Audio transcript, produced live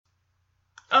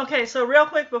Okay, so real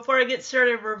quick before I get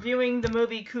started reviewing the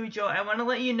movie Cujo, I want to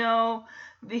let you know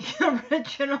the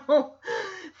original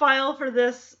file for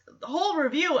this whole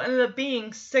review ended up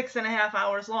being 6.5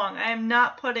 hours long. I am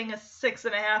not putting a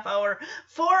 6.5 hour,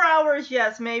 4 hours,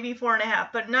 yes, maybe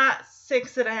 4.5, but not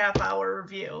 6.5 hour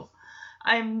review.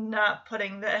 I'm not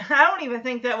putting that. I don't even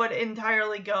think that would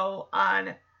entirely go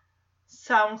on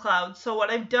SoundCloud. So what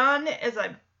I've done is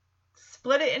I've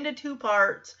split it into 2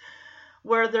 parts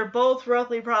where they're both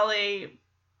roughly probably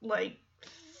like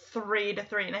 3 to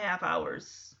 3.5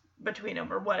 hours between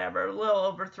them or whatever, a little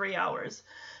over 3 hours.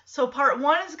 So part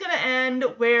 1 is going to end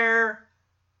where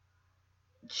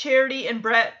Charity and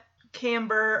Brett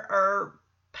Camber are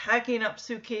packing up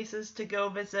suitcases to go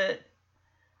visit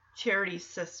Charity's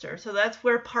sister. So that's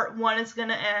where part 1 is going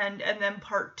to end, and then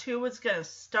part 2 is going to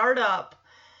start up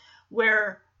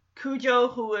where Cujo,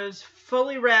 who is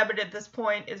fully rabid at this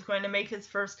point, is going to make his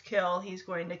first kill. He's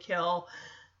going to kill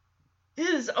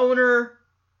his owner,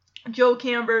 Joe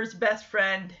Camber's best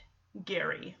friend,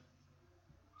 Gary.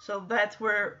 So that's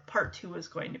where part 2 is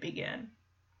going to begin.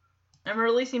 I'm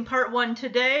releasing part 1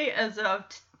 today as of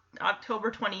October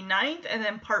 29th, and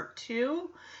then part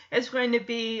 2 is going to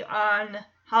be on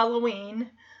Halloween,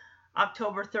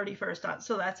 October 31st.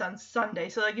 So that's on Sunday.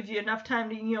 So that gives you enough time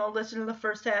to, listen to the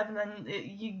first half, and then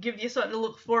it give you something to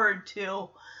look forward to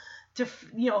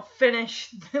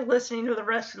finish listening to the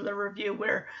rest of the review,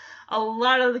 where a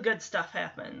lot of the good stuff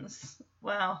happens.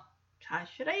 Well, gosh,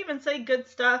 should I even say good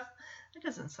stuff? That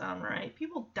doesn't sound right.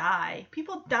 People die.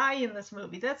 People die in this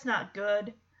movie. That's not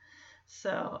good.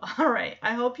 So, alright.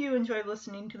 I hope you enjoyed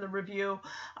listening to the review.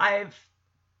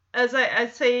 As I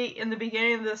say in the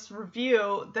beginning of this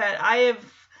review, that I have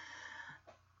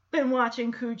been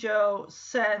watching Cujo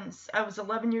since I was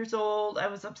 11 years old. I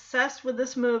was obsessed with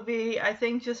this movie, I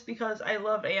think just because I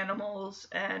love animals,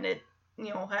 and it,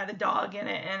 had a dog in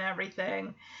it and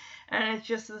everything. And it's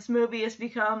just, this movie has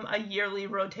become a yearly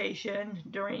rotation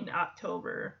during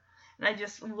October. And I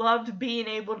just loved being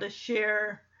able to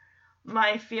share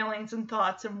my feelings and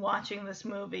thoughts in watching this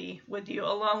movie with you,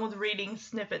 along with reading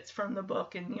snippets from the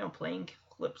book and, playing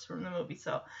clips from the movie.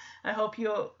 So I hope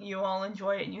you all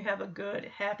enjoy it and you have a good,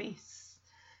 happy,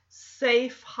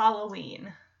 safe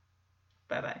Halloween.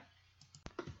 Bye-bye.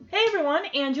 Hey everyone,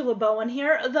 Angela Bowen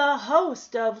here, the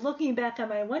host of Looking Back on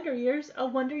My Wonder Years, a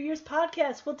Wonder Years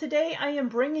podcast. Well, today I am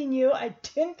bringing you, I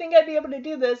didn't think I'd be able to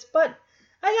do this, but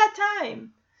I got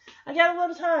time. I got a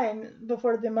little time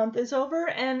before the month is over,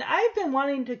 and I've been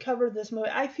wanting to cover this movie,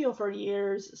 I feel, for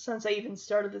years, since I even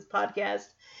started this podcast,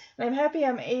 and I'm happy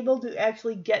I'm able to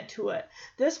actually get to it.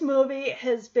 This movie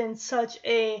has been such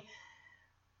a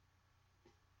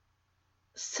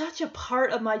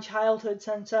part of my childhood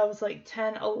since I was like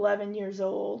 10, 11 years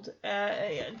old.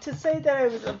 To say that I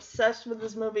was obsessed with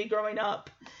this movie growing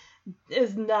up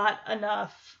is not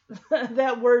enough.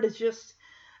 That word is just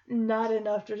not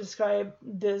enough to describe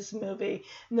this movie.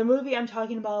 And the movie I'm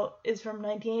talking about is from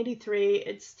 1983.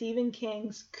 It's Stephen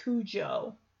King's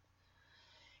Cujo.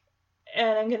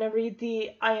 And I'm going to read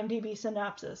the IMDb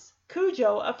synopsis.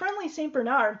 Cujo, a friendly St.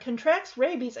 Bernard, contracts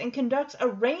rabies and conducts a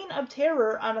reign of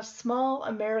terror on a small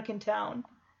American town.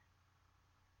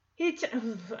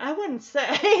 I wouldn't say,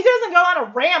 he doesn't go on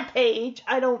a rampage,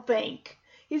 I don't think.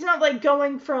 He's not like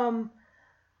going from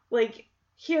like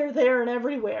here, there, and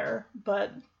everywhere,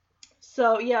 but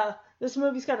so yeah, this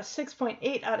movie's got a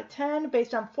 6.8 out of 10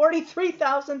 based on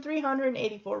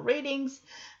 43,384 ratings.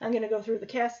 I'm going to go through the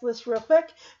cast list real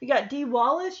quick. We got Dee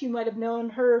Wallace. You might have known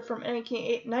her from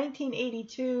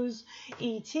 1982's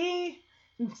E.T.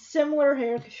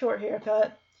 Similar short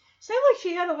haircut. Seemed like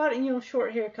she had a lot of,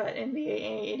 short haircut in the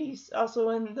 80s. Also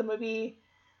in the movie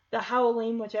The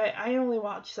Howling, which I only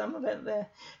watched some of it.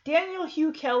 Daniel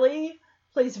Hugh Kelly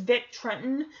plays Vic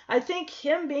Trenton. I think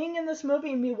him being in this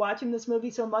movie and me watching this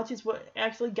movie so much is what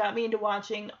actually got me into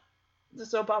watching the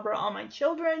soap opera All My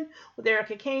Children with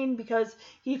Erica Kane, because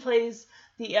he plays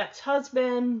the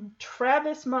ex-husband,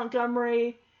 Travis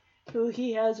Montgomery, who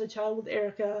he has a child with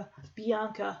Erica,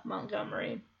 Bianca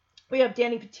Montgomery. We have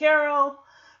Danny Patero,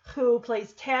 who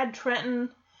plays Tad Trenton.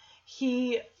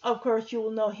 He, of course, you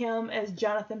will know him as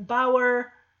Jonathan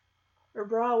Brower,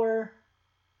 for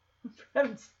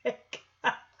heaven's sake.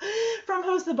 From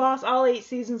Who's the Boss, all 8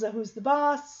 seasons of Who's the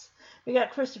Boss. We got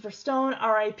Christopher Stone,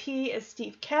 R.I.P., as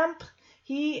Steve Kemp.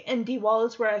 He and Dee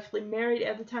Wallace were actually married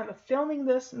at the time of filming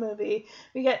this movie.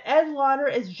 We got Ed Lauter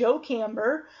as Joe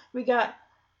Camber. We got,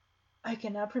 I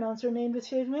cannot pronounce her name to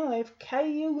save my life,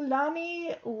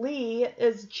 Kailani Lee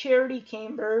as Charity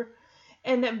Camber.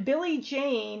 And Billy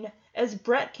Jane as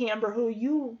Brett Camber, who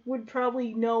you would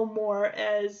probably know more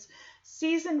as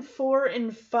season 4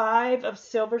 and 5 of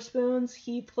Silver Spoons,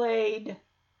 he played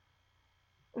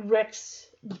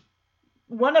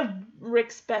one of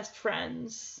Rick's best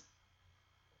friends.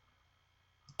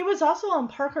 He was also on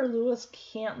Parker Lewis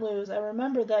Can't Lose. I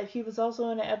remember that he was also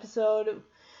in an episode.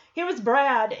 He was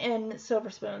Brad in Silver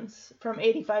Spoons from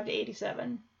 85 to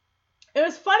 87. It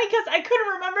was funny because I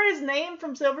couldn't remember his name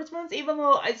from Silver Spoons, even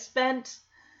though I spent,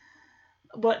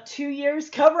 2 years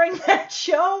covering that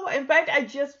show? In fact, I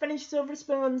just finished Silver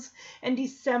Spoons in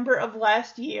December of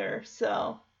last year,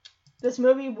 so. This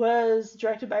movie was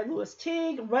directed by Louis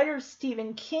Teague, writer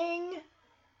Stephen King,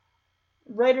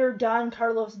 writer Don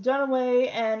Carlos Dunaway,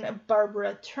 and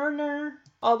Barbara Turner.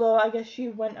 Although I guess she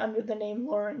went under the name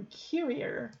Lauren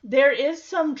Currier. There is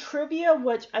some trivia,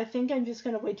 which I think I'm just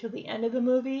going to wait till the end of the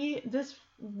movie. This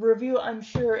review, I'm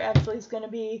sure, actually is going to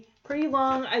be pretty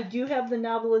long. I do have the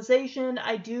novelization.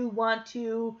 I do want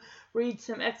to read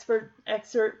some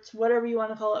excerpts, whatever you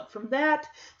want to call it, from that.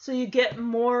 So you get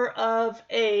more of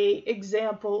a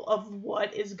example of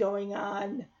what is going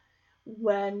on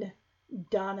when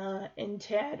Donna and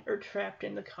Tad are trapped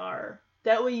in the car.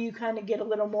 That way you kind of get a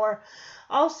little more.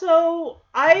 Also,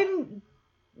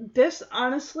 this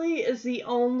honestly is the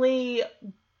only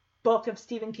book of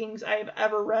Stephen King's I've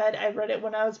ever read. I read it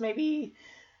when I was maybe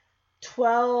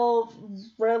 12,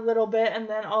 read a little bit, and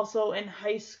then also in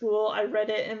high school. I read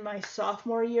it in my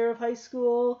sophomore year of high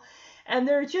school. And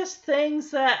there are just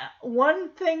things one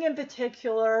thing in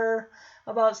particular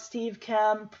about Steve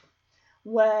Kemp,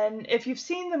 if you've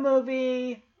seen the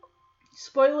movie,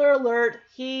 spoiler alert,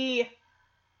 he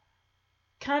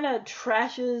kind of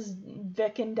trashes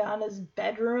Vic and Donna's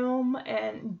bedroom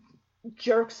and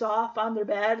jerks off on their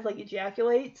bed, like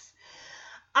ejaculates.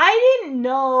 I didn't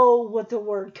know what the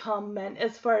word cum meant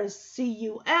as far as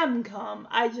C-U-M, cum.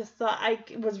 I just thought, I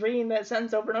was reading that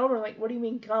sentence over and over, like, what do you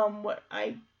mean cum?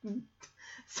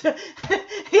 So,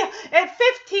 yeah, at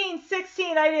 15,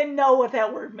 16, I didn't know what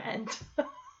that word meant.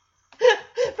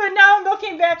 But now I'm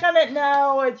looking back on it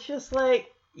now, it's just like,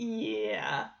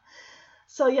 yeah.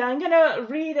 So yeah, I'm going to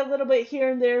read a little bit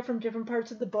here and there from different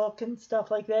parts of the book and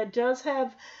stuff like that. It does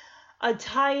have a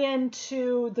tie-in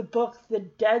to the book The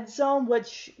Dead Zone,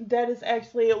 which that is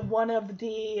actually one of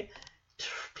the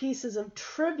pieces of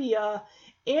trivia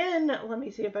let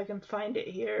me see if I can find it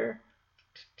here.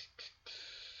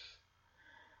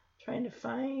 Trying to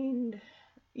find,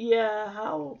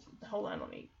 hold on,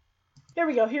 here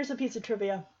we go. Here's a piece of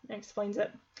trivia. It explains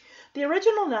it. The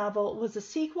original novel was a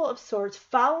sequel of sorts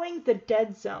following The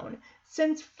Dead Zone.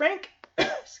 Since Frank,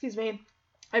 excuse me,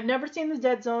 I've never seen The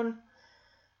Dead Zone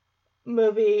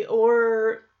movie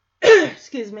or,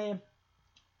 excuse me,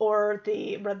 or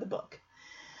read the book.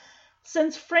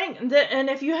 Since and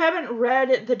if you haven't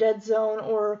read The Dead Zone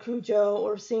or Cujo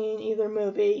or seen either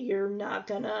movie, you're not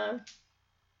gonna,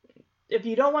 if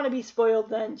you don't want to be spoiled,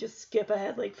 then just skip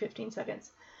ahead like 15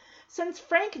 seconds. Since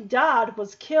Frank Dodd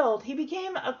was killed, he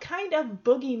became a kind of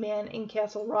boogeyman in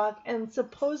Castle Rock and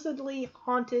supposedly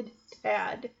haunted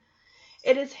Tad.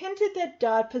 It is hinted that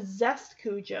Dodd possessed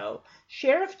Cujo.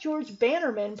 Sheriff George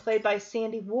Bannerman, played by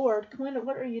Sandy Ward. Glinda,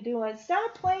 what are you doing?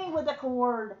 Stop playing with the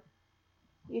cord,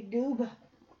 you goob.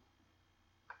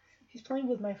 He's playing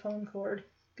with my phone cord,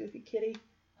 goofy kitty.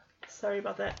 Sorry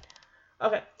about that.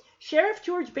 Okay. Sheriff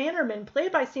George Bannerman,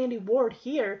 played by Sandy Ward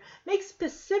here, makes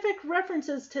specific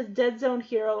references to Dead Zone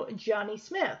hero Johnny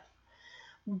Smith.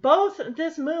 Both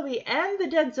this movie and The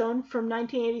Dead Zone from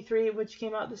 1983, which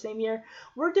came out the same year,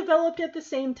 were developed at the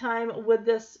same time, with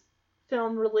this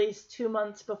film released 2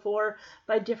 months before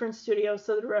by different studios,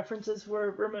 so the references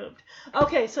were removed.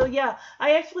 Okay, so yeah,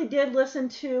 I actually did listen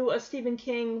to a Stephen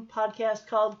King podcast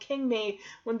called King Me.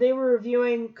 When they were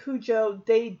reviewing Cujo,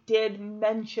 they did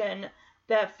mention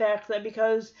that fact, that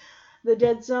because The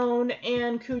Dead Zone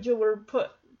and Cujo were put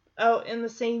out in the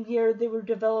same year, they were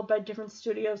developed by different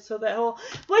studios, so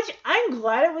which I'm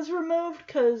glad it was removed,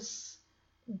 because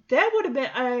that would have been,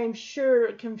 I'm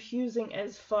sure, confusing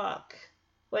as fuck.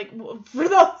 Like, for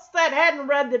those that hadn't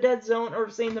read The Dead Zone or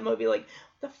seen the movie, like,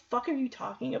 what the fuck are you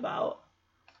talking about?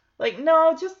 Like,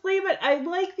 no, just leave it. I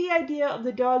like the idea of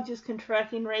the dog just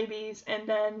contracting rabies and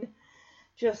then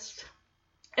just...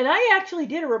 And I actually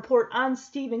did a report on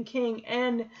Stephen King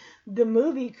and the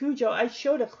movie Cujo. I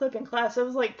showed a clip in class. It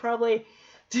was like probably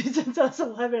since I was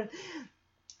 11.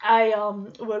 I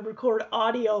would record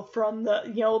audio from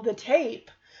the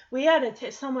tape. We had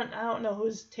someone, I don't know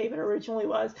whose tape it originally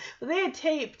was, but they had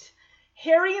taped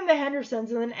Harry and the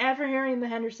Hendersons, and then after Harry and the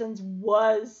Hendersons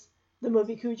was the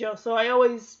movie Cujo. So I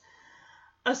always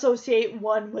associate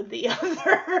one with the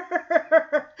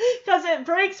other because it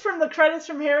breaks from the credits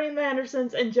from Harry and the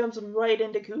Hendersons and jumps right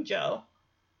into Cujo.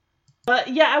 But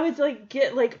yeah, I would like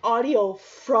get like audio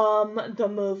from the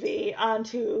movie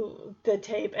onto the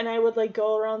tape, and I would like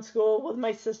go around school with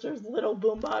my sister's little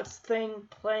boombox thing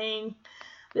playing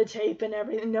the tape and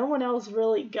everything. No one else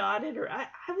really got it, or I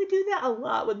would do that a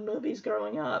lot with movies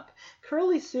growing up.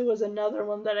 Curly Sue was another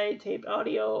one that I taped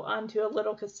audio onto a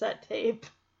little cassette tape.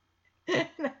 And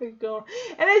I would go,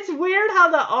 and it's weird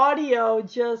how the audio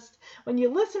just, when you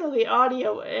listen to the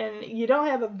audio and you don't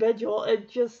have a visual,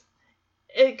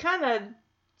 it kind of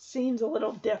seems a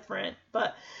little different.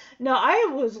 But no, I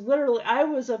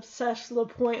was obsessed to the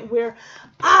point where,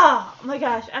 oh my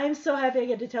gosh, I'm so happy I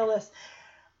get to tell this.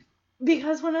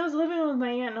 Because when I was living with my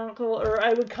aunt and uncle, or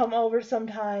I would come over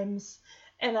sometimes,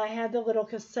 and I had the little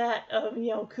cassette of,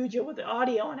 Cujo with the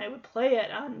audio, and I would play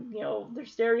it on, their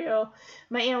stereo,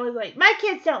 my aunt was like, my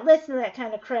kids don't listen to that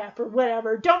kind of crap, or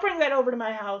whatever. Don't bring that over to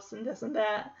my house, and this and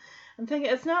that. I'm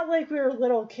thinking, it's not like we were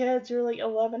little kids. We were like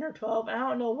 11 or 12, and I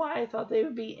don't know why I thought they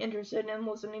would be interested in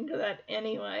listening to that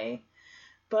anyway.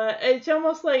 But it's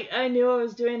almost like I knew I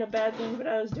was doing a bad thing, but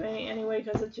I was doing it anyway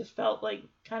because it just felt like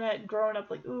kind of growing up,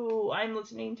 like, ooh, I'm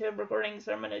listening to recordings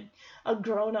from a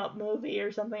grown-up movie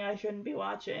or something I shouldn't be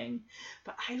watching.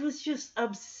 But I was just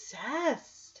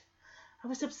obsessed. I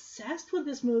was obsessed with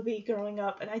this movie growing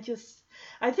up, and I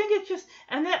think it just,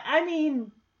 and that, I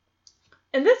mean,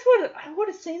 and I would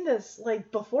have seen this,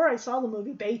 like, before I saw the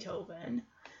movie Beethoven.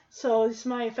 So it's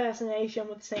my fascination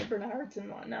with St. Bernards and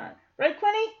whatnot. Right,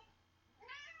 Quinny?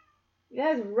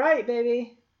 That's right,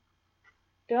 baby.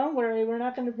 Don't worry, we're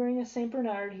not going to bring a St.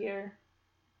 Bernard here.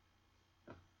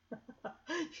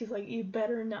 She's like, you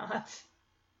better not.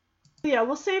 Yeah,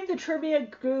 we'll save the trivia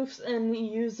goofs and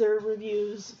user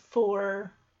reviews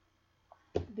for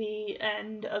the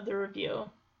end of the review.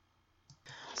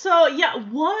 So, yeah,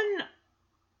 one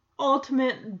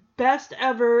ultimate best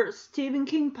ever Stephen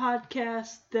King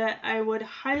podcast that I would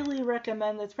highly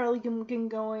recommend, that's probably been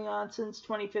going on since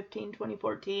 2015,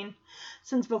 2014,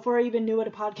 since before I even knew what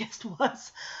a podcast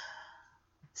was.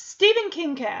 Stephen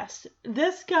King Cast.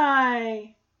 This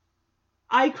guy,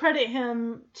 I credit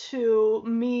him to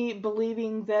me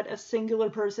believing that a singular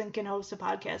person can host a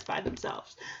podcast by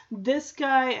themselves. This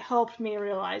guy helped me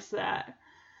realize that.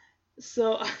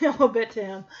 So I owe a bit to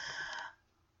him.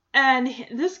 And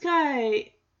this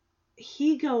guy,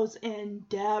 he goes in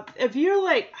depth. If you're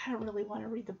like, I don't really want to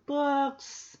read the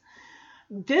books,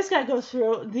 this guy goes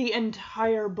through the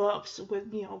entire books with,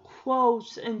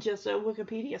 quotes and just a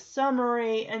Wikipedia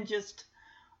summary and just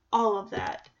all of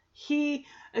that.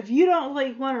 If you don't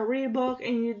like want to read a book,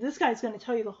 and this guy's going to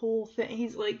tell you the whole thing.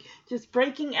 He's like just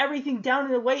breaking everything down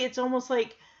in a way it's almost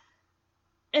like,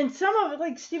 and some of it,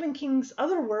 like Stephen King's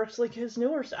other works, like his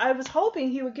newer stuff, I was hoping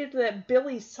he would get to that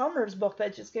Billy Summers book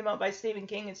that just came out by Stephen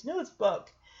King, his newest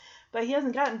book, but he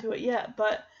hasn't gotten to it yet.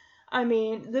 But I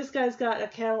mean, this guy's got a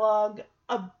catalog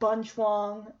a bunch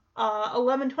long.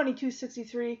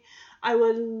 11/22/63. I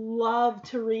would love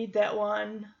to read that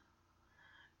one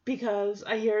because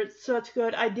I hear it's such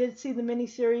good. I did see the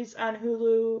miniseries on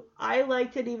Hulu. I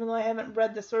liked it, even though I haven't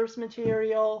read the source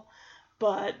material,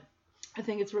 but I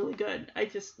think it's really good.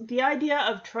 The idea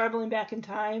of traveling back in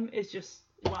time is just,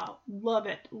 wow. Love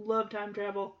it. Love time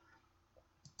travel.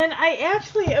 And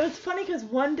it was funny because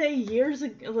one day years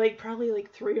ago, like probably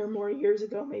like 3 or more years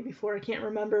ago, maybe 4, I can't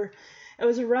remember. It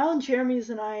was around Jeremy's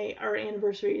and our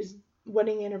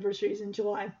wedding anniversaries in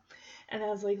July. And I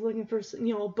was like looking for,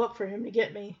 a book for him to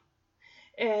get me.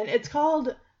 And it's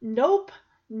called Nope,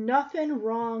 Nothing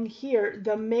Wrong Here,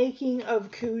 The Making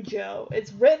of Cujo.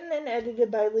 It's written and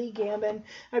edited by Lee Gambin.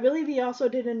 I believe he also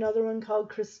did another one called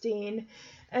Christine.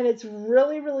 And it's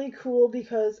really, really cool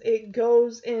because it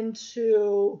goes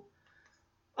into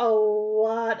a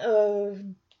lot of,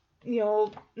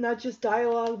 not just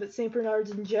dialogue, but St.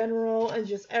 Bernard's in general, and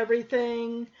just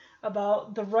everything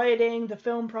about the writing, the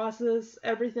film process,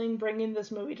 everything bringing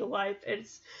this movie to life.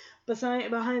 It's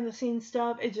behind the scenes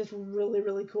stuff. It's just really,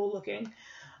 really cool looking.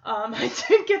 I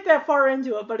didn't get that far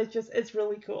into it, but it's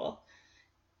really cool.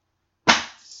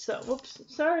 So, whoops,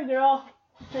 sorry girl.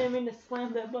 Didn't mean to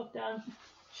slam that book down.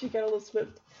 She got a little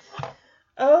swift.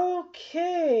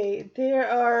 Okay, there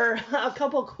are a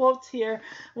couple quotes here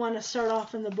I want to start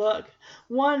off in the book.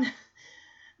 One,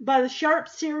 by the sharp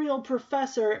serial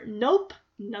professor, Nope,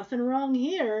 Nothing Wrong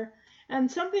Here. And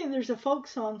there's a folk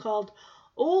song called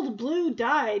Old Blue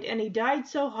Died, and he died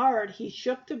so hard, he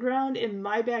shook the ground in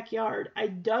my backyard. I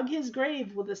dug his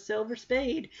grave with a silver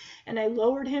spade, and I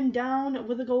lowered him down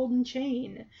with a golden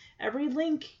chain. Every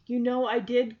link, I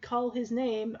did call his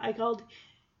name. I called,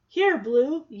 Here,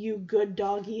 Blue, you good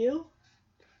dog, you.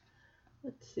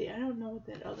 Let's see, I don't know what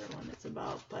that other one is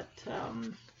about, but,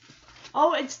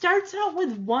 Oh, it starts out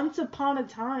with Once Upon a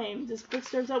Time. This book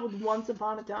starts out with Once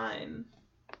Upon a Time.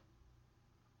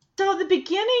 So the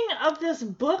beginning of this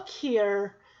book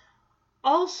here,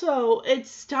 also, it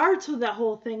starts with that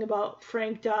whole thing about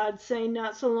Frank Dodd saying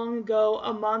not so long ago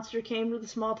a monster came to the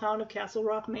small town of Castle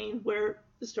Rock, Maine, where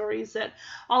the story is set.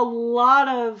 A lot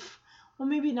of, well,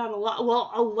 maybe not a lot,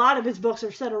 well, a lot of his books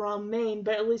are set around Maine,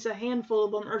 but at least a handful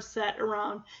of them are set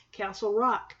around Castle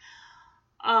Rock.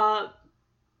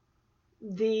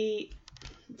 The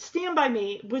Stand By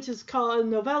Me, which is called a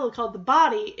novella called The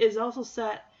Body, is also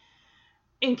set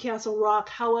in Castle Rock.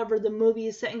 However, the movie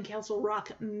is set in Castle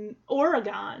Rock,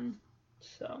 Oregon.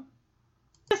 So,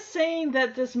 just saying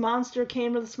that this monster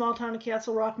came to the small town of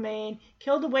Castle Rock, Maine,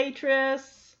 killed a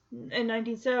waitress in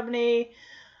 1970,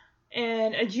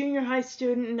 and a junior high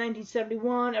student in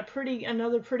 1971,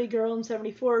 another pretty girl in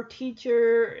 74,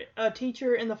 a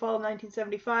teacher in the fall of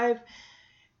 1975,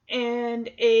 and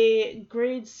a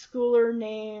grade schooler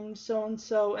named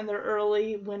so-and-so in the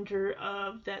early winter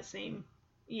of that same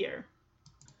year.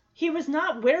 He was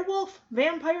not werewolf,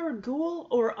 vampire, ghoul,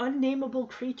 or unnameable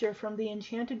creature from the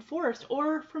enchanted forest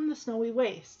or from the snowy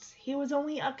wastes. He was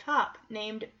only a cop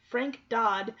named Frank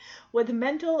Dodd with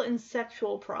mental and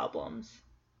sexual problems.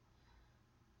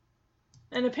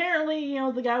 And apparently,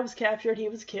 the guy was captured, he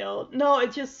was killed. No,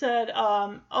 it just said,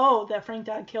 that Frank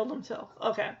Dodd killed himself.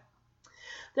 Okay.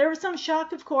 There was some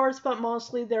shock, of course, but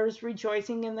mostly there was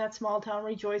rejoicing in that small town,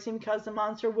 rejoicing because the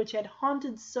monster which had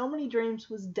haunted so many dreams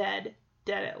was dead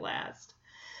at last.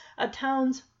 A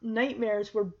town's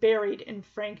nightmares were buried in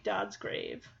Frank Dodd's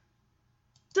grave.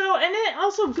 So, and it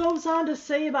also goes on to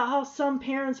say about how some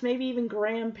parents, maybe even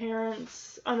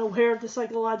grandparents, unaware of the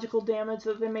psychological damage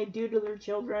that they may do to their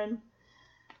children.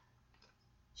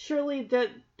 Surely that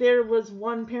there was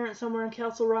one parent somewhere in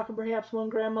Castle Rock and perhaps one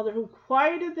grandmother who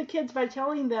quieted the kids by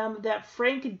telling them that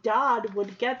Frank Dodd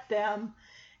would get them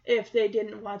if they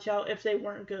didn't watch out, if they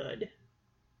weren't good.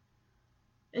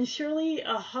 And surely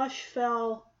a hush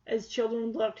fell as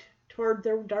children looked toward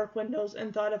their dark windows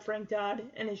and thought of Frank Dodd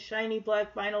and his shiny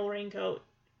black vinyl raincoat.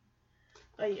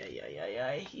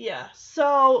 Yeah.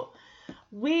 So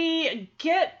we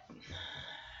get...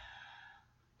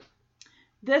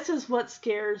 This is what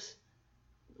scares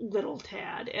little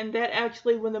Tad. And that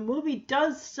actually, when the movie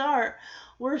does start,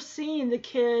 we're seeing the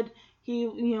kid,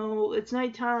 it's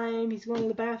nighttime, he's going to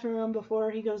the bathroom before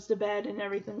he goes to bed and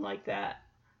everything like that.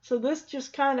 So this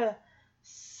just kind of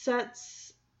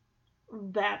sets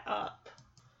that up.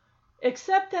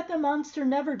 Except that the monster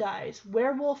never dies.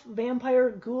 Werewolf,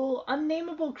 vampire, ghoul,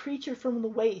 unnameable creature from the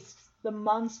wastes. The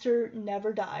monster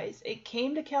never dies. It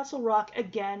came to Castle Rock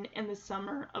again in the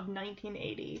summer of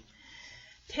 1980.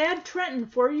 Tad Trenton,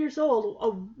 4 years old,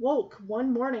 awoke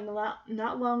one morning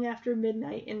not long after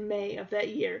midnight in May of that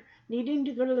year, needing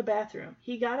to go to the bathroom.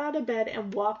 He got out of bed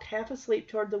and walked half asleep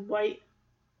toward the white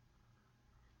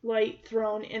light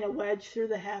thrown in a wedge through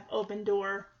the half-open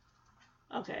door.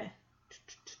 Okay.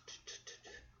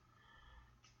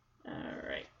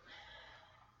 Alright.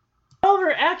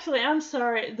 However, actually, I'm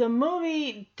sorry. The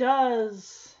movie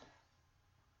does...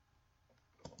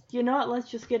 You know what? Let's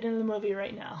just get into the movie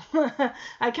right now.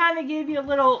 I kind of gave you a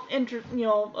little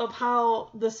of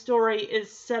how the story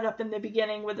is set up in the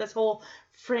beginning with this whole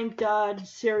Frank Dodd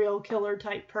serial killer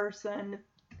type person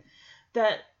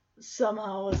that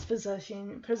somehow is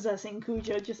possessing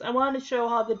Cujo. I wanted to show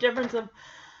how the difference of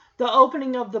the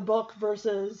opening of the book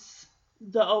versus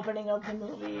the opening of the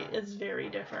movie is very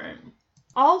different.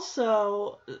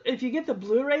 Also, if you get the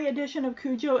Blu-ray edition of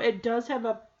Cujo, it does have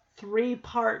a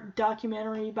 3-part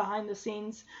documentary behind the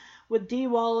scenes with Dee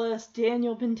Wallace,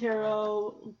 Daniel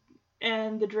Pintero,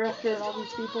 and the director and all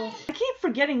these people. I keep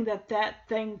forgetting that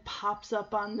thing pops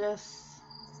up on this.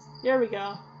 There we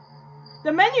go.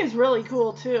 The menu's really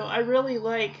cool too. I really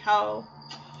like how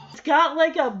it's got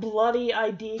like a bloody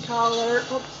ID collar.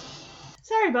 Oops.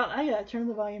 Sorry about, I gotta turn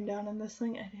the volume down on this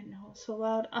thing. I didn't know it was so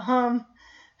loud.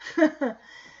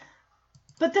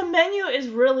 But the menu is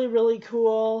really, really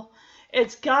cool.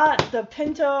 It's got the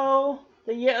Pinto,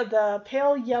 the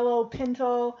pale yellow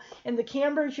Pinto in the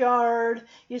Camber's yard.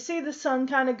 You see the sun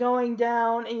kind of going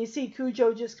down, and you see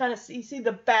Cujo just kind of, you see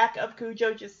the back of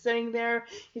Cujo just sitting there.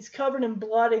 He's covered in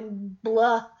blood and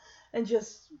blah, and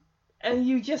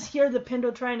you just hear the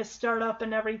Pinto trying to start up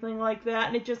and everything like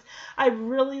that. And I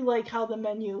really like how the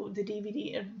menu, the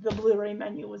DVD, the Blu-ray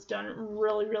menu was done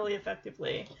really, really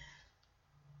effectively.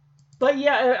 But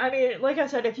yeah, I mean, like I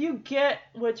said, if you get,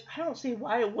 which I don't see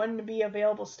why it wouldn't be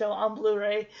available still on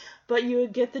Blu-ray, but you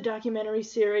would get the documentary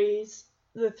series,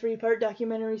 the 3-part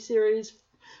documentary series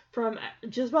from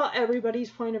just about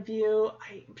everybody's point of view.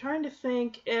 I'm trying to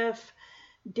think if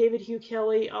David Hugh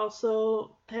Kelly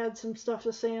also had some stuff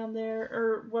to say on there,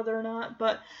 or whether or not.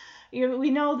 But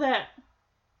we know that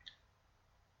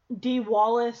Dee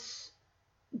Wallace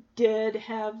did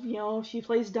have, she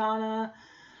plays Donna.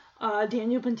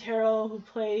 Daniel Pintero, who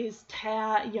plays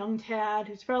Tad, young Tad,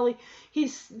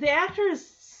 the actor is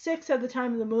 6 at the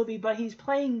time of the movie, but he's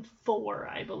playing 4,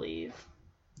 I believe.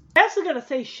 I also gotta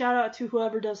say shout out to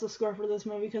whoever does the score for this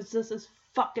movie, because this is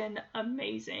fucking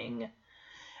amazing.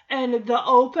 And the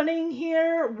opening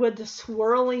here with the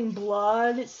swirling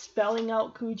blood spelling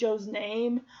out Cujo's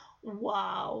name,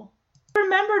 wow.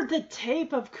 Remember the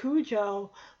tape of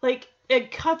Cujo, like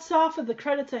it cuts off of the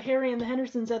credits of Harry and the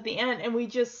Hendersons at the end, and we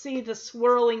just see the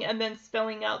swirling and then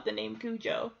spelling out the name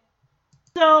Cujo.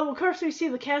 So, of course, we see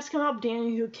the cast come up: Daniel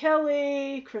Hugh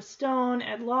Kelly, Chris Stone,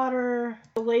 Ed Lauter,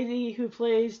 the lady who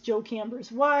plays Joe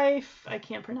Camber's wife. I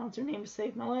can't pronounce her name to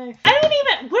save my life. Where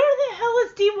the hell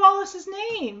is Dee Wallace's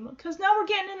name? Because now we're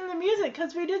getting into the music,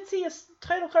 because we did see a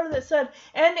title card that said,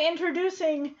 and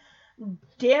introducing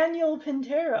Daniel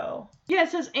Pintero. Yeah,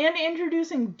 it says, and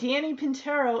introducing Danny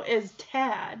Pintero as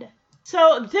Tad.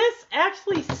 So this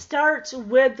actually starts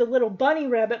with the little bunny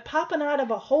rabbit popping out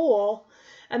of a hole,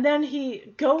 and then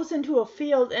he goes into a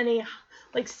field and he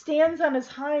like stands on his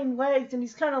hind legs and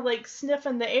he's kind of like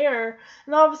sniffing the air,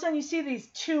 and all of a sudden you see these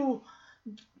two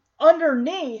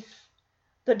underneath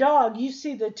the dog, you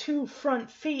see the 2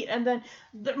 front feet, and then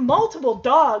multiple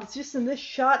dogs just in this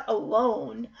shot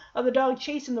alone of the dog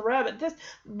chasing the rabbit. This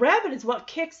rabbit is what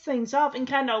kicks things off and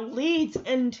kind of leads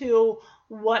into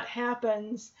what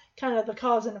happens, kind of the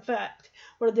cause and effect,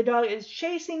 where the dog is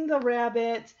chasing the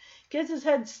rabbit, gets his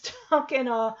head stuck in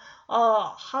a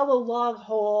hollow log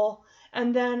hole,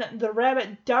 and then the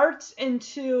rabbit darts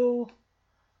into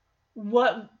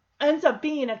what ends up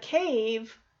being a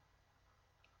cave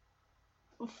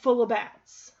full of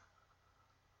bats.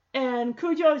 And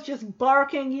Cujo is just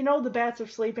barking. The bats are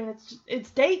sleeping.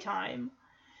 It's daytime.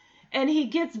 And he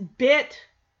gets bit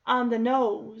on the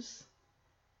nose.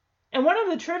 And one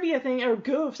of the trivia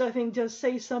goofs, I think, does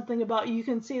say something about, you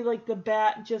can see like the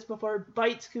bat just before it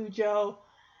bites Cujo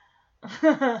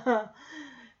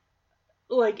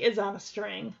like is on a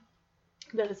string.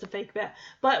 That it's a fake bat.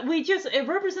 But it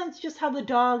represents just how the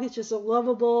dog is just a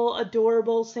lovable,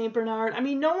 adorable St. Bernard. I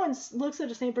mean, no one looks at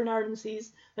a St. Bernard and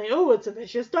sees, like, oh, it's a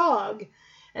vicious dog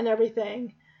and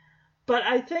everything. But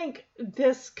I think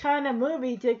this kind of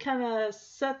movie did kind of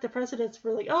set the precedence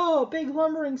for, like, oh, big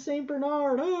lumbering St.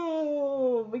 Bernard,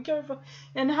 oh, be careful.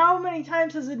 And how many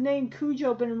times has the name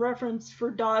Cujo been referenced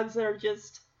for dogs that are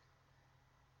just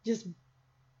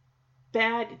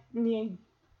bad,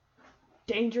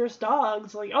 dangerous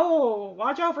dogs, like, oh,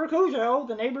 watch out for Cujo,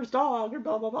 the neighbor's dog, or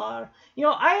blah, blah, blah.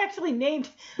 I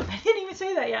didn't even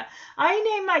say that yet. I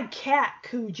named my cat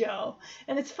Cujo.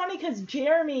 And it's funny because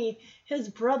Jeremy, his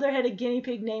brother, had a guinea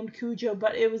pig named Cujo,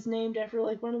 but it was named after,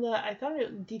 like, one of the, I thought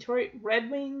it was Detroit Red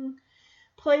Wing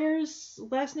players'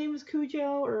 last name was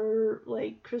Cujo, or,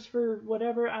 like, Christopher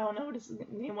whatever. I don't know what his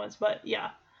name was, but yeah.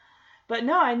 But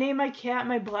no, I named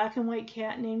my black and white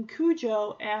cat named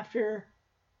Cujo after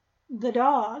the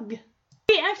dog.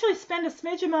 We actually spend a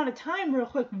smidge amount of time real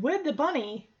quick with the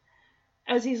bunny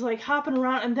as he's like hopping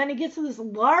around, and then he gets to this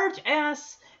large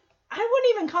ass, I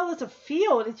wouldn't even call this a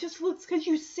field, it just looks, because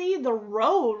you see the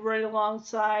road right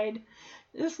alongside.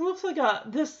 This looks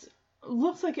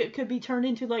like it could be turned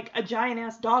into like a giant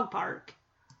ass dog park.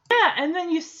 Yeah, and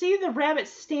then you see the rabbit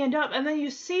stand up, and then you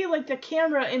see like the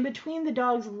camera in between the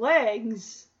dog's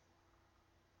legs.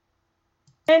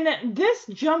 And this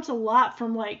jumps a lot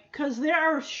from, like, because there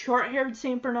are short-haired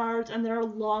St. Bernards and there are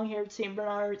long-haired St.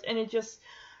 Bernards, and it just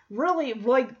really,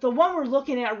 like, the one we're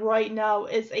looking at right now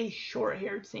is a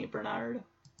short-haired St. Bernard.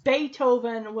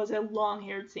 Beethoven was a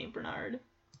long-haired St. Bernard.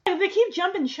 They keep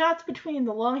jumping shots between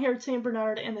the long-haired St.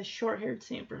 Bernard and the short-haired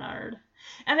St. Bernard.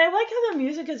 And I like how the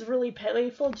music is really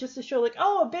playful, just to show, like,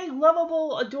 oh, a big,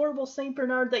 lovable, adorable St.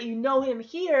 Bernard that you know him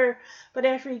here, but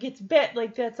after he gets bit,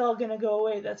 like, that's all gonna go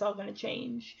away, that's all gonna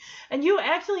change. And you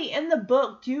actually, in the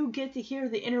book, do get to hear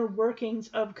the inner workings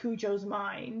of Cujo's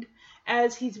mind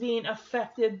as he's being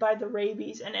affected by the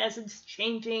rabies and as it's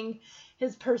changing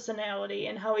his personality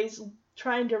and how he's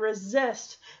trying to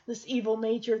resist this evil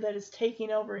nature that is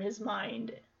taking over his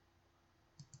mind.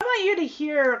 I want you to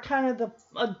hear kind of the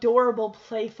adorable,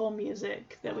 playful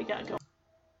music that we got going.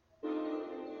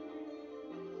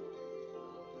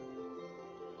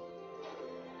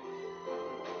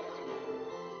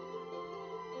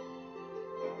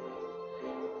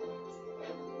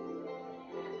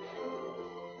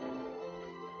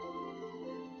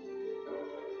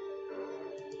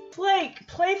 It's like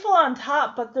playful on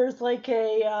top, but there's like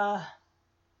a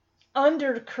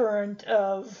undercurrent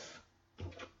of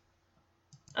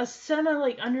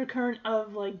undercurrent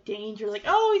of like danger, like,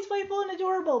 oh, he's playful and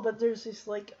adorable, but there's this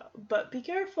like, but be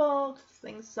careful,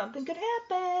 something could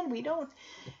happen.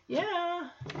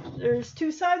 There's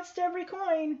two sides to every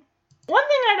coin. One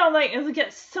thing I don't like is we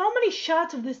get so many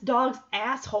shots of this dog's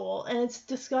asshole, and it's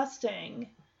disgusting.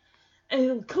 And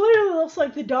it clearly looks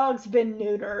like the dog's been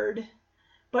neutered.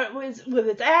 But with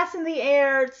its ass in the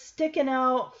air, it's sticking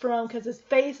out because his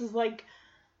face is like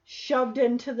shoved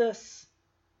into this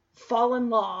fallen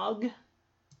log.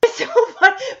 It's so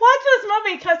fun. Watch this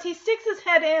movie because he sticks his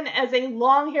head in as a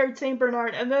long-haired Saint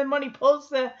Bernard, and then when he pulls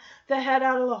the head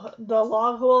out of the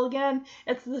log hole again,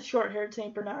 it's the short-haired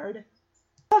Saint Bernard.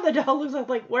 Oh, the dog looks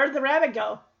like, where'd the rabbit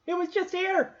go? It was just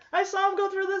here. I saw him go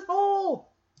through this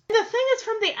hole. And the thing is,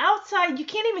 from the outside, you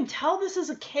can't even tell this is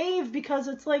a cave because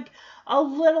it's like a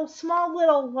small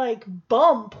little like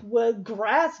bump with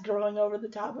grass growing over the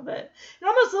top of it. It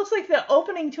almost looks like the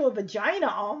opening to a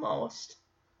vagina almost.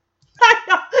 I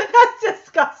know, that's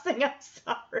disgusting, I'm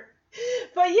sorry.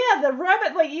 But yeah, the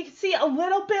rabbit, like, you can see a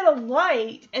little bit of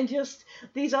light and just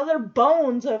these other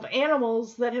bones of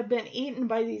animals that have been eaten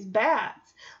by these bats.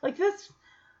 Like, this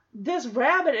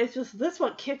rabbit is just, this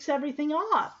what kicks everything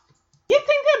off. You'd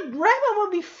think that rabbit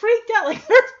would be freaked out. Like,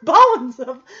 there's bones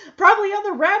of probably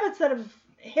other rabbits that have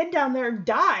hid down there and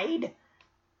died.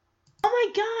 Oh my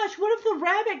gosh, what if the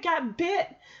rabbit got bit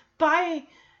by,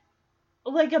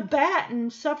 like, a bat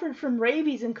and suffered from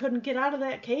rabies and couldn't get out of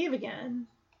that cave again?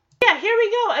 Yeah, here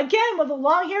we go, again with a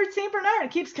long-haired St. Bernard.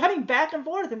 It keeps cutting back and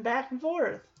forth and back and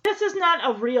forth. This is not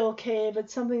a real cave.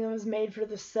 It's something that was made for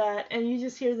the set, and you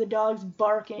just hear the dogs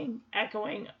barking,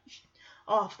 echoing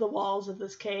off the walls of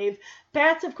this cave.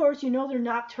 Bats, of course, you know they're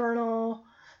nocturnal.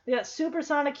 They got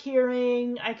supersonic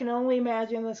hearing. I can only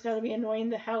imagine that's got to be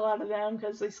annoying the hell out of them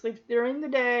because they sleep during the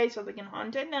day so they can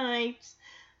hunt at night.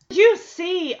 Did you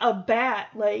see a bat,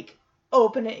 like,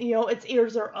 open it, its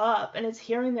ears are up, and it's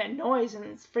hearing that noise, and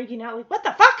it's freaking out, like, what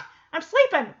the fuck? I'm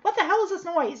sleeping! What the hell is this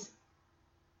noise?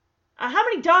 How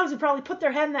many dogs would probably put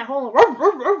their head in that hole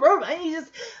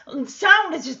and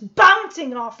sound is just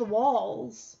bouncing off the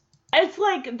walls. It's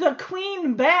like the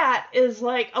queen bat is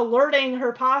like alerting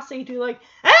her posse to like,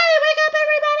 hey, wake up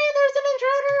everybody, there's an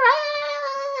intruder! Ah!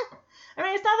 I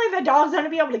mean, it's not like the dog's gonna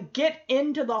be able to get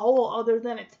into the hole other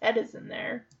than its head is in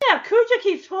there. Yeah, Cujo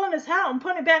keeps pulling his hat and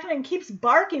putting it back in and keeps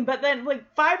barking, but then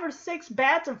like 5 or 6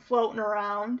 bats are floating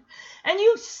around. And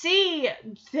you see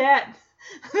that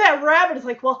rabbit is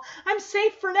like, well, I'm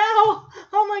safe for now.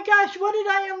 Oh my gosh, what did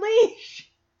I unleash?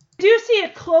 I do see a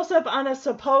close-up on a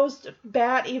supposed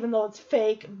bat, even though it's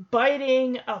fake,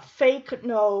 biting a fake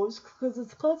nose, because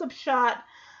it's a close-up shot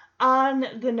on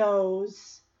the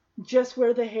nose, just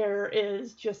where the hair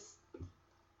is,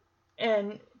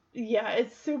 and yeah,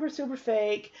 it's super, super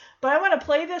fake. But I want to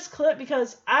play this clip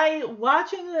because I watch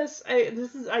this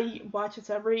every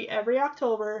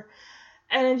October,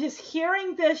 and I'm just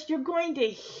hearing this. You're going to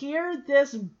hear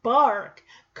this bark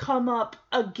come up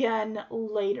again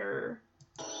later.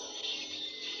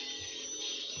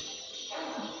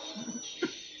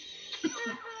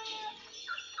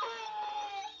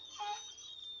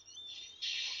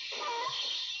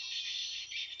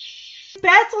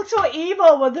 Bats look so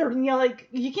evil with their, like,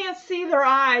 you can't see their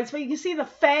eyes, but you can see the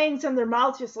fangs in their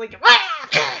mouth just like,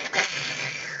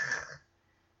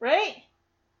 right?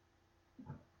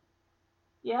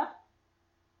 Yeah?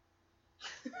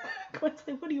 Quinn's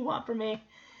like, what do you want from me?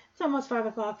 It's almost 5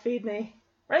 o'clock, feed me.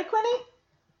 Right, Quinny?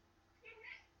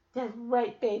 That's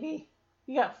right, baby.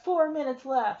 You got 4 minutes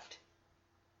left.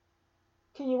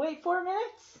 Can you wait 4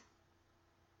 minutes?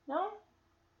 No?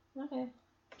 Okay.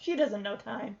 She doesn't know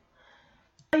time.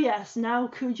 Yes, now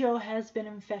Cujo has been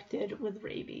infected with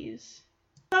rabies.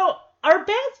 So, are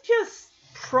bats just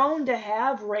prone to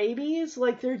have rabies?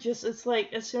 Like, it's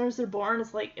like, as soon as they're born,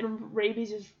 it's like,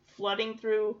 rabies is flooding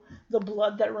through the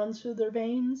blood that runs through their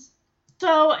veins?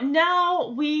 So,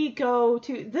 now we go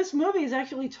to, this movie is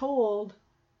actually told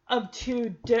of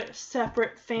 2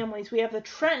 separate families. We have the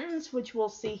Trentons, which we'll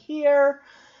see here.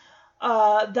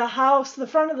 The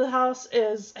front of the house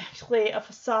is actually a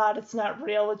facade. It's not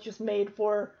real. It's just made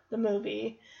for the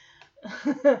movie.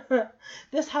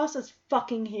 This house is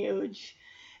fucking huge.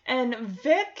 And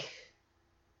Vic,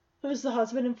 who's the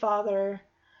husband and father,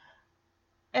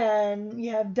 and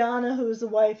you have Donna, who is the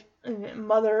wife and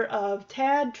mother of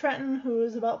Tad Trenton, who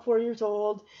is about 4 years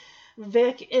old.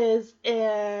 Vic is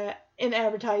in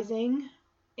advertising,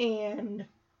 and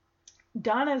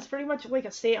Donna is pretty much like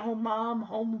a stay-at-home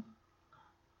mom,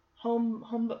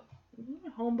 homemaker,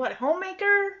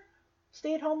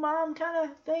 stay-at-home mom kind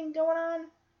of thing going on.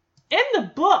 In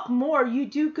the book, more, you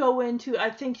do go into,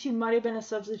 I think she might have been a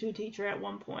substitute teacher at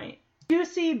one point. You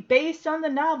see, based on the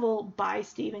novel by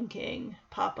Stephen King,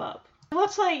 pop up. It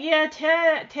looks like, yeah,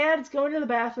 Tad's going to the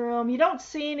bathroom. You don't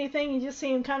see anything. You just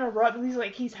see him kind of rub.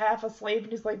 He's half asleep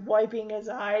and he's like wiping his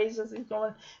eyes as he's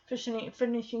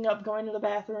finishing up going to the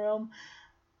bathroom.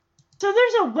 So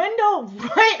there's a window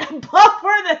right above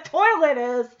where the toilet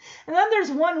is, and then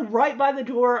there's one right by the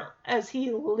door as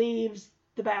he leaves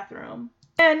the bathroom.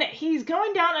 And he's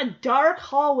going down a dark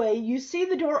hallway. You see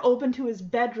the door open to his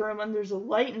bedroom, and there's a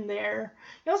light in there.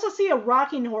 You also see a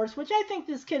rocking horse, which I think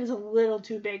this kid is a little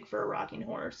too big for a rocking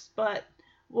horse, but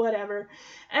whatever.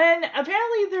 And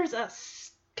apparently there's a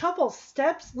couple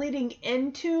steps leading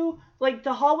into, like,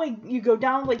 the hallway. You go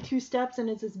down, like, 2 steps, and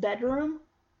it's his bedroom.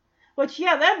 Which,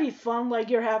 yeah, that'd be fun.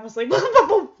 Like, you're half asleep.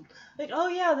 Like, oh,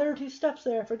 yeah, there are 2 steps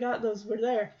there. I forgot those were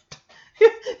there.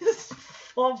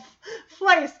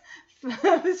 Flies.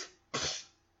 I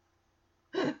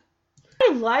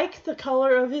like the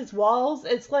color of his walls.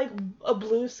 It's like a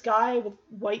blue sky with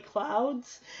white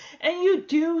clouds. And you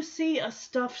do see a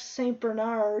stuffed St.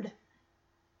 Bernard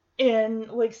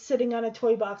sitting on a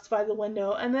toy box by the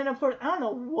window. And then, of course, I don't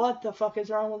know what the fuck is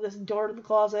wrong with this door to the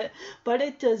closet, but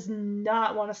it does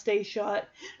not want to stay shut.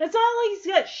 And it's not like he's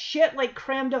got shit, like,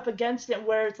 crammed up against it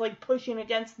where it's, like, pushing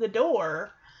against the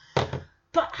door.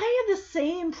 But I had the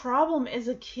same problem as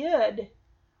a kid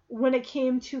when it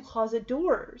came to closet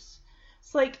doors.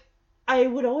 It's like, I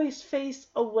would always face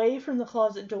away from the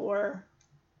closet door.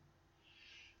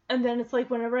 And then it's like,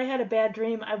 whenever I had a bad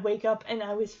dream, I wake up and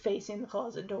I was facing the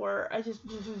closet door. I just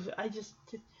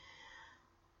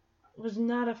was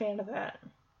not a fan of that.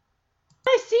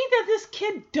 I see that this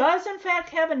kid does, in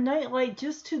fact, have a nightlight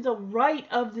just to the right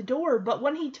of the door. But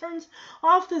when he turns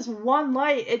off this one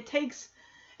light, it turns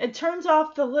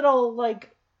off the little,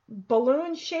 like,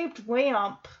 balloon-shaped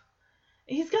lamp.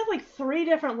 He's got, like, 3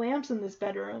 different lamps in this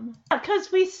bedroom.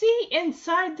 Because we see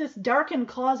inside this darkened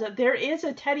closet, there is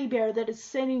a teddy bear that is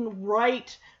sitting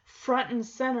right front and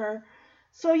center.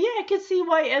 So, yeah, I could see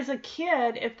why, as a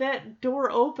kid, if that door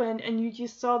opened and you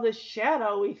just saw this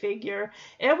shadowy figure,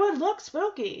 it would look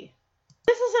spooky.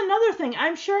 This is another thing.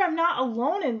 I'm sure I'm not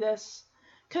alone in this.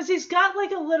 Because he's got,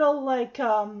 like, a little, like,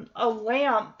 a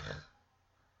lamp.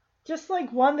 Just,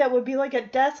 like, one that would be, like, a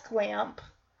desk lamp.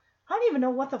 I don't even know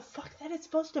what the fuck that is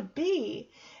supposed to be.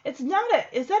 It's not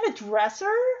is that a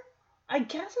dresser? I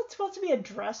guess it's supposed to be a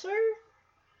dresser?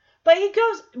 But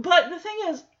the thing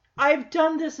is, I've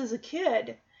done this as a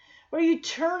kid, where you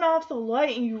turn off the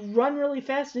light and you run really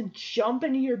fast and jump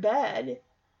into your bed.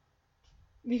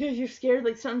 Because you're scared,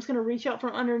 like, something's gonna reach out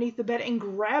from underneath the bed and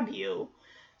grab you.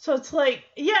 So it's like,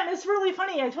 yeah, and it's really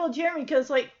funny. I told Jeremy, because,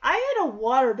 like, I had a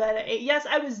waterbed at 8. Yes,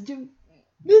 I was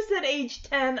this at age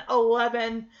 10,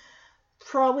 11,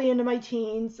 probably into my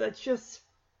teens. That's just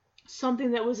something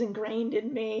that was ingrained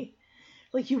in me.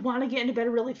 Like, you want to get into bed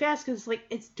really fast because, like,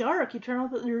 it's dark. You turn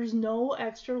off, there's no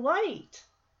extra light.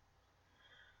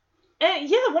 And,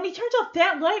 yeah, when he turns off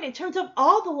that light, it turns off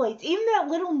all the lights. Even that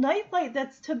little night light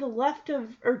that's to the left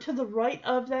of, or to the right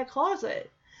of that closet.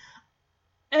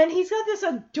 And he's got this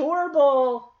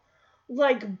adorable,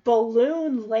 like,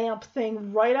 balloon lamp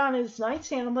thing right on his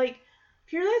nightstand. I'm like,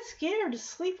 if you're that scared to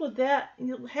sleep with that,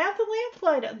 have the lamp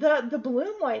light, the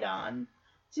balloon light on.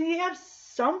 So you have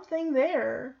something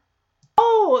there.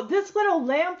 Oh, this little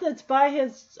lamp that's by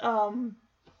his,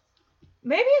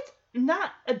 maybe it's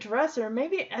not a dresser.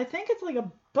 I think it's like a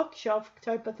bookshelf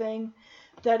type of thing.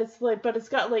 That it's like, but it's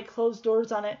got, like, closed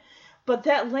doors on it. But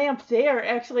that lamp there,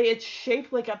 actually, it's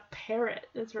shaped like a parrot.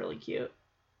 That's really cute.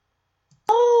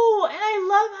 Oh, and I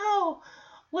love how,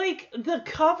 like, the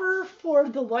cover for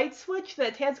the light switch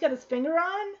that Tad's got his finger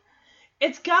on,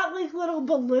 it's got, like, little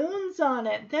balloons on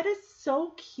it. That is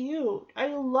so cute. I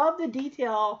love the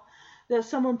detail that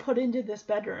someone put into this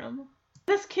bedroom.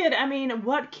 This kid, I mean,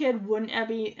 what kid wouldn't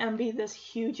envy this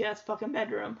huge-ass fucking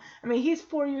bedroom? I mean, he's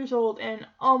 4 years old, and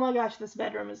oh my gosh, this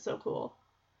bedroom is so cool.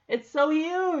 It's so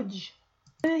huge.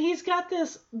 And he's got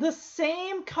the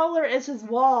same color as his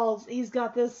walls. He's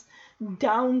got this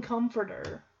down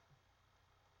comforter.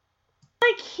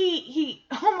 Like, he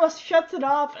almost shuts it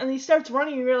off, and he starts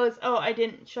running, and you realize, oh, I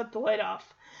didn't shut the light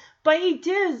off. But he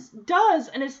does,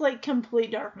 and it's like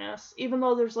complete darkness, even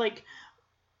though there's like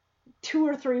 2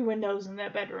 or 3 windows in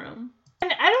that bedroom.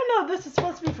 And I don't know if this is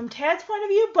supposed to be from Tad's point of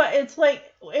view, but it's like,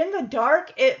 in the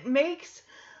dark, it makes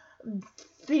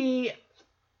the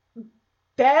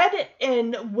bed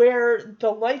and where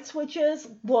the light switch is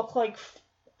look like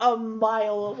a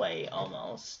mile away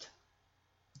almost.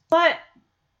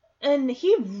 And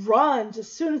he runs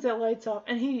as soon as that light's off,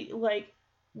 and he, like,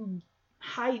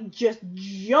 just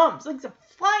jumps, like it's a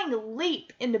flying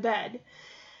leap into bed.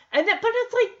 But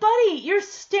it's like, buddy, you're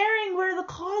staring where the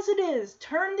closet is.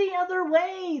 Turn the other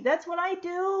way. That's what I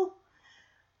do.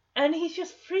 And he's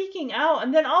just freaking out.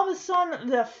 And then all of a sudden,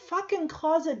 the fucking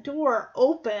closet door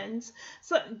opens.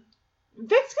 So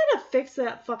Vic's gotta fix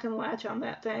that fucking latch on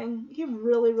that thing. He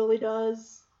really, really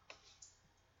does.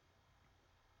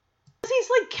 He's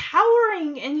like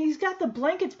cowering, and he's got the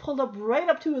blankets pulled up right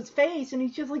up to his face, and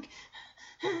he's just like...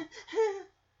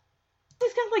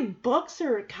 He's got like books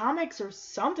or comics or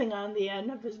something on the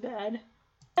end of his bed.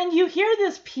 And you hear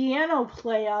this piano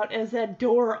play out as that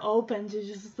door opens. It's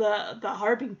just the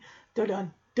harping,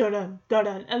 dun-dun, dun-dun,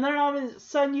 dun-dun. And then all of a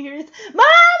sudden you hear this,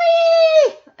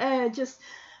 Mommy! And just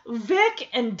Vic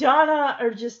and Donna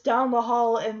are just down the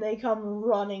hall, and they come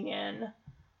running in.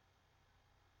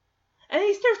 And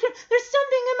he starts going, there's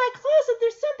something in my closet,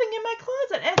 there's something in my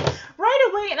closet. And right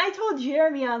away, and I told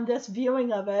Jeremy on this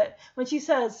viewing of it, when she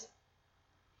says,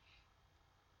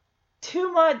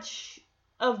 too much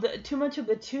of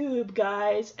the tube,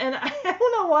 guys. And I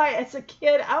don't know why, as a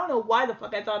kid, I don't know why the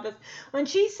fuck I thought this. When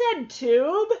she said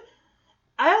tube,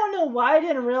 I don't know why I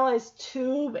didn't realize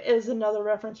tube is another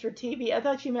reference for TV. I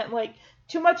thought she meant like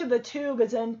too much of the tube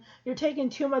as in you're taking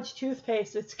too much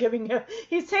toothpaste. He's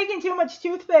taking too much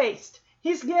toothpaste.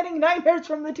 He's getting nightmares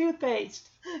from the toothpaste.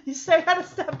 You say, gotta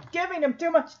stop giving him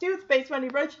too much toothpaste when he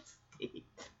brushes teeth.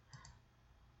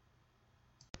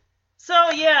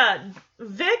 So, yeah,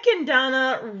 Vic and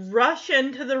Donna rush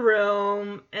into the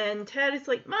room, and Ted is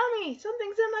like, Mommy,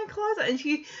 something's in my closet. And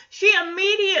she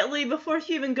immediately, before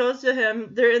she even goes to him,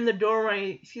 they're in the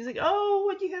doorway. She's like, oh,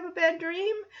 what, you have a bad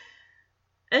dream?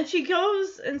 And she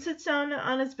goes and sits down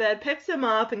on his bed, picks him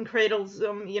up, and cradles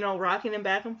him, rocking him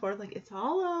back and forth, like, it's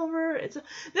all over. This is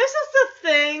the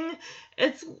thing.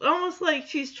 It's almost like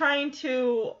she's trying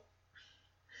to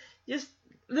just...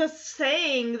 the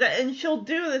saying that, and she'll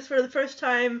do this for the first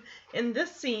time in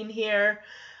this scene here,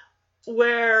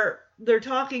 where they're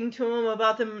talking to him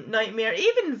about the nightmare.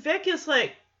 Even Vic is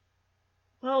like,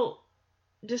 well,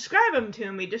 describe him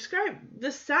to me. Describe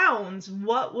the sounds.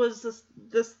 What was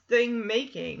this thing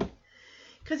making?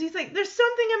 Because he's like, there's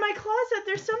something in my closet.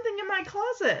 There's something in my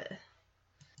closet.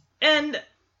 And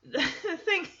the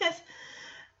thing is,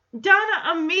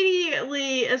 Donna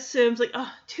immediately assumes, like, oh,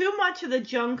 too much of the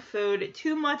junk food,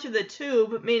 too much of the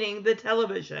tube, meaning the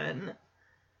television.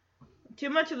 Too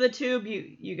much of the tube,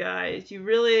 you guys. You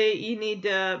need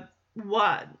to,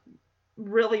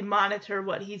 really monitor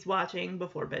what he's watching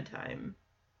before bedtime.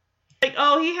 Like,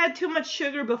 oh, he had too much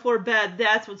sugar before bed,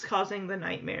 that's what's causing the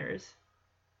nightmares.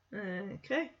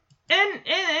 Okay. And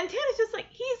Tana's just like,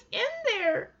 he's in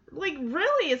there. Like,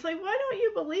 really? It's like, why don't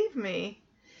you believe me?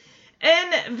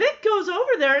 And Vic goes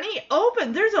over there,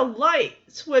 and there's a light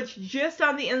switch just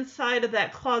on the inside of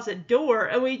that closet door,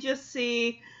 and we just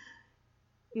see,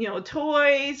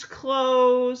 toys,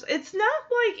 clothes. It's not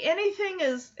like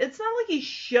it's not like he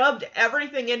shoved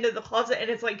everything into the closet and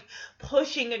it's like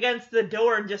pushing against the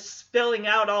door and just spilling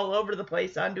out all over the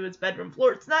place onto his bedroom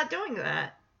floor. It's not doing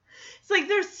that. It's like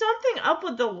there's something up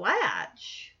with the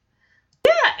latch.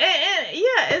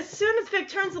 Yeah, as soon as Vic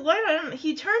turns the light on him,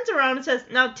 he turns around and says,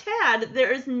 now, Tad,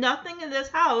 there is nothing in this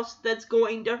house that's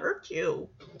going to hurt you.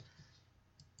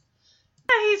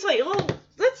 Yeah, he's like, well,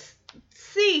 let's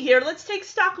see here. Let's take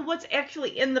stock of what's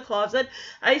actually in the closet.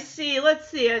 I see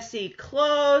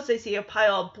clothes. I see a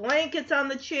pile of blankets on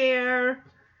the chair.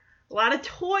 A lot of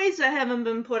toys that haven't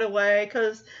been put away,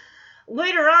 because...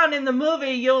 later on in the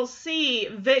movie, you'll see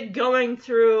Vic going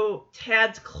through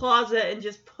Tad's closet and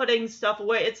just putting stuff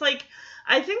away. It's like,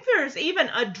 I think there's even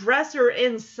a dresser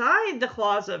inside the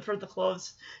closet for the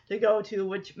clothes to go to,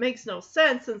 which makes no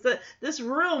sense since this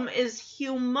room is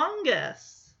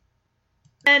humongous.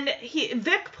 And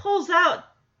Vic pulls out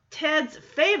Tad's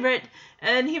favorite,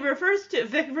 and Vic refers to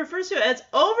it as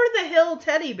over-the-hill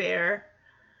teddy bear,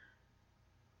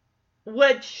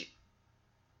 which...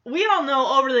 we all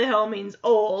know over the hill means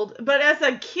old, but as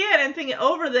a kid, I'm thinking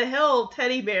over the hill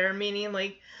teddy bear, meaning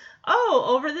like, oh,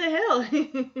 over the hill.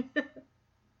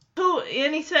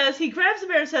 And he grabs the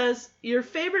bear and says, your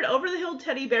favorite over the hill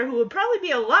teddy bear who would probably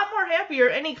be a lot more happier,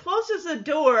 and he closes the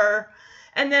door,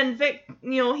 and then Vic,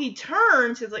 he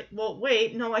turns, he's like, well,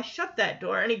 wait, no, I shut that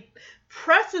door, and he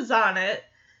presses on it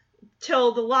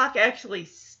till the lock actually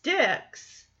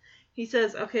sticks. He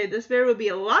says, okay, this bear would be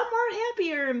a lot more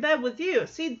happier in bed with you.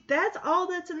 See, that's all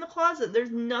that's in the closet.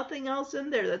 There's nothing else in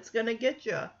there that's going to get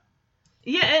you.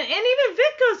 Yeah, and even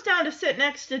Vic goes down to sit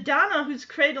next to Donna, who's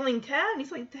cradling Tad, and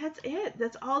he's like, that's it.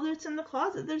 That's all that's in the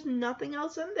closet. There's nothing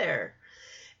else in there.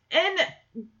 And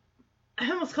I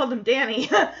almost called him Danny.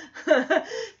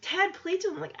 Tad pleads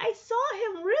with him, like, I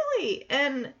saw him, really.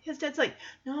 And his dad's like,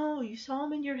 no, you saw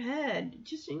him in your head,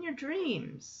 just in your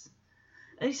dreams.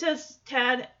 And he says,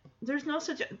 Tad,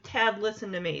 Tad,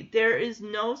 listen to me. There is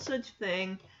no such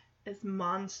thing as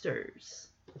monsters.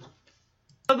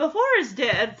 But before his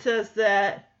dad says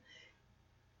that,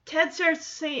 Tad starts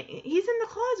saying, he's in the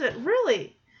closet,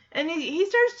 really. And he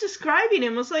starts describing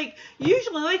him. It's like,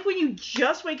 usually, like when you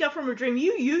just wake up from a dream,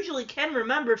 you usually can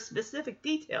remember specific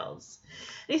details.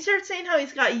 And he starts saying how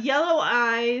he's got yellow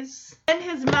eyes, and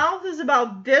his mouth is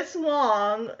about this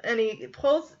long, and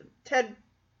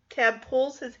Tad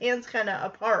pulls his hands kind of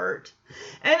apart.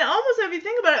 And almost, if you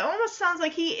think about it, it almost sounds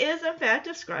like he is, in fact,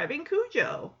 describing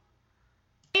Cujo.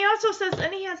 He also says,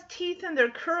 and he has teeth and they're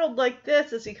curled like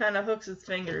this, as he kind of hooks his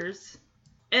fingers.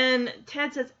 And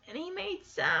Tad says, and he made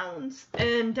sounds.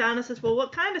 And Donna says, well,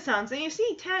 what kind of sounds? And you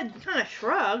see Tad kind of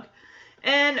shrug.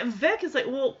 And Vic is like,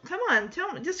 well, come on,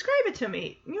 tell me, describe it to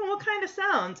me. You know, what kind of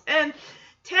sounds? And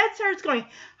Tad starts going,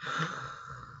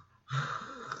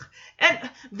 and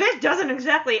Vic doesn't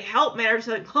exactly help matters.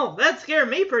 Like, oh, that scared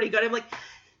me pretty good. I'm like,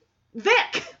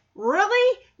 Vic,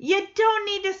 really? You don't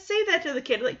need to say that to the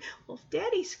kid. Like, well, if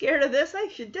Daddy's scared of this, I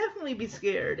should definitely be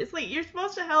scared. It's like, you're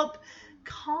supposed to help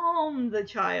calm the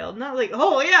child, not like,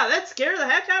 oh yeah, that scared the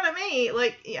heck out of me.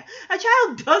 Like, yeah, a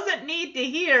child doesn't need to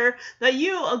hear that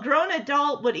you, a grown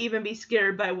adult, would even be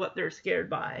scared by what they're scared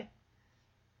by.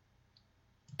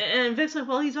 And Vic's like,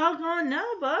 well, he's all gone now,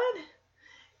 bud.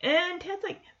 And Ted's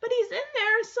like, but he's in there,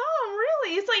 I saw him,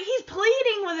 really. It's like he's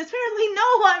pleading with his parents, like, no,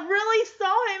 I really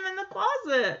saw him in the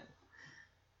closet.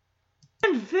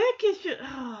 And Vic is just,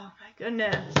 oh my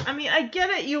goodness. I mean, I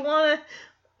get it, you want to,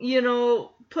 you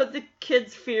know, put the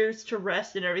kids' fears to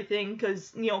rest and everything,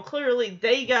 because, you know, clearly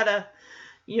they gotta,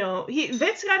 you know,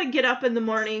 Vic's gotta get up in the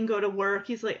morning and go to work.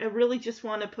 He's like, I really just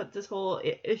want to put this whole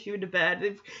issue to bed.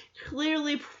 They've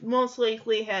clearly, most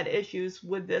likely had issues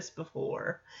with this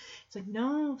before. It's like,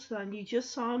 no, son, you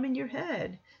just saw him in your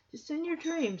head, just in your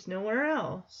dreams, nowhere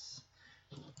else.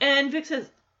 And Vic says,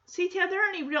 see, Tad, there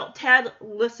aren't any real, Tad,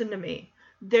 listen to me.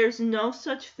 There's no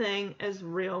such thing as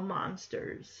real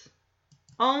monsters.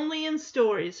 Only in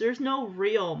stories. There's no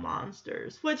real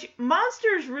monsters. Which,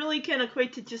 monsters really can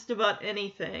equate to just about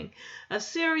anything. A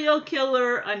serial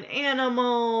killer, an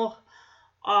animal,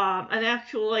 an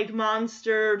actual, like,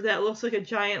 monster that looks like a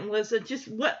giant lizard. Just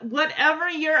whatever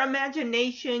your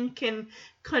imagination can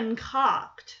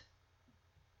concoct.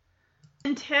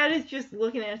 And Tad is just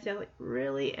looking at it, like,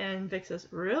 really? And Vic says,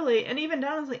 really? And even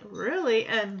Donna's like, really?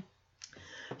 And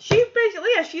she basically,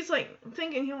 yeah, she's like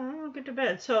thinking, you know, I'm gonna get to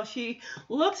bed. So she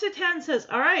looks at Tad and says,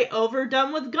 all right, over,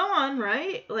 done with, gone,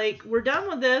 right? Like, we're done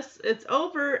with this. It's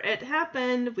over. It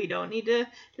happened. We don't need to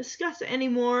discuss it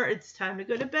anymore. It's time to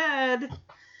go to bed.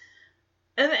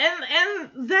 And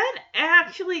that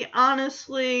actually,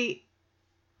 honestly,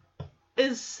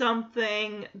 is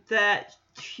something that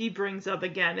she brings up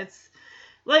again. It's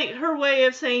like her way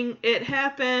of saying it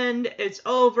happened, it's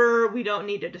over, we don't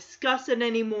need to discuss it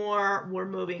anymore, we're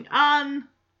moving on,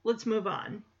 let's move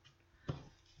on.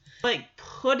 Like,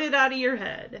 put it out of your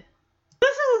head.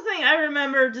 This is the thing I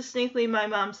remember distinctly my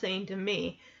mom saying to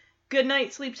me, good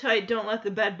night, sleep tight, don't let the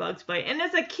bed bugs bite. And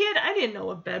as a kid, I didn't know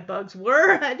what bed bugs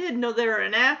were. I didn't know they were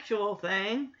an actual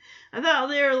thing. I thought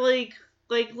they were like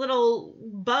little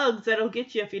bugs that'll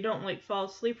get you if you don't, like, fall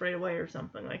asleep right away or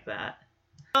something like that.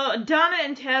 Donna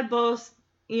and Tad both,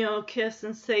 you know, kiss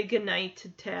and say goodnight to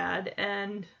Tad,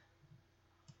 and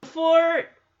before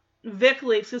Vic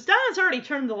leaves, because Donna's already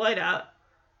turned the light out,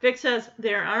 Vic says,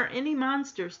 there aren't any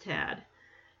monsters, Tad.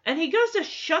 And he goes to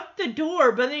shut the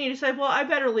door, but then he decides, well, I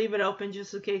better leave it open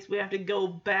just in case we have to go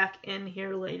back in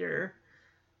here later.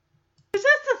 Because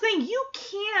that's the thing, you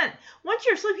can't, once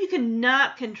you're asleep, you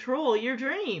cannot control your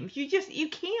dreams. You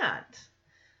can't.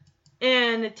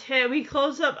 And we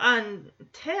close up on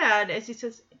Tad as he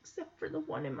says, except for the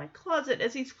one in my closet,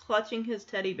 as he's clutching his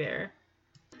teddy bear.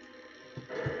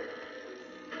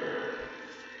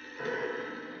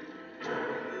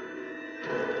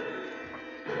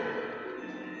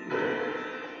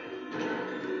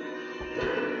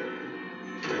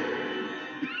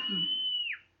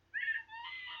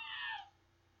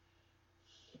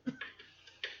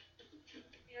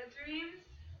 Yeah, dreams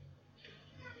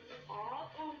all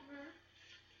over.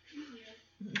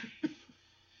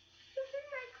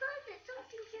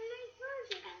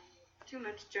 Too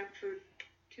much junk food.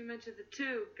 Too much of the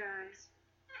tube, guys.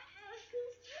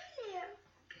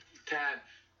 Tad,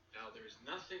 now there's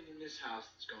nothing in this house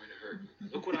that's going to hurt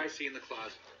you. Look what I see in the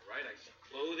closet, all right? I see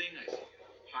clothing, I see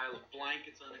a pile of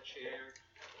blankets on a chair,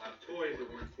 a lot of toys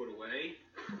that weren't put away,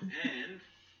 and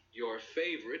your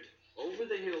favorite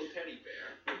over-the-hill teddy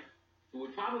bear, who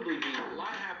would probably be a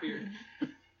lot happier.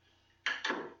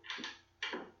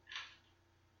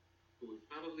 Who would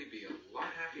probably be a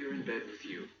lot happier in bed with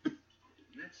you. And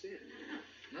that's it.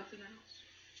 Nothing else.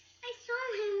 I saw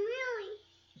him, really.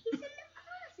 He's in the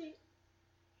closet.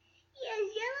 He has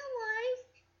yellow eyes,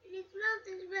 and his mouth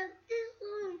is about this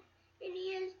long, and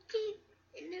he has teeth,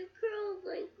 and they're curled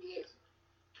like this.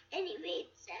 And he made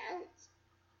sounds.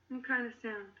 What kind of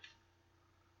sound?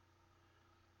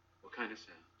 What kind of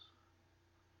sounds?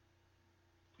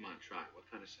 Come on, try. What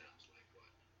kind of sounds? Like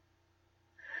what?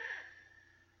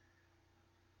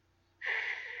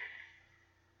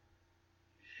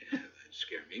 Yeah, that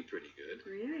scared me pretty good.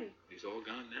 Really? He's all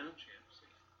gone now, Champs.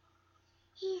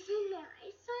 He's in there.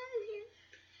 I saw him.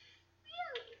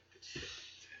 Really?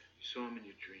 You saw him in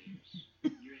your dreams.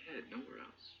 In your head, nowhere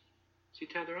else. See,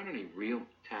 Tad, there aren't any real...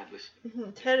 Tad,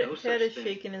 listen. Ted No is such thing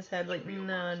shaking his head like, as real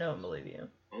no, I monsters. don't believe you.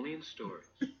 Only in stories.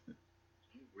 No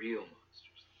real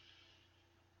monsters.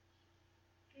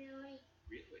 Really?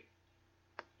 Really.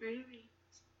 Really?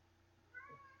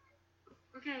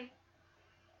 Okay.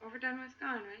 All we're done with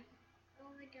gone, right? Oh,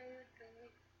 we're done with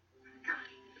going.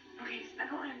 Okay,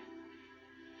 snuggle in.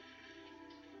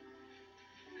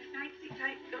 Good night, sleep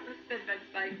tight. Don't let the bed bugs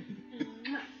bite.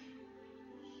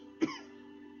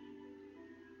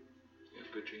 You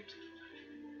have good dreams.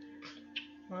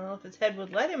 Well, if his head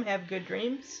would let him have good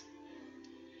dreams.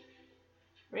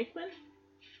 Rickman?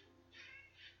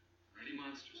 Any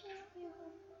monsters?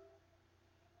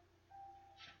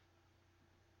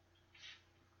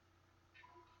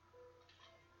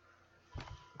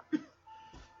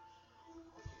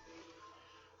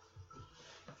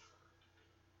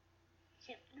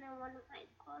 Except in one of my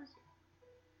closet.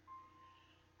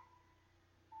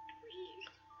 Please.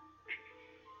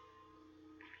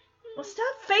 Well,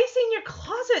 stop facing your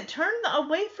closet. Turn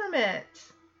away from it.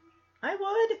 I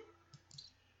would.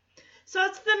 So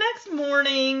it's the next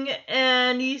morning,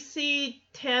 and you see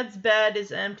Tad's bed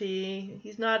is empty.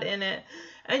 He's not in it.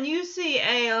 And you see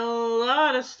a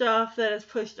lot of stuff that is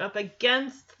pushed up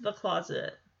against the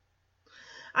closet.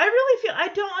 I really feel, I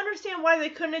don't understand why they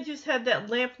couldn't have just had that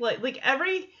lamp light. Like,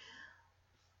 every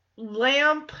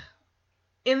lamp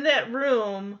in that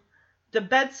room, the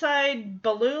bedside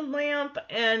balloon lamp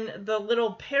and the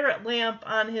little parrot lamp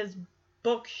on his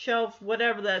bookshelf,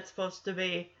 whatever that's supposed to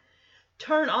be,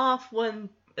 turn off when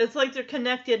it's like they're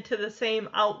connected to the same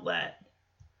outlet.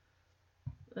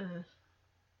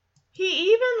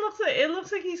 He even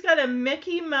looks like he's got a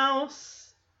Mickey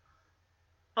Mouse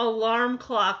alarm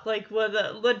clock, like with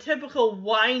the typical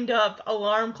wind up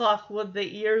alarm clock with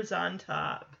the ears on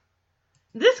top.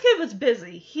 This kid was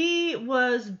busy. He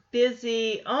was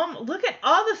busy. Look at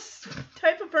all this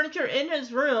type of furniture in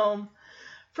his room,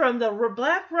 from the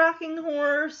black rocking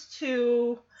horse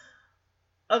to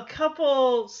a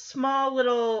couple small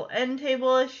little end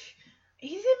table-ish.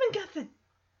 He's even got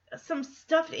some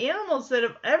stuffed animals that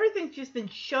everything's just been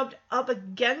shoved up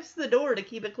against the door to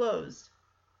keep it closed.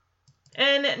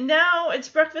 And now it's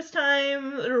breakfast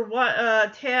time.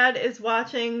 Tad is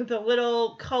watching the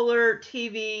little color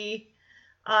TV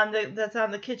that's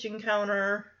on the kitchen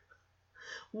counter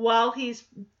while he's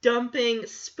dumping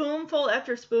spoonful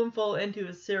after spoonful into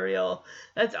his cereal.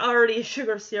 That's already a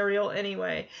sugar cereal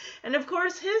anyway. And of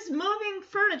course, his moving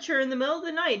furniture in the middle of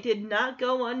the night did not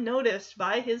go unnoticed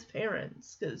by his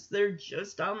parents, because they're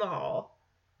just down the hall.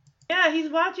 Yeah, he's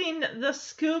watching the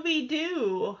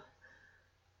Scooby-Doo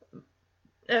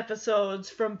episodes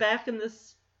from back in the,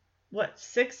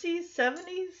 60s,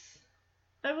 70s,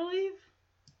 I believe?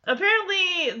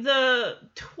 Apparently, the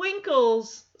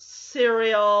Twinkles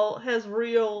cereal has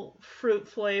real fruit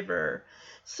flavor.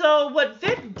 So what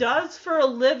Vic does for a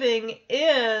living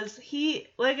is,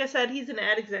 like I said, he's an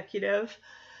ad executive,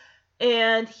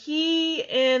 and he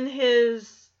and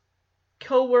his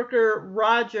co-worker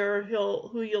Roger,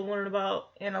 who you'll learn about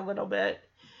in a little bit,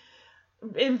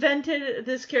 invented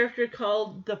this character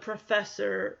called the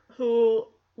Professor, who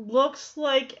looks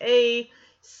like a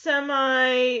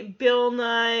semi-Bill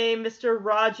Nye, Mr.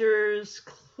 Rogers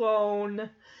clone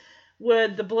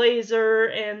with the blazer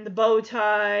and the bow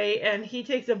tie, and he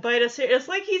takes a bite of cereal. It's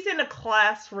like he's in a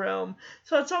classroom.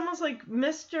 So it's almost like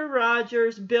Mr.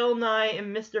 Rogers, Bill Nye,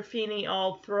 and Mr. Feeney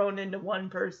all thrown into one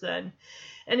person.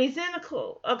 And he's in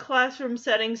a classroom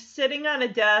setting, sitting on a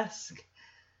desk,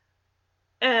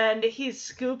 and he's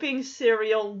scooping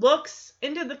cereal, looks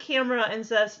into the camera and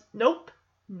says, "Nope,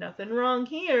 nothing wrong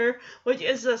here," which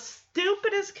is the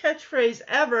stupidest catchphrase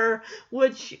ever,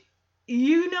 which,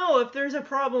 you know, if there's a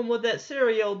problem with that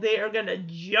cereal, they are going to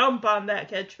jump on that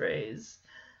catchphrase.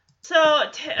 So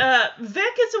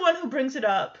Vic is the one who brings it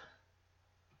up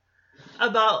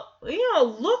about,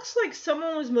 looks like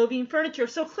someone was moving furniture.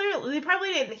 So clearly they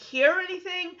probably didn't hear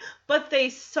anything, but they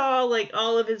saw like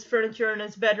all of his furniture in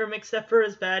his bedroom except for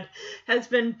his bed has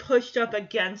been pushed up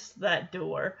against that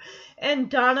door. And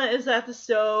Donna is at the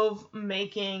stove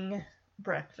making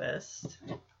breakfast.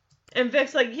 And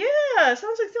Vic's like, yeah,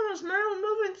 sounds like someone was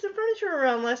moving some furniture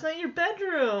around last night in your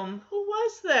bedroom. Who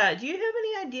was that? Do you have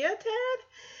any idea, Tad?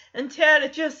 And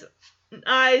Tad just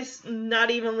eyes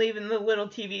not even leaving the little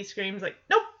TV screen. He's like,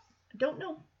 nope, I don't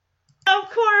know. Of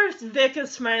course, Vic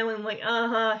is smiling like,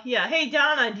 yeah. Hey,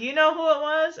 Donna, do you know who it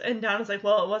was? And Donna's like,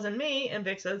 well, it wasn't me. And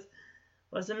Vic says,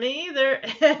 wasn't me either.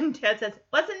 And Tad says,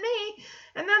 wasn't me.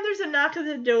 And then there's a knock at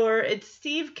the door. It's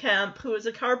Steve Kemp, who is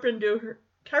a carpenter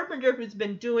who's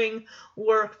been doing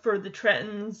work for the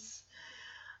Trettons.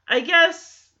 I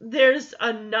guess there's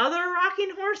another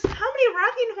rocking horse. How many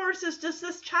rocking horses does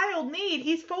this child need?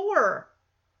 He's 4.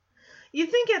 You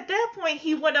think at that point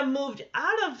he would have moved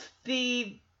out of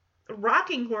the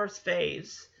rocking horse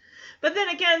phase. But then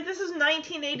again, this is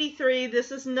 1983.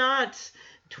 This is not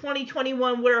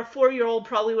 2021 where a 4-year-old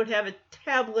probably would have a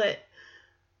tablet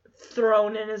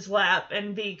thrown in his lap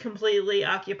and be completely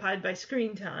occupied by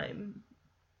screen time.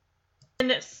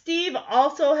 And Steve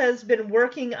also has been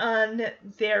working on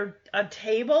a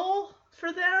table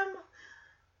for them.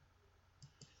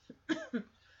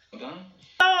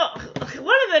 Oh,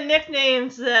 one of the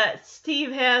nicknames that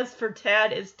Steve has for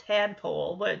Tad is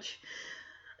Tadpole, which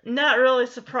not really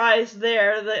surprised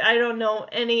there. I don't know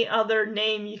any other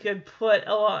name you could put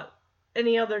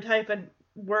any other type of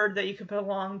word that you could put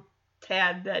along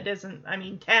Tad that isn't,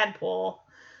 Tadpole.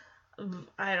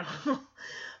 I don't know.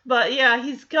 But yeah,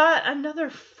 he's got another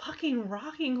fucking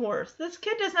rocking horse. This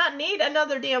kid does not need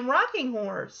another damn rocking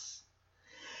horse.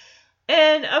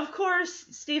 And of course,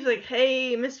 Steve's like,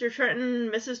 hey, Mr.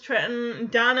 Trenton, Mrs. Trenton.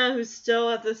 Donna, who's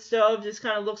still at the stove, just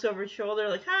kind of looks over his shoulder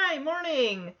like, hi,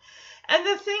 morning. And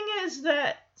the thing is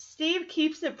that Steve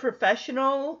keeps it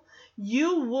professional.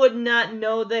 You would not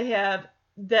know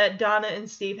that Donna and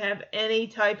Steve have any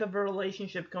type of a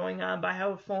relationship going on by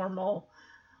how formal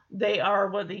they are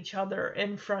with each other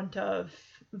in front of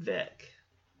Vic.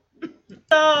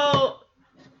 So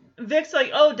Vic's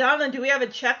like, oh, Donna, do we have a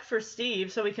check for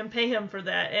Steve so we can pay him for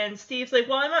that? And Steve's like,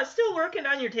 well, I'm still working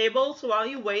on your table, so why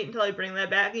don't you wait until I bring that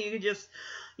back and you can just,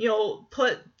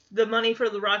 put the money for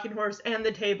the rocking horse and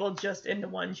the table just into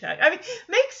one check.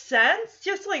 Makes sense.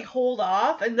 Just hold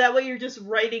off, and that way you're just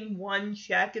writing one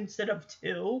check instead of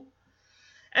 2.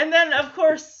 And then, of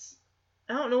course,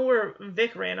 I don't know where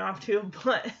Vic ran off to,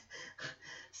 but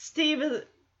Steve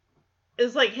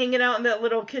is hanging out in that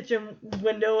little kitchen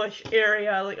window-ish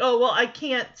area. Like, oh, well, I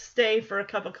can't stay for a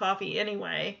cup of coffee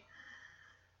anyway.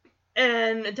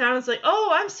 And Donna's like, oh,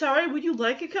 I'm sorry, would you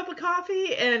like a cup of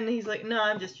coffee? And he's like, no,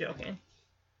 I'm just joking.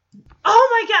 Oh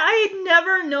my god, I had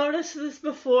never noticed this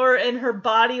before in her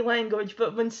body language,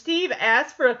 but when Steve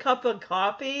asks for a cup of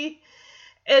coffee,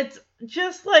 it's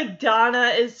just like Donna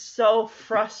is so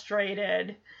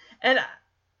frustrated. And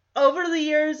over the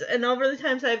years and over the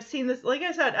times I've seen this, like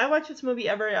I said, I watch this movie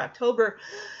every October.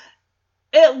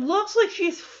 It looks like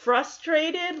she's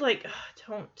frustrated, like,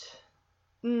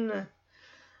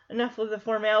 enough with the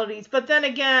formalities. But then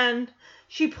again,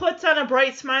 she puts on a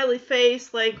bright smiley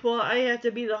face, like, well, I have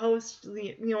to be the host,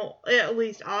 at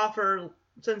least offer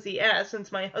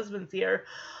since my husband's here.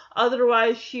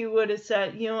 Otherwise, she would have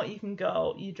said, you know what, you can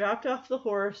go. You dropped off the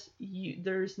horse.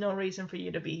 There's no reason for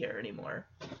you to be here anymore.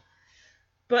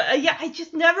 But, yeah, I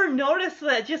just never noticed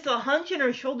that. Just a hunch in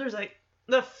her shoulders, like,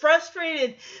 the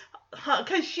frustrated,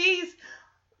 because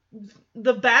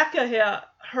the back of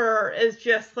her is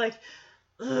just like,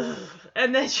 ugh.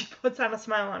 And then she puts on a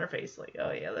smile on her face, like,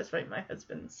 oh, yeah, that's right, my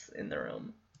husband's in the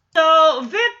room. So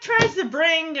Vic tries to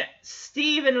bring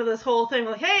Steve into this whole thing,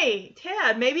 like, hey,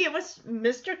 Tad, maybe it was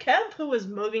Mr. Kemp who was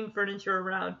moving furniture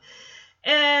around.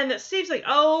 And Steve's like,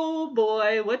 oh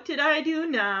boy, what did I do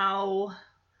now?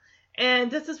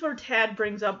 And this is where Tad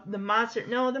brings up the monster.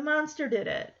 No, the monster did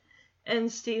it.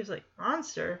 And Steve's like,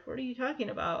 monster? What are you talking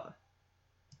about?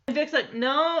 And Vic's like,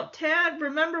 no, Tad,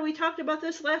 remember we talked about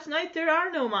this last night? There are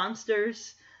no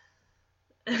monsters.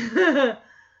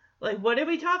 Like, what did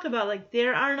we talk about? Like,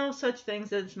 there are no such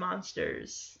things as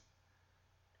monsters.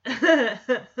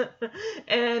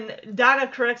 And Donna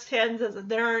corrects Tad and says that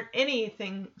there aren't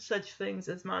such things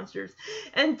as monsters.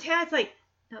 And Tad's like,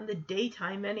 not in the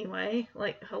daytime anyway.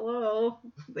 Like, hello?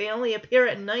 They only appear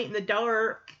at night in the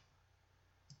dark.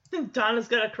 Donna's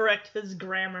gotta correct his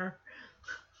grammar.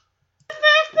 The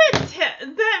fact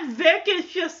that Vic is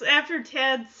just, after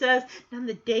Tad says, in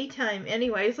the daytime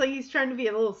anyway, it's like he's trying to be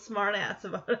a little smart ass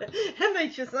about it. And they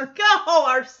just like, oh,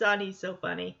 our son, he's so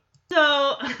funny.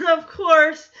 So, of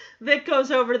course, Vic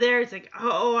goes over there. He's like,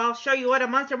 oh, I'll show you what a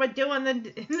monster would do in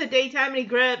the daytime. And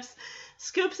he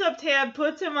scoops up Tad,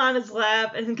 puts him on his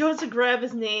lap, and goes to grab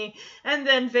his knee. And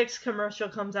then Vic's commercial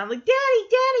comes on. Like,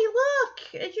 Daddy, look!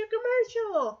 It's your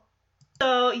commercial!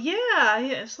 So, yeah,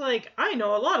 it's like, I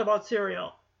know a lot about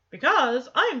cereal. Because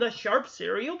I'm the Sharp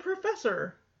Cereal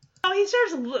Professor.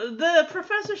 So the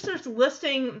professor starts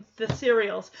listing the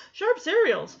cereals. Sharp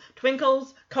cereals.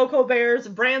 Twinkles, Cocoa Bears,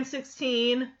 Brand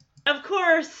 16. Of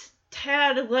course,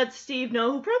 Tad lets Steve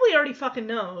know, who probably already fucking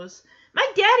knows.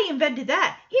 My daddy invented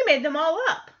that. He made them all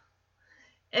up.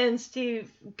 And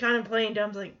Steve, kind of playing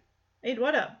dumb's like, made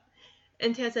what up?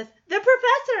 And Tad says, the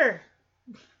professor!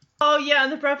 Oh yeah,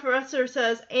 and the professor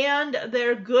says, and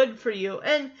they're good for you.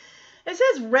 And it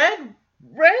says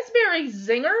raspberry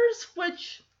zingers,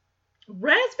 which...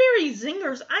 Raspberry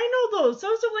zingers, I know those.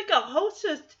 Those are like a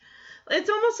Hostess. It's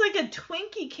almost like a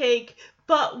Twinkie cake,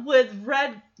 but with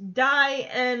red dye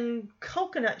and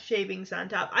coconut shavings on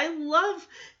top.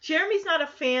 Jeremy's not a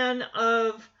fan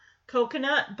of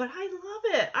coconut, but I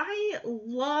love it. I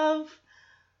love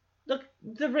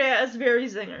the raspberry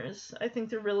zingers. I think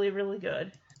they're really, really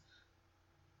good.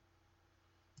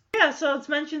 Yeah, so it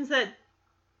mentions that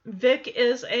Vic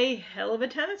is a hell of a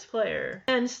tennis player.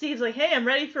 And Steve's like, hey, I'm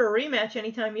ready for a rematch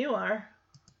anytime you are.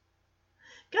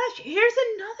 Gosh, here's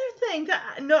another thing.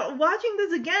 Watching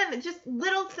this again, it's just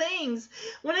little things.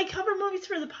 When I cover movies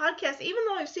for the podcast, even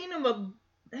though I've seen them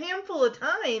a handful of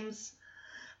times,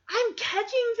 I'm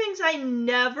catching things I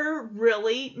never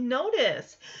really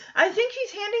notice. I think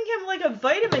she's handing him like a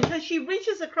vitamin because she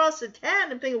reaches across the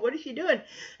Tad and thinking, what is she doing?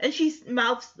 And she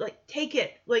mouths, like, take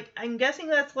it. Like, I'm guessing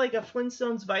that's like a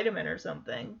Flintstones vitamin or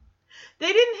something.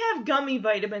 They didn't have gummy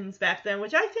vitamins back then,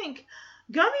 which I think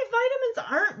gummy vitamins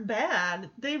aren't bad.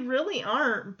 They really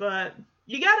aren't, but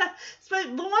you gotta,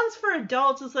 the ones for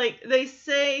adults is like, they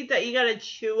say that you gotta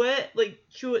chew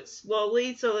it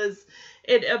slowly so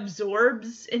it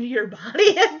absorbs into your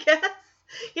body, I guess.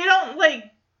 You don't, like,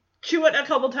 chew it a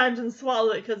couple times and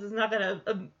swallow it because it's not gonna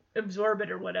absorb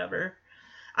it or whatever.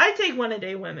 I take one a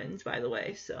day women's, by the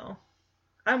way, so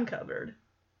I'm covered.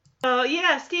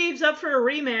 Yeah, Steve's up for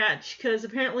a rematch because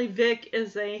apparently Vic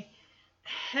is a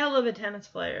hell of a tennis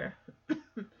player.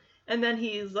 And then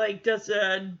he's like, does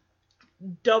a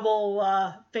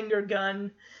double finger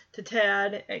gun to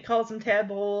Tad. It calls him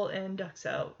Tadpole and ducks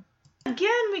out.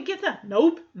 Again, we get the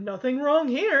nope, nothing wrong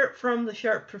here from the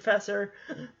Sharp Professor,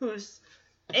 who's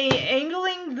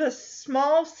angling the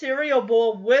small cereal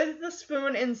bowl with the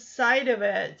spoon inside of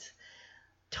it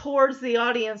towards the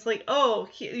audience, like, oh,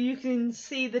 you can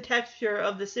see the texture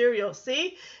of the cereal.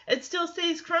 See? It still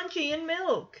stays crunchy in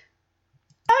milk.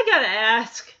 I gotta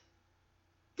ask,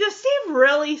 does Steve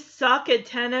really suck at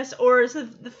tennis, or is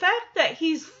it the fact that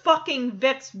he's fucking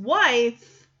Vic's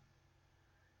wife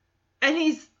and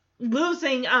he's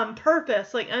losing on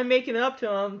purpose? Like, I'm making it up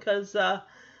to him because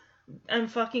I'm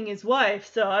fucking his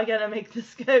wife, so I gotta make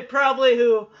this guy probably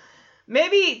who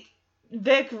maybe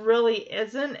Vic really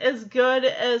isn't as good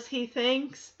as he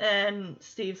thinks, and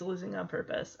Steve's losing on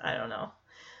purpose. I don't know.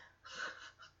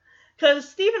 Because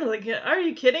Steven was like, are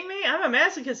you kidding me? I'm a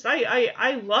masochist.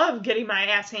 I love getting my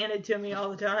ass handed to me all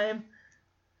the time.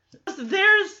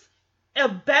 There's a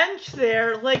bench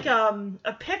there, like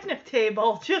a picnic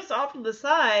table, just off to the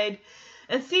side,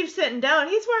 and Steve's sitting down.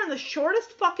 He's wearing the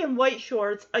shortest fucking white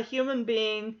shorts a human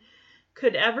being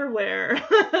could ever wear.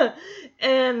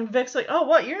 And Vic's like, oh,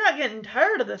 what? You're not getting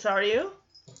tired of this, are you?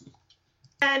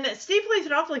 And Steve plays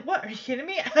it off like, what? Are you kidding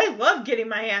me? I love getting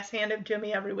my ass handed to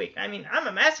me every week. I mean, I'm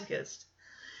a masochist.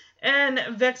 And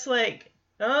Vic's like,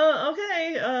 oh,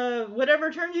 okay,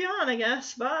 whatever turns you on, I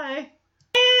guess. Bye.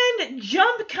 And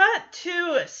jump cut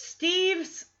to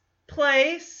Steve's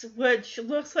place, which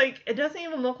looks like, it doesn't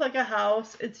even look like a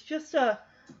house. It's just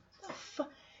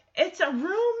it's a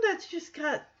room that's just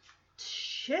got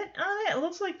shit on it. It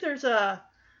looks like there's a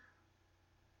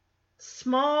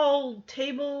small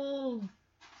table,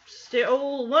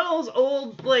 one of those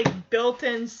old, like,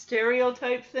 built-in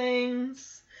stereotype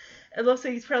things. It looks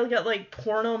like he's probably got, like,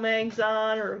 porno mags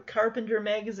on, or Carpenter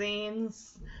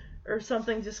magazines, or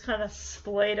something just kind of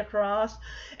splayed across.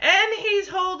 And he's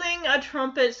holding a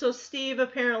trumpet, so Steve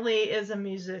apparently is a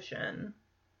musician.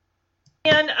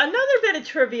 And another bit of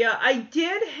trivia, I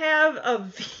did have a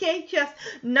VHS,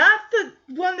 not the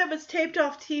one that was taped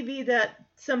off TV that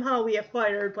somehow we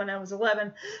acquired when I was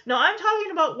 11. No, I'm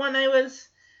talking about when I was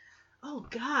oh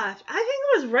gosh, I think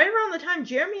it was right around the time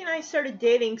Jeremy and I started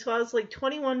dating, so I was like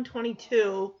 21,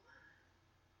 22.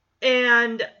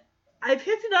 And I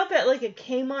picked it up at like a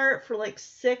Kmart for like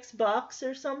 $6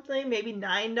 or something, maybe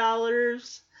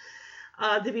 $9.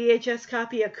 The VHS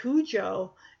copy of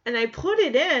Cujo, and I put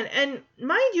it in, and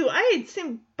mind you, I had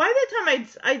seen, by the time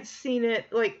I'd seen it,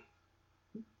 like,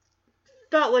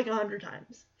 felt like 100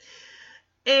 times.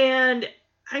 And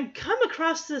I come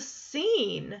across this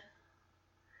scene, and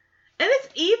it's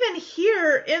even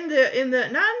here in the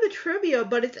not in the trivia,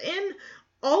 but it's in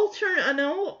an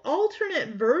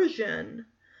alternate version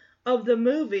of the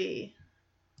movie.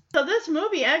 So this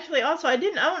movie actually also, I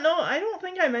don't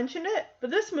think I mentioned it,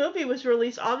 but this movie was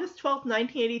released August 12th,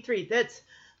 1983. That's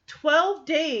 12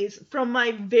 days from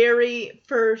my very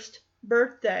first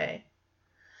birthday.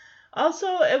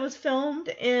 Also, it was filmed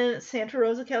in Santa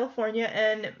Rosa, California,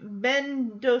 and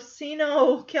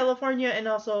Mendocino, California, and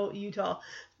also Utah.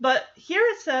 But here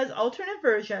it says alternate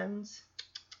versions.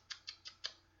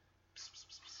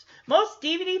 Most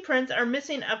DVD prints are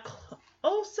missing a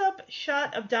close-up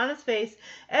shot of Donna's face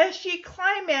as she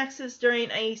climaxes during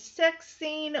a sex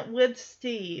scene with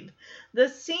Steve. The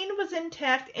scene was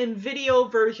intact in video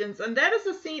versions, and that is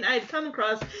the scene I had come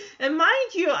across. And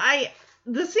mind you,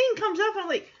 the scene comes up, and I'm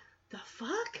like, the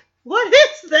fuck? What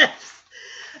is this?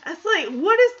 It's like,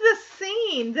 what is this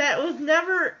scene that was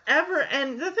never, ever,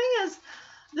 and the thing is,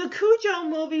 the Cujo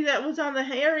movie that was on the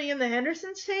Harry and the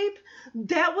Hendersons tape,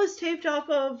 that was taped off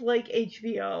of, like,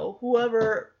 HBO.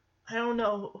 Whoever, I don't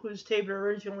know whose tape it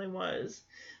originally was,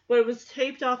 but it was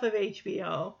taped off of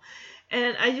HBO.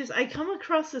 And I come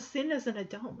across this scene as an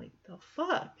adult, like, the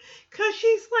fuck? Because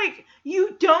she's like,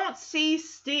 you don't see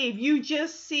Steve, you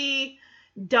just see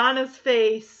Donna's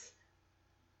face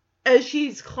as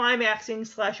she's climaxing /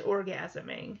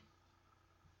 orgasming.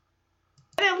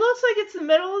 And it looks like it's the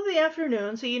middle of the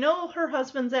afternoon, so you know her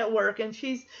husband's at work, and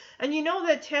you know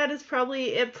that Tad is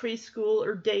probably at preschool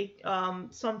or day,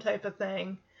 some type of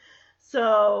thing.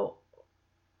 So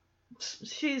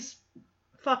she's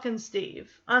fucking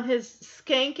Steve on his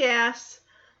skank ass,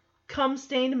 cum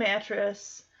stained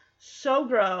mattress. So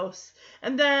gross.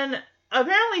 And then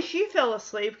apparently she fell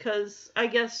asleep because I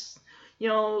guess, you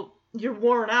know, you're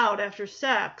worn out after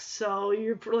sex, so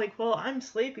you're like, well, I'm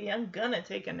sleepy, I'm gonna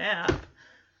take a nap.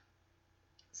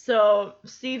 So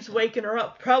Steve's waking her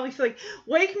up, probably like,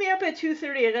 wake me up at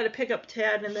 2:30, I gotta pick up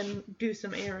Tad and then do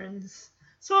some errands.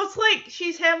 So it's like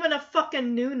she's having a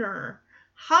fucking nooner.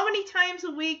 How many times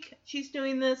a week she's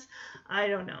doing this, I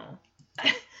don't know.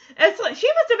 It's like, she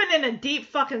must have been in a deep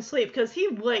fucking sleep, because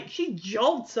she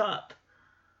jolts up.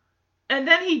 And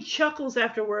then he chuckles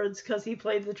afterwards because he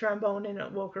played the trombone and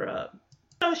it woke her up.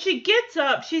 So she gets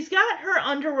up, she's got her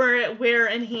underwear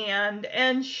in hand,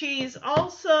 and she's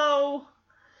also,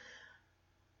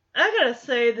 I gotta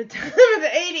say, the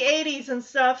 80s and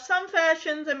stuff, some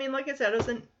fashions, I mean, like I said,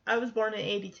 I was born in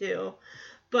 82,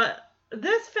 but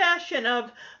this fashion of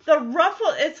the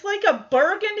ruffle, it's like a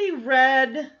burgundy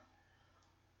red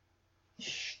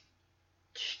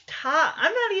top.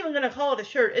 I'm not even going to call it a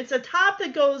shirt. It's a top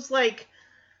that goes like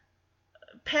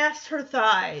past her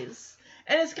thighs.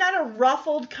 And it's got a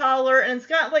ruffled collar, and it's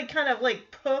got like kind of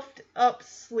like puffed up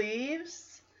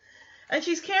sleeves. And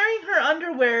she's carrying her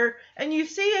underwear, and you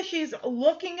see as she's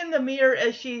looking in the mirror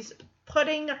as she's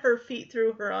putting her feet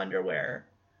through her underwear.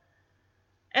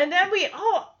 And then this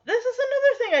is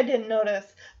another thing I didn't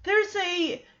notice.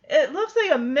 It looks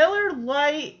like a Miller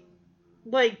Lite,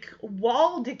 like,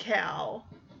 wall decal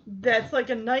that's like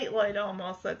a nightlight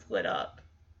almost that's lit up.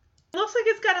 It looks like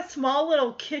it's got a small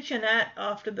little kitchenette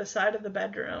off to the side of the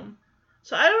bedroom.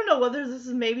 So I don't know whether this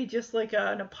is maybe just like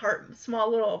an small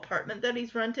little apartment that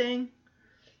he's renting.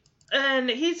 And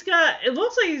it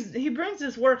looks like he brings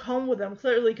his work home with him,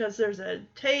 clearly, because there's a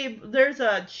table, there's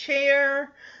a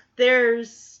chair,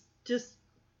 there's just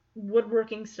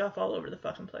woodworking stuff all over the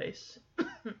fucking place.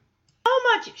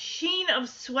 So much sheen of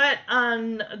sweat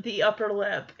on the upper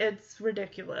lip. It's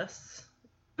ridiculous.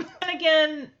 And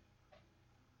again,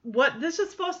 this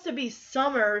is supposed to be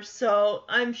summer, so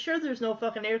I'm sure there's no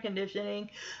fucking air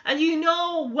conditioning. And you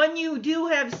know, when you do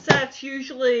have sex,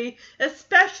 usually,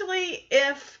 especially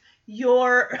if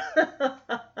you're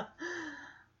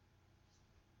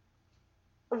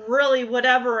really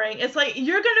whatevering, it's like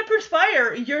you're gonna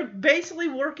perspire. You're basically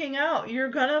working out. You're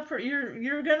gonna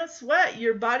sweat.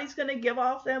 Your body's gonna give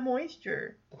off that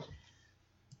moisture.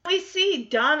 We see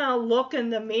Donna look in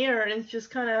the mirror, and it's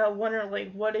just kind of wondering,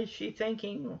 like, what is she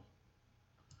thinking?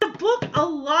 The book, a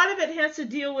lot of it has to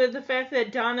deal with the fact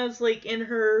that Donna's like in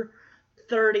her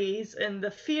 30s and the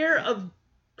fear of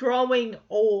growing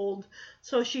old.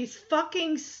 So she's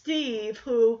fucking Steve,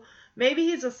 who Maybe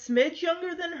he's a smidge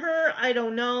younger than her. I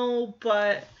don't know,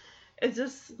 but it's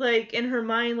just like in her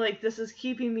mind, like this is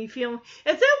keeping me feeling.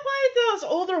 Is that why those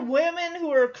older women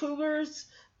who are cougars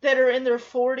that are in their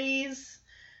 40s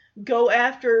go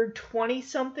after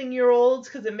 20-something-year-olds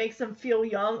because it makes them feel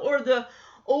young? Or the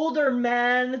older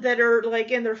men that are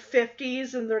like in their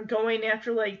 50s and they're going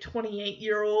after like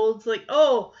 28-year-olds, like,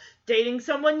 oh, dating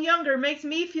someone younger makes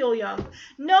me feel young.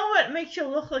 No, it makes you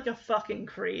look like a fucking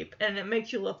creep and it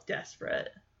makes you look desperate.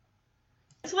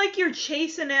 It's like you're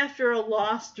chasing after a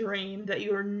lost dream that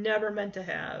you were never meant to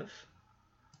have.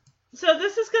 So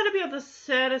this is going to be the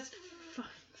saddest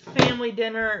family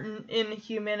dinner in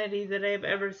humanity that I've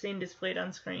ever seen displayed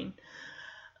on screen.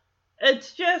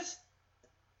 It's just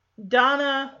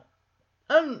Donna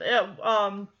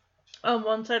on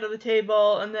one side of the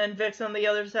table, and then Vic's on the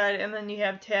other side, and then you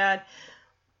have Tad.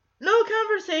 No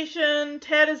conversation.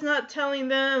 Tad is not telling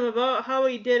them about how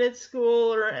he did at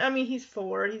school, or, I mean, he's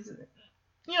 4. He's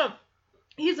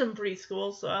in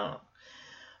preschool, so I don't know.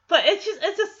 But it's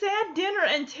a sad dinner,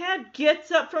 and Tad gets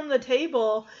up from the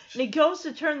table, and he goes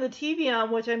to turn the TV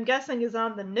on, which I'm guessing is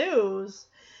on the news.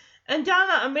 And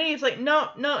Donna immediately is like, no,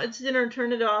 it's dinner,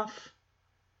 turn it off.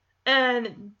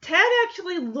 And Tad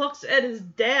actually looks at his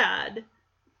dad,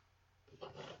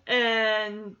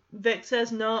 and Vic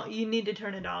says, no, you need to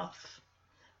turn it off.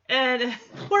 And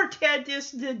poor Tad,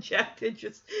 just dejected,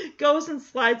 just goes and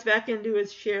slides back into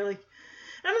his chair, like,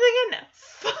 I'm thinking,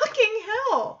 fucking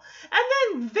hell. And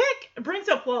then Vic brings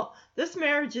up, well, this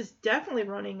marriage is definitely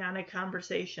running on a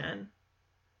conversation.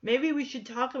 Maybe we should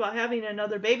talk about having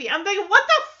another baby. I'm thinking, what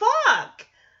the fuck?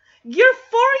 Your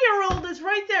 4-year-old is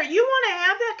right there. You want to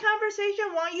have that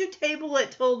conversation? Why don't you table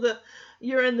it till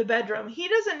you're in the bedroom? He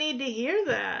doesn't need to hear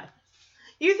that.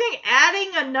 You think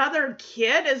adding another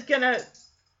kid is going to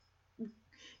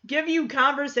give you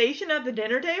conversation at the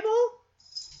dinner table?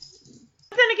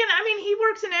 But then again, I mean, he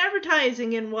works in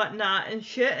advertising and whatnot and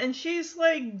shit, and she's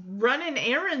like running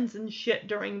errands and shit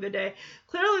during the day.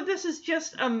 Clearly this is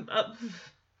just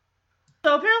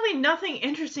So apparently nothing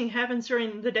interesting happens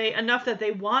during the day enough that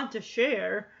they want to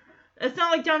share. It's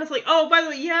not like Donna's like, oh, by the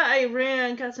way, yeah,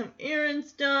 I got some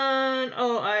errands done.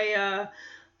 Oh, I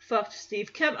fucked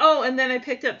Steve Kemp. Oh, and then I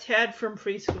picked up Tad from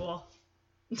preschool.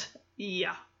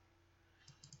 Yeah.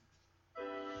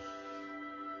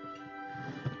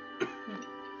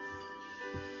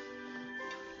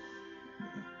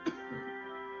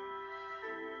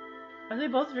 Are they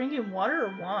both drinking water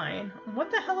or wine?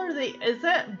 What the hell are they? Is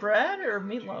that bread or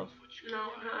meatloaf? No,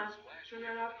 turn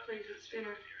that off, please. It's dinner.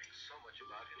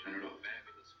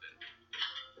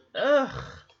 Ugh.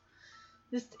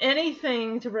 Just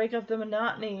anything to break up the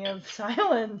monotony of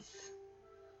silence.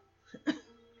 This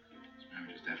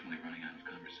marriage is definitely running out of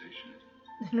conversation.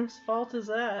 And whose fault is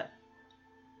that?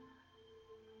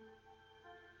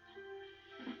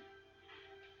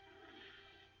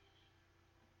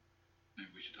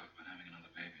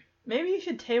 Maybe you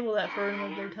should table that for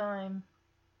another time.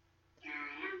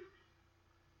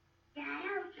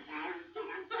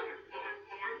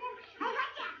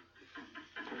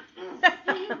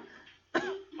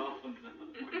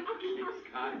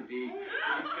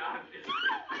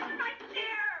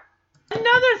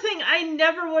 Another thing I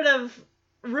never would have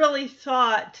really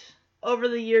thought over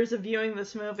the years of viewing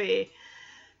this movie.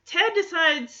 Ted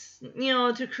decides,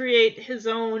 to create his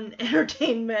own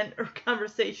entertainment or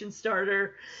conversation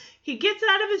starter. He gets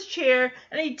out of his chair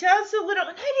and he does a little,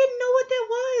 and I didn't know what that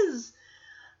was.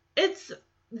 It's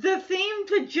the theme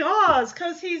to Jaws,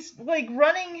 because he's like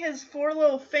running his 4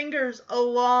 little fingers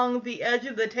along the edge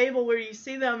of the table where you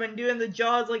see them and doing the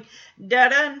Jaws, like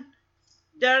da-dun,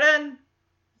 da-dun,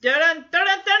 da-dun, da-dun,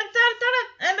 da-dun, da-dun,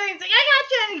 and then he's like, I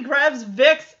gotcha, and he grabs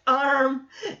Vic's arm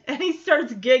and he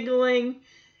starts giggling.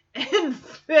 And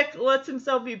Vic lets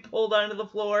himself be pulled onto the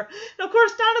floor. And of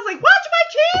course, Donna's like, watch my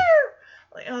chair!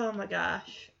 Like, oh my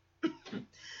gosh.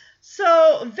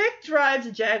 So Vic drives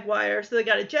a Jaguar. So they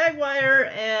got a Jaguar,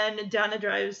 and Donna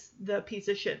drives the piece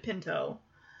of shit Pinto.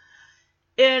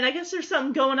 And I guess there's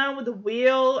something going on with the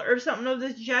wheel or something of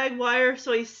this Jaguar.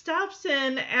 So he stops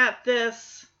in at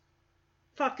this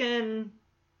fucking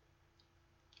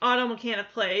auto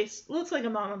mechanic place. Looks like a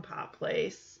mom and pop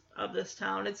place of this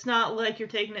town. It's not like you're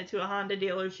taking it to a Honda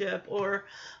dealership or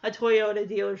a Toyota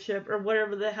dealership or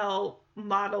whatever the hell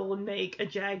model and make a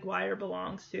Jaguar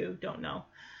belongs to. Don't know.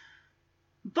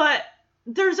 But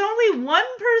there's only one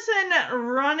person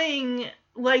running,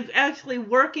 like actually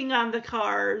working on the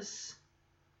cars.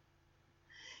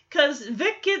 Because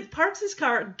Vic parks his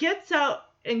car, gets out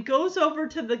and goes over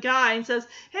to the guy and says,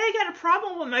 hey, I got a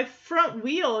problem with my front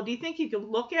wheel. Do you think you could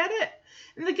look at it?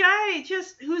 And the guy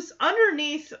who's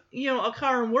underneath, a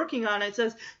car and working on it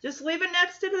says, just leave it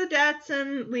next to the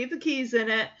Datsun, leave the keys in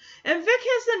it. And Vic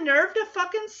has the nerve to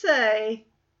fucking say,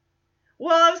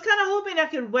 well, I was kind of hoping I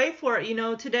could wait for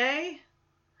it, today.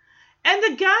 And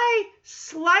the guy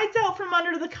slides out from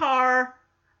under the car,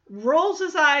 rolls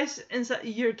his eyes, and says,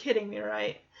 you're kidding me,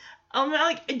 right? I'm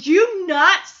like, do you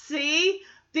not see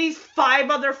these 5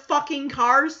 other fucking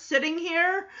cars sitting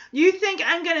here? You think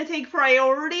I'm gonna take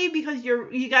priority because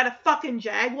you got a fucking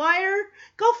Jaguar?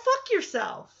 Go fuck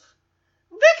yourself.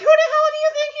 Vic, who the hell do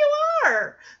you think you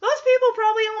are? Those people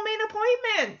probably all made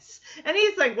appointments. And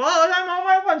he's like, well, I'm on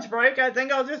my lunch break. I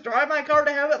think I'll just drive my car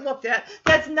to have it looked at.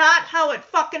 That's not how it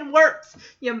fucking works.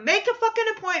 You make a fucking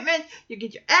appointment. You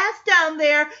get your ass down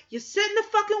there. You sit in the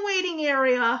fucking waiting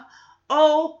area.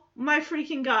 Oh my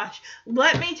freaking gosh.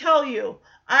 Let me tell you,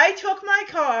 I took my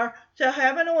car to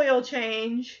have an oil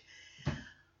change.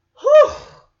 Whew.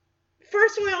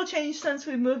 First oil change since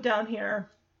we moved down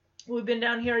here. We've been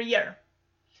down here a year.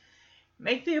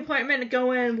 Make the appointment,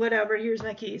 go in, whatever, here's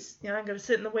my keys. I'm going to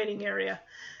sit in the waiting area.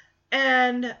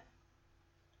 And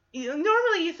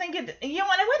normally you think and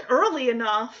I went early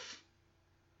enough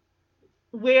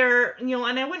where,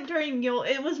 and I went during,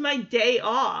 it was my day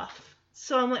off.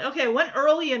 So I'm like, okay, I went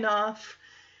early enough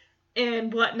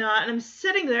and whatnot. And I'm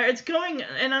sitting there, it's going,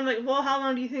 and I'm like, well, how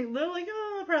long do you think? They're like,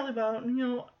 oh, probably about,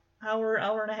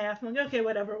 hour and a half. I'm like, okay,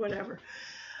 whatever.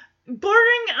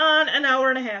 Bordering on an hour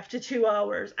and a half to 2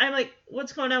 hours. I'm like,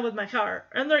 what's going on with my car?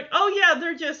 And they're like, oh yeah,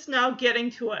 they're just now getting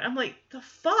to it. I'm like, the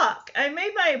fuck? I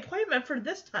made my appointment for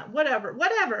this time. Whatever.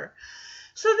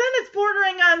 So then it's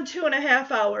bordering on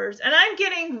 2.5 hours, and I'm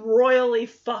getting royally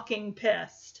fucking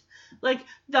pissed. Like,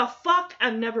 the fuck?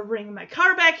 I'm never bringing my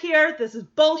car back here. This is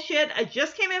bullshit. I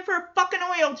just came in for a fucking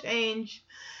oil change.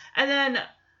 And then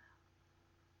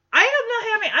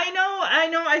I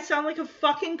know I sound like a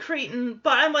fucking cretin,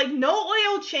 but I'm like, no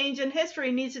oil change in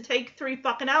history needs to take 3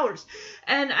 fucking hours.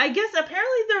 And I guess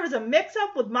apparently there was a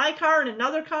mix-up with my car and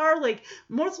another car. Like,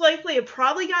 most likely it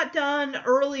probably got done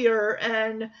earlier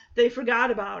and they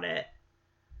forgot about it.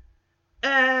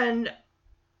 And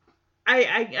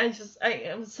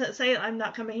I was saying I'm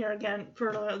not coming here again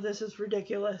for this is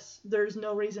ridiculous. There's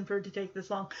no reason for it to take this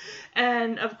long.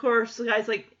 And of course the guy's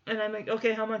like, and I'm like,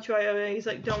 okay, how much do I owe? He's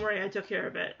like, don't worry, I took care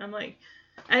of it. I'm like,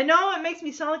 I know it makes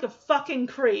me sound like a fucking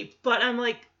creep, but I'm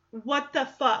like, what the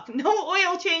fuck? No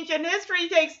oil change in history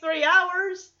takes 3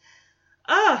 hours.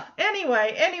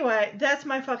 Anyway, that's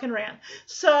my fucking rant.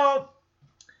 So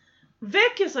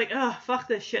Vic is like, oh, fuck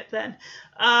this shit then.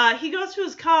 He goes to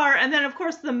his car, and then, of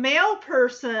course, the mail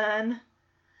person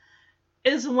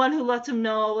is the one who lets him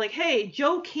know, like, hey,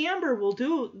 Joe Camber will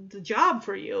do the job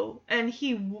for you, and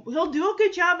he'll do a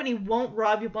good job, and he won't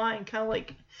rob you blind, kind of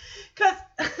like, because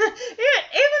even as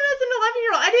an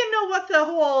 11-year-old, I didn't know what the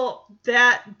whole,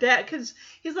 because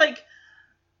he's like,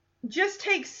 just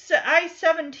take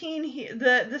I-17,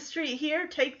 the street here,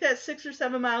 take that 6 or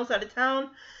 7 miles out of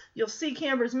town. You'll see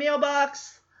Camber's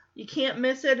mailbox. You can't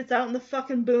miss it. It's out in the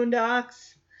fucking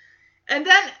boondocks. And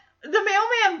then the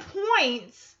mailman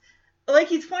points, like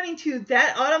he's pointing to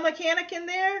that auto mechanic in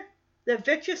there that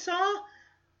Vic just saw.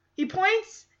 He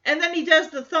points, and then he does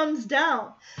the thumbs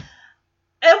down.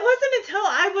 It wasn't until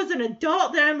I was an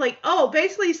adult that I'm like, oh,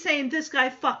 basically he's saying this guy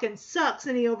fucking sucks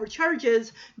and he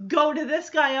overcharges. Go to this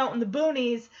guy out in the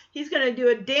boonies. He's going to do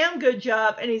a damn good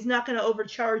job, and he's not going to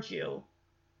overcharge you.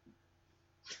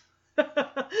 So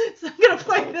I'm going to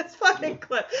play this fucking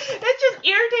clip. It just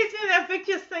irritates me that Vic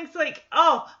just thinks like,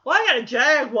 oh, well, I got a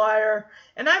Jaguar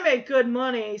and I make good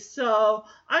money, so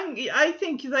I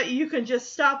think that you can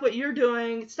just stop what you're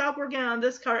doing, stop working on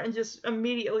this car, and just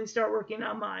immediately start working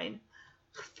on mine.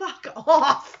 Fuck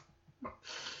off.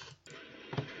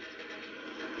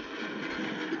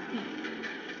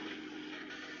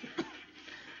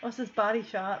 What's this body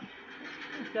shop?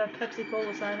 It's got a Pepsi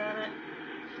Cola sign on it.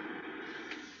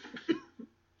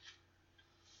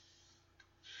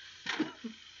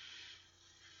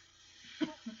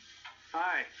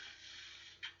 Hi.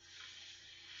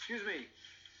 Excuse me.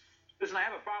 Listen, I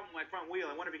have a problem with my front wheel.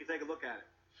 I wonder if you can take a look at it.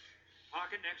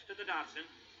 Park it next to the Datsun.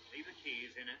 Leave the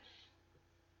keys in it.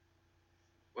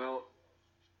 Well,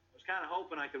 I was kind of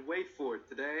hoping I could wait for it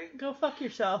today. Go fuck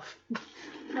yourself.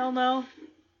 Hell no.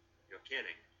 You're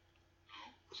kidding.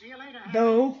 See you later.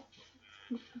 No.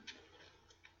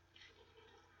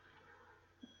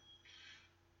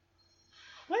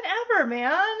 Whatever,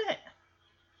 man.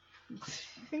 You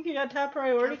think you got top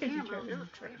priority because you drove a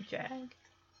Jag?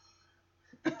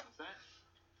 What's that?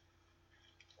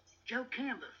 Joe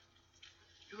Camber.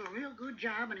 Do a real good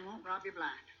job and he won't rob you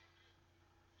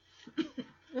blind.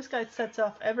 This guy sets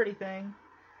off everything.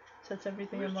 Sets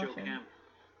everything Where's in Joe motion. Campbell?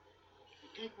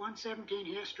 You take 117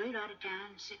 here, straight out of town,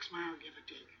 6 miles, give or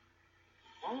take.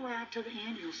 All the way out to the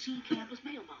end, you'll see Campbell's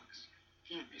mailbox.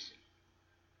 Can't miss it.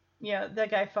 Yeah, that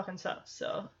guy fucking sucks,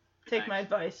 so take my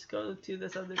Thanks. advice. Go to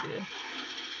this other dude.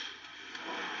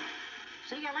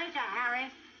 See you later,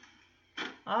 Harry.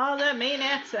 Oh, that main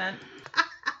accent.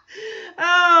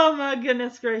 Oh my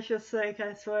goodness gracious sake,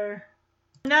 I swear.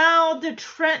 Now the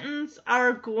Trentons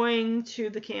are going to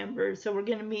the Cambers, so we're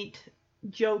gonna meet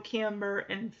Joe Camber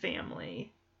and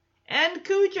family. And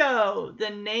Cujo,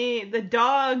 the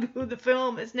dog who the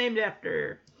film is named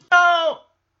after. So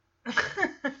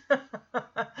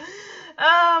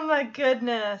oh my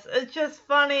goodness. It's just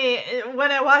funny.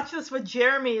 When I watch this with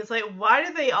Jeremy, it's like, why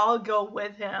do they all go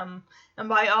with him? And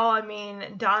by all, I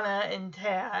mean Donna and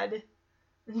Tad.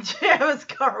 And Travis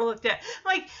Carr looked at,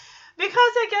 like, because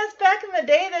I guess back in the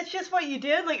day, that's just what you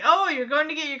did. Like, oh, you're going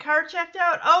to get your car checked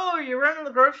out? Oh, you're running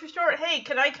the grocery store? Hey,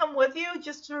 can I come with you?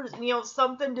 Just for,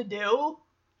 something to do?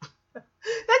 That's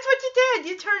what you did.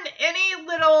 You turned any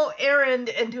little errand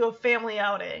into a family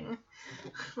outing.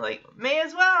 Like, may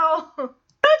as well. Don't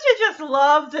you just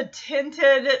love the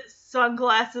tinted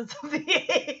sunglasses of the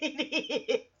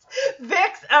 80s?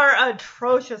 Vicks are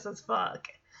atrocious as fuck.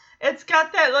 It's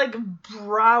got that, like,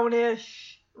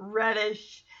 brownish,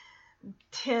 reddish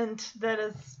tint that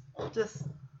is just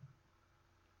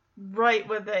right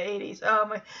with the 80s. Oh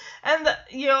my. And,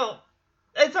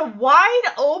 it's a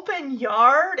wide open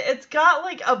yard. It's got,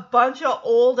 like, a bunch of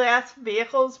old-ass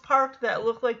vehicles parked that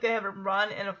look like they haven't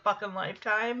run in a fucking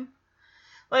lifetime.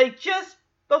 Like, just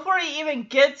before he even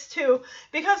gets to,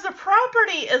 because the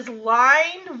property is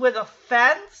lined with a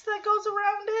fence that goes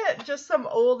around it, just some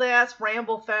old-ass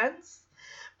ramble fence.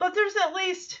 But there's at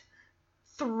least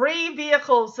 3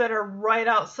 vehicles that are right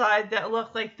outside that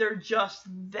look like they're just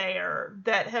there,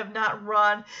 that have not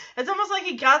run. It's almost like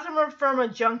he got them from a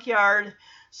junkyard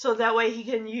so that way he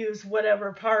can use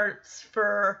whatever parts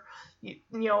for,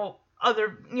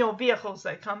 other, vehicles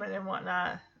that come in and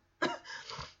whatnot.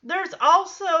 There's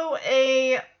also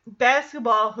a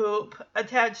basketball hoop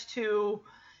attached to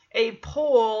a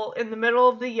pole in the middle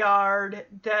of the yard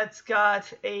that's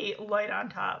got a light on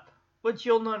top, which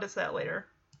you'll notice that later.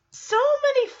 So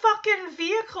many fucking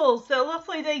vehicles that look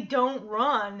like they don't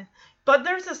run, but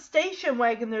there's a station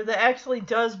wagon there that actually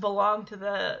does belong to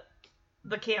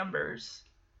the Cambers.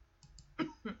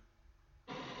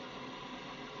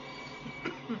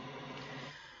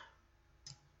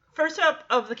 First up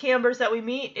of the Cambers that we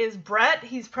meet is Brett.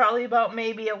 He's probably about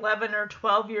maybe 11 or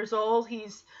 12 years old.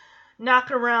 He's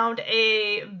knocking around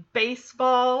a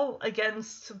baseball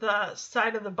against the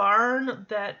side of the barn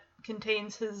that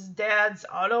contains his dad's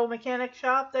auto mechanic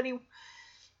shop that he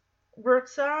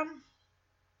works on.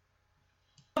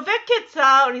 Vic gets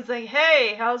out and he's like,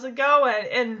 hey, how's it going?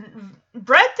 And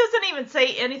Brett doesn't even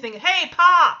say anything. Hey,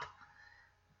 Pop!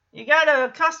 You got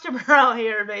a customer out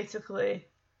here, basically.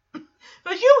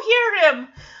 But you hear him,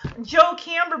 Joe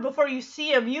Camber, before you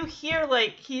see him, you hear,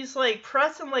 like, he's, like,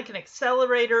 pressing, like, an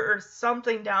accelerator or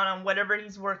something down on whatever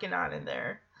he's working on in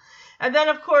there. And then,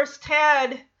 of course,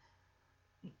 Tad,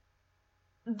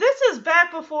 this is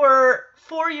back before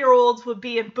 4-year-olds would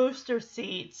be in booster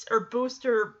seats, or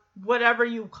booster, whatever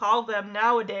you call them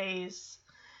nowadays.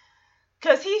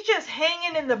 Because he's just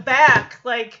hanging in the back,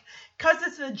 like, because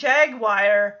it's a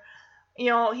Jaguar,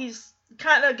 he's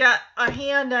kind of got a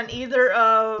hand on either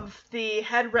of the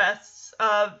headrests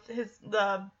of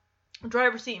the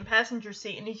driver's seat and passenger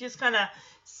seat, and he's just kind of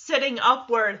sitting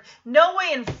upward. No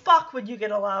way in fuck would you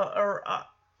get allowed, or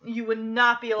you would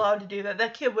not be allowed to do that.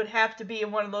 That kid would have to be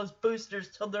in one of those boosters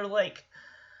till they're like,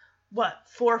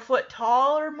 4 foot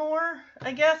tall or more,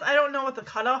 I guess. I don't know what the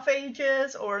cutoff age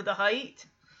is or the height.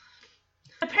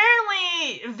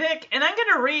 Apparently, Vic, and I'm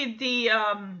going to read the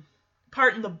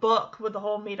part in the book with the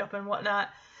whole meetup and whatnot,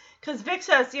 because Vic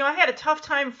says, I had a tough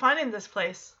time finding this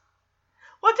place.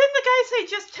 Well, didn't the guy say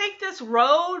just take this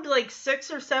road like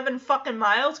 6 or 7 fucking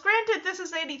miles? Granted, this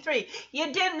is 83.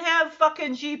 You didn't have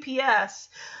fucking GPS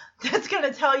that's going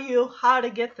to tell you how to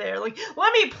get there. Like,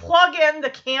 let me plug in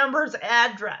the Camber's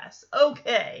address.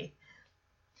 Okay.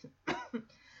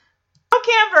 Joe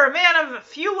Camber, a man of a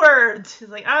few words. He's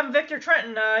like, I'm Victor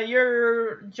Trenton.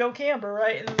 You're Joe Camber,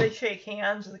 right? And they shake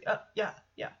hands. Like, yeah.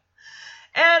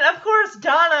 And, of course,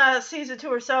 Donna sees it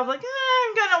to herself, like,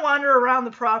 I'm going to wander around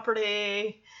the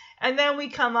property. And then we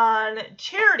come on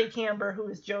Charity Camber, who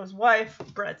is Joe's wife,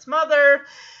 Brett's mother.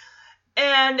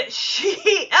 And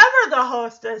she, ever the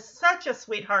hostess, such a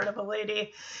sweetheart of a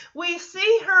lady. We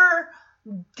see her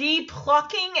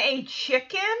depulking a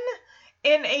chicken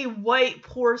in a white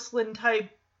porcelain type,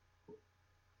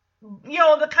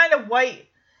 the kind of white,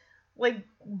 like,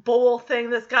 bowl thing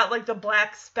that's got, like, the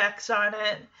black specks on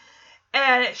it.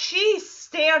 And she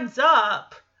stands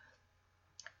up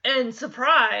in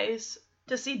surprise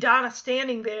to see Donna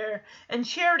standing there. And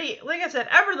Charity, like I said,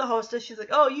 ever the hostess, she's like,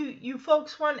 oh, you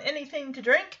folks want anything to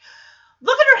drink?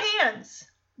 Look at her hands.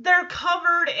 They're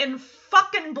covered in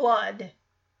fucking blood.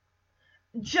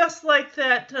 Just like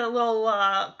that little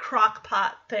crock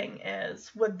pot thing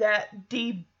is with that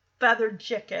de-feathered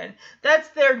chicken. That's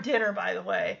their dinner, by the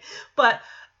way. But,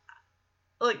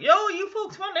 like, yo, you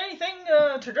folks want anything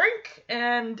to drink?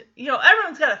 And,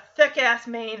 everyone's got a thick-ass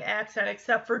Maine accent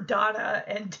except for Donna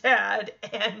and Dad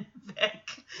and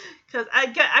Vic. Because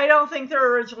I don't think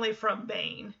they're originally from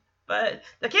Maine. But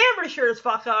the Camry sure as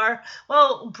fuck are.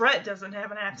 Well, Brett doesn't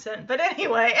have an accent. But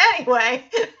anyway. I'm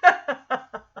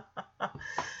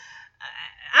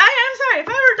sorry, if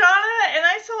I were Donna and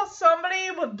I saw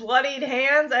somebody with bloodied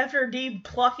hands after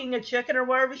plucking a chicken or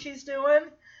whatever she's doing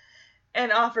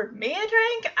and offered me a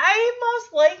drink, I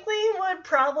most likely would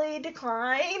probably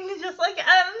decline. Just like,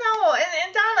 no.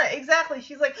 And Donna, exactly.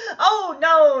 She's like, oh,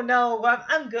 no,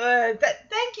 I'm good.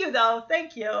 Thank you, though.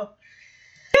 Thank you.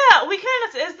 Yeah,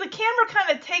 as the camera kind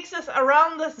of takes us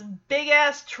around this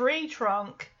big-ass tree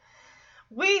trunk,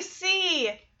 we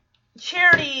see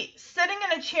Charity sitting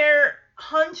in a chair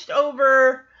hunched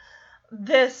over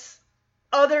this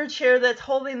other chair that's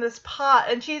holding this pot,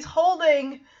 and she's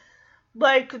holding,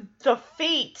 like, the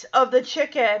feet of the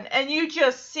chicken, and you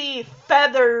just see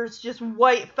feathers, just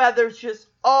white feathers, just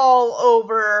all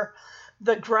over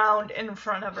the ground in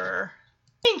front of her.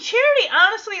 I mean, Charity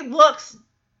honestly looks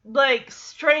like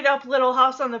straight up Little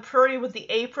House on the Prairie with the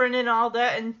apron and all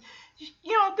that, and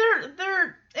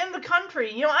they're in the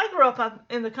country. I grew up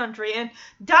in the country, and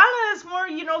Donna is more,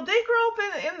 they grew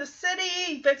up in the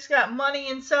city. Vic's got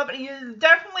money and stuff, and there's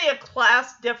definitely a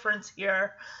class difference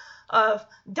here.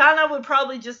 Donna would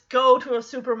probably just go to a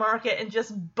supermarket and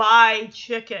just buy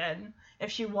chicken if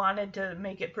she wanted to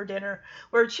make it for dinner.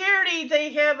 Where Charity,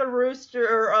 they have a rooster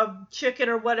or a chicken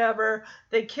or whatever,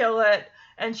 they kill it,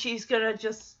 and she's gonna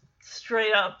just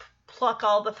straight up pluck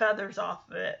all the feathers off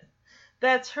of it.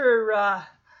 That's her,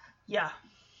 yeah.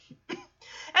 And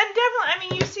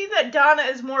definitely, you see that Donna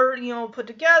is more, put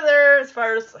together as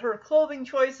far as her clothing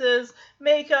choices,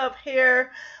 makeup,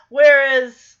 hair,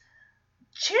 whereas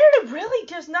Charity really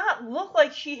does not look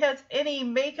like she has any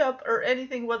makeup or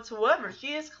anything whatsoever.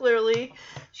 She is clearly,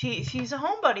 she's a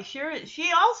homebody.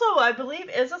 She also, I believe,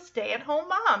 is a stay-at-home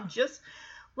mom, just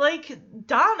like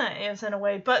Donna is in a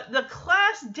way. But the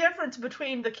class difference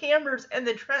between the Campers and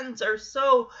the Trentons are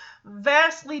so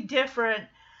vastly different.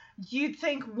 You'd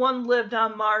think one lived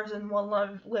on Mars and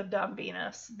one lived on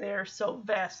Venus. They're so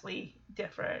vastly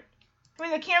different.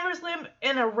 The Campers live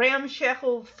in a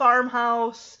ramshackle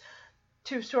farmhouse,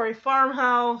 2-story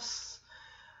farmhouse,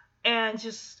 and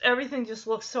just everything just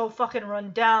looks so fucking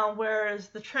run down, whereas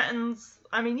the Trentons,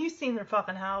 you've seen their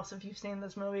fucking house if you've seen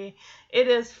this movie. It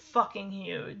is fucking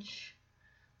huge.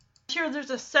 I'm sure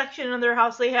there's a section of their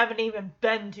house they haven't even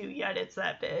been to yet. It's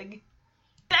that big.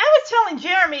 And I was telling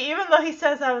Jeremy, even though he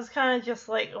says I was kind of just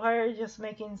like, why are you just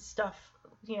making stuff,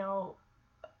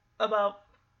 about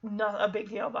a big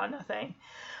deal about nothing.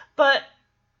 But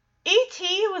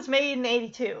E.T. was made in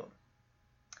 82.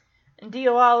 And Dee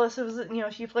Wallace was,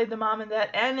 she played the mom in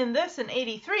that, and in this in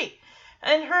 83.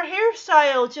 And her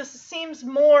hairstyle just seems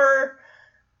more,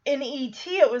 in E.T.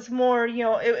 it was more,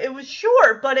 it was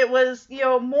short, but it was,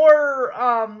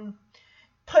 more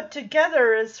put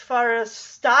together as far as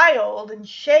styled and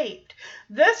shaped.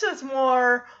 This is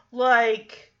more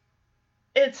like,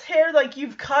 it's hair like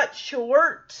you've cut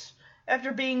short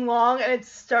after being long, and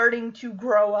it's starting to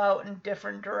grow out in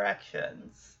different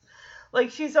directions. Like,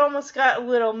 she's almost got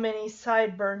little mini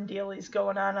sideburn dealies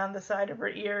going on the side of her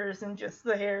ears, and just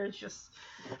the hair is just...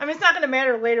 it's not going to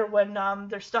matter later when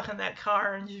they're stuck in that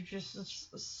car, and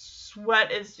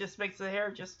sweat just makes the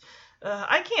hair just...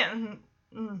 I can't...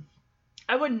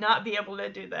 I would not be able to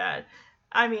do that.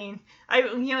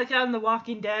 Like on The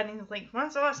Walking Dead, and he's like,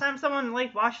 when's the last time someone,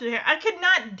 washed their hair? I could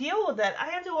not deal with that. I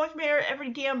have to wash my hair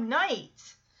every damn night.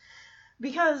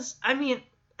 Because, I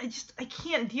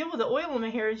can't deal with the oil in my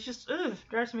hair. It's just,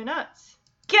 drives me nuts.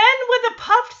 Again with the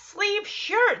puffed sleeve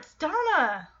shirts,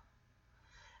 Donna.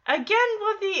 Again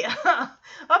with the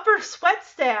upper sweat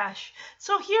stash.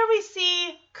 So here we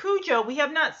see Cujo. We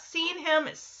have not seen him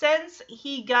since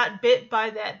he got bit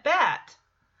by that bat.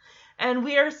 And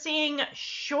we are seeing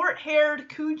short-haired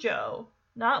Cujo,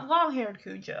 not long-haired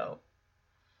Cujo.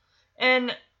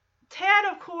 And Tad,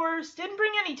 of course, didn't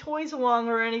bring any toys along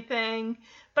or anything,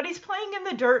 but he's playing in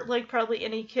the dirt like probably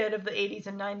any kid of the 80s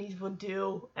and 90s would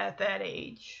do at that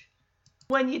age,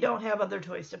 when you don't have other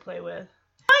toys to play with.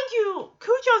 Mind you,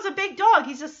 Cujo's a big dog.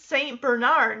 He's a Saint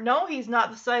Bernard. No, he's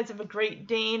not the size of a Great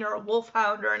Dane or a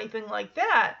Wolfhound or anything like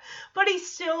that, but he's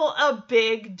still a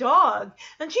big dog.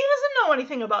 And she doesn't know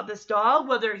anything about this dog,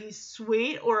 whether he's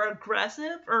sweet or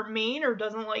aggressive or mean or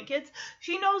doesn't like kids.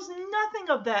 She knows nothing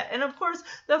of that. And of course,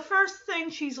 the first thing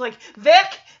she's like,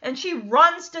 Vic! And she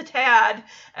runs to Tad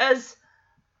as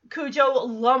Cujo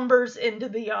lumbers into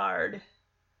the yard.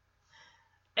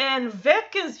 And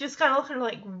Vic is just kind of looking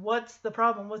like, what's the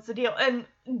problem? What's the deal? And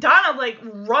Donna, like,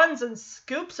 runs and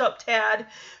scoops up Tad,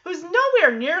 who's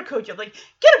nowhere near Cujo. Like,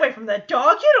 get away from that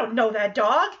dog. You don't know that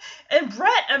dog. And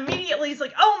Brett immediately is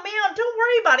like, oh, man, don't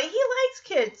worry about it. He likes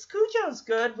kids. Cujo's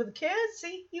good with kids.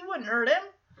 See, he wouldn't hurt him.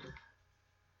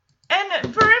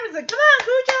 And for him, it's like, come on,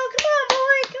 Cujo. Come on,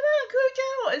 boy. Come on,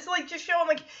 Cujo. It's like just showing,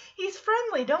 like, he's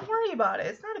friendly. Don't worry about it.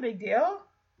 It's not a big deal.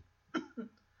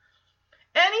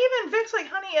 And even Vic's like,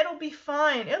 honey, it'll be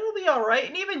fine. It'll be all right.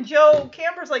 And even Joe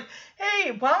Camber's like,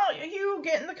 hey, why don't you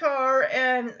get in the car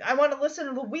and I want to listen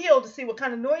to the wheel to see what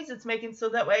kind of noise it's making so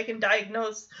that way I can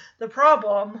diagnose the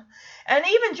problem. And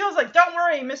even Joe's like, don't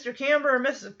worry, Mr. Camber and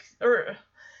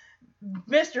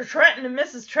Mr. Trenton and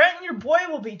Mrs. Trenton, your boy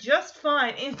will be just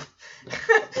fine. I'm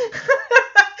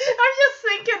just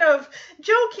thinking of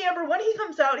Joe Camber. When he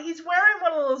comes out, he's wearing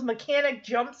one of those mechanic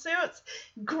jumpsuits.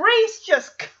 Grace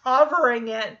just covering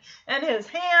it and his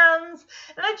hands.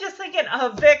 And I'm just thinking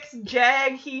of Vic's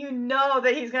Jag. You know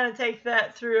that he's going to take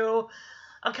that through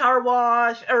a car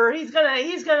wash, or he's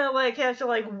gonna like have to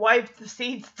like wipe the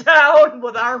seats down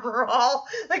with Armor All.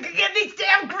 Like, get these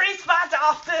damn grease spots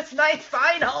off this nice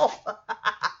vinyl.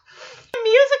 The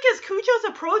music as Cujo's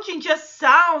approaching just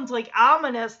sounds like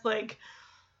ominous, like,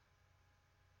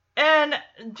 and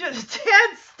just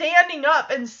Tad standing up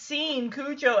and seeing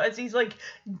Cujo as he's like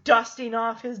dusting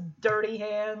off his dirty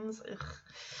hands. Ugh.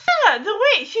 Yeah, the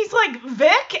way she's like,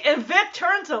 Vic, and Vic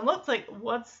turns and looks like,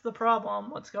 what's the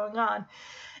problem? What's going on?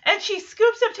 And she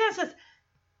scoops up Tad and says,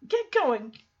 get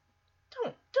going.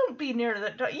 Don't be near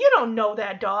that dog. You don't know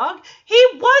that dog. He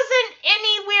wasn't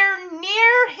anywhere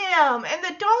near him, and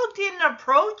the dog didn't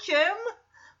approach him.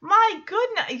 My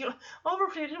goodness.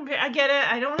 I get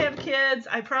it. I don't have kids.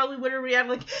 I probably would have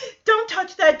reacted like, don't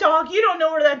touch that dog. You don't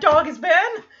know where that dog has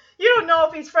been. You don't know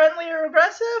if he's friendly or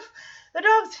aggressive. The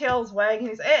dog's tail's wagging.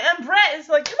 And Brett is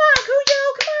like, come on, Cujo.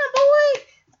 Come on, boy.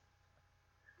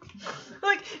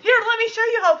 Like, here, let me show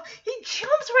you how. He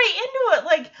jumps right into it.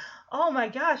 Like, oh my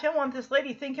gosh, I want this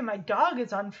lady thinking my dog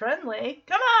is unfriendly.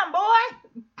 Come on, boy.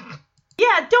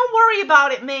 Yeah, don't worry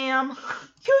about it, ma'am.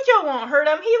 Cujo won't hurt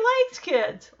him. He likes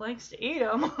kids. Likes to eat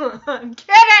them. I'm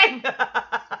kidding. There's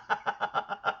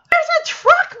a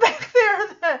truck back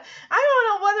there. I don't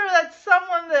know whether that's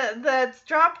someone that's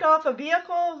dropped off a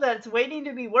vehicle that's waiting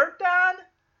to be worked on.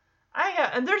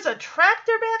 And there's a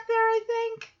tractor back there, I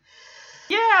think.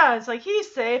 Yeah, it's like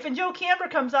he's safe. And Joe Camber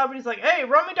comes up and he's like, hey,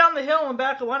 run me down the hill and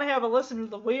back. I want to have a listen to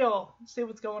the wheel. See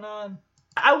what's going on.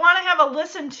 I want to have a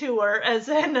listen to her, as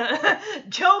in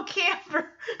Joe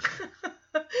Camber.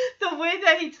 The way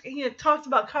that he talks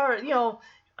about cars, you know,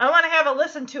 I want to have a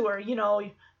listen to her, you know,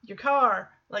 your car.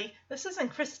 Like, this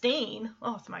isn't Christine.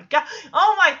 Oh, my God.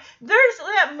 Oh, my. There's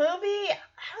that movie, I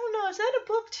don't know, is that a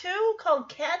book, too, called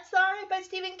Cat's Eye by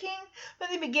Stephen King? From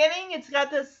the beginning, it's got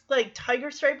this, like,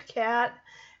 tiger-striped cat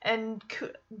and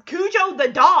Cujo the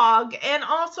dog, and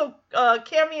also a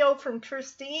cameo from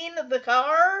Christine the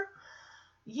car.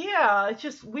 Yeah, it's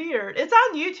just weird. It's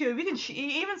on YouTube. You can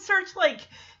even search, like,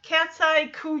 Cat's Eye,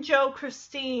 Cujo,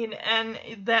 Christine, and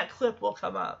that clip will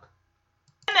come up.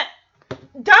 And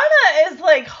Donna is,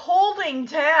 like, holding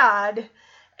Tad,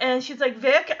 and she's like,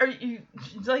 Vic,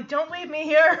 she's like, don't leave me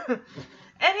here.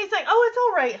 And he's like, oh, it's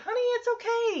all right, honey, it's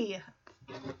okay.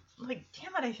 I'm like,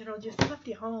 damn it, I should have just left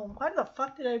you home. Why the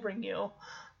fuck did I bring you?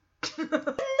 Nothing for them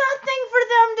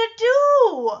to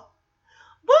do.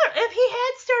 What if he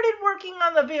had started working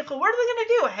on the vehicle? What are they going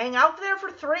to do? Hang out there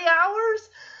for 3 hours?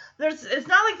 It's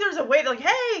not like there's a way, like,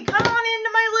 hey, come on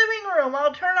into my living room.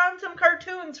 I'll turn on some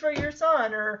cartoons for your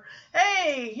son. Or,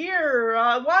 hey, here,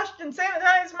 washed and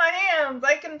sanitized my hands.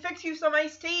 I can fix you some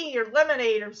iced tea or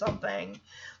lemonade or something.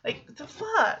 Like, what the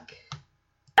fuck?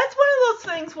 That's one of those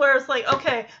things where it's like,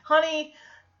 okay, honey,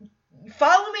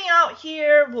 follow me out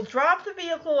here. We'll drop the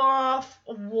vehicle off.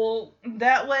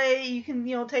 That way you can,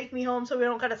 you know, take me home so we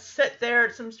don't got to sit there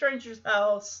at some stranger's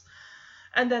house.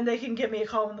 And then they can give me a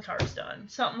call when the car's done.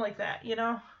 Something like that, you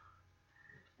know?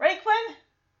 Right, Quinn?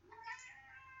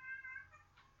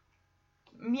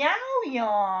 meow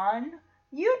yawn.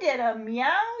 You did a meow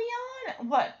yawn?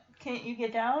 What? Can't you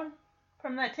get down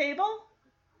from that table?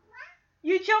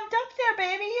 You jumped up there,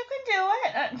 baby. You can do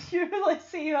it. You really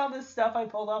see all this stuff I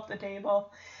pulled off the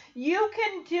table. You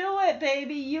can do it,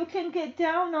 baby. You can get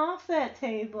down off that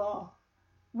table.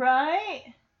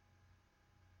 Right?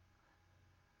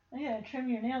 I gotta trim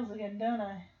your nails again, don't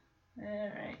I?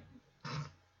 Alright.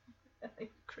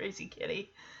 Crazy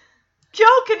kitty.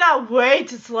 Joe cannot wait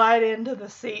to slide into the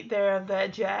seat there of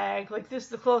that Jag. Like, this is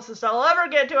the closest I'll ever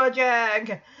get to a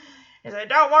Jag. He said,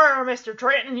 "Don't worry, Mr.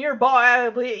 Trenton, your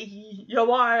boy will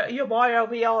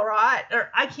be all right." Or,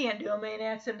 I can't do a Maine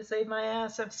accent to save my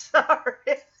ass. I'm sorry.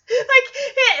 His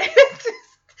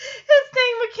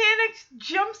Tank Mechanic's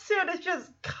jumpsuit is just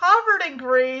covered in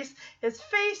grease. His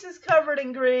face is covered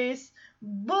in grease.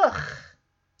 Blech.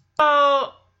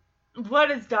 So,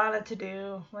 what is Donna to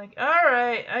do? Like,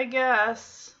 alright, I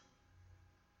guess.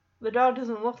 The dog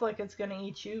doesn't look like it's gonna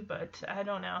eat you, but I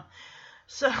don't know.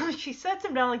 So she sets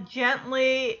him down, like,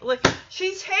 gently. Like,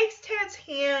 she takes Ted's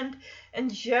hand and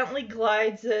gently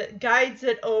guides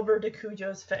it over to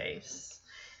Cujo's face.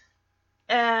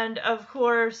 And, of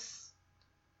course,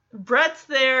 Brett's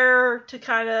there to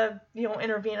kind of,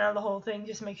 intervene on the whole thing,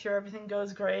 just make sure everything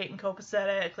goes great and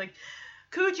copacetic. Like,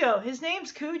 Cujo, his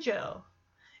name's Cujo.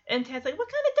 And Ted's like,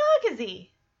 "What kind of dog is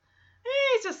he?"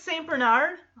 He's a St.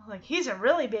 Bernard. I'm like, "He's a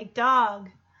really big dog."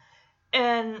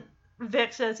 And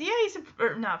Vic says,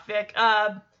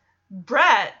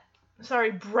 Brett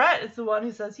is the one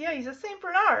who says, "Yeah, he's a St.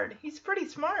 Bernard. He's pretty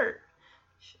smart."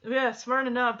 Yeah, smart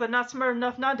enough, but not smart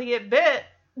enough not to get bit.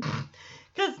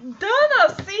 Because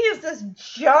Donna sees this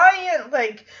giant,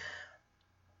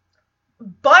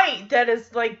 bite that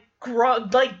is,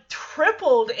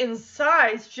 tripled in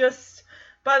size just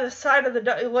by the side of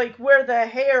the, where the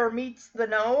hair meets the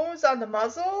nose on the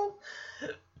muzzle.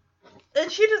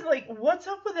 And she just, "What's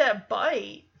up with that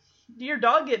bite? Did your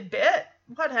dog get bit?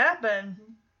 What happened?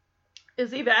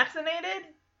 Is he vaccinated?"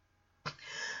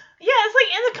 Yeah, it's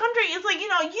in the country,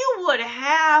 it's you would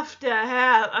have to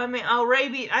have, a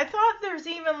rabies. I thought there's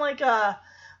even a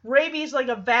rabies,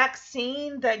 a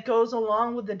vaccine that goes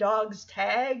along with the dog's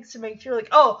tags to make sure,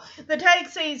 oh, the tag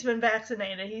says he's been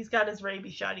vaccinated. He's got his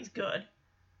rabies shot. He's good.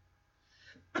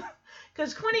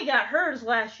 Because Quinny got hers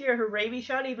last year, her rabies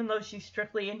shot, even though she's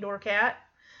strictly indoor cat.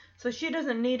 So she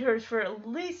doesn't need hers for at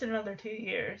least another 2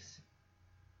 years.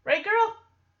 Right, girl?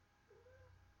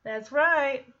 That's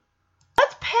right.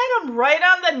 Let's pat him right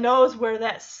on the nose where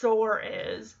that sore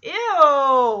is.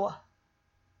 Ew!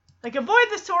 Avoid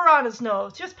the sore on his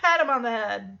nose. Just pat him on the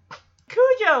head.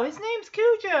 Cujo! His name's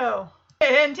Cujo!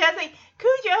 And Ted's like,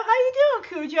 "Cujo, how you doing,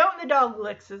 Cujo?" And the dog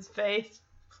licks his face.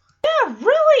 Yeah,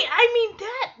 really?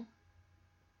 That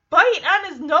bite on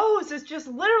his nose is just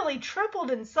literally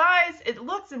tripled in size. It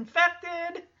looks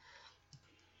infected.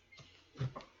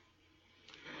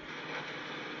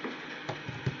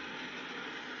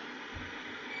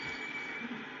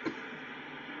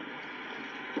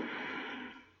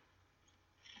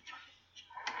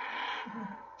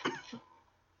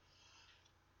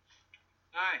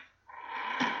 Hi.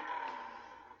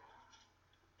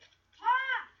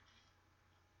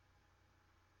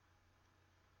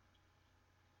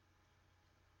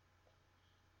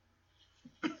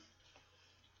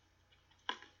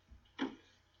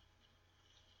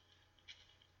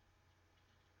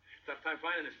 Tough time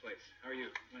finding this place. How are you?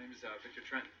 My name is Victor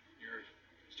Trenton. You're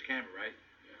Mr. Camber, right?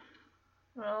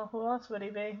 Yeah. Well, who else would he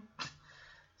be?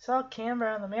 Saw Camber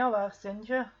on the mailbox, didn't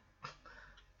you?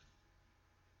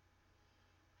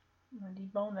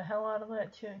 Debone the hell out of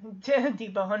that chick.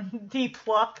 Debone.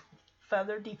 Depuck.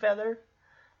 Feather. Defeather.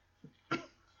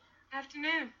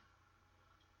 Afternoon.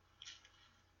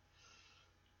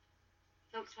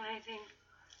 Folks want anything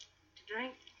to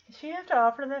drink? Does she have to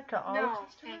offer that to all No,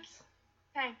 customers?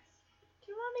 Thanks.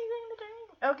 Do you want anything to drink?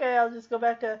 Okay, I'll just go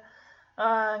back to...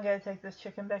 I gotta take this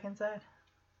chicken back inside.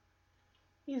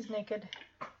 He's naked.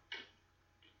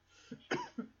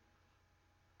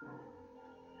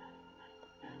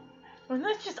 And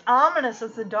that's just ominous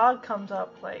as the dog comes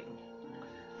up, Vic?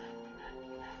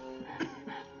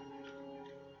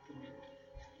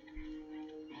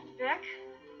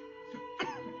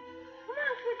 Come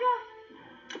on, Cujo.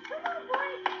 Come on, boy.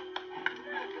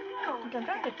 Come on, I'm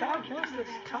trying to diagnose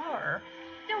this car.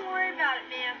 Don't worry about it,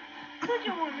 ma'am.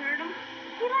 Cujo won't hurt him.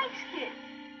 He likes kids.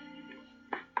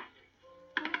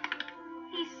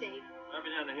 He's safe. I've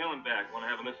been down the hill and back. Want to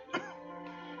have a listen?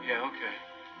 Yeah, okay.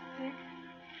 Vic?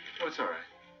 Oh, it's all right.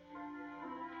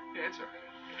 Yeah, it's all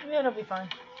right. Yeah, it'll be fine.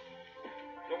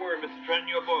 Don't worry, Mr. Trenton.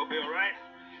 Your boy will be all right.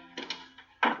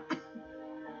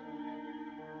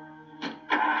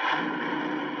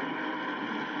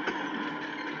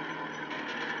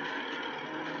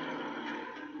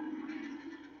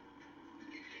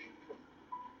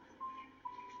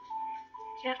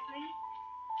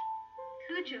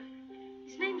 Cujo.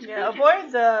 His name's Yeah, Cujo.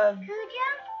 avoid the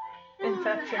Cujo?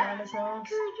 infection on his nose.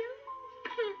 Cujo?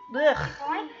 Ugh.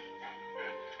 Boy,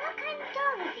 What kind of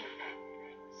dog is he?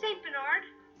 St. Bernard.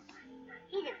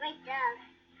 He's a great dog.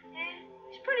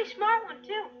 He's a pretty smart one,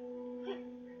 too.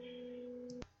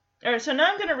 Alright, so now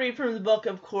I'm going to read from the book,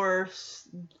 of course,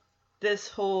 this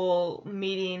whole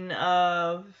meeting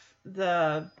of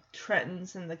the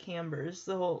Trentons and the Cambers,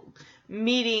 the whole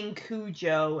meeting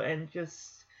Cujo, and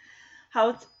just how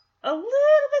it's a little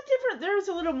bit different. There's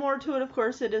a little more to it, of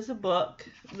course. It is a book.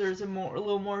 There's a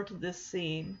little more to this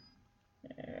scene.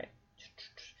 Alright.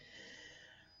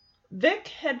 Vic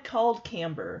had called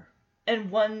Camber,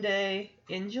 and one day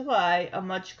in July, a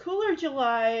much cooler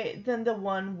July than the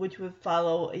one which would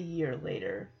follow a year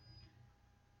later.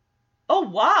 Oh,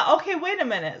 wow. Okay, wait a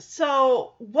minute.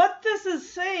 So what this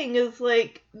is saying is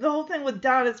like the whole thing with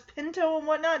Donna's Pinto and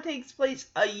whatnot takes place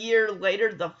a year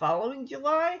later, the following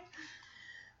July?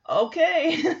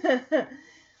 Okay.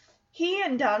 He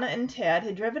and Donna and Tad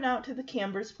had driven out to the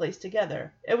Cambers' place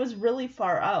together. It was really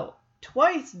far out.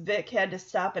 Twice Vic had to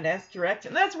stop and ask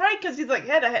directions. That's right, because he's like,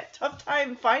 had a tough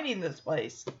time finding this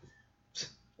place.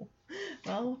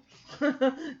 Well,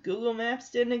 Google Maps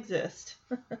didn't exist.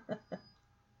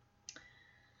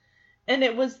 And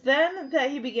it was then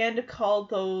that he began to call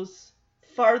those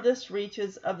farthest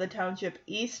reaches of the township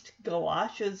East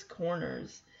Galoshes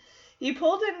Corners. He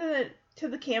pulled into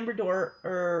the Camber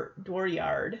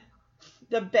dooryard,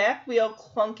 the back wheel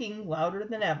clunking louder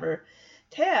than ever.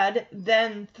 Tad,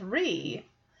 then 3,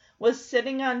 was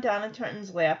sitting on Donna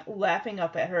Trenton's lap, laughing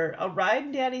up at her. A ride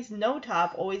in Daddy's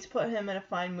no-top always put him in a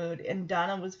fine mood, and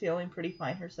Donna was feeling pretty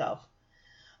fine herself.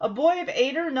 A boy of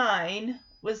 8 or 9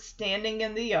 was standing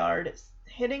in the yard,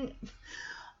 hitting...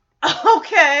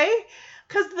 Okay,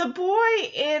 because the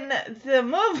boy in the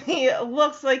movie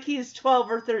looks like he's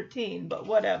 12 or 13, but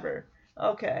whatever.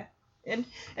 Okay. And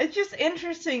it's just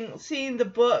interesting seeing the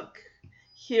book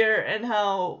here and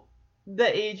how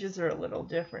the ages are a little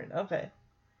different. Okay.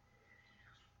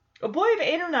 A boy of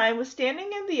 8 or 9 was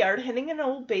standing in the yard hitting an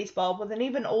old baseball with an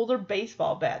even older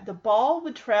baseball bat. The ball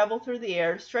would travel through the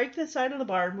air, strike the side of the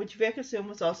barn, which Vic assumed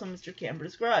was also Mr.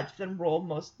 Camber's garage, then roll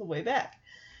most of the way back.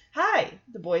 "Hi,"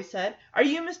 the boy said. "Are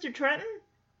you Mr. Trenton?"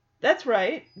 "That's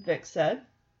right," Vic said.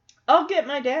 "I'll get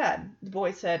my dad," the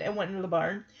boy said, and went into the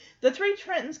barn. The 3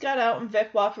 Trentons got out, and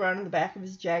Vic walked around in the back of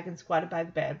his Jag and squatted by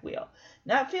the bad wheel.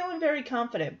 Not feeling very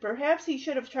confident. Perhaps he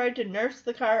should have tried to nurse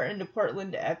the car into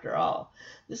Portland after all.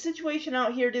 The situation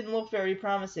out here didn't look very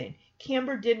promising.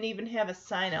 Camber didn't even have a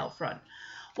sign out front.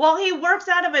 Well, he works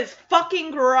out of his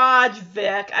fucking garage,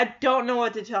 Vic. I don't know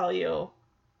what to tell you.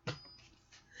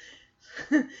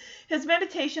 His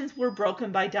meditations were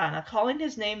broken by Donna, calling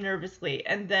his name nervously,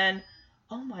 and then,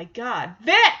 oh my God,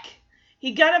 Vic!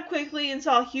 He got up quickly and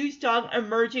saw a huge dog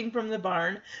emerging from the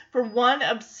barn. For one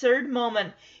absurd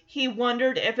moment, he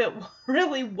wondered if it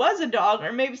really was a dog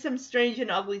or maybe some strange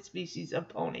and ugly species of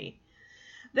pony.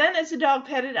 Then, as the dog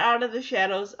padded out of the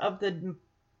shadows of the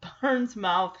barn's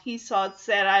mouth, he saw its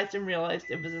sad eyes and realized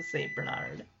it was a St.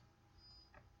 Bernard.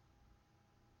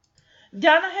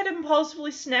 Donna had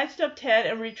impulsively snatched up Tad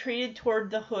and retreated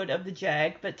toward the hood of the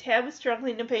Jag, but Tad was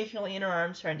struggling impatiently in her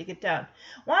arms, trying to get down.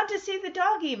 "Want to see the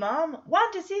doggy, Mom!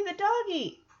 Want to see the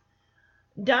doggy!"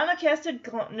 Donna cast a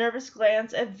nervous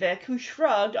glance at Vic, who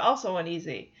shrugged, also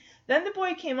uneasy. Then the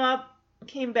boy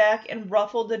came back and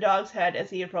ruffled the dog's head as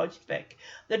he approached Vic.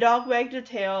 The dog wagged a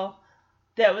tail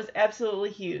that was absolutely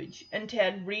huge, and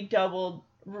Tad redoubled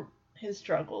his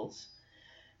struggles.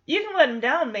 "You can let him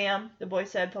down, ma'am," the boy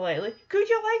said politely.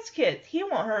 "Cujo likes kids. He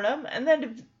won't hurt him." And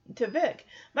then to Vic,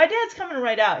 "My dad's coming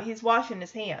right out. He's washing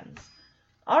his hands."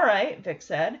 "All right," Vic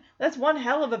said. "That's one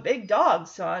hell of a big dog,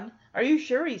 son. Are you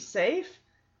sure he's safe?"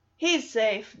 "He's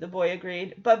safe," the boy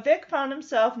agreed. But Vic found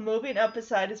himself moving up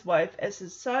beside his wife as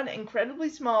his son, incredibly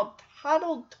small,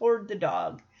 toddled toward the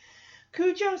dog.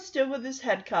 Cujo stood with his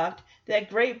head cocked, that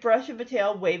great brush of a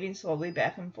tail waving slowly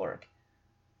back and forth.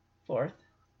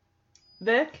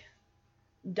 "Vic,"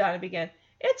 Donna began.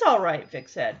 "It's all right," Vic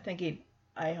said, thinking,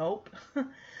 "I hope."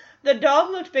 The dog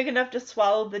looked big enough to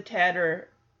swallow the Tatter.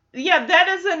 Yeah, that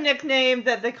is a nickname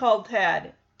that they called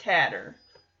Tad. Tatter.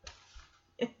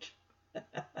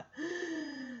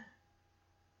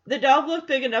 The dog looked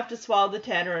big enough to swallow the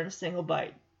Tatter in a single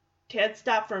bite. Tad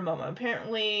stopped for a moment,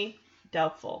 apparently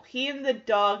doubtful. He and the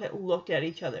dog looked at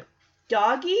each other.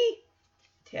 "Doggy?"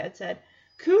 Tad said.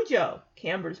 "Cujo,"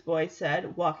 Camber's boy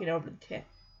said, walking over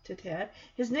to Tad.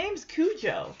 "His name's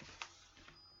Cujo."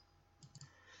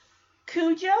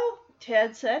 "Cujo?"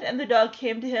 Tad said, and the dog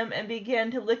came to him and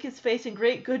began to lick his face in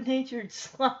great good-natured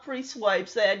slobbery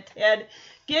swipes that had Tad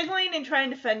giggling and trying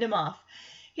to fend him off.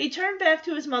 He turned back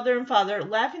to his mother and father,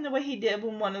 laughing the way he did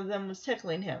when one of them was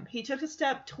tickling him. He took a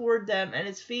step toward them, and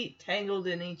his feet tangled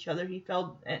in each other. He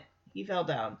fell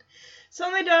down.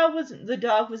 Suddenly the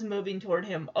dog was moving toward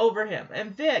him, over him,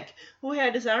 and Vic, who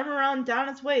had his arm around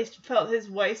Donna's waist, felt his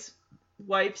wife's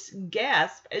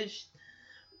gasp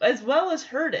as well as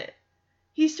heard it.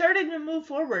 He started to move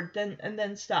forward,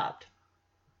 then stopped.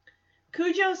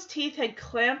 Cujo's teeth had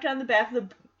clamped on the back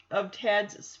of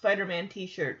Tad's Spider-Man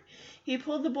t-shirt. He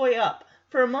pulled the boy up.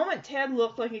 For a moment, Tad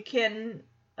looked like a kitten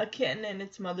in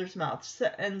its mother's mouth,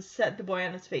 and set the boy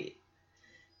on his feet.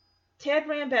 Tad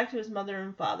ran back to his mother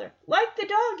and father. Like the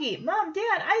doggy! Mom,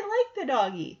 Dad, I like the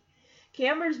doggy!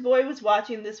 Camber's boy was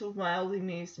watching this with mild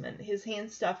amusement, his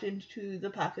hands stuffed into the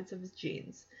pockets of his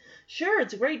jeans. Sure,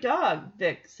 it's a great dog,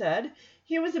 Vic said.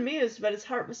 He was amused, but his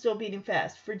heart was still beating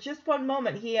fast. For just one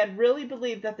moment, he had really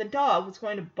believed that the dog was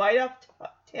going to bite off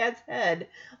Tad's head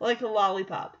like a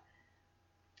lollipop.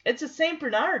 It's a St.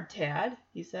 Bernard, Tad,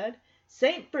 he said.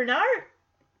 St. Bernard?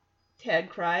 Tad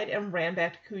cried and ran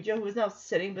back to Cujo, who was now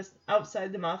sitting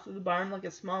outside the mouth of the barn like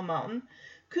a small mountain.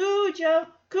 Cujo!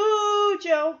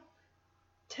 Cujo!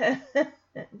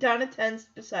 Donna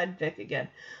tensed beside Vic again.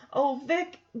 Oh,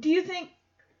 Vic, do you think...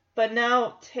 But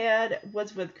now Tad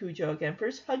was with Cujo again,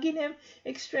 first hugging him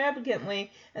extravagantly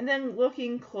and then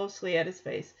looking closely at his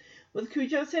face. With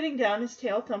Cujo sitting down, his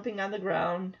tail thumping on the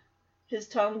ground, his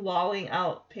tongue lolling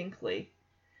out pinkly.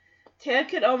 Tad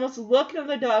could almost look into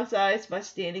the dog's eyes by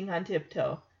standing on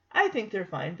tiptoe. I think they're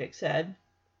fine, Vic said.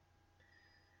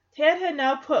 Tad had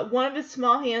now put one of his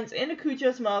small hands into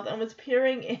Cujo's mouth and was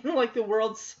peering in like the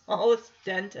world's smallest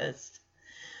dentist.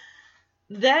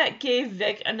 That gave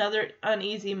Vic another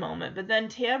uneasy moment, but then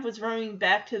Tad was running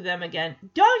back to them again.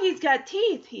 Doggy's got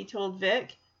teeth, he told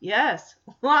Vic. Yes,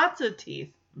 lots of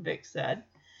teeth, Vic said.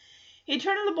 He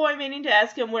turned to the boy, meaning to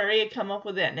ask him where he had come up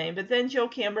with that name, but then Joe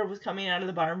Camber was coming out of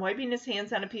the barn, wiping his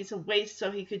hands on a piece of waste so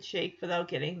he could shake without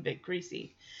getting Vic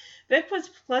greasy. Vic was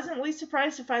pleasantly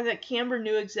surprised to find that Camber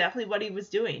knew exactly what he was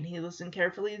doing. He listened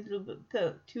carefully to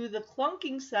the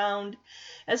clunking sound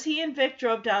as he and Vic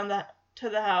drove down to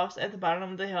the house at the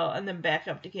bottom of the hill and then back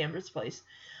up to Camber's place.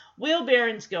 Wheel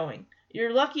bearing's going.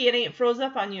 You're lucky it ain't froze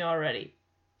up on you already.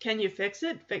 Can you fix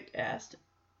it? Vic asked.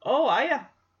 Oh, I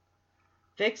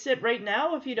fix it right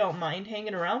now if you don't mind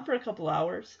hanging around for a couple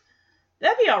hours.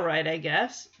 That'd be alright, I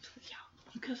guess. Yeah,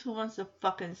 because who wants to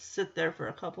fucking sit there for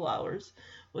a couple hours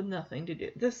with nothing to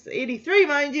do? This is 83,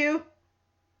 mind you.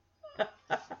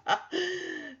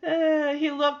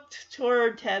 He looked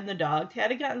toward Tad and the dog.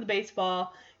 Tad had gotten the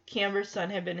baseball Camber's son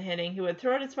had been hitting. He would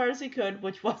throw it as far as he could,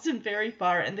 which wasn't very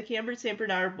far, and the Camber St.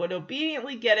 Bernard would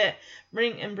obediently get it,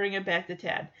 bring it back to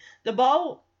Tad. The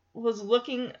ball was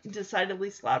looking decidedly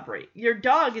slobbery. Your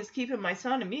dog is keeping my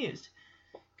son amused.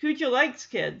 Cujo likes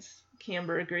kids,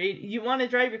 Camber agreed. You want to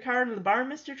drive your car into the barn,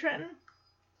 Mr. Trenton?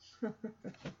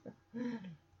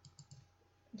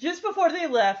 Just before they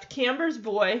left, Camber's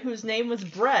boy, whose name was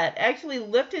Brett, actually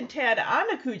lifted Tad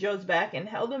onto Cujo's back and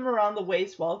held him around the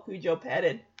waist while Cujo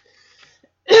patted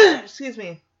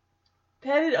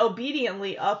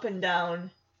obediently up and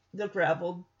down the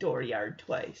gravel dooryard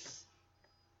twice.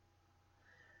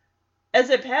 As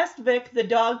it passed Vic, the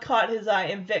dog caught his eye,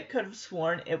 and Vic could have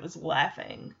sworn it was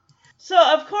laughing. So,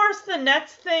 of course, the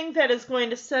next thing that is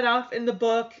going to set off in the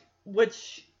book,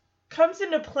 which comes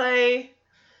into play,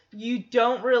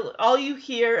 all you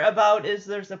hear about is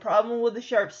there's a problem with the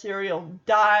Sharp cereal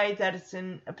dye that is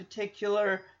in a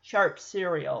particular Sharp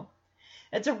cereal.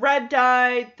 It's a red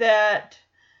dye that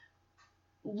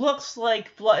looks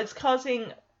like blood. It's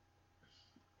causing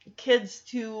kids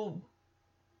to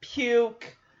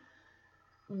puke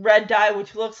red dye,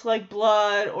 which looks like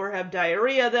blood, or have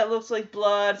diarrhea that looks like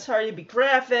blood. Sorry to be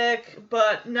graphic,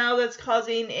 but now that's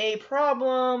causing a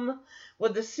problem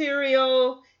with the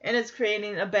cereal, and it's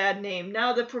creating a bad name.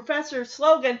 Now the professor's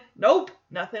slogan, nope,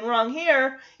 nothing wrong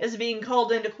here, is being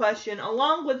called into question,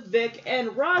 along with Vic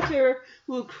and Roger,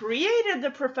 who created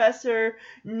the professor.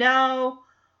 Now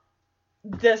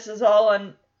this is all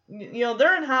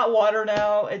they're in hot water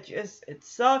now. It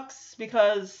sucks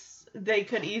because they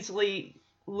could easily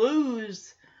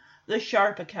lose the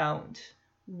Sharp account,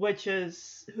 which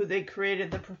is who they created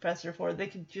the professor for. They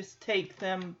could just take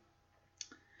them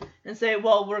and say,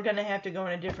 well, we're going to have to go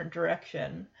in a different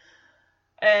direction.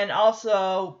 And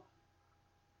also,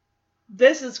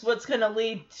 this is what's going to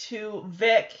lead to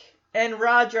Vic and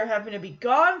Roger having to be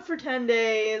gone for 10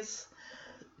 days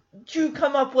to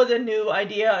come up with a new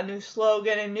idea, a new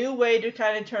slogan, a new way to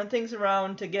kind of turn things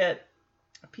around to get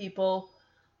people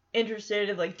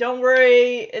interested. Like, don't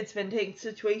worry, it's been taking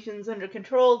situations under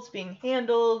control, it's being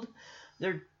handled.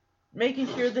 They're making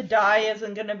sure the dye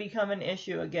isn't going to become an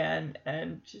issue again.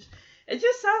 And it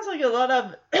just sounds like a lot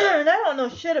of, and I don't know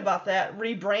shit about that,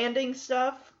 rebranding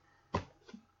stuff.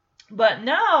 But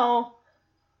now,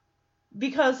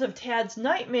 because of Tad's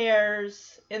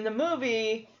nightmares in the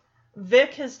movie,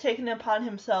 Vic has taken it upon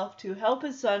himself to help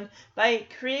his son by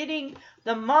creating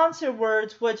the monster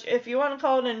words, which, if you want to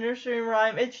call it a nursery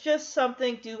rhyme, it's just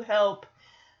something to help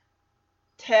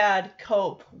Tad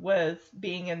cope with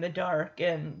being in the dark.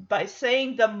 And by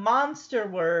saying the monster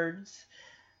words,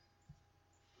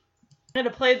 I'm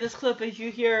going to play this clip as you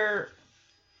hear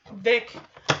Vic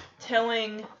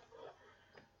telling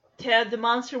Tad the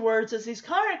monster words as he's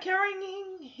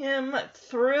carrying him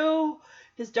through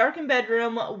his darkened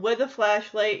bedroom with a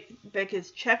flashlight. Vic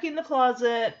is checking the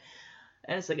closet,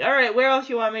 and it's like, alright, where else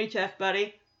you want me to check,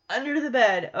 buddy? Under the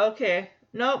bed. Okay.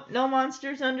 Nope, no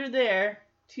monsters under there.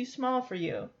 Too small for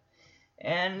you.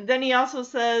 And then he also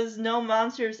says no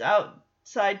monsters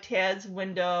outside Tad's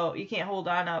window. You can't hold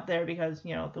on out there because,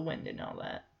 you know, the wind and all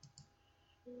that.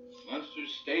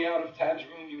 Monsters, stay out of Tad's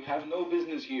room. You have no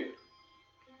business here.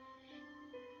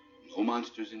 No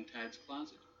monsters in Tad's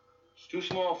closet. It's too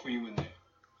small for you in there.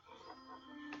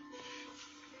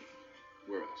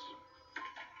 Where else?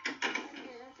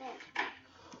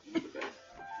 Under the bed.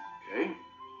 Okay.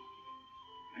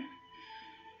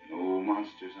 No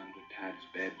monsters under Tad's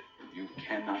bed. You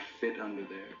cannot fit under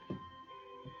there.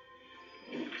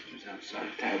 No monsters outside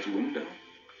Tad's window.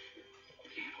 You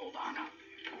can't hold on out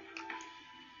there.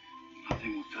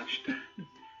 Nothing will touch Tad.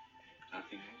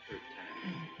 Nothing will hurt Tad.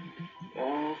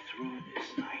 All through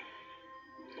this night.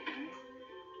 Okay?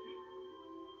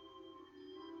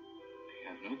 They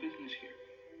have no business here.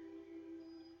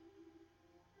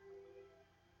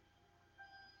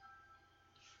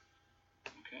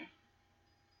 Okay?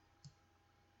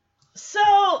 So,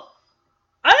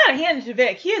 I gotta hand it to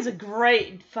Vic. He is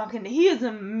he is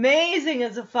amazing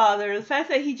as a father. The fact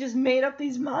that he just made up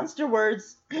these monster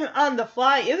words on the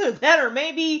fly, either that or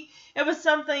maybe it was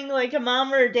something like a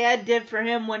mom or a dad did for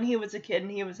him when he was a kid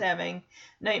and he was having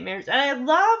nightmares. And I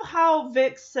love how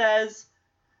Vic says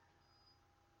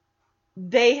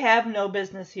they have no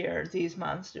business here, these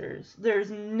monsters.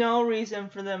 There's no reason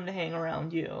for them to hang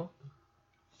around you.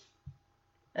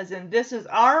 As in, this is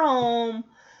our home.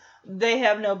 They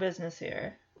have no business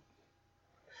here.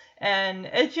 And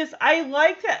it's just, I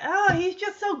like that. Oh, he's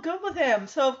just so good with him.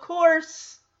 So, of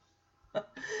course,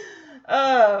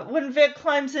 when Vic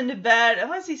climbs into bed,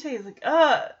 what does he say? He's like,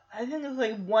 I think it's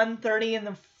like 1:30 in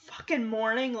the fucking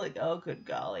morning. Like, oh, good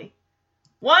golly.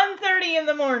 1:30 in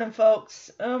the morning,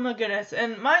 folks. Oh, my goodness.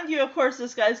 And mind you, of course,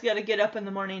 this guy's got to get up in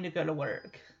the morning to go to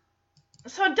work.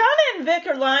 So Donna and Vic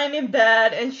are lying in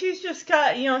bed, and she's just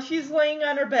got, she's laying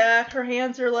on her back. Her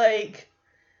hands are like,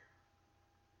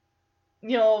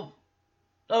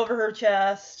 over her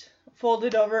chest,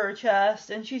 folded over her chest,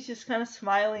 and she's just kind of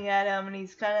smiling at him, and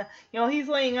he's kind of, he's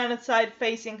laying on his side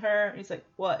facing her, and he's like,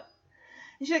 what?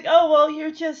 And she's like, oh, well,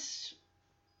 you're just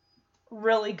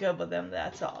really good with him,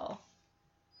 that's all.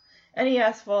 And he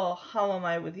asks, well, how am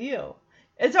I with you?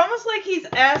 It's almost like he's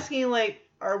asking, like,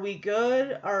 are we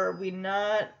good? Are we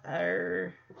not?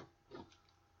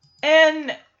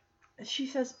 And she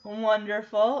says,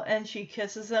 wonderful. And she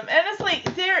kisses him. And it's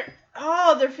like,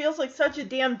 there feels like such a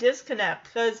damn disconnect.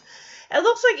 Because it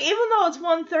looks like even though it's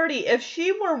 1:30, if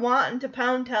she were wanting to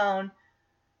Pound Town,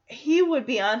 he would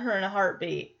be on her in a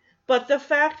heartbeat. But the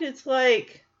fact it's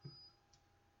like,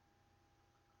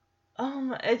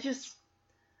 it just...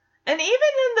 And even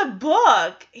in the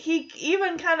book, he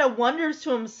even kind of wonders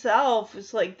to himself,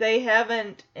 it's like they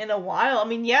haven't in a while. I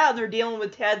mean, yeah, they're dealing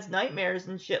with Tad's nightmares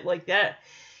and shit like that,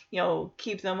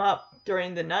 keep them up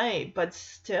during the night. But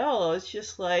still, it's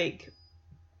just like,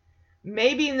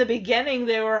 maybe in the beginning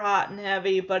they were hot and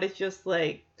heavy, but it's just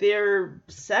like their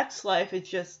sex life has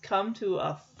just come to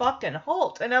a fucking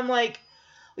halt. And I'm like,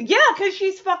 yeah, because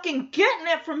she's fucking getting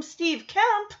it from Steve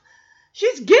Kemp.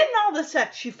 She's getting all the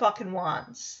sex she fucking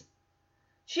wants.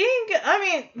 She ain't get,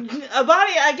 a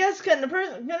body, I guess, can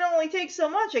only take so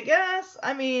much, I guess.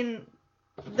 I mean,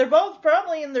 they're both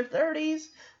probably in their 30s.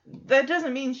 That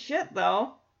doesn't mean shit,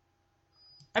 though.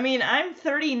 I mean, I'm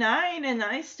 39, and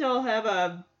I still have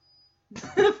a...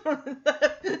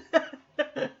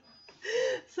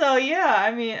 So, yeah,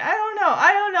 I mean, I don't know.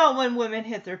 I don't know when women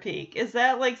hit their peak. Is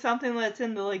that, like, something that's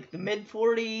in the, like, the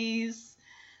mid-40s,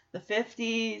 the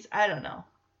 50s? I don't know.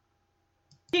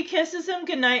 She kisses him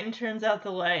goodnight and turns out the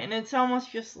light, and it's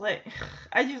almost just like,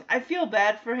 I feel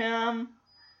bad for him.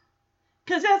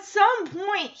 Because at some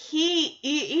point, he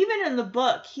even in the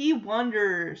book, he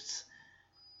wonders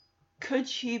could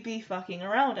she be fucking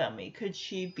around on me? Could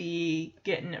she be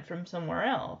getting it from somewhere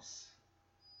else?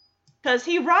 Because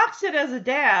he rocks it as a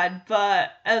dad,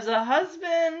 but as a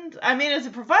husband, I mean, as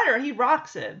a provider, he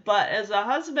rocks it. But as a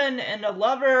husband and a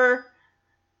lover,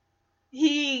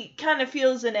 he kind of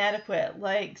feels inadequate.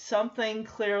 Like something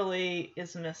clearly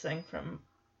is missing from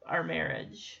our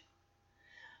marriage.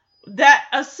 That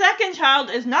a second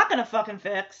child is not going to fucking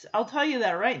fix. I'll tell you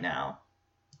that right now.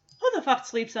 Who the fuck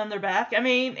sleeps on their back? I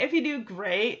mean, if you do,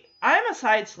 great. I'm a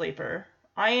side sleeper.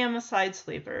 I am a side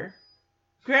sleeper.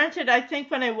 Granted, I think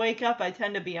when I wake up, I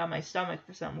tend to be on my stomach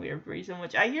for some weird reason,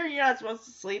 which I hear you're not supposed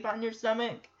to sleep on your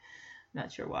stomach.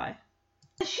 Not sure why.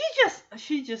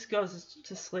 She just goes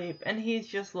to sleep, and he's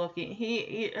just looking.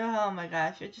 He oh my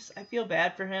gosh, I feel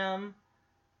bad for him.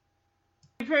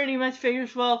 He pretty much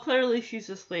figures, well, clearly she's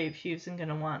asleep. She isn't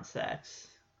gonna want sex.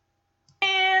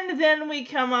 And then we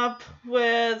come up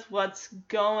with what's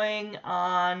going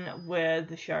on with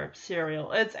the Sharp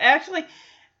cereal. It's actually...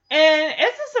 And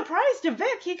it's a surprise to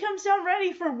Vic. He comes down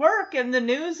ready for work, and the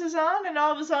news is on, and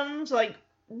all of a sudden it's like,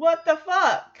 what the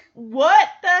fuck? What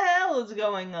the hell is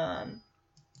going on?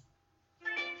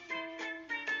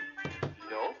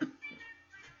 Nope.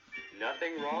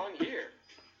 Nothing wrong here.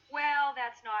 Well,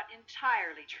 that's not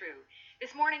entirely true.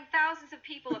 This morning, thousands of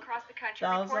people across the country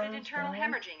reported internal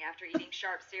hemorrhaging after eating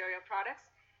Sharp cereal products.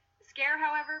 The scare,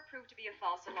 however, proved to be a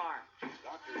false alarm.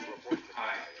 Doctors report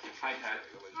today. Hi, Pat.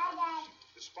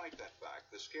 Despite that fact,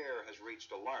 the scare has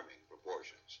reached alarming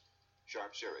proportions.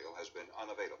 Sharp cereal has been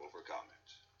unavailable for comment.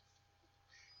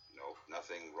 No,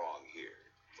 nothing wrong here.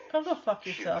 Go fuck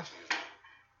yourself.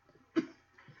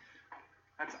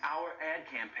 That's our ad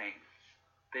campaign.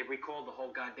 They recalled the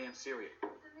whole goddamn cereal.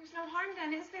 There's no harm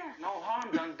done, is there? No harm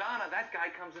done, Donna. That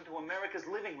guy comes into America's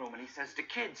living room and he says to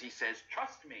kids, he says,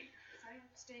 trust me. I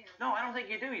understand. No, I don't think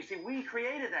you do. You see, we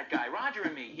created that guy, Roger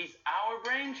and me. He's our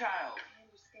brainchild. I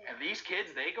understand. And these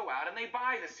kids, they go out and they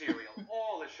buy the cereal.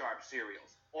 All the Sharp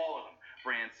cereals. All of them.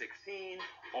 Brand 16,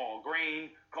 All Grain,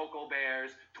 Cocoa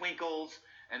Bears, Twinkles.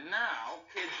 And now,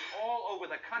 kids all over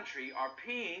the country are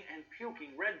peeing and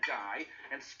puking red dye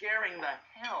and scaring the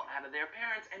hell out of their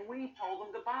parents, and we told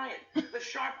them to buy it. The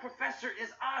Sharp Professor is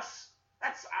us.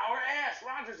 That's our ass.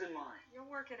 Roger's in line.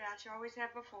 You'll work it out. You always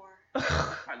have before.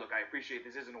 All right, look, I appreciate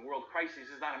this isn't a world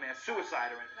crisis. This is not a mass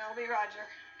suicide or anything. That'll be Roger.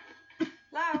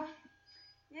 Hello?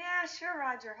 Yeah, sure,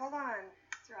 Roger. Hold on.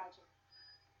 It's Roger.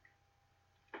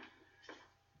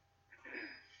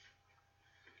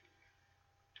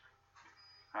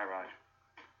 Hi,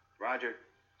 Roger.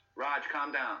 Raj,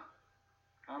 calm down.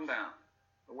 Calm down.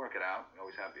 We'll work it out. We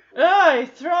always have before. Oh, he's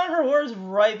throwing her words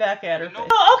right back at her face.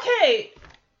 Oh, okay.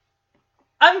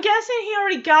 I'm guessing he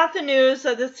already got the news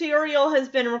that the cereal has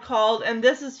been recalled, and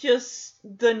this is just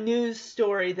the news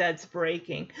story that's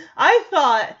breaking. I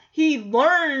thought he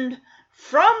learned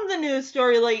from the news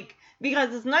story, like,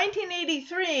 because it's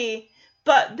 1983,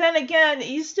 but then again,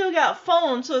 you still got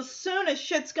phones, so as soon as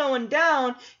shit's going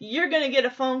down, you're gonna get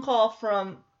a phone call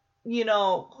from, you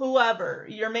know, whoever,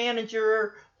 your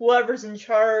manager, whoever's in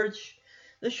charge,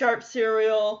 the Sharp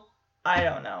cereal, I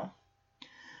don't know.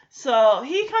 So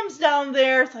he comes down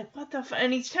there, it's like, what the fuck,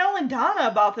 and he's telling Donna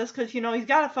about this, because, you know, he's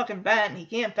got a fucking vent, and he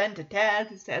can't vent to Tad,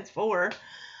 because Tad's 4.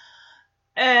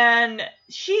 And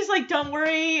she's like, don't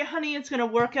worry, honey, it's gonna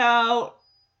work out.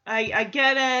 I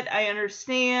get it, I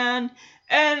understand.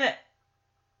 And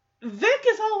Vic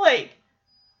is all like,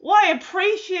 well, I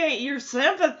appreciate your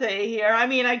sympathy here. I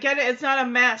mean, I get it, it's not a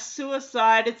mass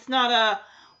suicide, it's not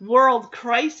a world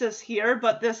crisis here,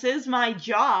 but this is my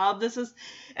job. This is,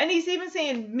 and he's even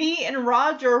saying, me and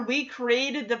Roger, we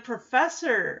created the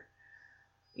professor.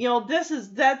 You know,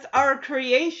 that's our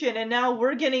creation, and now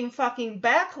we're getting fucking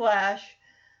backlash.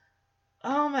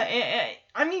 Oh my,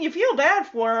 I mean, you feel bad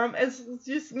for him. It's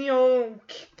just, you know, and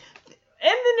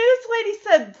the news lady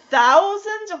said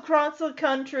thousands across the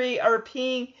country are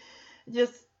peeing,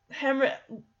 just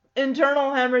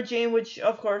internal hemorrhaging, which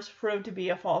of course proved to be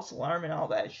a false alarm and all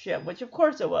that shit, which of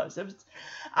course it was.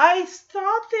 I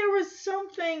thought there was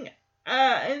something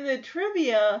in the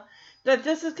trivia that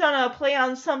this is kind of a play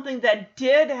on something that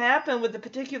did happen with a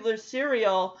particular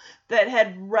cereal that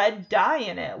had red dye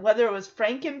in it, whether it was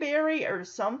Frankenberry or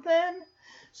something.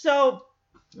 So,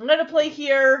 I'm going to play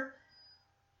here.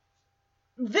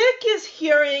 Vic is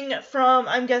hearing from,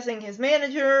 I'm guessing, his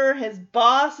manager. His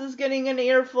boss is getting an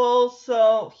earful,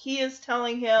 so he is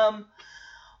telling him,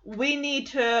 we need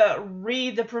to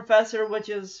read the professor, which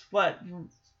is what,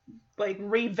 like,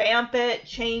 revamp it,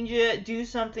 change it, do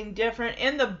something different.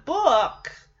 In the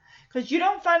book, because you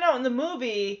don't find out in the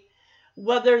movie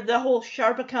whether the whole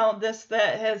Sharp account,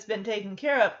 that has been taken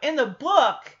care of. In the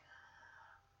book,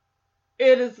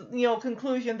 it is,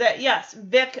 conclusion that yes,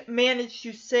 Vic managed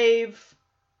to save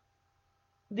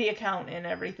the account and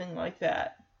everything like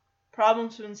that.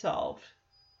 Problem's been solved.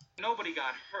 Nobody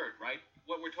got hurt, right?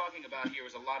 What we're talking about here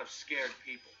is a lot of scared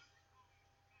people.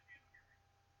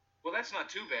 Well, that's not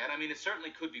too bad. I mean, it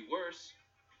certainly could be worse.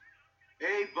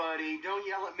 Hey, buddy, don't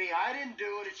yell at me. I didn't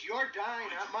do it. It's your die,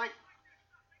 not mine.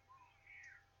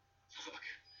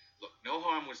 Look, no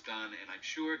harm was done, and I'm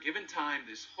sure, given time,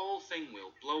 this whole thing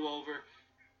will blow over.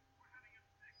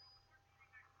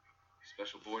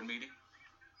 Special board meeting?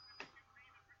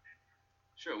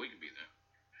 Sure, we can be there.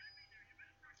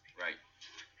 Right.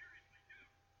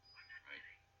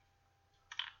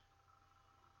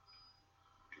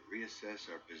 To reassess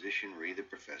our position, read the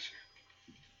professor.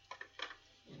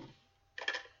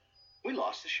 We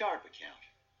lost the Sharp account.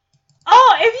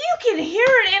 Oh, if you can hear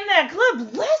it in that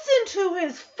clip, listen to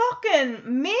his fucking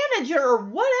manager or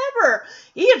whatever.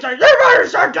 He's like, you better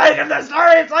start taking this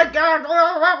serious like that.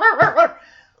 What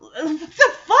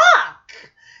the fuck?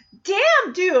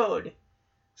 Damn, dude.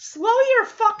 Slow your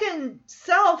fucking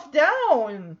self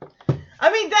down.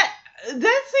 I mean,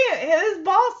 his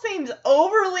boss seems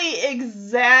overly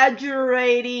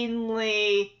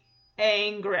exaggeratingly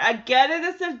angry. I get it,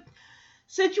 it's a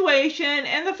situation,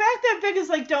 and the fact that Vic is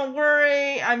like, don't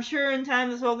worry, I'm sure in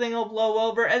time this whole thing will blow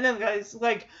over, and then the guy's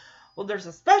like, well, there's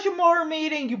a special board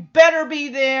meeting, you better be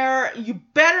there, you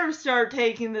better start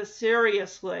taking this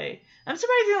seriously. I'm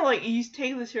surprised you don't you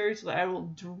take this seriously, I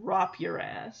will drop your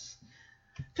ass.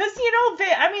 Because,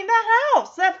 Vic, I mean,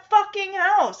 that fucking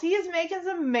house, he is making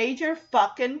some major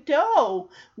fucking dough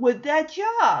with that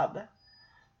job.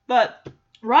 But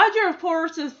Roger, of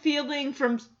course, is feeling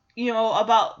from,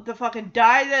 about the fucking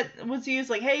die that was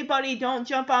used, like, hey, buddy, don't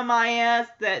jump on my ass,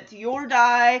 that's your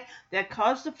die, that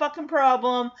caused the fucking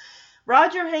problem.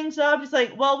 Roger hangs up, he's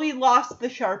like, well, we lost the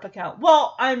Sharp account.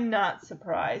 Well, I'm not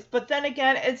surprised, but then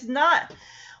again, it's not...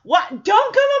 What? Don't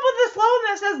come up with a slogan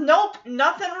that says, nope,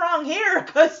 nothing wrong here,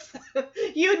 because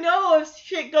if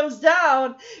shit goes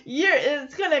down,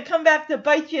 it's going to come back to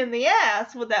bite you in the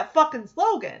ass with that fucking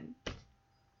slogan.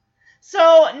 So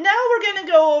now we're going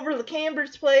to go over to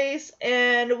Camber's place,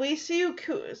 and we see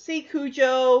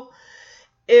Cujo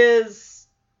is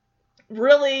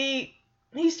really,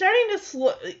 he's starting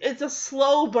to, it's a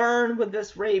slow burn with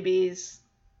this rabies,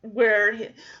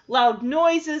 where loud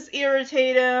noises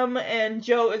irritate him, and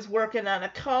Joe is working on a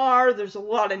car, there's a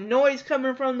lot of noise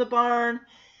coming from the barn,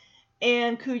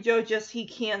 and Cujo he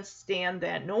can't stand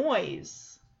that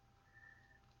noise.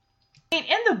 I mean,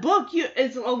 in the book,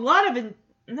 it's a lot of,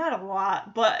 not a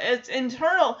lot, but it's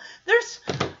internal,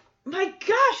 my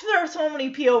gosh, there are so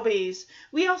many POVs.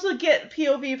 We also get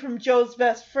POV from Joe's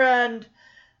best friend,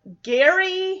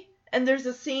 Gary. And there's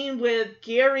a scene with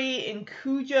Gary and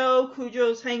Cujo.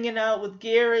 Cujo's hanging out with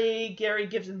Gary. Gary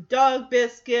gives him dog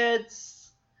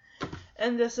biscuits.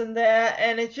 And this and that.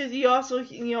 And it's just, you also,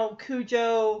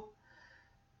 Cujo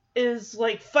is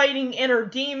fighting inner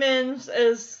demons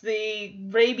as the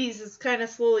rabies is kind of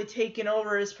slowly taking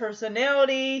over his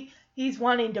personality. He's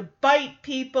wanting to bite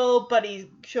people, but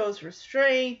he shows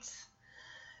restraint.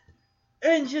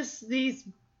 And just these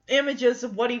images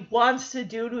of what he wants to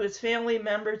do to his family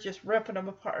members, just ripping them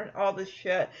apart, all this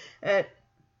shit. And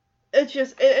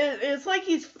it's like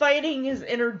he's fighting his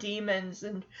inner demons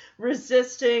and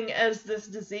resisting as this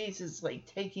disease is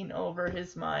taking over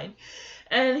his mind.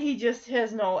 And he just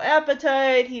has no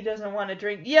appetite, he doesn't want to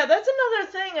drink. Yeah, that's another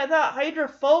thing. I thought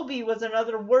hydrophobia was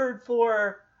another word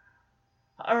for,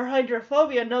 or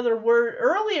hydrophobia,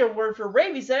 earlier word for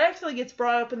rabies that actually gets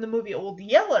brought up in the movie Old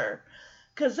Yeller.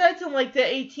 Because that's in the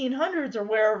 1800s or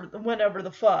whenever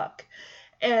the fuck.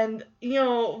 And,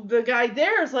 the guy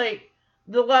there is a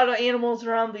lot of animals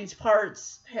around these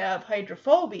parts have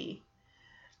hydrophobia.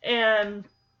 And,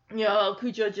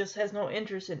 Cujo just has no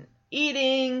interest in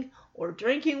eating or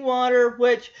drinking water,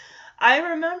 which I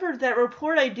remembered that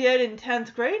report I did in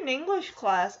 10th grade in English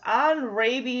class on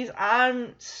rabies,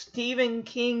 on Stephen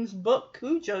King's book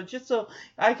Cujo, just so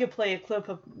I could play a clip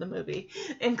of the movie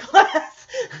in class.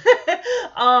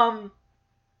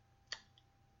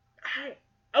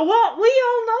 Well, we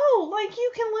all know,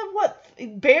 you can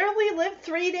barely live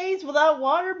 3 days without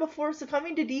water before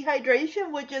succumbing to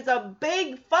dehydration, which is a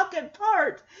big fucking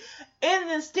part in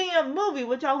this damn movie,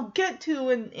 which I'll get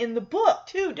to in the book,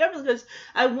 too, definitely, because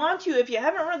I want you, if you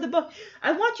haven't read the book,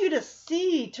 I want you to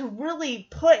really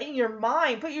put in your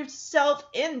mind, put yourself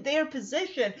in their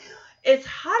position. It's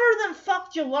hotter than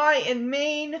fuck July in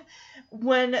Maine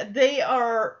when they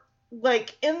are,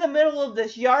 in the middle of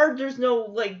this yard, there's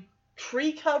no,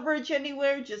 tree coverage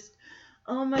anywhere, just,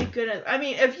 oh my goodness. I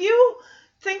mean, if you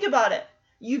think about it,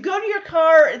 You go to your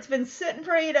car, it's been sitting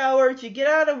for 8 hours, you get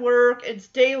out of work, it's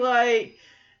daylight,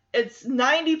 it's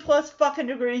 90 plus fucking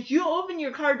degrees, you open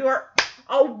your car door,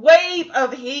 a wave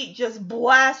of heat just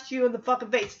blasts you in the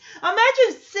fucking face.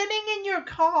 Imagine sitting in your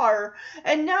car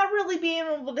and not really being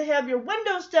able to have your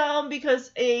windows down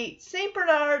because a St.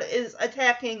 Bernard is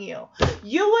attacking you.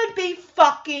 You would be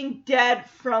fucking dead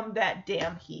from that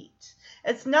damn heat.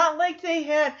 It's not like they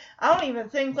had, I don't even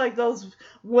think like those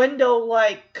window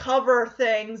like cover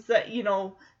things that,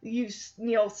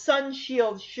 sun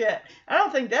shield shit. I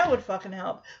don't think that would fucking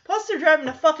help. Plus they're driving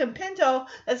a fucking Pinto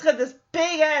that's got this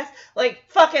big ass like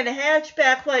fucking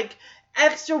hatchback like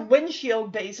extra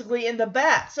windshield basically in the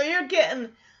back. So you're getting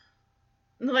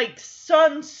like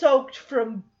sun soaked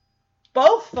from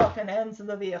both fucking ends of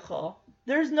the vehicle.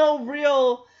 There's no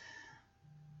real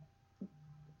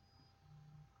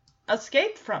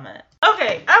escape from it.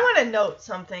 Okay, I want to note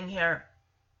something here.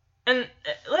 And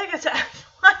like I said, I've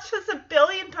watched this a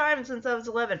billion times since I was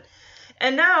 11.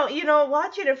 And now,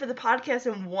 watching it for the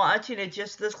podcast and watching it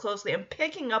just this closely, I'm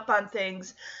picking up on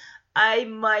things I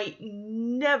might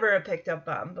never have picked up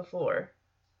on before.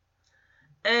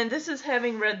 And this is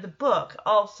having read the book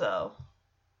also.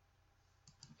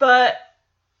 But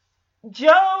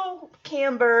Joe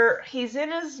Camber, he's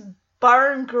in his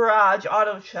barn garage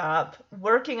auto shop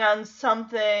working on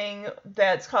something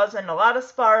that's causing a lot of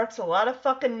sparks, a lot of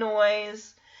fucking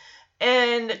noise.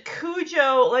 And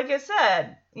Cujo, like I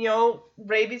said,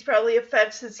 rabies probably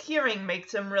affects his hearing,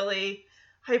 makes him really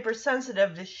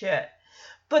hypersensitive to shit.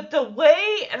 But the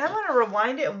way, and I want to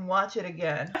rewind it and watch it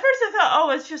again. At first I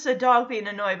thought, it's just a dog being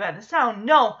annoyed by the sound.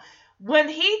 No, when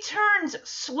he turns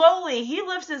slowly, he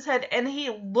lifts his head and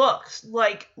he looks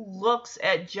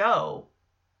at Joe.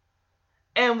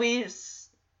 And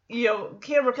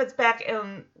camera cuts back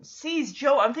and sees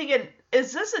Joe. I'm thinking,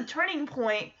 is this a turning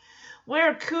point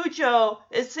where Cujo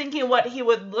is thinking what he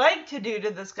would like to do to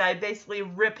this guy, basically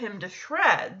rip him to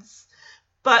shreds?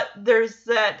 But there's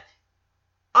that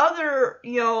other,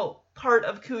 part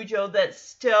of Cujo that's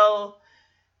still,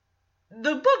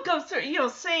 the book goes through,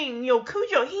 saying,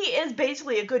 Cujo, he is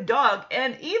basically a good dog.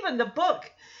 And even the book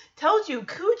tells you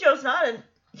Cujo's not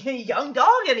a young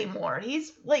dog anymore.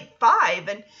 He's like 5,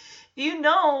 and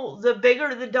the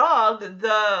bigger the dog,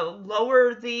 the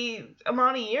lower the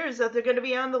amount of years that they're going to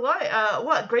be on the line.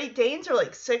 Great Danes are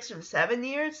like 6 or 7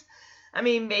 years. I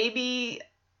mean, maybe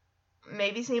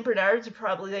St. Bernards are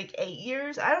probably like 8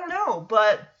 years. I don't know,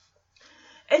 but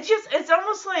it's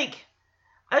almost like,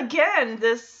 again,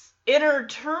 this inner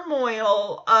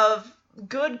turmoil of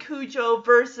good Cujo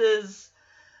versus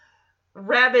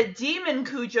rabid demon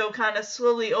Cujo kind of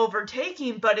slowly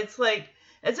overtaking, but it's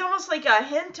almost like a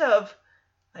hint of,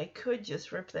 I could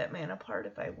just rip that man apart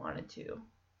if I wanted to,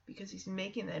 because he's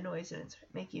making that noise and it's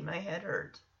making my head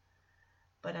hurt.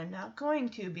 But I'm not going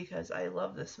to, because I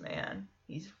love this man.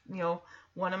 He's,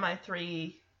 one of my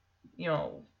 3,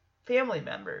 family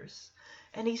members.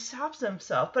 And he stops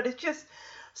himself. But it's just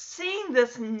seeing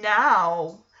this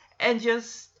now and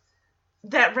just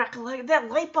that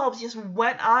light bulb just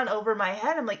went on over my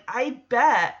head. I'm like, I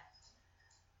bet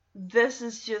this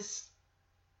is just,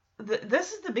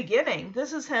 this is the beginning.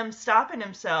 This is him stopping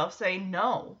himself, saying,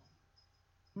 no,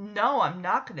 I'm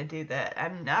not going to do that.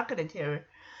 I'm not going to tear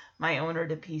my owner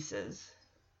to pieces.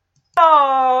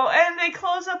 Oh, and they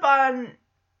close up on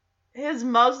his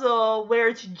muzzle where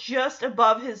it's just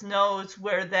above his nose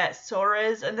where that sore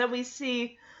is, and then we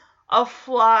see a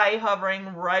fly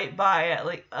hovering right by it,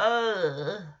 like,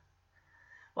 ugh.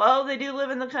 Well, they do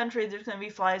live in the country. There's gonna be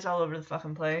flies all over the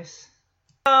fucking place.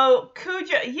 So,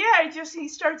 Cujo, he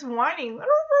starts whining.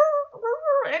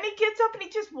 And he gets up and he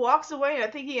just walks away. I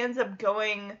think he ends up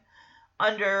going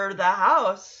under the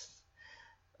house.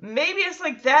 Maybe it's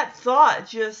like that thought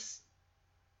just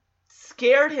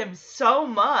scared him so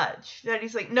much that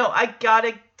he's like, no, I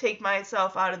gotta take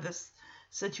myself out of this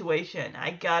situation.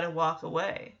 I gotta walk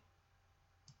away.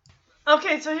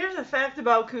 Okay, so here's a fact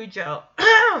about Cujo.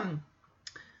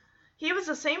 He was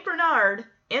a St. Bernard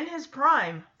in his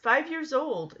prime, 5 years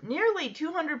old, nearly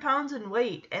 200 pounds in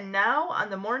weight, and now,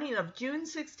 on the morning of June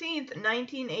 16th,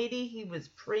 1980, he was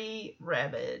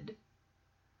pre-rabid.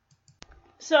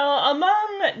 So,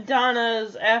 among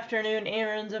Donna's afternoon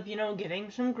errands of,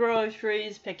 getting some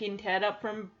groceries, picking Ted up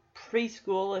from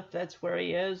preschool, if that's where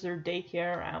he is, or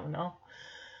daycare, I don't know,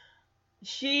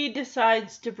 she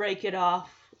decides to break it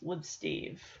off with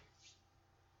Steve.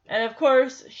 And of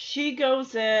course, she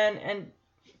goes in, and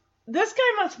this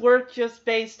guy must work just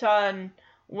based on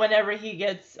whenever he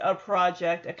gets a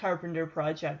carpenter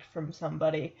project from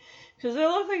somebody. Because it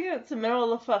looks like it's the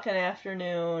middle of the fucking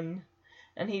afternoon,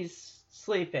 and he's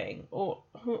sleeping. Or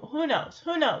who knows?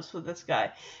 Who knows with this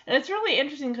guy? And it's really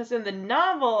interesting because in the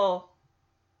novel,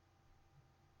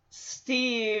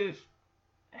 Steve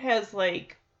has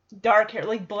like dark hair,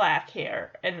 like black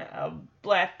hair and a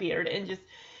black beard, and just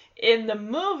in the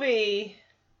movie,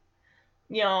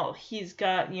 you know, he's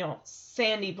got, you know,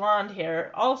 sandy blonde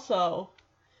hair, also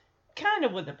kind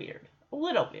of with a beard, a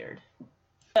little beard,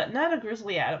 but not a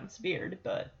Grizzly Adams beard,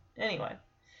 but anyway.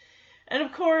 And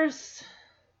of course,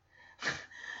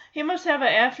 he must have an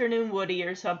afternoon Woody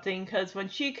or something, because when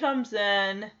she comes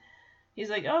in, he's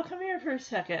like, oh, come here for a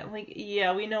second. Like,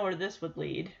 yeah, we know where this would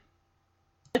lead.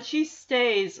 But she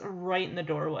stays right in the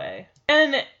doorway.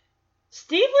 And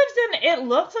Steve lives in, it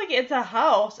looks like it's a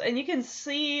house, and you can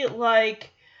see,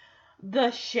 like,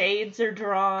 the shades are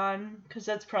drawn, because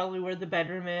that's probably where the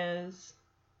bedroom is.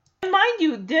 And mind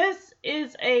you, this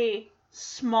is a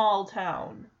small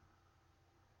town.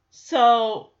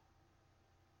 So,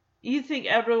 you think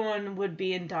everyone would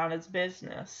be in Donna's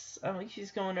business. I mean,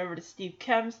 she's going over to Steve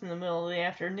Kemp's in the middle of the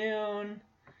afternoon.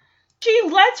 She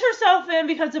lets herself in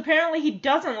because apparently he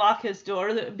doesn't lock his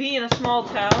door. Being a small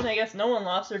town, I guess no one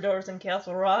locks their doors in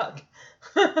Castle Rock.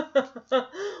 What the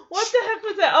heck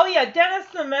was that? Oh yeah, Dennis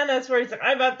the Menace, where he's like,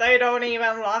 I bet they don't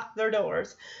even lock their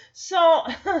doors. So,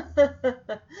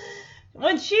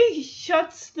 when she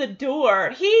shuts the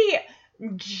door, he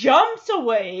jumps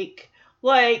awake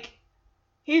like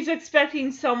he's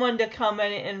expecting someone to come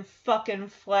in and fucking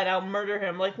flat out murder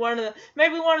him. Like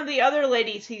maybe one of the other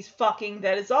ladies he's fucking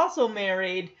that is also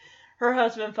married, her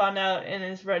husband found out and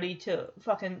is ready to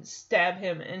fucking stab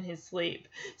him in his sleep.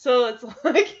 So it's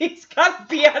like he's got to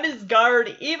be on his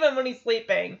guard even when he's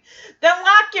sleeping. Then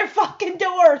lock your fucking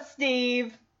door,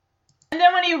 Steve. And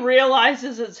then when he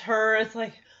realizes it's her, it's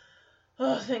like,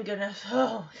 oh, thank goodness.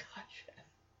 Oh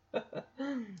my gosh.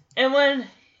 And when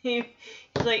he's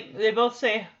like, they both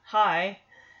say hi,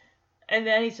 and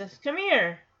then he says, come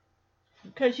here,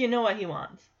 because you know what he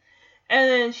wants. And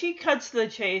then she cuts to the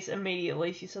chase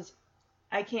immediately. She says,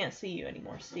 I can't see you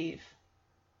anymore, Steve.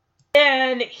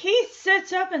 And he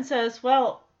sits up and says,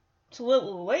 well, it's a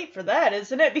little late for that,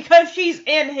 isn't it? Because she's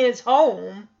in his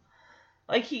home.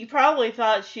 Like, he probably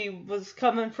thought she was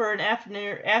coming for an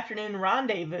afternoon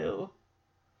rendezvous.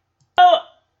 So,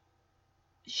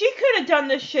 she could have done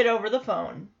this shit over the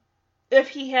phone. If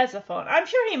he has a phone. I'm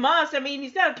sure he must. I mean,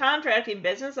 he's got a contracting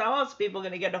business. How else are people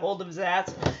going to get a hold of his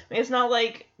ass? I mean, it's not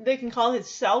like they can call his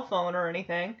cell phone or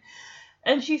anything.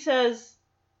 And she says,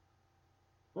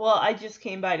 well, I just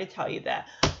came by to tell you that.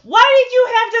 Why did you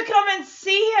have to come and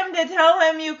see him to tell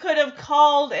him you could have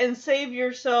called and saved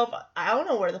yourself? I don't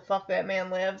know where the fuck that man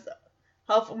lives.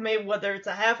 Maybe whether it's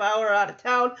a half hour out of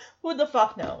town. Who the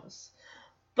fuck knows?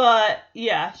 But,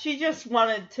 yeah, she just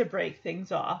wanted to break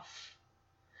things off.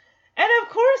 And of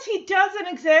course he doesn't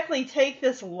exactly take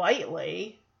this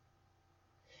lightly.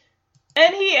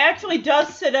 And he actually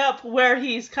does sit up where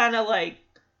he's kind of like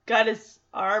got his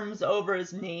arms over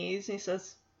his knees. He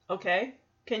says, okay,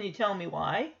 can you tell me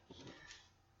why?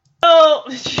 So,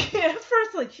 at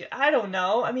first, like, I don't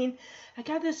know. I mean, I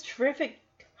got this terrific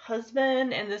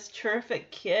husband and this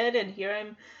terrific kid, and here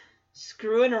I'm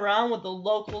screwing around with the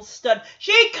local stud.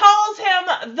 She calls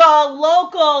him the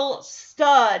local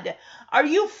stud. Are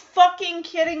you fucking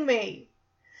kidding me?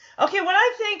 Okay, when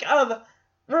I think of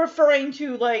referring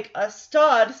to, like, a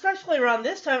stud, especially around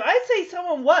this time, I'd say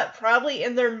someone, probably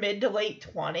in their mid to late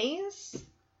 20s?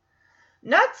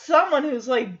 Not someone who's,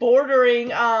 like, bordering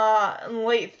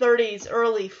late 30s,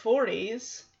 early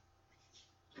 40s.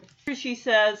 She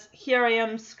says, here I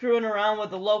am screwing around with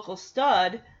the local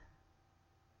stud.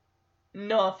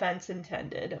 No offense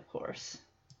intended, of course.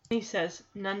 He says,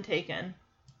 none taken.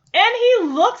 And he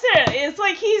looks at it. It's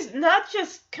like he's not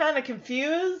just kind of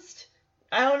confused.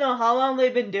 I don't know how long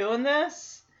they've been doing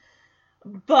this.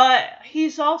 But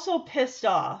he's also pissed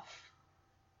off.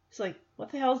 He's like,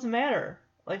 what the hell's the matter?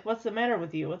 Like, what's the matter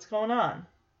with you? What's going on?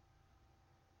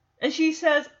 And she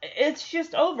says, it's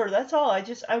just over. That's all.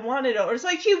 I want it over. It's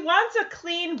like she wants a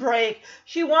clean break.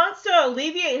 She wants to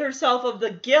alleviate herself of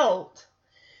the guilt.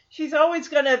 She's always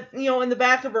going to, in the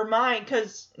back of her mind,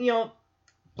 because,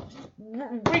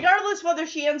 regardless whether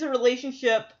she ends a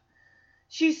relationship,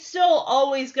 she's still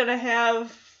always going to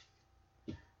have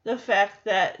the fact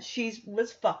that she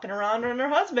was fucking around on her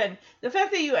husband. The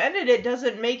fact that you ended it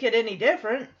doesn't make it any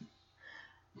different.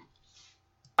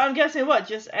 I'm guessing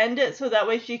just end it so that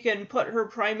way she can put her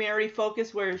primary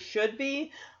focus where it should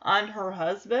be, on her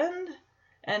husband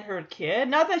and her kid.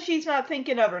 Not that she's not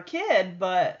thinking of her kid,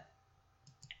 but...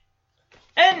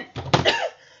 And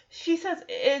she says,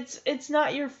 it's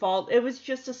not your fault. It was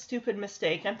just a stupid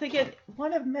mistake. I'm thinking,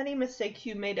 one of many mistakes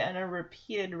you made on a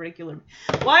repeated regular.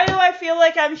 Why do I feel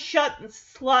like I'm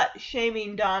slut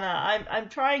shaming Donna? I'm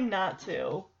trying not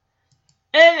to.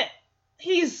 And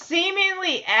he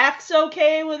seemingly acts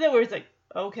okay with it, where he's like,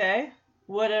 okay,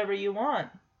 whatever you want.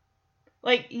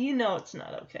 Like, you know it's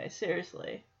not okay,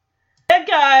 seriously. That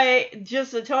guy,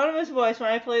 just the tone of his voice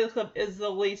when I play the clip is the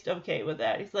least okay with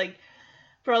that. He's like,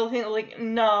 probably thinking, like,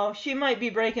 no, she might be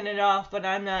breaking it off, but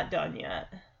I'm not done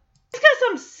yet. He's got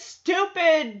some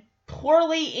stupid,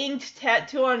 poorly inked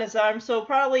tattoo on his arm, so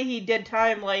probably he did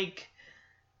time, like,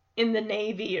 in the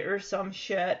Navy or some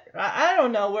shit. I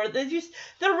don't know where the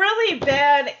really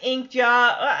bad ink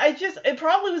job. It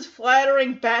probably was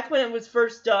flattering back when it was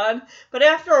first done, but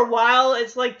after a while,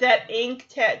 it's like that ink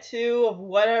tattoo of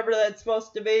whatever that's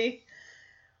supposed to be.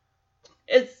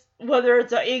 It's whether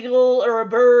it's an eagle or a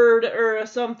bird or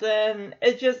something.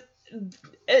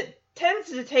 It tends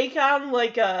to take on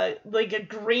like a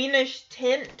greenish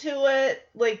tint to it.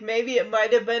 Like maybe it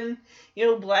might have been,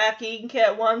 black ink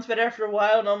at once, but after a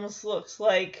while it almost looks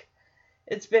like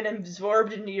it's been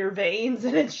absorbed into your veins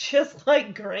and it's just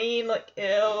like green, like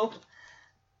ew.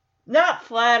 Not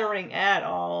flattering at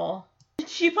all.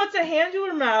 She puts a hand to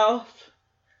her mouth.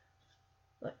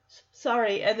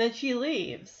 Sorry, and then she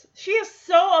leaves. She is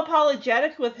so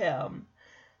apologetic with him.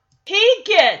 He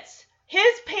gets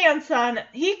his pants on.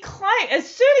 He climbs. As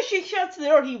soon as she shuts the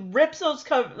door, he rips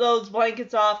those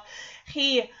blankets off.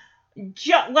 He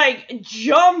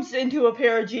jumps into a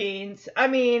pair of jeans. I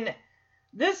mean,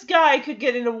 this guy could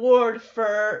get an award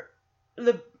for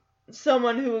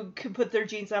someone who could put their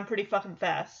jeans on pretty fucking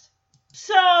fast.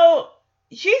 So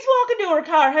she's walking to her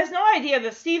car, has no idea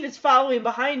that Steve is following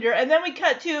behind her, and then we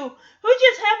cut to who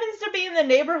just happens to be in the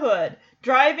neighborhood,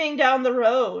 driving down the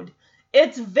road.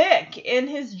 It's Vic in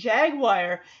his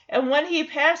Jaguar, and when he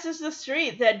passes the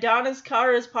street that Donna's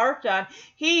car is parked on,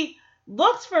 he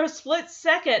looks for a split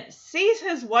second, sees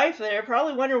his wife there,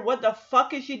 probably wondering what the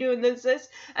fuck is she doing this,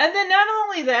 and then not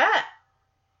only that,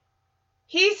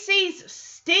 he sees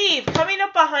Steve coming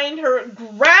up behind her,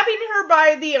 grabbing her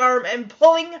by the arm and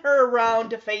pulling her around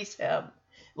to face him.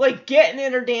 Like, getting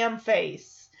in her damn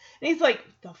face. And he's like,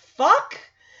 the fuck?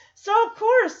 So, of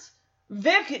course,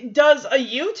 Vic does a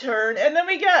U-turn, and then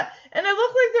and it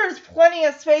looked like there was plenty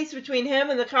of space between him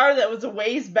and the car that was a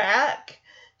ways back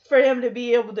for him to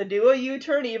be able to do a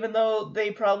U-turn, even though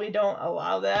they probably don't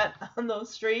allow that on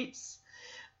those streets.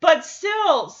 But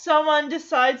still, someone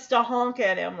decides to honk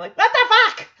at him, like, what the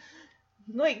fuck?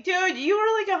 Like, dude, you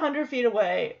were like 100 feet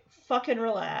away. Fucking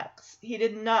relax. He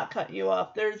did not cut you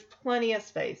off. There's plenty of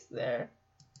space there.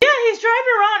 Yeah, he's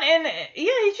driving around, and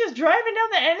he's just driving down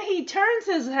there, and he turns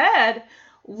his head,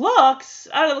 looks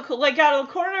out of the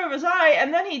corner of his eye,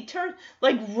 and then he turns,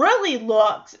 really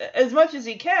looks as much as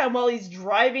he can while he's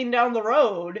driving down the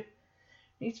road.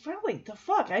 He's probably, the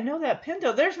fuck, I know that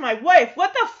Pinto. There's my wife.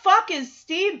 What the fuck is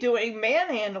Steve doing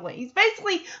manhandling? He's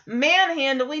basically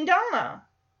manhandling Donna.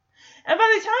 And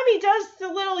by the time he does the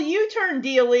little U-turn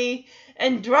dealie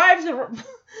and drives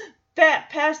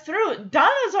past through,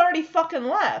 Donna's already fucking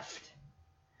left.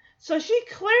 So she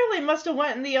clearly must have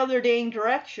went in the other dang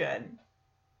direction.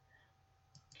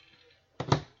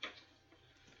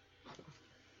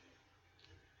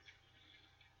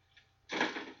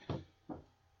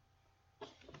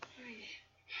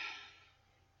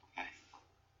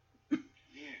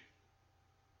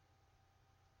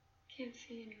 Can't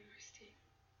see you anymore, Steve.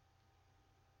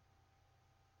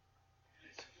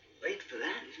 It's late for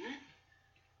that, isn't it?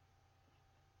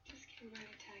 Just came by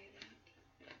to tell you that.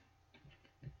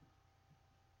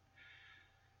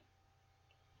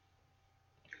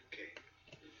 Okay.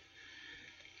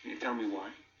 Can you tell me why?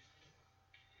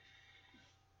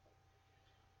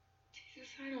 Jesus,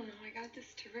 I don't know. I got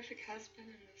this terrific husband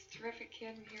and this terrific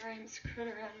kid, and here I am screwing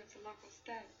around with the local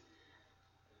stud.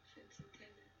 No offense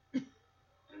intended.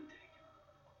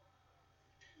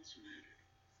 What's the matter?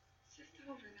 It's just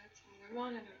over, that's all. I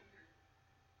want it over.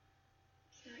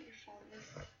 It's not your fault,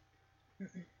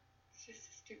 is it? It's just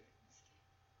a stupid mistake.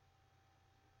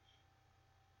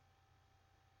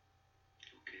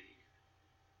 Okay.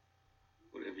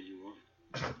 Whatever you want.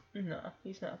 No,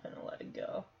 he's not gonna let it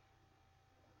go.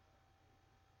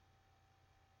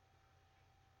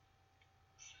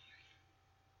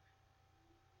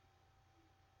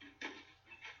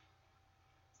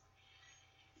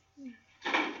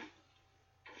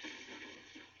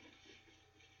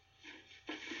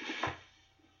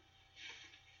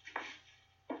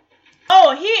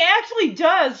 Oh, he actually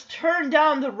does turn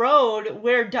down the road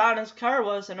where Donna's car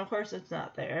was, and of course it's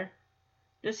not there.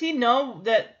 Does he know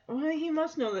that? Well, he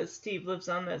must know that Steve lives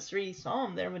on that street. He saw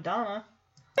him there with Donna.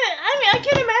 I mean, I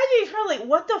can imagine he's probably like,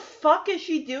 what the fuck is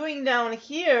she doing down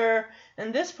here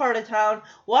in this part of town?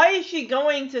 Why is she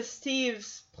going to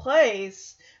Steve's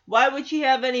place? Why would she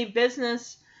have any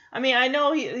business? I mean, I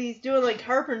know he's doing like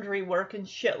carpentry work and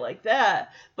shit like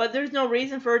that, but there's no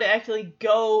reason for her to actually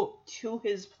go to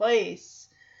his place.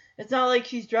 It's not like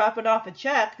she's dropping off a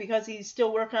check because he's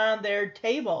still working on their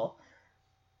table.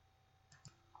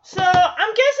 So,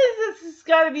 I'm guessing this has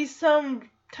got to be some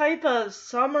type of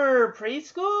summer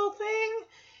preschool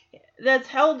thing that's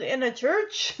held in a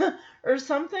church or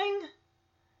something.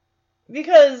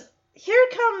 Because here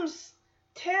comes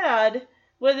Tad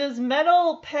with his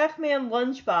metal Pac-Man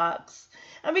lunchbox.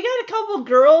 And we got a couple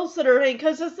girls that are in,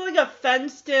 because it's like a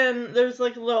fenced in, there's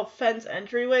like a little fence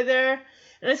entryway there.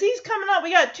 And as he's coming up,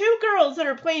 we got two girls that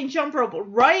are playing jump rope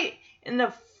right in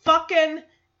the fucking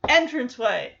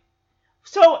entranceway.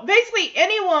 So basically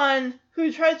anyone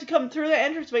who tries to come through the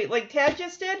entranceway, like Tad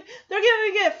just did, they're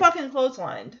gonna get fucking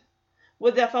clotheslined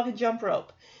with that fucking jump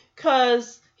rope.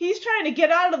 Cause he's trying to get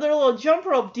out of their little jump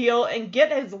rope deal and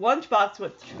get his lunchbox,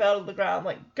 which fell to the ground.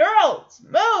 Like, girls,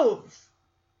 move!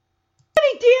 How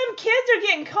many damn kids are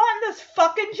getting caught in this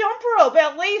fucking jump rope?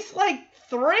 At least like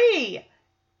 3.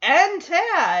 And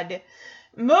Tad.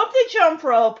 Move the jump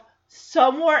rope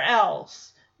somewhere else.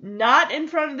 Not in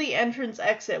front of the entrance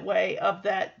exit way of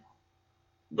that,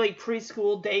 like,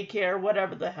 preschool, daycare,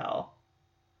 whatever the hell.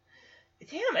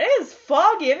 Damn, it is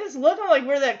foggy. It is looking like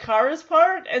where that car is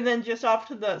parked, and then just off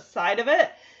to the side of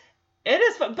it. It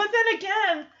is, but then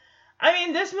again, I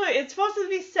mean, this movie, it's supposed to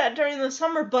be set during the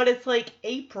summer, but it's like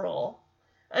April.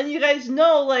 And you guys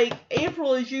know, like,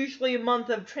 April is usually a month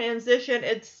of transition.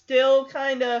 It's still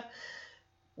kind of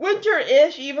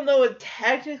winter-ish, even though it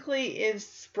technically is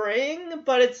spring,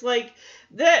 but it's like,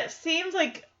 that seems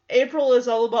like April is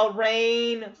all about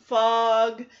rain,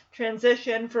 fog,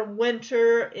 transition from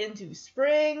winter into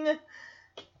spring.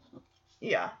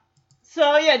 Yeah.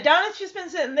 So, yeah, Donna's just been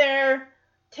sitting there.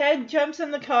 Ted jumps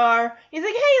in the car. He's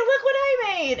like, hey, look what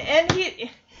I made! And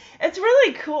it's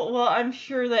really cool. Well, I'm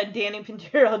sure that Danny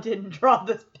Pinheiro didn't draw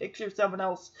this picture. Someone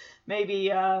else,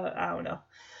 maybe, I don't know.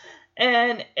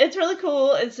 And it's really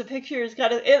cool. It's a picture.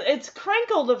 It's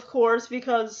crinkled, of course,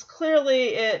 because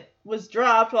clearly it was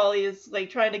dropped while he was like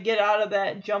trying to get out of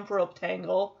that jump rope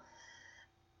tangle.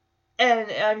 And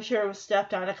I'm sure it was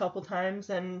stepped on a couple times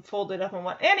and folded up and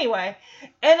what. Anyway,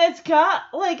 and it's got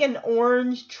like an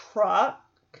orange truck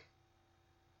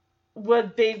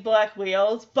with big black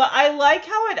wheels. But I like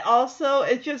how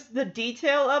it's just the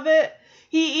detail of it.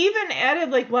 He even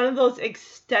added like one of those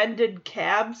extended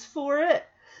cabs for it.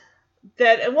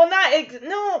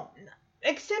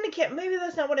 Extended cab, maybe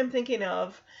that's not what I'm thinking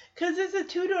of. Because it's a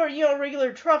 2-door,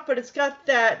 regular truck, but it's got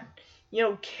that,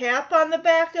 cap on the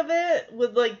back of it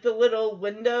with, like, the little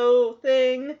window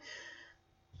thing.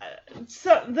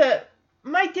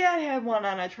 My dad had one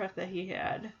on a truck that he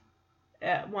had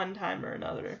at one time or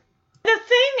another. The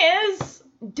thing is,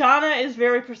 Donna is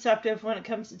very perceptive when it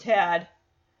comes to Tad.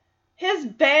 His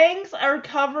bangs are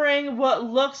covering what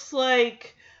looks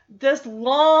like this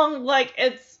long, like,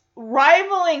 it's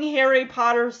rivaling Harry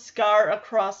Potter's scar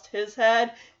across his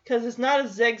head, because it's not a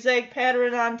zigzag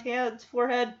pattern on Tad's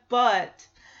forehead, but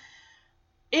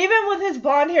even with his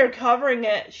blonde hair covering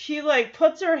it, she, like,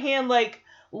 puts her hand, like,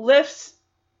 lifts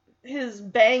his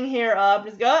bang hair up,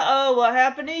 and he's like, uh-oh, what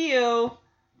happened to you?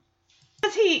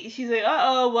 She's like,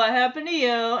 uh-oh, what happened to you?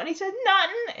 And he said,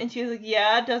 nothing. And she's like,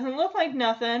 yeah, it doesn't look like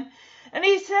nothing. And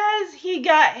he says he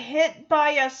got hit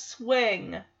by a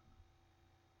swing.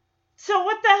 So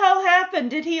what the hell happened?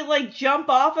 Did he, like, jump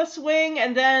off a swing,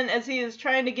 and then as he was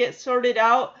trying to get sorted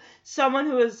out, someone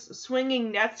who was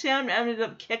swinging next to him ended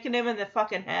up kicking him in the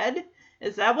fucking head?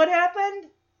 Is that what happened?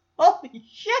 Holy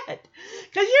shit!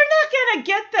 Because you're not gonna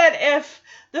get that if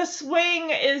the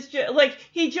swing is like,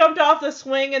 he jumped off the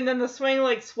swing and then the swing,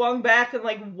 like, swung back and,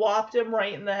 like, whopped him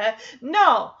right in the head.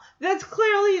 No! That's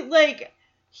clearly, like,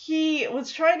 he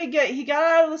got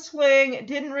out of the swing,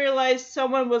 didn't realize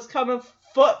someone was coming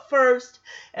foot first,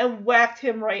 and whacked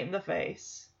him right in the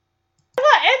face.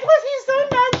 And plus, he's so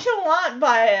nonchalant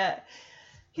by it.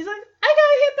 He's like, I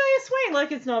got hit by a swing.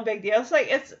 Like, it's no big deal. It's like,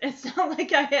 it's not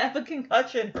like I have a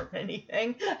concussion or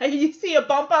anything. You see a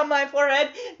bump on my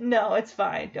forehead? No, it's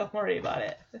fine. Don't worry about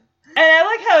it. And I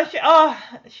like how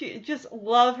she just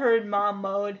love her in mom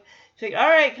mode. She's like, all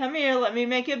right, come here. Let me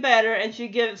make it better. And she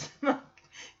gives him a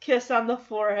kiss on the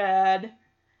forehead.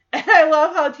 And I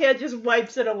love how Tad just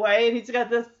wipes it away, and he's got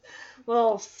this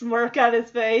little smirk on his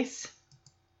face.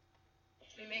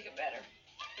 Let me make it better.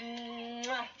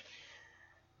 Mwah.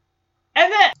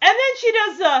 And then she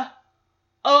does the,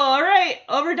 oh, all right,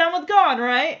 overdone with Gone,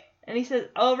 right? And he says,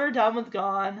 overdone with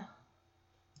Gone.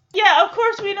 Yeah, of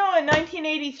course we know in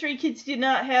 1983 kids did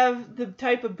not have the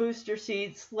type of booster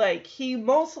seats like he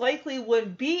most likely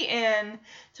would be in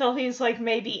till he's like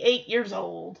maybe 8 years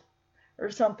old or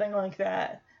something like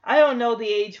that. I don't know the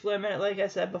age limit, like I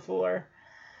said before.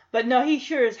 But no, he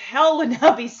sure as hell would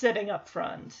not be sitting up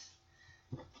front.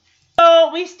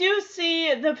 So we do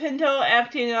see the Pinto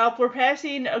acting up. We're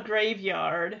passing a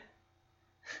graveyard.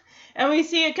 And we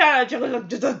see it kind of,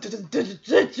 and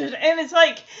it's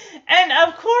like, and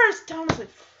of course, Tom's like,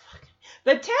 fuck.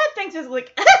 But Tad thinks it's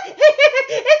like,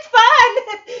 it's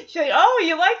fun. She's like, oh,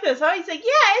 you like this, huh? He's like,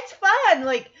 yeah, it's fun.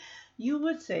 Like, you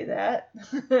would say that.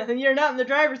 You're not in the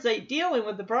driver's seat dealing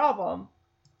with the problem.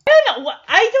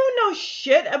 I don't know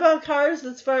shit about cars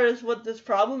as far as what this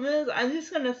problem is. I'm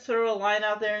just going to throw a line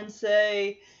out there and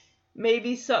say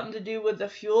maybe something to do with the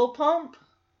fuel pump.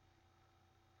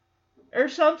 Or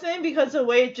something, because the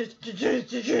way it just,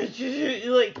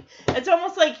 like, it's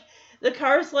almost like the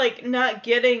car's, like, not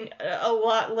getting a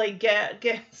lot, like,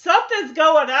 something's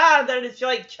going on that it's,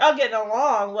 like, chugging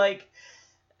along, like,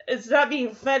 it's not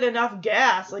being fed enough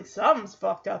gas, like, something's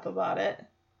fucked up about it.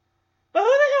 But who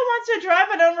the hell wants to drive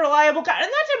an unreliable car?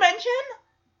 And not to mention,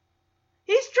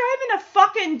 he's driving a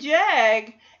fucking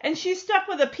Jag, and she's stuck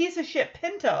with a piece of shit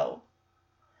Pinto.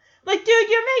 Like, dude,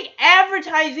 you make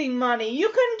advertising money. You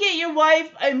couldn't get your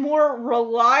wife a more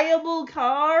reliable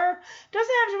car?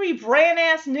 Doesn't have to be brand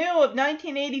ass new of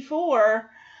 1984 or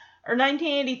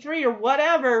 1983 or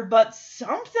whatever, but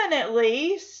something at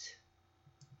least.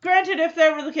 Granted, if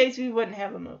that were the case, we wouldn't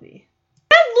have a movie.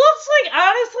 It looks like,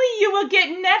 honestly, you would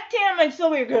get neck damage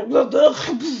so you're going,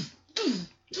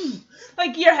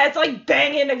 like your head's like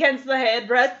banging against the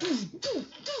headrest.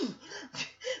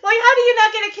 Like, how do you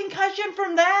not get a concussion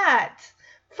from that?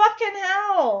 Fucking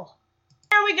hell.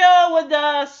 Here we go with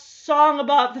the song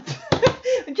about the...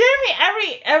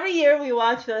 Jeremy, every year we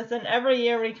watch this, and every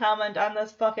year we comment on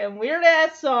this fucking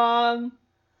weird-ass song.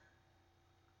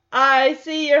 I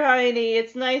see your hiney.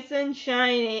 It's nice and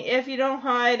shiny. If you don't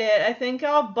hide it, I think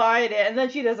I'll bite it. And then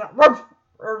she does a...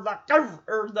 or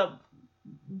the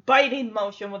biting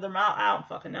motion with her mouth. I don't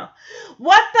fucking know.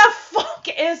 What the fuck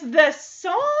is this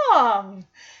song?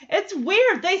 It's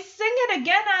weird. They sing it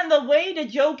again on the way to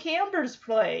Joe Camber's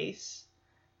place.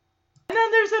 And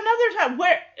then there's another time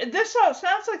where this song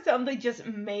sounds like something they just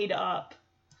made up.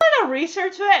 I'm gonna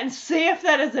research that and see if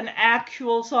that is an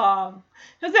actual song.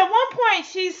 Because at one point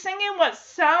she's singing what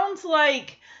sounds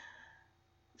like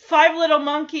Five Little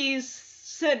Monkeys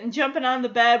sitting, jumping on the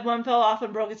bed, one fell off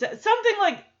and broke his head. Something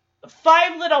like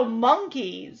Five Little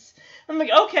Monkeys. I'm like,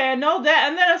 okay, I know that.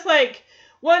 And then it's like,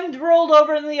 one rolled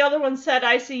over and the other one said,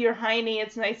 I see your hiney,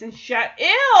 it's nice and shut.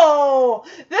 Ew!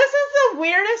 This is the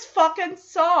weirdest fucking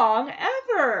song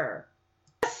ever.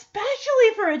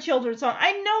 Especially for a children's song.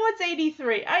 I know it's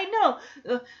 83. I know.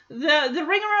 The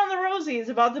Ring Around the Rosie is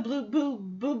about the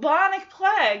bubonic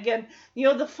plague. And, you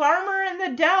know, the farmer in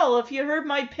the dell. If you heard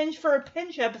my Pinch for a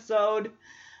Pinch episode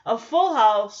of Full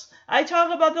House, I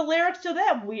talk about the lyrics to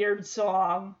that weird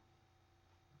song.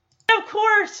 And of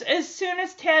course, as soon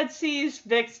as Tad sees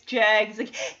Vic's Jag, he's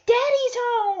like, Daddy's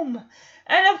home!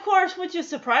 And of course, which is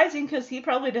surprising because he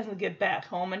probably doesn't get back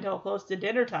home until close to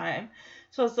dinner time.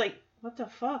 So it's like, what the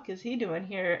fuck is he doing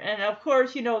here? And of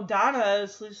course, you know, Donna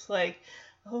is just like,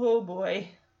 oh boy.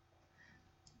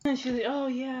 And she's like, oh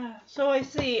yeah, so I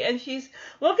see. And she's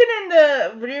looking in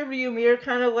the rearview mirror,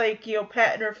 kind of like, you know,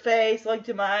 patting her face, like,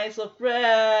 do my eyes look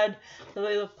red? Do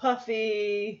they look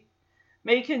puffy?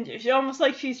 She almost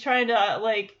like she's trying to,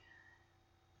 like,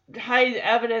 hide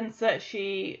evidence that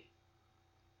she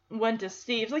went to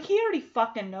Steve's. Like, he already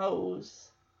fucking knows.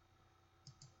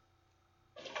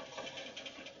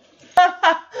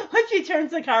 When she turns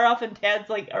the car off and Tad's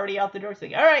like already out the door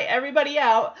saying, all right, everybody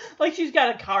out. Like she's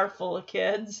got a car full of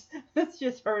kids. That's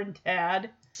just her and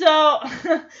Tad. So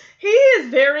he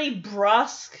is very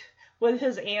brusque with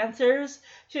his answers.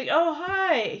 She's like, oh,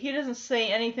 hi. He doesn't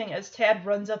say anything as Tad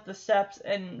runs up the steps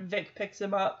and Vic picks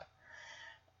him up.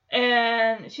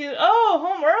 And she's like, oh,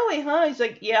 home early, huh? He's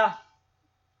like, yeah.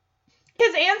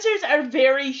 His answers are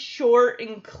very short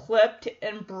and clipped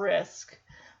and brisk.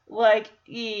 Like,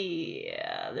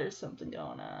 yeah, there's something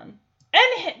going on.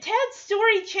 And Tad's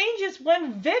story changes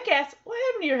when Vic asks, what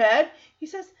happened to your head? He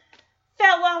says,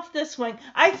 fell off the swing.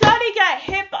 I thought he got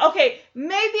hit. Okay,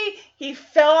 maybe he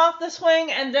fell off the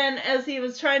swing, and then as he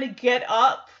was trying to get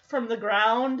up from the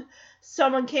ground,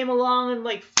 someone came along and,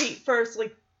 like, feet first,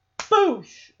 like,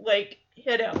 boosh, like,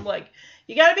 hit him. Like,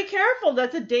 you gotta be careful.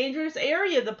 That's a dangerous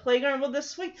area, the playground with the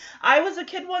swing. I was a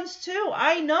kid once, too.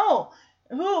 I know.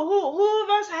 Who of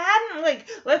us hadn't, like,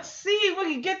 let's see if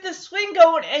we can get the swing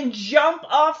going and jump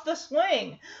off the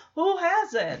swing. Who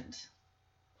hasn't?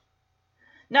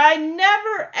 Now, I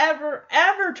never, ever,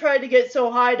 ever tried to get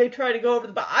so high to try to go over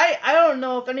the bar. I don't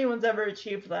know if anyone's ever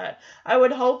achieved that. I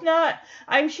would hope not.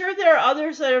 I'm sure there are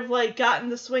others that have, like, gotten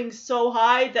the swing so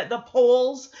high that the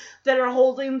poles that are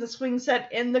holding the swing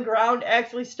set in the ground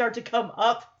actually start to come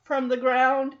up from the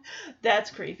ground.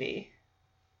 That's creepy.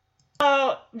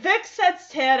 So, Vic sets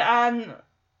Tad on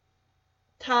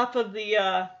top of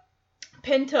the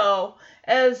Pinto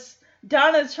as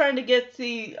Donna's trying to get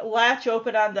the latch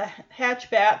open on the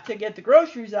hatchback to get the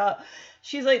groceries out.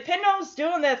 She's like, Pinto's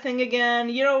doing that thing again.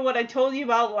 You know what I told you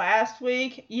about last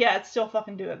week? Yeah, it's still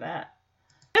fucking doing that.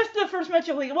 Just the first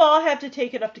mention, like, well, I'll have to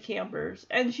take it up to Campers.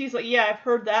 And she's like, yeah, I've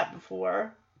heard that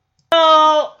before.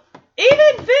 So,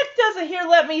 even Vic doesn't here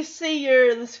let me see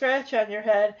the scratch on your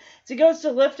head. So he goes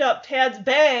to lift up Tad's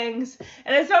bangs,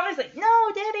 and it's always like,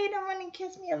 no, Daddy, don't want to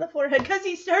kiss me on the forehead, because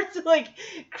he starts to, like,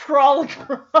 crawl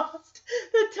across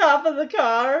the top of the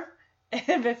car.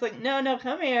 And Vic's like, no,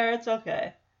 come here, it's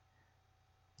okay.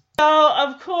 So,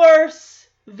 of course,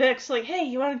 Vic's like, hey,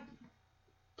 you want to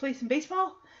play some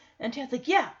baseball? And Tad's like,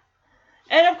 yeah.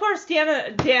 And of course,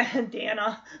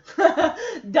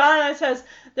 Donna says,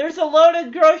 there's a load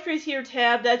of groceries here,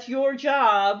 Tad. That's your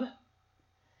job.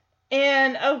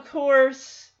 And of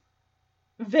course,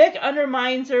 Vic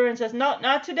undermines her and says, no,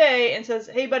 not today. And says,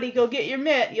 hey, buddy, go get your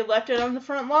mitt. You left it on the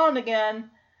front lawn again.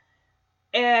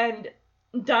 And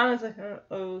Donna's like,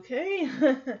 okay.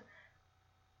 I'm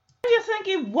just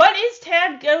thinking, what is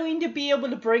Tad going to be able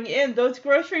to bring in? Those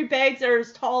grocery bags are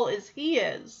as tall as he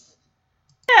is.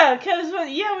 Yeah, because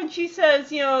when she says,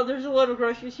 there's a load of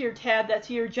groceries here, Tad, that's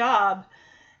your job.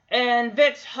 And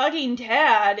Vic's hugging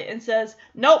Tad and says,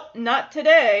 nope, not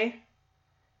today.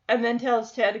 And then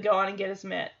tells Tad to go on and get his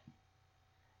mitt.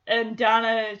 And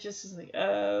Donna just is like,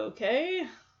 okay.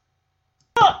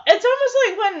 Well, it's almost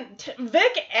like when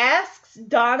Vic asks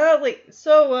Donna, like,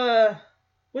 so,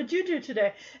 what'd you do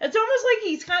today? It's almost like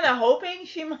he's kind of hoping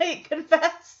she might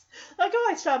confess. Like, oh,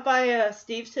 I stopped by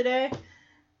Steve's today.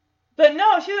 But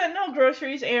no, she said no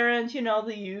groceries, errands, the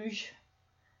usual.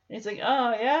 And he's like,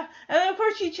 oh, yeah? And then, of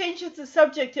course, she changes the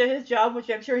subject to his job, which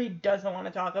I'm sure he doesn't want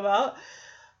to talk about.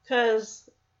 Because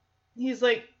he's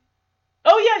like,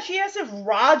 oh, yeah, she asked if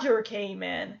Roger came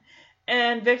in.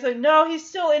 And Vic's like, no, he's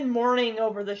still in mourning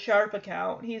over the Sharp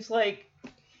account. He's, like,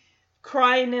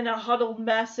 crying in a huddled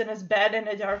mess in his bed in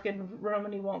a darkened room,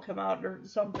 and he won't come out or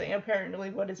something. Apparently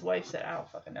what his wife said. I don't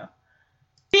fucking know.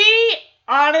 She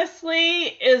honestly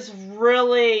is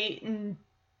really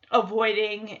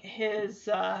avoiding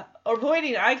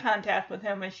eye contact with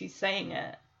him as she's saying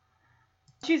it.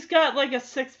 She's got like a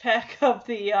 6-pack of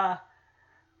the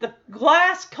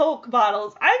glass Coke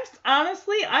bottles.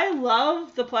 I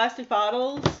love the plastic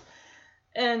bottles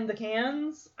and the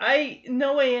cans.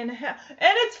 No way in hell. And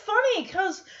it's funny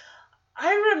because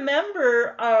I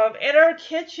remember in our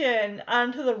kitchen,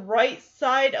 onto the right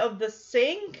side of the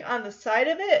sink, on the side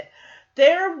of it,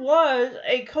 there was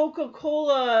a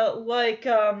Coca-Cola, like,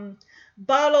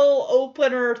 bottle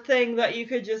opener thing that you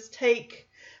could just take,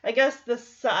 I guess, the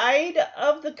side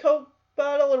of the Coke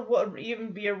bottle, or what,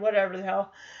 even beer, whatever the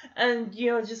hell, and,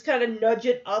 just kind of nudge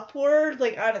it upward,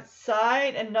 like, on its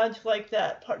side, and nudge, like,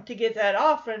 that part to get that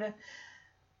off, and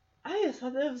I just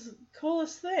thought that was the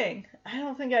coolest thing. I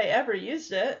don't think I ever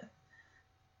used it.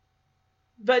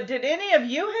 But did any of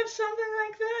you have something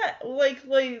like that?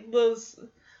 Like those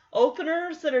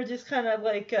openers that are just kind of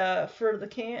like for the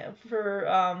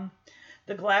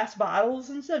glass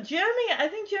bottles and stuff? I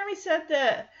think Jeremy said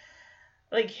that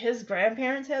like his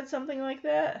grandparents had something like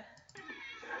that.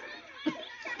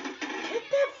 Get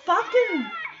that fucking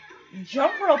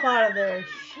jump rope out of there.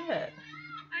 Shit.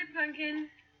 Hi, Pumpkin.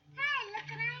 Hey, look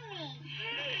what I made.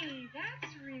 Hey,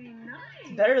 that's really nice.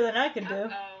 It's better than I could do.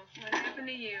 Uh-oh. What happened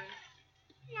to you?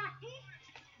 Nothing.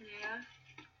 Yeah?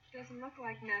 Doesn't look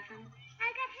like nothing.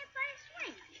 I got hit by a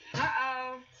swing.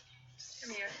 Uh-oh.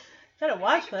 Come here. Gotta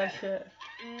watch that shit.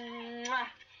 Mwah.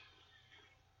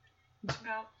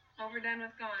 Well, overdone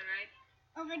with gone, right?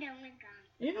 Overdone with gone.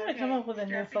 You're gonna come up with a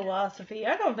new philosophy.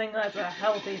 I don't think that's a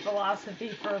healthy philosophy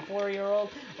for a 4-year-old.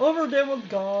 Overdone with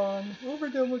gone.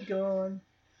 Overdone with gone.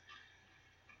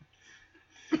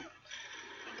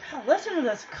 God, listen to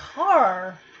this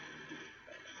car.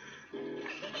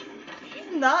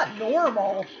 He's not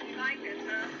normal. You like this,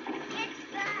 huh? It's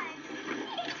fun.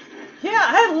 Yeah,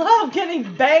 I love getting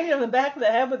banged in the back of the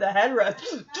head with a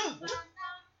headrest.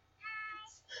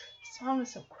 song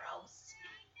is so gross.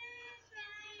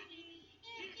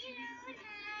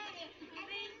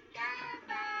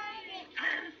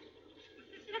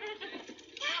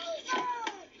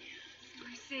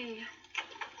 I see.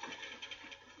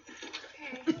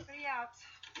 Okay, everybody out.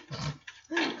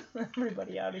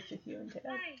 Everybody out is just you and Dad.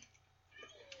 Hi.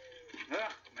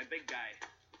 My big guy.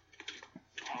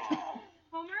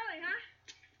 Home early, huh?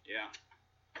 Yeah.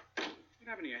 What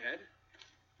happened to your head?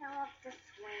 Fell off the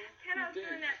swing. Kenna's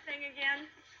doing that thing again.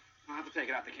 I'll have to take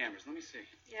it out the cameras. Let me see.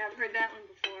 Yeah, I've heard that one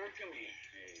before. Come here.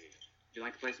 Hey. Would you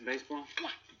like to play some baseball?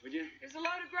 Yeah. Would you? There's a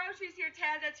load of groceries here,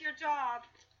 Ted. That's your job.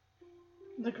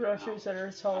 The groceries that are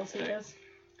as tall as he is.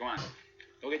 Go on.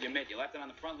 Go get your mitt. You left it on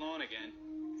the front lawn again.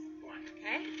 Go on.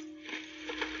 Okay.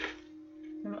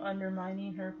 I'm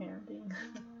undermining her parenting.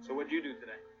 So what'd you do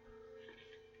today?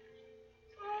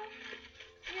 Well,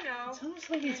 you know. It's almost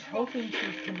like he's hoping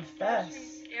to confess.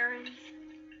 Groceries, errands.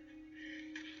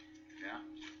 Yeah?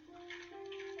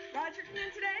 Roger come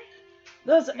in today?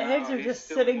 Those No, eggs are he's just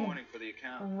still sitting mourning for the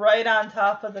account. right on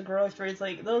top of the groceries.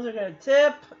 Like, those are gonna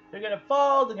tip, they're gonna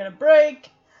fall, they're gonna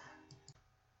break.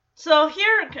 So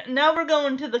here, now we're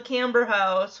going to the Camber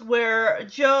house where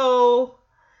Joe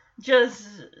just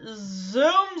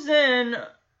zooms in,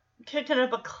 kicking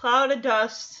up a cloud of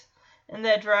dust in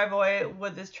that driveway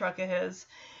with this truck of his.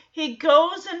 He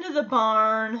goes into the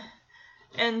barn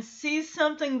and sees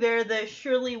something there that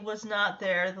surely was not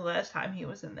there the last time he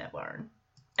was in that barn.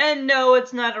 And no,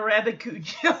 it's not a rabbit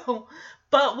Cujo,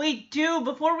 but we do,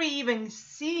 before we even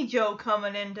see Joe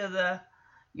coming into the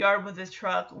yard with his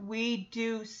truck, we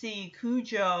do see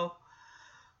Cujo,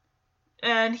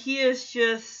 and he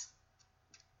is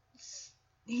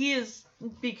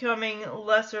becoming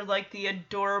lesser like the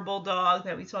adorable dog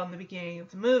that we saw in the beginning of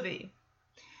the movie.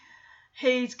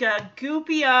 He's got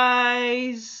goopy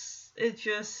eyes. It's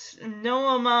just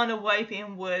no amount of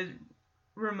wiping would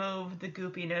remove the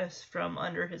goopiness from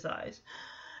under his eyes.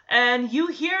 And you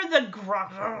hear the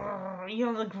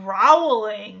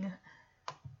growling,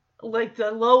 like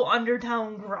the low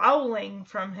undertone growling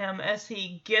from him as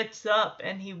he gets up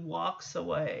and he walks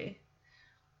away.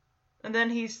 And then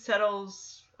he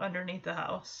settles underneath the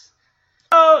house.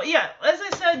 So, yeah, as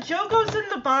I said, Joe goes in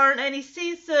the barn and he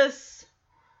sees this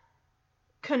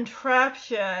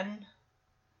contraption.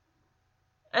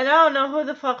 And I don't know who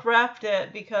the fuck wrapped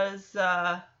it because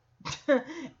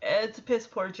it's a piss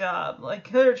poor job. Like,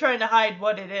 they're trying to hide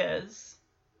what it is.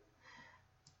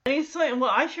 And he's like, well,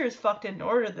 I sure as fuck didn't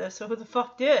order this, so who the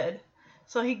fuck did?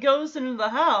 So he goes into the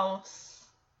house.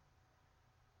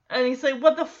 And he's like,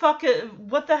 what the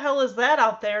hell is that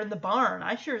out there in the barn?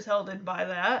 I sure as hell didn't buy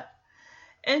that.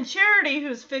 And Charity,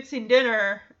 who's fixing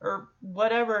dinner, or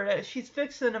whatever it is, she's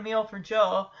fixing a meal for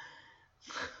Joe.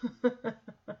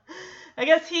 I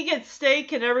guess he gets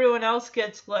steak and everyone else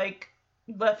gets, like,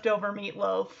 leftover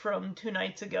meatloaf from 2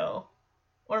 nights ago.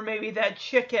 Or maybe that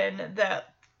chicken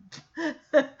that...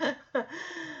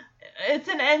 It's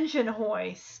an engine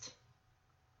hoist.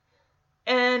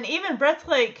 And even Brett's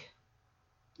like,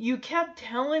 you kept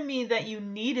telling me that you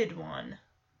needed one.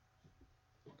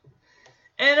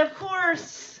 And of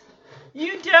course,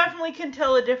 you definitely can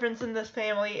tell a difference in this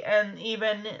family and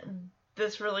even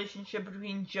this relationship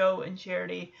between Joe and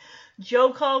Charity.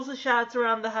 Joe calls the shots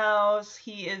around the house.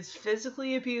 He is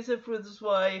physically abusive with his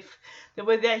wife. The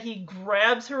way that he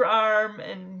grabs her arm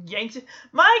and yanks it.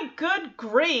 My good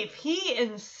grief, he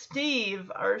and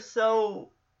Steve are so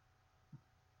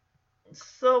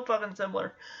fucking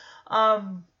similar.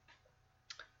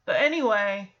 But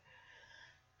anyway,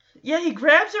 yeah, he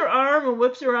grabs her arm and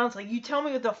whips her around. It's like, you tell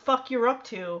me what the fuck you're up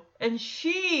to. And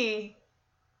she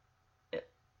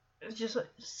is just like,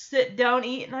 sit down,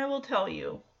 eat, and I will tell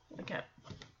you. Okay.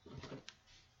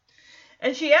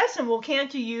 And she asks him, well,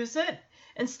 can't you use it?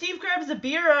 And Steve grabs a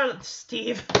beer out of...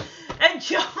 And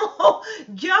Joe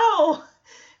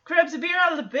grabs a beer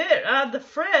out of the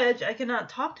fridge. I cannot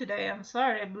talk today. I'm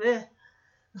sorry. Bleh.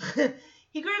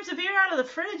 He grabs a beer out of the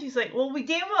fridge. He's like, well, we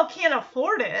damn well can't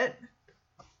afford it.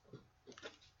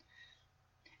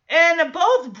 And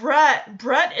both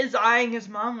Brett is eyeing his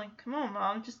mom like, come on,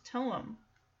 Mom, just tell him.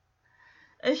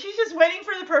 And she's just waiting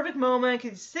for the perfect moment.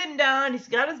 He's sitting down. He's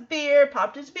got his beer,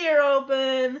 popped his beer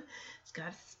open. He's got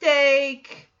a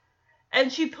steak.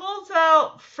 And she pulls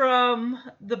out from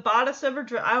the bodice of her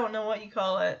dress. I don't know what you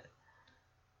call it.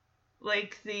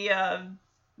 Like the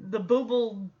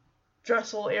booble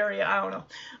dressel area. I don't know.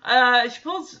 She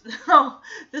pulls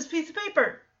this piece of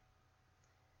paper.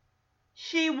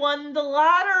 She won the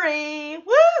lottery.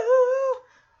 Woo!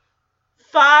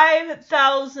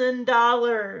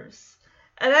 $5,000.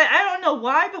 And I don't know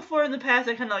why before in the past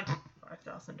I kind of like,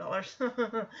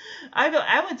 $5,000.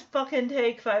 I would fucking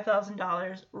take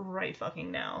 $5,000 right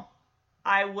fucking now.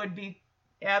 I would be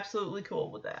absolutely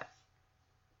cool with that.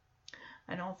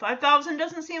 I know $5,000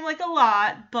 doesn't seem like a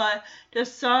lot, but to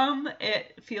some,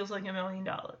 it feels like $1 million.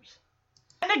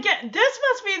 And again, this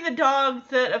must be the dog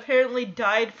that apparently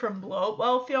died from bloat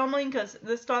while filming, because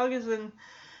this dog is in...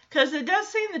 Because it does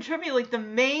say in the tribute, like, the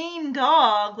main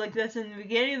dog, like, that's in the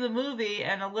beginning of the movie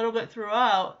and a little bit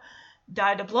throughout,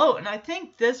 died of bloat. And I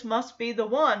think this must be the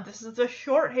one. This is the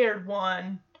short-haired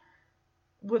one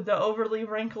with the overly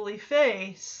wrinkly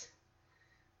face.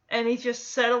 And he's just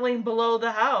settling below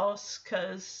the house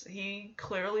because he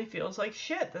clearly feels like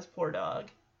shit, this poor dog.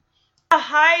 A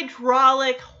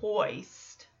hydraulic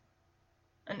hoist.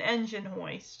 An engine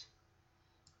hoist.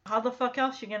 How the fuck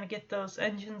else you gonna get those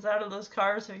engines out of those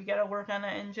cars if you gotta work on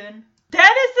an engine?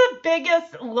 That is the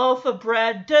biggest loaf of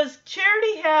bread. Does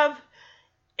Charity have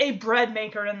a bread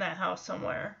maker in that house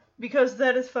somewhere? Because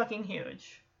that is fucking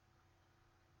huge.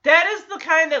 That is the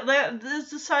kind that is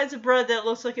the size of bread that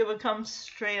looks like it would come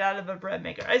straight out of a bread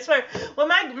maker. I swear, when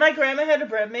my grandma had a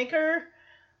bread maker,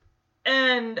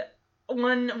 and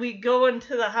when we go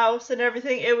into the house and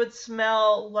everything, it would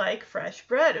smell like fresh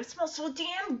bread. It would smell so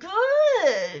damn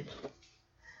good.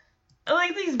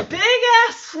 Like these big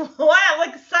ass slabs,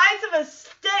 like the size of a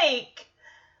steak,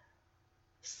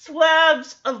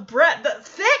 slabs of bread. The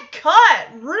thick cut,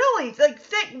 really, like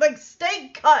thick, like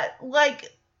steak cut,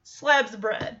 like slabs of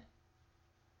bread.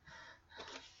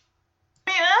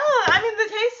 I mean, the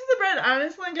taste of the bread,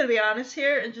 honestly, I'm going to be honest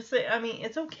here and just say, I mean,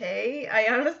 it's okay. I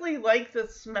honestly like the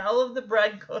smell of the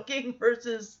bread cooking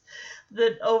versus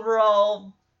the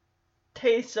overall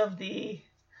taste of the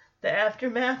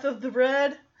aftermath of the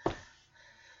bread.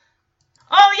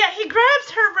 Oh, yeah, he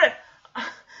grabs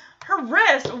her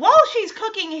wrist while she's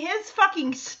cooking his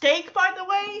fucking steak, by the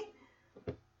way,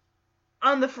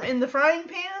 in the frying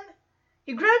pan.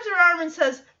 He grabs her arm and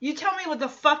says, "You tell me what the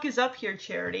fuck is up here,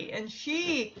 Charity." And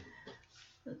she,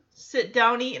 "Sit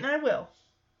down, eat, and I will."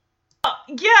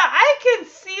 Yeah, I can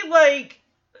see, like,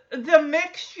 the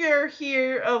mixture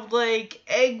here of, like,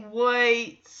 egg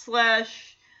white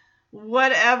 /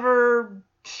 whatever,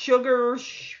 sugar,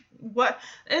 what.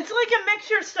 It's like a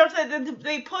mixture of stuff that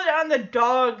they put on the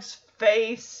dog's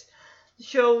face,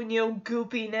 showing,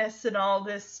 goopiness and all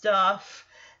this stuff.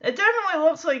 It definitely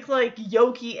looks like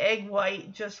yolky egg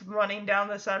white just running down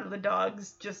the side of the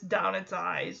dog's, just down its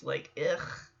eyes. Like, ugh.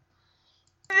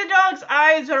 The dog's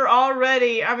eyes are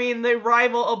already, I mean, they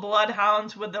rival a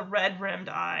bloodhound's with the red-rimmed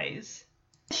eyes.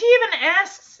 She even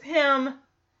asks him,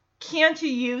 "Can't you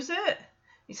use it?"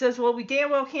 He says, "Well, we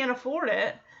damn well can't afford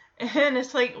it." And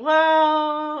it's like,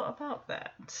 well, about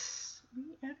that.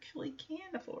 We actually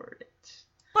can afford it.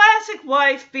 Classic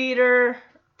wife beater.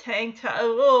 Tank top.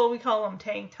 Oh, we call them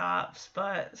tank tops,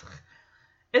 but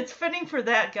it's fitting for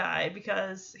that guy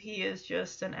because he is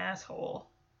just an asshole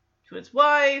to his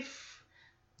wife.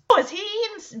 Oh,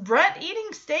 is Brett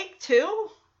eating steak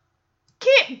too?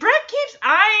 Brett keeps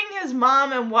eyeing his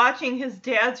mom and watching his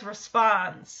dad's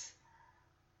response.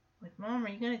 Like, Mom, are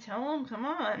you gonna tell him? Come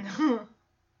on.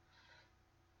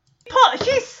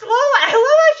 She's slow. I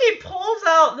love how she pulls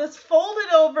out this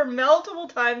folded over multiple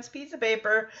times piece of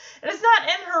paper, and it's not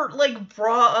in her, like,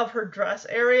 bra of her dress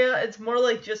area. It's more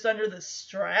like just under the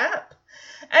strap.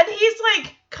 And he's,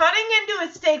 like, cutting into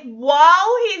his steak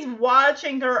while he's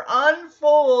watching her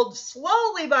unfold,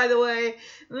 slowly, by the way,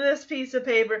 this piece of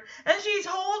paper. And she's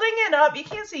holding it up. You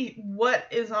can't see what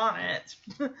is on it.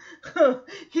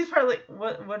 He's probably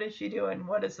like, what is she doing?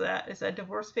 What is that? Is that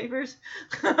divorce papers?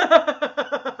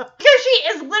 Because she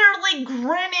is literally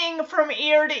grinning from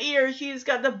ear to ear. She's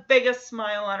got the biggest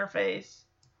smile on her face.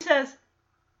 She says,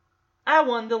 "I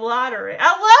won the lottery." I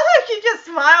love how she just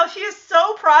smiles. She is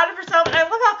so proud of herself. And I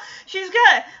love how she's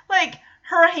got, like,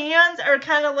 her hands are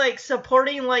kind of, like,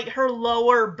 supporting, like, her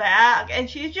lower back. And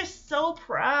she's just so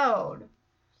proud.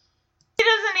 She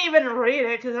doesn't even read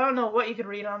it, because I don't know what you could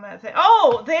read on that thing.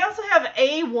 Oh, they also have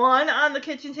A1 on the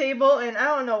kitchen table. And I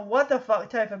don't know what the fuck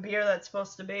type of beer that's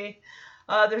supposed to be.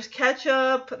 There's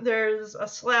ketchup. There's a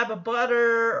slab of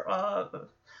butter.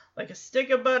 Like a stick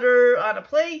of butter on a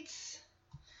plate.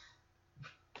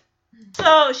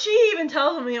 So she even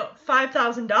tells him,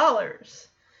 $5,000.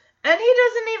 And he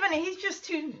doesn't even, he's just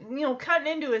too, cutting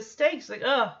into his steaks. Like,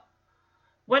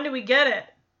 when do we get it?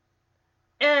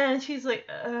 And she's like,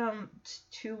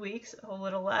 2 weeks, a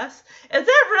little less. Is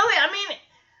that really, I mean,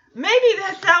 maybe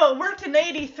that's how it worked in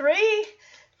 83.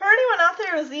 For anyone out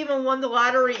there who's even won the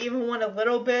lottery, even won a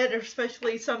little bit, or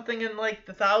especially something in, like,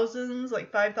 the thousands,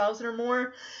 like 5,000 or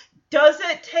more, Does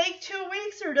it take 2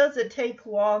 weeks or does it take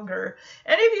longer?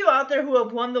 Any of you out there who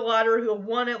have won the lottery, who have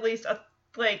won at least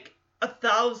like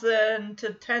 1,000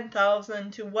 to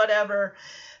 10,000 to whatever,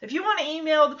 if you want to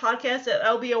email the podcast at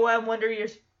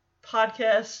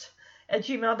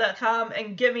lbomwonderyearspodcast@gmail.com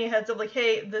and give me a heads up like,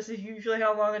 hey, this is usually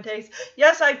how long it takes.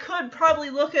 Yes, I could probably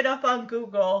look it up on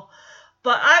Google,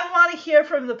 but I want to hear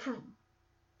from the people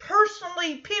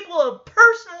who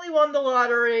personally won the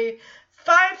lottery,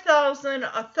 5,000,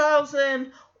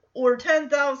 1,000, or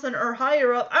 10,000 or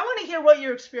higher up. I want to hear what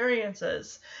your experience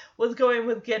is with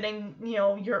getting,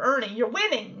 your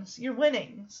winnings.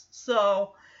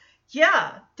 So,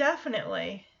 yeah,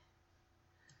 definitely.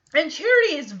 And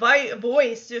Charity's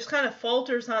voice just kind of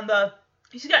falters on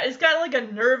it's got like a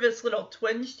nervous little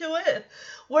twinge to it,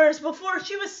 whereas before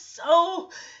she was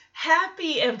so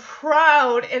happy and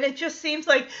proud, and it just seems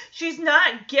like she's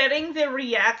not getting the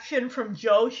reaction from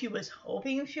Joe she was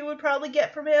hoping she would probably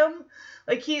get from him.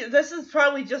 Like, this is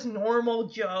probably just normal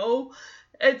Joe.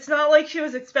 It's not like she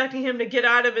was expecting him to get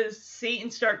out of his seat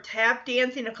and start tap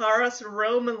dancing across the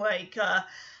room and like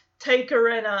take her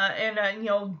in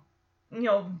a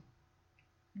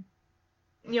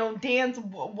dance,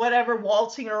 whatever,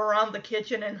 waltzing her around the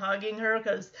kitchen and hugging her,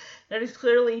 because that is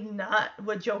clearly not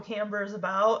what Joe Camber is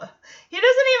about. He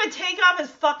doesn't even take off his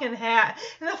fucking hat.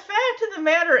 And the fact of the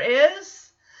matter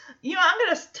is, I'm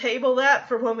going to table that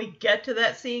for when we get to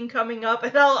that scene coming up,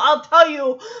 and I'll tell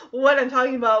you what I'm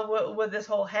talking about with this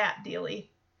whole hat dealie.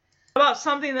 About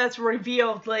something that's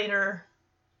revealed later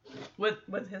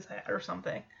with his hat or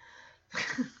something.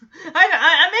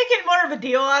 I'm making more of a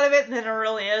deal out of it than it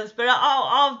really is, but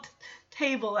I'll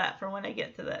table that for when I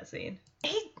get to that scene.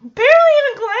 He barely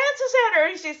even glances at her.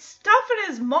 He's just stuffing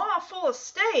his maw full of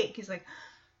steak. He's like,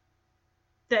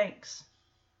 thanks.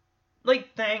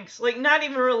 Like, thanks. Like, not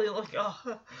even really like,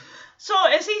 oh. So,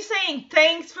 is he saying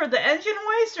thanks for the engine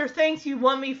waste, or thanks you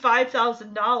won me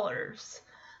 $5,000?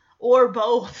 Or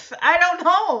both? I don't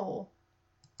know.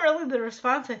 Really the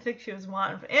response I think she was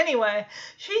wanting. Anyway,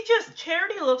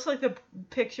 Charity looks like a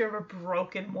picture of a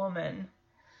broken woman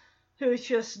who's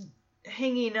just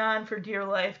hanging on for dear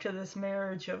life to this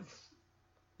marriage of,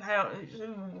 I don't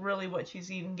know really what she's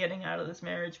even getting out of this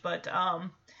marriage, but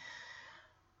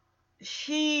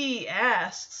she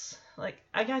asks, like,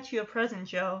 I got you a present,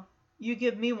 Joe. You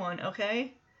give me one,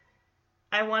 okay?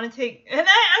 I want to take, and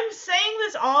I'm saying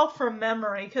this all from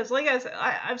memory, because like I said,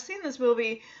 I've seen this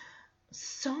movie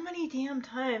so many damn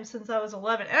times since I was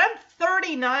 11. And I'm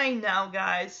 39 now,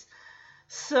 guys.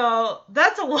 So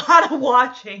that's a lot of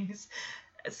watchings.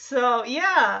 So,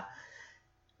 yeah.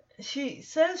 She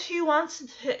says she wants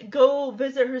to go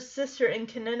visit her sister in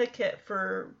Connecticut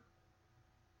for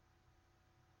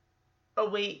a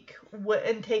week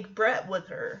and take Brett with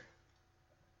her.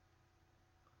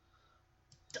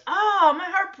 Oh, my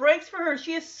heart breaks for her.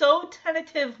 She is so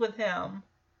tentative with him.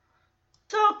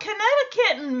 So,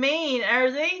 Connecticut and Maine,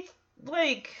 are they,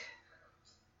 like,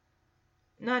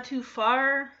 not too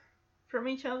far from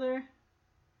each other?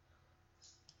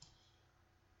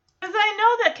 Because I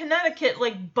know that Connecticut,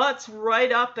 like, butts right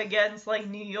up against, like,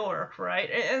 New York, right?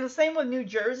 And the same with New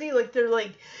Jersey. Like, they're,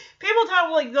 like, people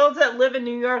talk, like, those that live in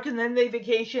New York and then they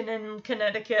vacation in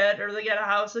Connecticut, or they get a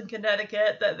house in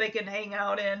Connecticut that they can hang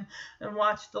out in and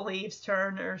watch the leaves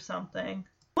turn or something.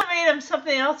 What made him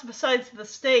something else besides the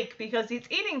steak? Because he's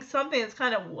eating something that's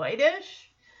kind of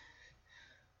whitish.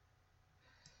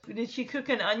 Did she cook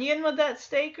an onion with that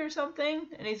steak or something?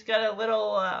 And he's got a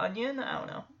little onion? I don't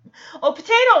know. Oh,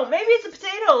 potato! Maybe it's a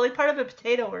potato, like part of a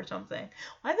potato or something.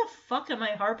 Why the fuck am I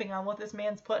harping on what this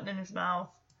man's putting in his mouth?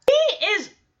 He is,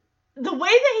 the way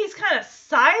that he's kind of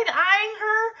side-eyeing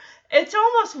her, it's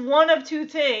almost one of two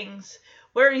things.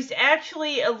 Where he's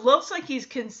actually, it looks like he's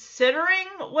considering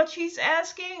what she's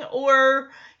asking, or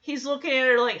he's looking at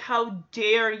her like, how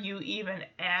dare you even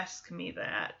ask me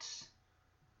that?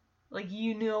 Like,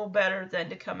 you know better than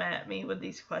to come at me with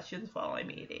these questions while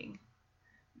I'm eating.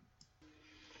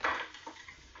 What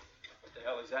the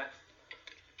hell is that?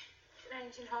 An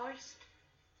engine horse.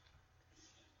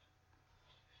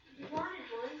 You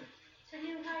wanted one. It's a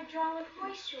new hydraulic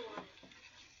hoist you wanted.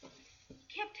 You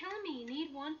kept telling me you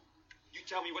need one. You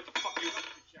tell me what the fuck you're up to,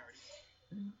 Charity.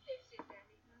 Fix it,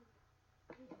 Daddy.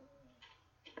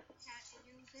 Can't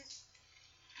you use it?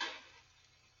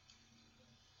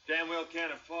 Damn well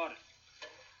can't afford it.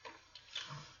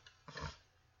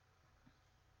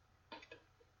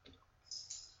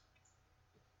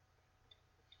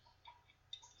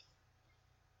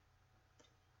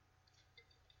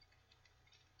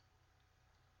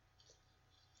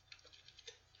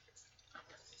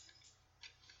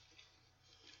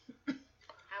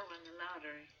 I won the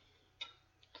lottery.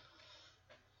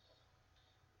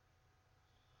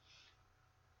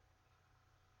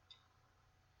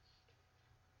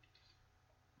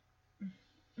 $5,000.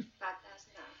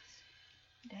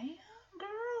 Damn,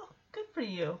 girl. Good for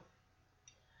you.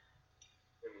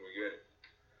 When we get it.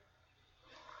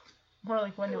 More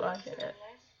like, when do I get it?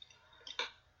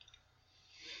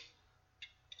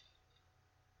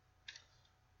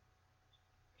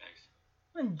 Thanks.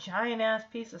 What a giant ass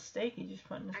piece of steak you just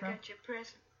put in his I mouth. got your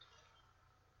present.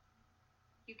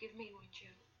 You give me one, Joe.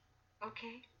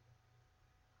 Okay?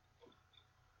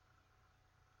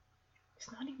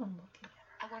 He's not even looking at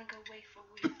I want to go away for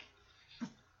a week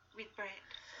with Brett.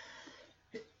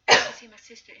 To see my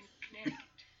sister in Connecticut.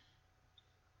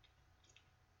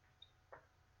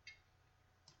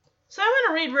 So I'm going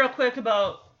to read real quick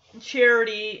about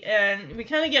Charity, and we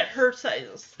kind of get her side.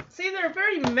 See, there are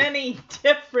very many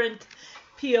different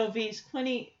POVs.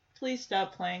 Quinny, please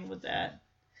stop playing with that.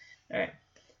 All right.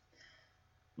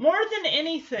 More than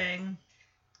anything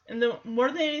in the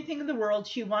world,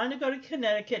 she wanted to go to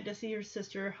Connecticut to see her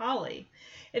sister Holly.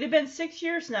 It had been 6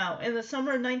 years now. In the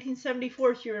summer of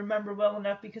 1974, she remembered well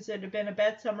enough because it had been a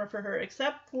bad summer for her,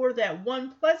 except for that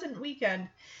one pleasant weekend.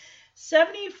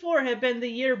 74 had been the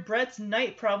year Brett's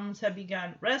night problems had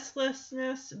begun.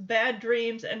 Restlessness, bad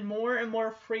dreams, and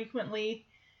more frequently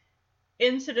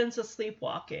incidents of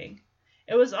sleepwalking.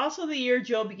 It was also the year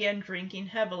Joe began drinking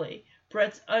heavily.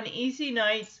 Brett's uneasy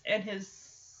nights and his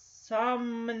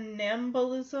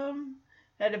somnambulism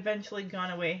had eventually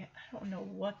gone away. I don't know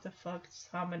what the fuck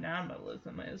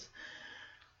somnambulism is.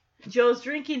 Joe's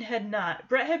drinking had not.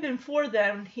 Brett had been 4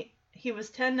 then. He was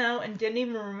 10 now and didn't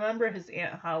even remember his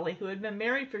Aunt Holly, who had been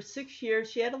married for 6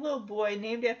 years. She had a little boy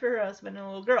named after her husband and a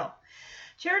little girl.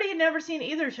 Charity had never seen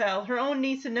either child, her own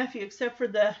niece and nephew, except for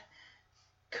the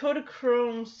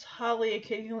Kodachromes Holly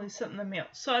occasionally sent in the mail.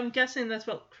 So I'm guessing that's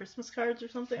what, Christmas cards or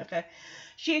something? Okay.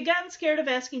 She had gotten scared of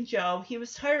asking Joe. He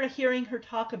was tired of hearing her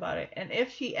talk about it, and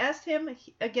if she asked him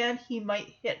again, he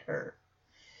might hit her.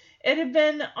 It had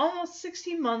been almost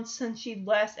 16 months since she'd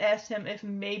last asked him if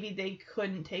maybe they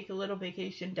couldn't take a little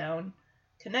vacation down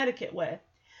Connecticut way.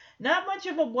 Not much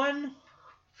of a one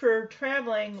for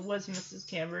traveling was Mrs.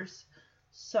 Camber's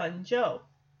son, Joe.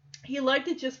 He liked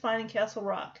it just fine in Castle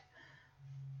Rock.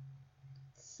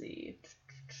 Let's see.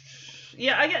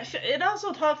 Yeah, I guess it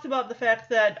also talks about the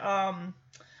fact that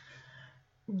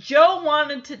Joe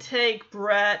wanted to take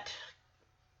Brett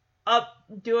up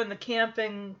doing the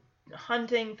camping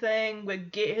hunting thing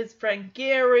with his friend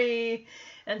Gary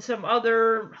and some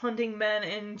other hunting men,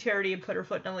 and Charity had put her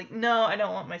foot down like, no, I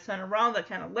don't want my son around that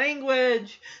kind of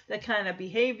language, that kind of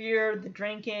behavior, the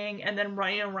drinking, and then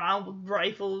running around with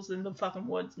rifles in the fucking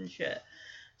woods and shit.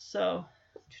 So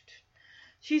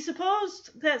she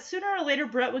supposed that sooner or later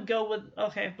Brett would go with,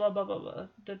 okay, blah, blah, blah, blah.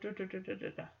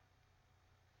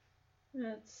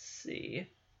 Let's see.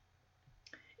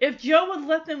 If Joe would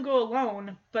let them go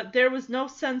alone, but there was no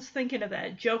sense thinking of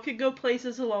that. Joe could go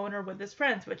places alone or with his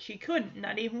friends, but she couldn't,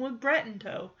 not even with Brett in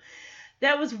tow.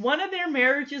 That was one of their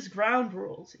marriage's ground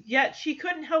rules. Yet she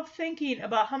couldn't help thinking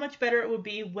about how much better it would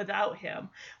be without him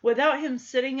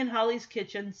sitting in Holly's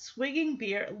kitchen, swigging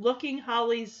beer, looking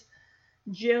Holly's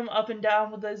Jim up and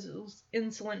down with his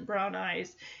insolent brown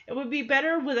eyes. It would be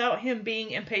better without him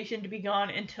being impatient to be gone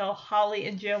until Holly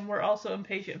and Jim were also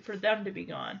impatient for them to be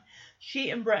gone. She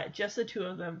and Brett, just the two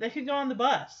of them. They could go on the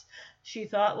bus, she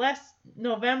thought. Last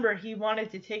November, he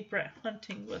wanted to take Brett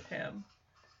hunting with him.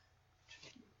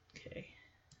 Okay.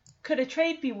 Could a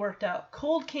trade be worked out?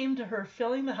 Cold came to her,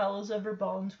 filling the hollows of her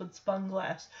bones with spun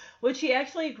glass. Would she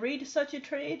actually agree to such a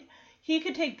trade? He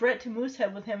could take Brett to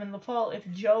Moosehead with him in the fall if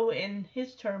Joe, in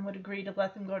his turn, would agree to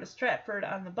let them go to Stratford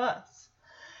on the bus.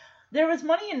 There was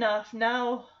money enough,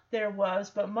 now there was,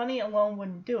 but money alone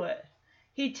wouldn't do it.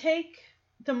 He'd take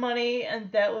the money,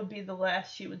 and that would be the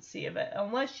last she would see of it.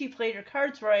 Unless she played her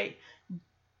cards right.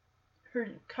 Her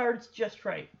cards just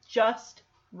right. Just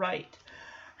right.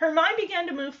 Her mind began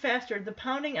to move faster, the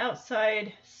pounding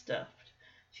outside stuffed.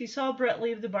 She saw Brett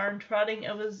leave the barn trotting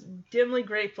and was dimly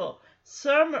grateful.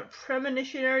 Some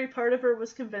premonitionary part of her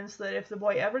was convinced that if the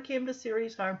boy ever came to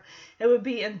serious harm, it would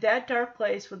be in that dark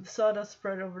place with the sawdust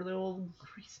spread over the old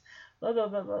grease. Blah, blah,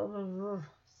 blah, blah, blah, blah.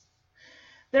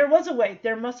 There was a way.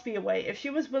 There must be a way. If she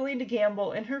was willing to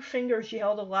gamble, in her fingers she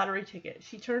held a lottery ticket.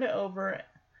 She turned it over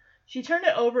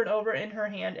and over in her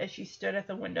hand as she stood at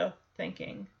the window,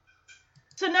 thinking.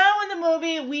 So now in the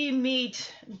movie, we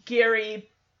meet Gary.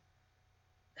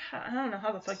 I don't know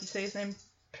how the fuck you say his name.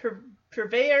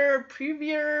 Purvey,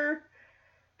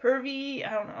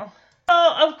 I don't know.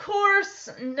 So, of course,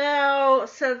 now,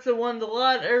 since they won the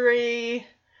lottery,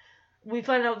 we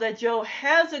find out that Joe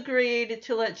has agreed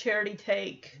to let Charity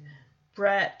take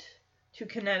Brett to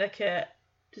Connecticut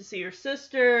to see her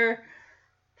sister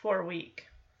for a week.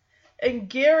 And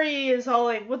Gary is all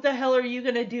like, what the hell are you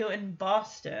going to do in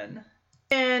Boston?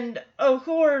 And, of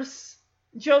course,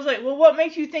 Joe's like, well, what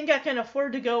makes you think I can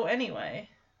afford to go anyway?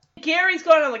 Gary's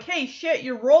going on like, hey, shit,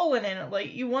 you're rolling in it.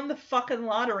 Like, you won the fucking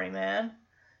lottery, man.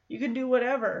 You can do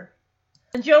whatever.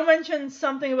 And Joe mentions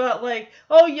something about, like,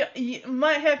 oh, you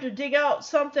might have to dig out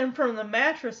something from the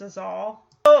mattress all.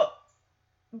 So,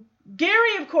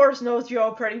 Gary, of course, knows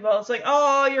Joe pretty well. It's like,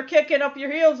 oh, you're kicking up your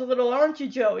heels a little, aren't you,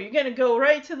 Joe? You're gonna go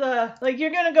right to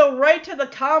the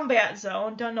combat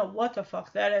zone. Don't know what the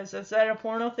fuck that is. Is that a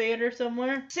porno theater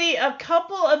somewhere? See a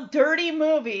couple of dirty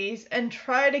movies and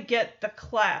try to get the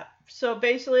clap. So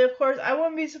basically, of course, I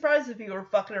wouldn't be surprised if he were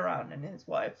fucking around and his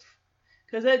wife.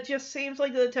 Because that just seems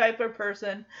like the type of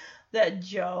person that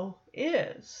Joe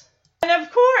is. And of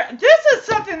course, this is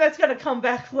something that's gonna come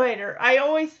back later. I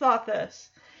always thought this.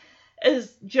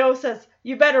 As Joe says,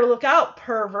 you better look out,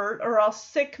 pervert, or I'll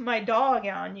sick my dog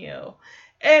on you.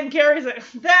 And Gary's like,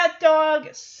 that dog?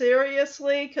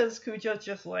 Seriously? Because Cujo's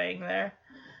just laying there.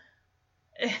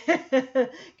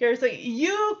 Gary's like,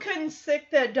 you couldn't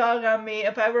sick that dog on me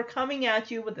if I were coming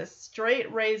at you with a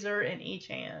straight razor in each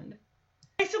hand.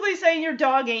 Basically saying your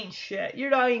dog ain't shit. Your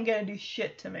dog ain't gonna do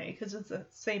shit to me because it's a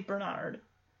St. Bernard.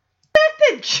 The fact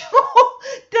that Joe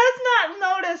does not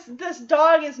notice this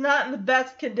dog is not in the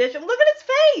best condition. Look at its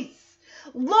face.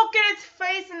 Look at its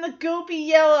face in the goopy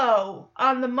yellow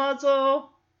on the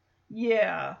muzzle.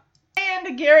 Yeah.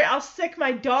 And Gary, I'll sick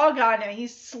my dog on it.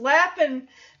 He's slapping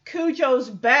Cujo's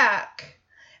back.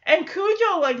 And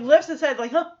Cujo, like, lifts his head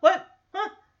like, huh? What? Huh?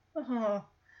 Uh-huh.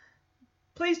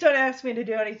 Please don't ask me to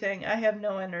do anything. I have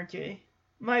no energy.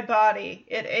 My body,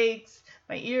 it aches.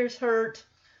 My ears hurt.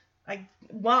 I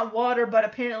want water, but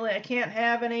apparently I can't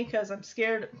have any because I'm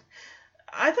scared.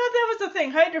 I thought that was the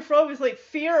thing. Hydrophobia is like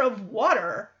fear of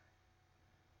water.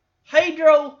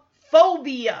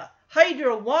 Hydrophobia.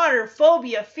 Hydro, water,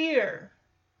 phobia, fear.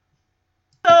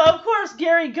 So, of course,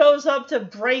 Gary goes up to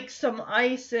break some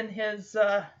ice in his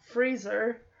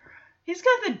freezer. He's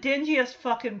got the dingiest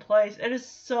fucking place. It is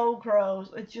so gross.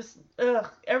 It's just, ugh.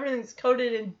 Everything's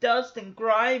coated in dust and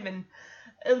grime and,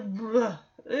 ugh,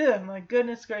 my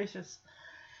goodness gracious.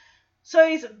 So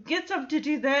he gets up to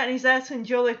do that, and he's asking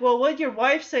Joe, like, well, what'd your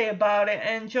wife say about it?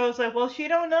 And Joe's like, well, she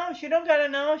don't know. She don't gotta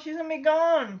know. She's gonna be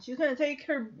gone. She's gonna take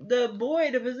the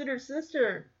boy to visit her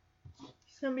sister.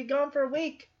 She's gonna be gone for a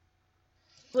week.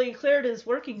 Well, he cleared his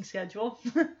working schedule.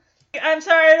 I'm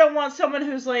sorry, I don't want someone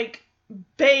who's, like,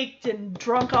 baked and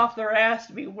drunk off their ass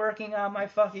to be working on my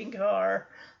fucking car.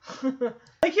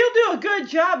 Like, he'll do a good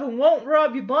job and won't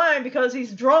rob you blind because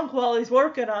he's drunk while he's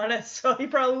working on it, so he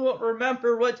probably won't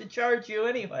remember what to charge you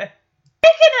anyway.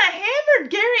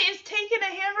 Gary is taking a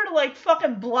hammer to, like,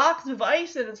 fucking blocks of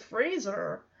ice in his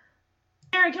freezer.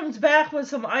 Gary comes back with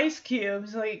some ice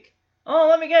cubes, like, oh,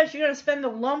 let me guess, you're gonna spend a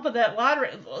lump of that lottery.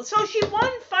 So she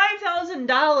won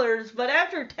 $5,000, but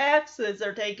after taxes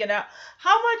are taken out,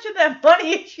 how much of that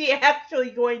money is she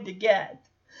actually going to get?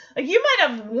 Like, you might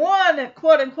have won,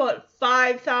 quote-unquote,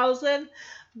 $5,000,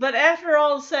 but after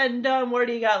all is said and done, where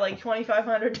do you got, like,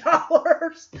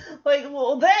 $2,500? Like,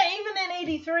 well, that, even in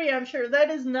 83, I'm sure that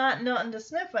is not nothing to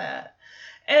sniff at.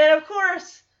 And, of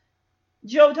course,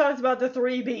 Joe talks about the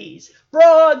 3 Bs.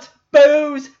 Broads,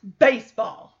 booze,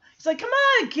 baseball. He's like, come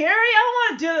on, Gary, I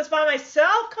don't want to do this by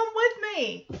myself. Come with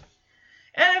me.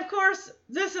 And, of course,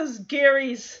 this is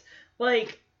Gary's,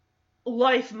 like,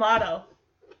 life motto.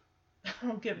 I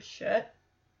don't give a shit.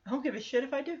 I don't give a shit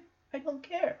if I do. I don't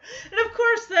care. And, of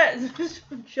course, that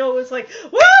Joe was like,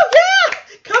 woo, yeah!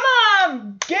 Come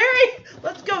on, Gary!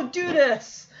 Let's go do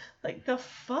this. Like, the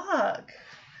fuck?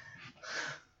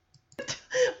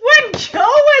 When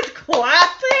Joe is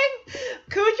clapping,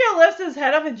 Cujo lifts his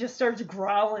head up and just starts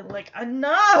growling, like,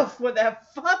 enough with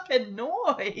that fucking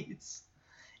noise.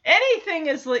 Anything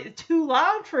is, like, too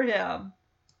loud for him.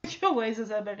 Joe waves his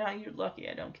head, but now you're lucky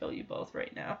I don't kill you both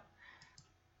right now.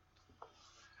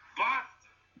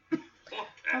 Boston? What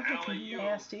the hell are you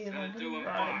nasty gonna and do in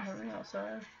rotting Boston?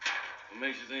 outside. What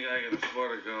makes you think I can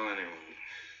afford to go anyway?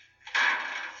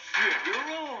 Shit, you're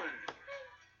rolling.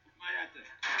 Might have to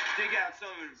dig out some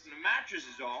of the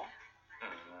mattresses, all.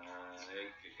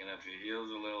 You're kicking up your heels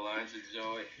a little, aren't you,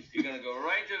 Joey? You're gonna go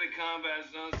right to the combat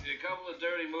zone, see a couple of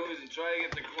dirty movies, and try to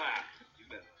get the clap. You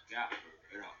better look out,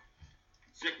 you know.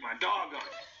 Sick my dog on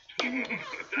you.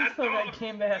 That So dog, I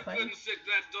came back you like, couldn't sick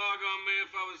that dog on me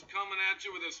if I was coming at you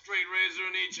with a straight razor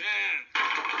in each hand.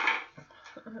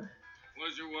 What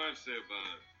does your wife say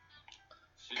about it?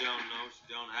 She don't know. She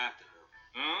don't have to know.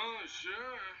 Oh,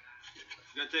 sure.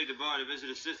 She's gonna take the boy to visit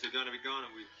her sister. Gonna be gone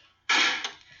a week.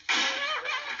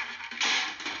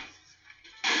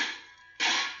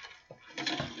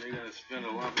 You're gonna to spend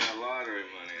a lump of that lottery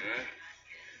money, huh?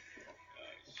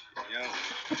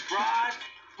 Broad,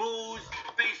 booze,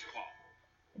 baseball.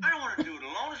 I don't want to do it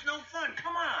alone. It's no fun.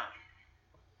 Come on.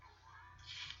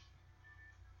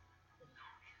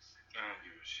 I don't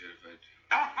give a shit if I do.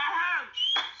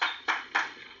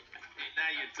 Now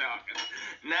you're talking.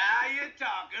 Now you're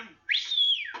talking.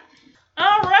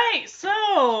 Alright,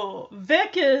 so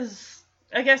Vic is,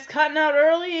 I guess, cutting out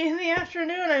early in the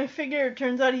afternoon. I figure it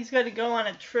turns out he's got to go on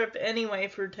a trip anyway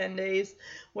for 10 days,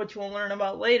 which we'll learn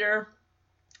about later.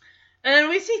 And then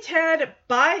we see Tad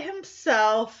by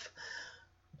himself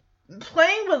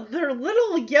playing with their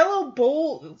little yellow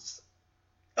bowls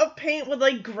of paint with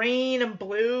like green and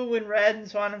blue and red and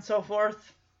so on and so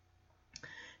forth.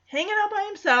 Hanging out by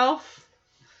himself.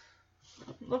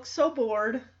 Looks so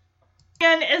bored.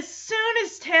 And as soon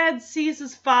as Tad sees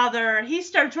his father, he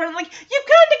starts running like, "You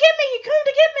come to get me! You come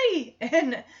to get me!"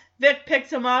 And Vic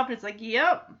picks him up and it's like,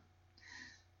 "Yep."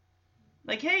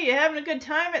 Like, "Hey, you having a good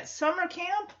time at summer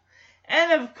camp?"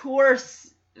 And of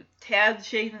course, Tad's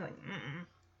shaking like,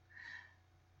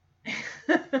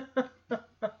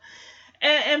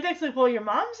 and Vic's like, "Well, your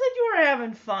mom said you were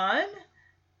having fun."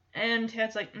 And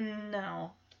Tad's like,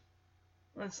 "No.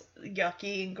 It's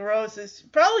yucky and gross. There's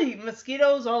probably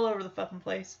mosquitoes all over the fucking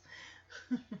place."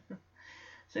 So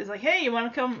he's like, "Hey, you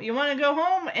want to go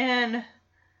home?" And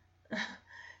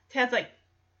Tad's like,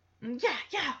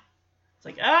 yeah. It's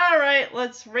like, "All right,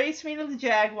 let's race me to the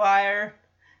Jaguar."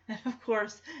 And of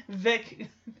course, Vic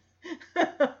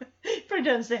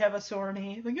pretends to have a sore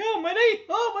knee. Like, "Oh, my knee!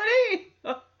 Oh, my knee!"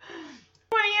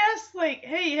 When he asks, like,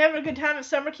 "Hey, you having a good time at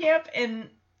summer camp?" And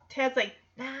Tad's like,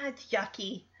 "Nah, it's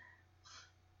yucky."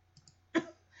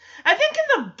 I think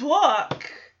in the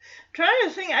book, I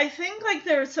think like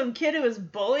there was some kid who was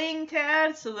bullying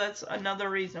Tad, so that's another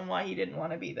reason why he didn't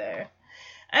want to be there.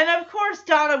 And of course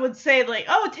Donna would say like,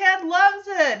 "Oh, Tad loves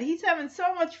it. He's having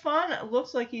so much fun. It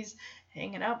looks like he's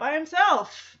hanging out by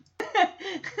himself."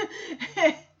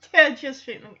 Tad just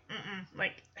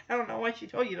like, "I don't know why she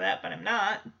told you that, but I'm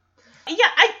not."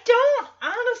 Yeah, I don't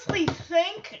honestly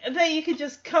think that you could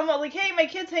just come up like, "Hey, my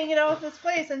kid's hanging out at this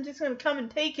place. I'm just going to come and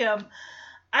take him."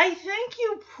 I think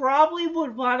you probably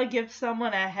would want to give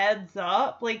someone a heads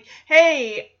up. Like,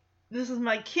 "Hey, this is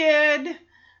my kid.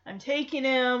 I'm taking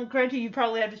him." Granted, you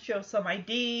probably have to show some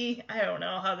ID. I don't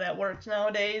know how that works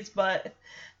nowadays, but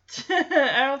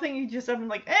I don't think you just have them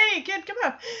like, "Hey, kid, come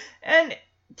on." And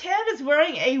Tad is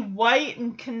wearing a white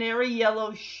and canary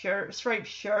yellow striped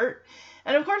shirt.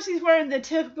 And of course, he's wearing the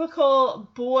typical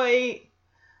boy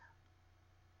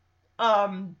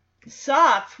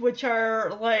socks, which are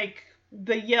like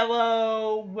the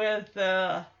yellow with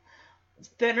the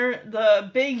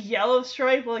big yellow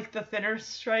stripe, like the thinner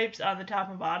stripes on the top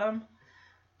and bottom.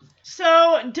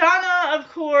 So Donna, of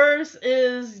course,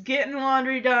 is getting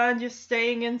laundry done, just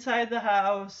staying inside the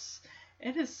house.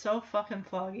 It is so fucking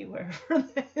foggy wherever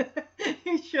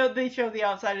they show the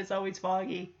outside. It's always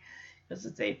foggy because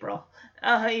it's April,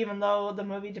 even though the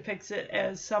movie depicts it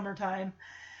as summertime.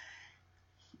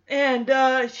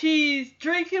 And she's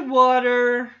drinking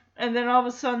water. And then all of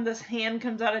a sudden, this hand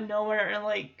comes out of nowhere and,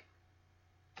 like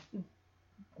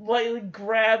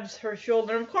grabs her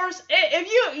shoulder. And of course,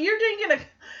 if you're doing a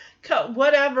cut,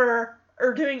 whatever,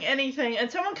 or doing anything,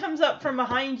 and someone comes up from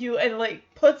behind you and, like,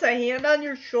 puts a hand on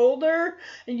your shoulder,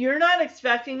 and you're not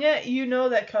expecting it, you know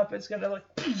that cup is gonna, like,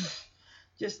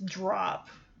 just drop.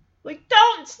 Like,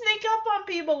 don't sneak up on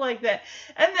people like that.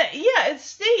 And it's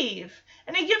Steve.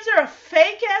 And he gives her a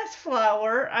fake-ass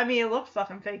flower. I mean, it looked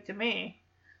fucking fake to me.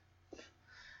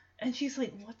 And she's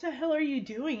like, "What the hell are you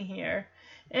doing here?"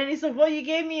 And he's like, "Well, you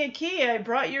gave me a key. I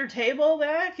brought your table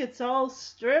back. It's all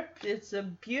stripped. It's a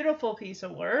beautiful piece of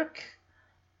work."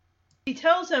 He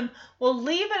tells him, "Well,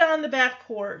 leave it on the back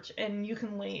porch and you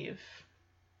can leave."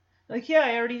 Like, "Yeah,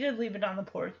 I already did leave it on the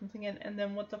porch." I'm thinking, and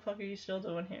then what the fuck are you still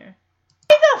doing here?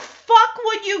 Why the fuck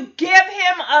would you give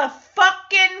him a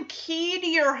fucking key to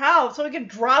your house so he can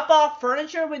drop off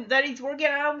furniture that he's working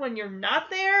on when you're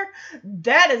not there?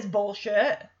 That is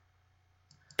bullshit.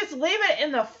 Just leave it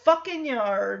in the fucking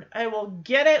yard. I will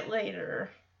get it later.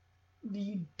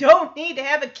 You don't need to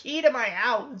have a key to my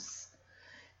house.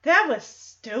 That was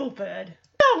stupid.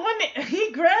 When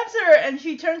he grabs her and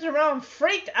she turns around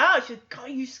freaked out. She's like, "God,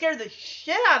 you scared the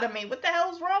shit out of me. What the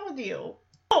hell's wrong with you?"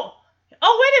 Oh,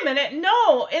 wait a minute.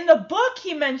 No, in the book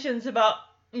he mentions about,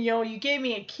 "You gave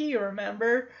me a key,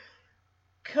 remember?"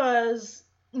 Because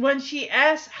when she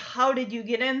asks, "How did you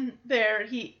get in there?"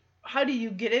 "How did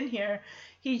you get in here?"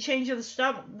 He changes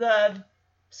the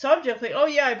subject, like, "Oh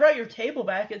yeah, I brought your table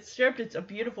back. It's stripped. It's a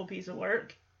beautiful piece of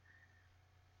work."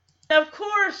 And of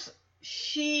course,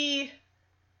 she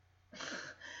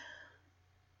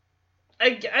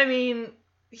I mean,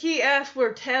 he asked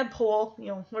where Tadpole,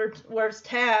 where's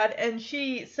Tad, and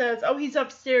she says, oh, he's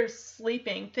upstairs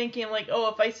sleeping, thinking like,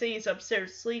 oh, if I say he's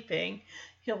upstairs sleeping,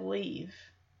 he'll leave.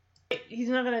 He's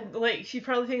not gonna, she's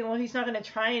probably thinking, well, he's not gonna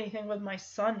try anything with my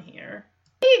son here.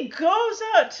 He goes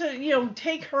out to,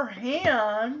 take her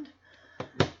hand,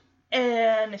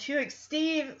 and she's like,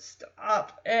 Steve,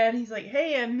 stop. And he's like,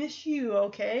 hey, I miss you,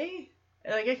 okay?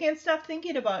 Like, I can't stop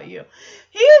thinking about you.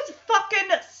 He is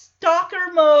fucking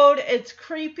stalker mode. It's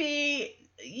creepy.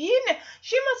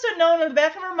 She must have known in the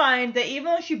back of her mind that even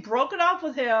though she broke it off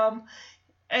with him,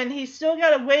 and he still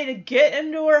got a way to get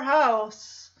into her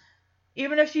house,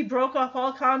 even if she broke off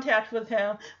all contact with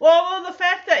him. Well, the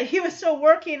fact that he was still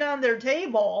working on their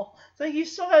table, so you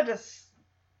still had to,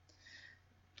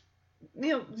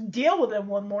 deal with him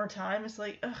one more time. It's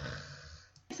like, ugh.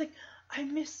 It's like, I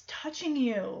miss touching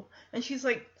you. And she's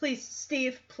like, please,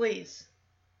 Steve, please.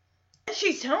 And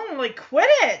she's telling him, like, quit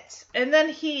it. And then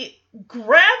he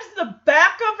grabs the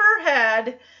back of her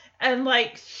head and,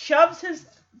 like, shoves his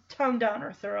tongue down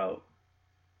her throat.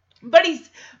 But he's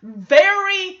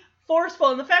very forceful.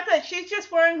 And the fact that she's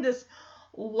just wearing this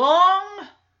long,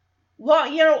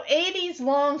 80s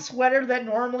long sweater that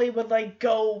normally would, like,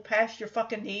 go past your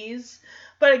fucking knees.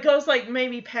 But it goes, like,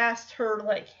 maybe past her,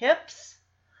 like, hips.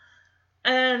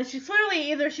 And she's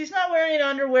clearly either she's not wearing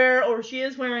underwear or she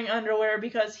is wearing underwear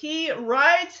because he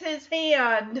rides his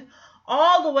hand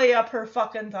all the way up her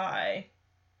fucking thigh.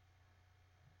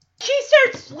 She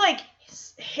starts, like,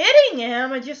 hitting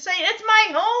him and just saying, it's my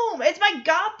home. It's my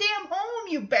goddamn home,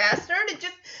 you bastard. And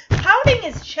just pounding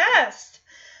his chest.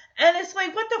 And it's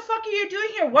like, what the fuck are you doing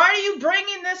here? Why are you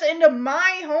bringing this into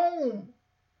my home?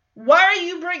 Why are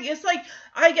you bringing... It's like,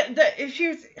 I get that if she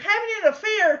was having an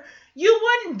affair... You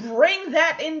wouldn't bring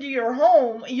that into your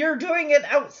home. You're doing it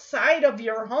outside of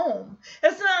your home.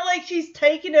 It's not like she's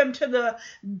taking him to the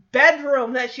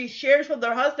bedroom that she shares with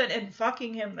her husband and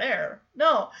fucking him there.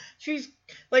 No, she's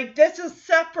like, this is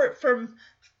separate from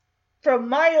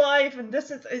my life, and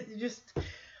this is just.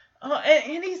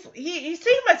 And he's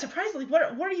taken by surprise, like, what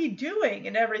are you doing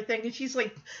and everything? And she's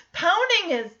like pounding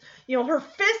his, her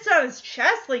fist on his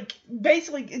chest, like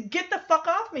basically, get the fuck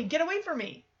off me, get away from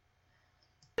me.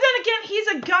 Then again, he's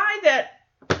a guy that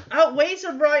outweighs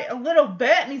her by a little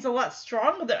bit, and he's a lot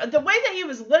stronger. The way that he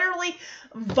was literally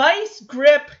vice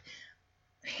grip,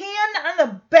 hand on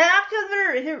the back of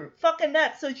her fucking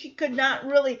neck, so she could not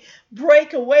really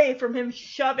break away from him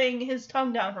shoving his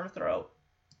tongue down her throat.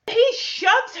 He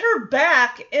shoves her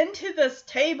back into this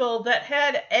table that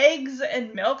had eggs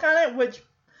and milk on it, which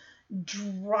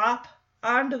drop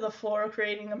onto the floor,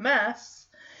 creating a mess.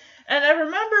 And I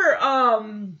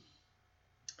remember,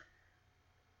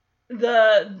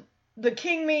 the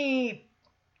King Me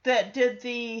that did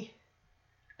the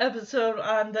episode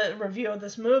on the review of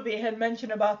this movie had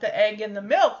mentioned about the egg and the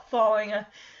milk falling, on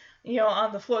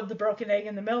the floor, the broken egg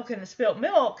and the milk and the spilt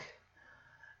milk.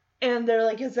 And they're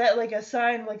like, is that like a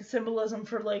sign, like a symbolism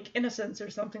for like innocence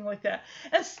or something like that?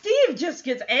 And Steve just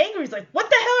gets angry. He's like, what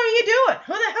the hell are you doing?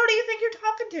 Who the hell do you think you're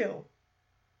talking to?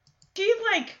 She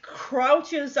like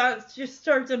crouches on, just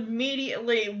starts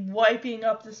immediately wiping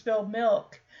up the spilled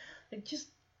milk. Like, just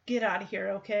get out of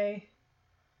here, okay?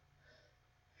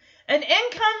 And in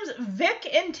comes Vic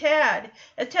and Tad.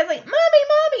 And Tad's like,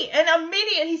 Mommy! And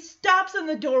immediately he stops in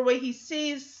the doorway. He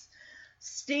sees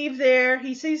Steve there.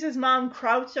 He sees his mom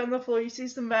crouched on the floor. He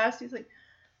sees the mess. He's like,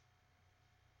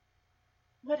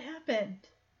 what happened?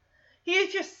 He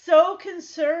is just so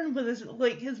concerned with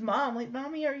his mom. Like,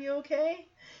 Mommy, are you okay?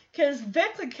 Because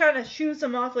Vic kind of shoos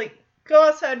him off, like, go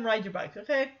outside and ride your bike,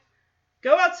 okay?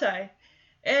 Go outside.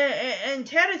 And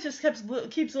Tad just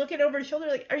keeps looking over his shoulder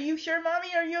like, are you sure, Mommy?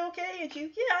 Are you okay? And she's,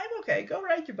 yeah, I'm okay. Go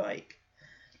ride your bike.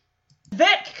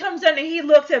 Vic comes in and he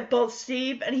looks at both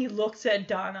Steve and he looks at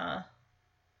Donna.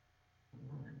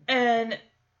 And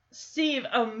Steve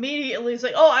immediately is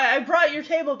like, oh, I brought your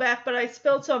table back, but I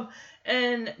spilled some.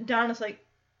 And Donna's like,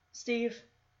 Steve.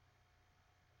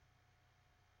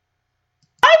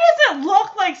 Why does it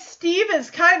look like Steve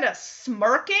is kind of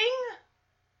smirking?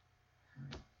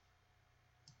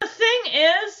 The thing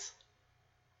is,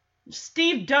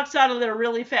 Steve ducks out of there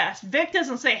really fast. Vic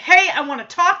doesn't say, hey, I want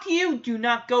to talk to you. Do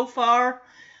not go far.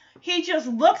 He just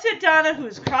looks at Donna,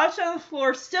 who's crouched on the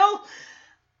floor. Still,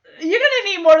 you're going to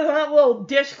need more than that little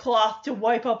dishcloth to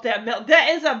wipe up that milk. That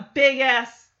is a big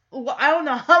ass, I don't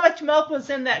know how much milk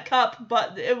was in that cup,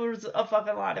 but it was a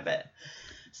fucking lot of it.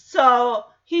 So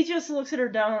he just looks at her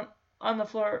down on the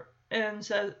floor and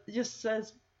says,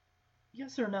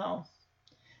 yes or no.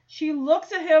 She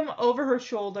looks at him over her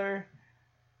shoulder.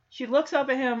 She looks up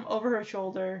at him over her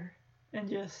shoulder. And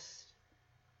just,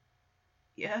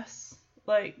 yes.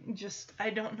 Like, just, I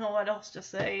don't know what else to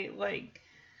say. Like,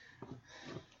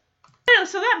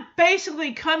 so that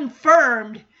basically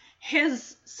confirmed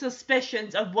his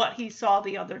suspicions of what he saw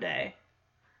the other day.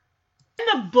 In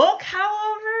the book,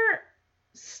 however,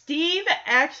 Steve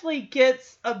actually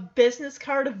gets a business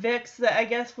card of Vic's that I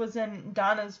guess was in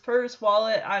Donna's purse,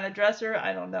 wallet, on a dresser,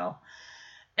 I don't know.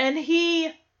 And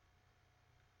he,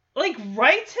 like,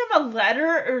 writes him a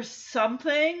letter or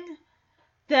something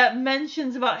that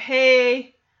mentions about,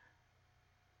 hey,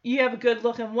 you have a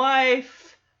good-looking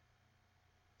wife.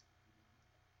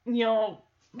 You know,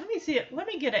 let me see it. Let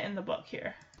me get it in the book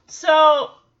here.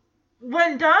 So,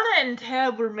 when Donna and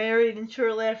Tad were married, and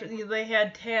shortly after they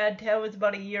had Tad was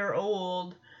about a year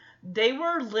old, they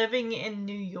were living in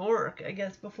New York, I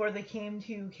guess, before they came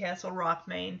to Castle Rock,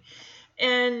 Maine.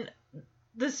 And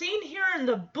the scene here in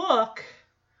the book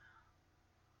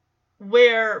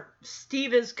where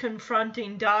Steve is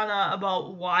confronting Donna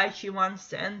about why she wants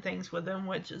to end things with him,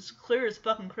 which is clear as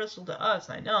fucking crystal to us,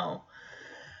 I know.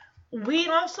 We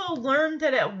also learned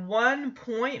that at one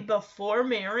point before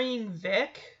marrying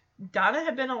Vic, Donna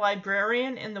had been a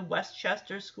librarian in the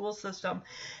Westchester school system,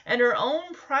 and her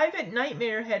own private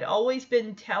nightmare had always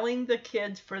been telling the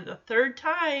kids for the third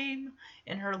time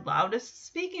in her loudest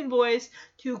speaking voice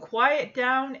to quiet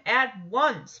down at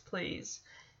once, please.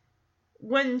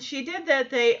 When she did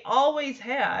that, they always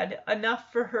had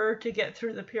enough for her to get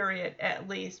through the period, at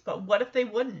least. But what if they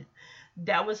wouldn't?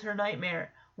 That was her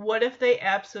nightmare. What if they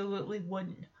absolutely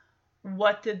wouldn't?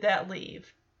 What did that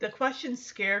leave? The question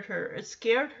scared her. It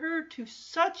scared her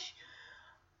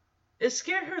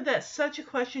that such a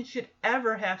question should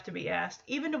ever have to be asked,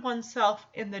 even to oneself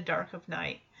in the dark of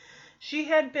night. She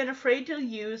had been afraid to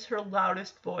use her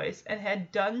loudest voice, and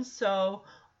had done so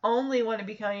only when it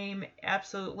became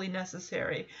absolutely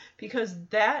necessary, because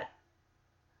that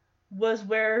was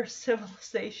where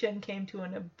civilization came to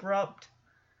an abrupt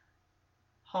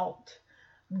halt.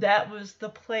 That was the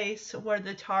place where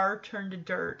the tar turned to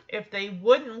dirt. If they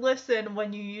wouldn't listen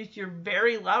when you used your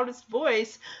very loudest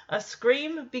voice, a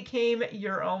scream became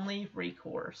your only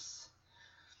recourse.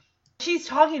 She's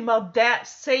talking about that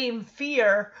same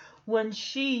fear when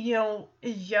she,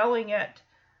 is yelling at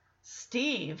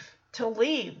Steve to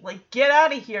leave. Like, get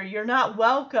out of here. You're not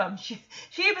welcome. She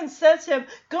even says to him,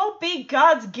 go be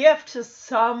God's gift to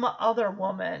some other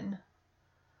woman.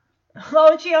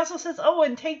 Oh, and she also says, oh,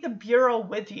 and take the bureau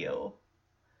with you.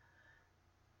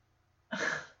 And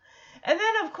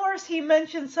then, of course, he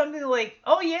mentions something like,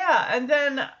 oh, yeah, and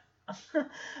then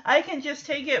I can just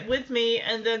take it with me,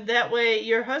 and then that way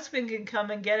your husband can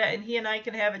come and get it, and he and I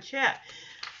can have a chat.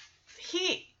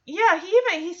 He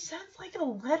sends like a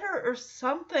letter or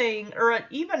something, or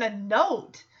even a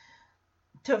note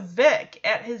to Vic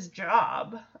at his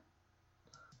job.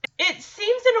 It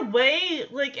seems in a way,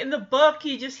 like in the book,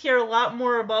 you just hear a lot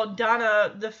more about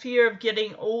Donna, the fear of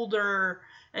getting older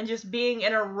and just being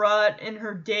in a rut in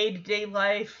her day-to-day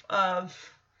life of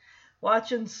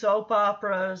watching soap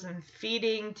operas and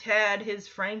feeding Tad his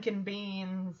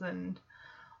Frankenbeans and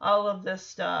all of this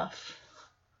stuff.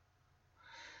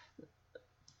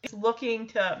 Looking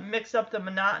to mix up the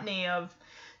monotony of,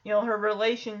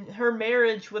 her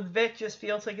marriage with Vic just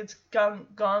feels like it's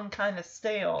gone kind of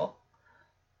stale.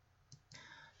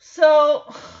 So,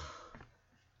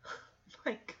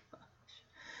 my gosh.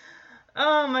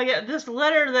 Oh my god, this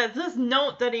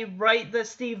note that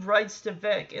Steve writes to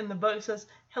Vic in the book says,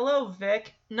 hello,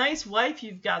 Vic. Nice wife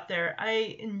you've got there.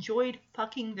 I enjoyed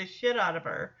fucking the shit out of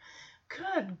her.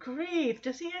 Good grief.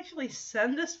 Does he actually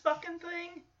send this fucking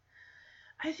thing?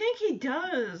 I think he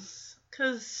does.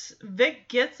 Because Vic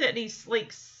gets it and he's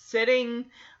like sitting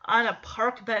on a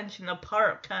park bench in the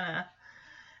park, kind of.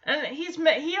 And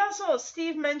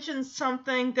Steve mentions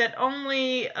something that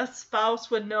only a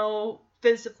spouse would know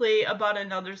physically about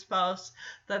another spouse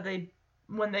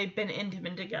when they've been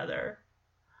intimate together.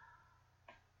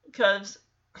 Because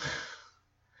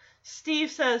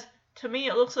Steve says, to me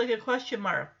it looks like a question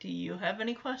mark. Do you have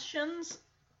any questions?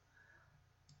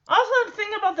 Also, the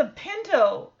thing about the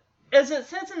Pinto, as it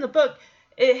says in the book,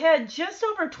 it had just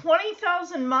over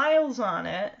 20,000 miles on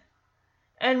it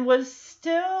and was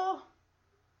still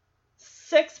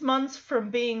 6 months from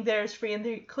being theirs free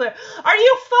and clear. Are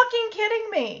you fucking kidding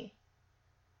me?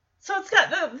 So the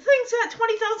thing's got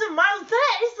 20,000 miles.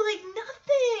 That is like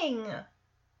nothing.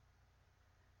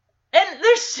 And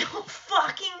they're still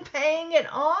fucking paying it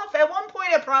off. At one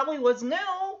point, it probably was new.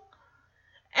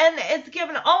 And it's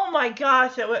given, oh my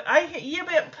gosh, but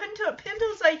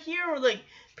Pintos I hear were like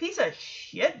piece of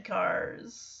shit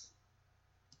cars.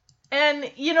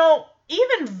 And,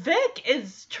 even Vic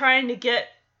is trying to get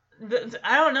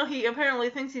I don't know, he apparently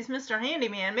thinks he's Mr.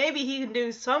 Handyman. Maybe he can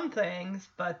do some things,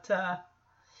 but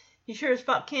he sure as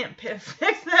fuck can't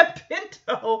fix that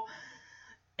Pinto.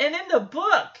 And in the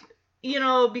book, you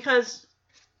know, because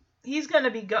he's going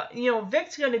to be gone, you know,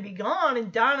 Vic's going to be gone,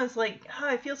 and Donna's like, oh,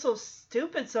 I feel so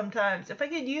stupid sometimes. If I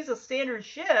could use a standard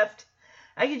shift,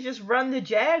 I could just run the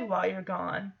Jag while you're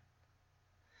gone.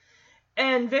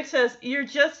 And Vic says, you're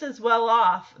just as well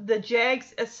off. The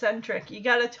Jag's eccentric. You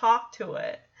got to talk to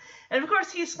it. And of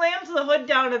course, he slams the hood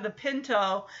down of the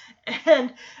Pinto,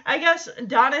 and I guess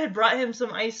Donna had brought him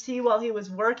some iced tea while he was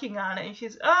working on it, and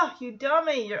she's, oh, you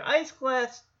dummy, your iced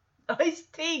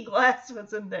tea glass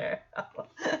was in there.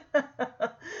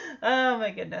 Oh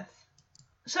my goodness.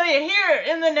 So yeah, here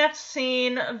in the next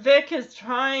scene, Vic is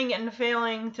trying and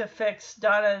failing to fix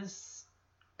Donna's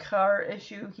car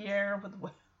issue here with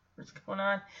what's going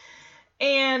on.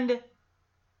 And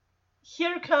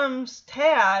here comes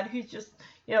Tad, who just,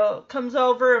 you know, comes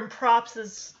over and props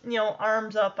his, you know,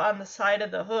 arms up on the side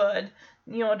of the hood,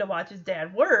 you know, to watch his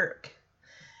dad work.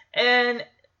 And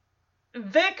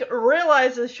Vic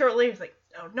realizes shortly, he's like,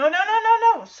 oh, no.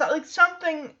 So, like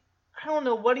something, I don't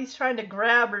know what he's trying to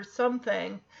grab or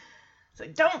something. It's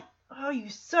like, don't, oh, you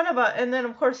son of a, and then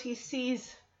of course he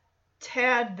sees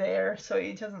Tad there, so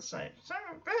he doesn't say, son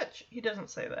of a bitch. He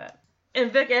doesn't say that.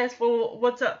 And Vic asks, well,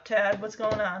 what's up, Tad? What's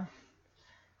going on?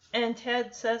 And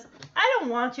Tad says, I don't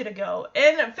want you to go.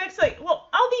 And Vic's like, well,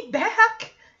 I'll be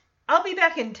back. I'll be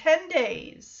back in 10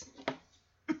 days.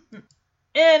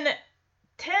 And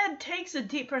Tad takes a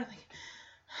deep breath, like,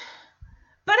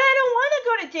 but I don't want to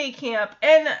go to day camp.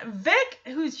 And Vic,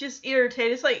 who's just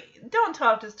irritated, is like, don't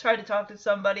try to talk to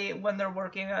somebody when they're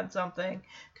working on something.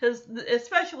 Because,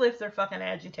 especially if they're fucking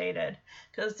agitated.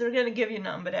 Because they're going to give you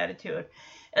nothing but attitude.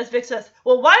 As Vic says,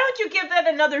 well, why don't you give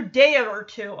that another day or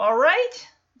two, alright?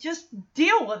 Just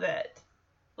deal with it.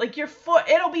 Like,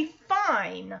 it'll be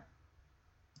fine.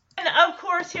 And, of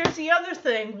course, here's the other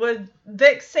thing. With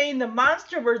Vic saying the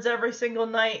monster words every single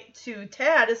night to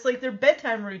Tad, it's like their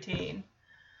bedtime routine.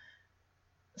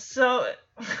 So,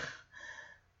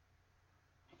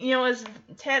 you know, as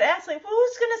Tad asks, like, well,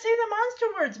 who's going to say the monster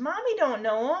words? Mommy don't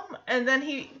know them. And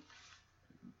then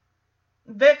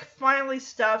Vic finally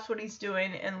stops what he's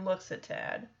doing and looks at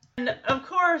Tad. And, of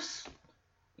course,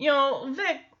 you know,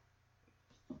 Vic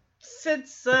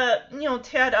sits, you know,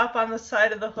 Tad up on the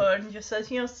side of the hood and just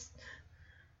says, you know,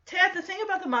 Tad, the thing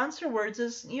about the monster words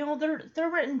is, you know, they're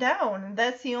written down, and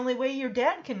that's the only way your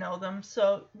dad can know them.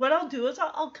 So what I'll do is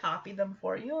I'll copy them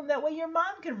for you, and that way your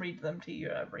mom can read them to you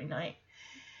every night.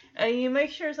 And you make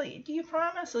sure, it's like, do you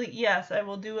promise? Like, yes, I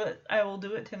will do it. I will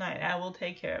do it tonight. I will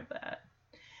take care of that.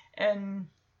 And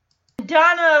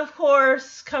Donna, of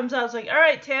course, comes out, like, all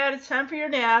right, Tad, it's time for your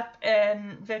nap.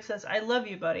 And Vic says, I love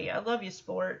you, buddy. I love you,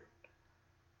 sport.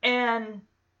 And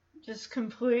just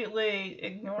completely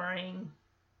ignoring.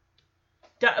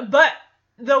 But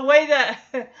the way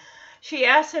that she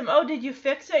asked him, oh, did you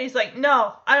fix it? He's like,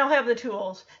 no, I don't have the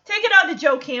tools. Take it out to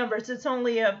Joe Camber's. It's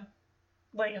only a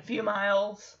few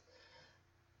miles.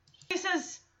 He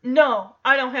says, no,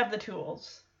 I don't have the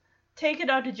tools. Take it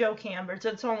out to Joe Camber's.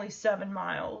 It's only 7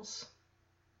 miles.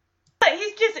 But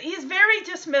he's very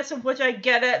dismissive, which I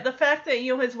get it. The fact that,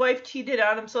 you know, his wife cheated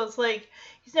on him, so it's like,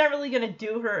 he's not really going to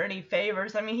do her any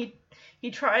favors. I mean,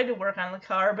 he tried to work on the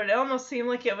car, but it almost seemed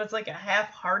like it was like a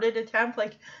half-hearted attempt.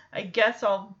 Like, I guess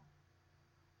I'll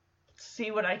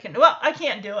see what I can do. Well, I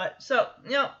can't do it. So,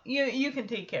 you know, you can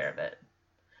take care of it.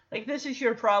 Like, this is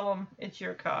your problem. It's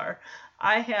your car.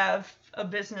 I have a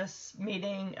business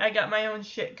meeting. I got my own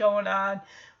shit going on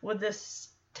with this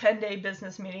 10-day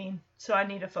business meeting, so I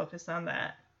need to focus on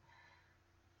that.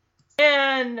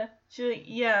 And she's like,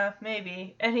 yeah,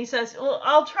 maybe. And he says, well,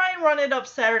 I'll try and run it up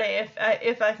Saturday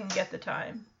if I can get the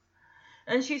time.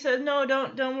 And she says, no,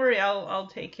 don't worry, I'll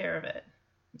take care of it.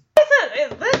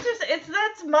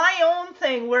 That's my own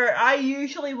thing where I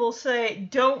usually will say,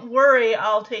 don't worry,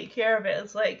 I'll take care of it.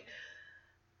 It's like,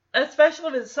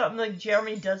 especially if it's something like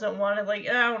Jeremy doesn't want to, like,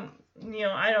 I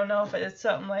don't know if it's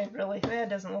something like really, that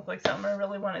doesn't look like something I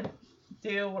really want to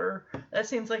do, or that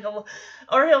seems like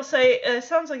or he'll say, it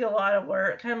sounds like a lot of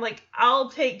work. And I'm like, I'll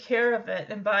take care of it.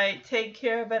 And by take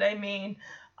care of it, I mean,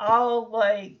 I'll,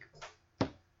 like,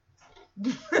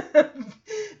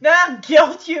 not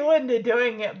guilt you into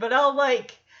doing it, but I'll,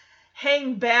 like,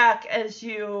 hang back as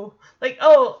you, like,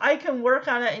 oh, I can work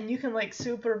on it and you can, like,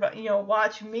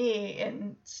 watch me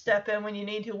and step in when you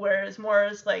need to, whereas more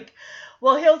is like,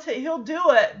 well, he'll do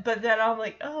it, but then I'm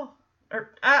like, oh,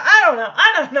 or I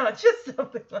don't know, it's just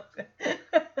something like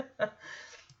that.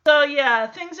 So yeah,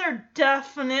 things are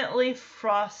definitely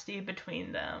frosty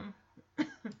between them.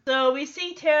 So we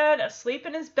see Ted asleep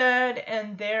in his bed,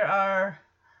 and there are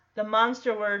the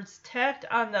monster words tacked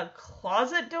on the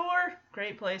closet door.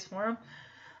 Great place for him.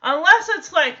 Unless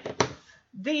it's like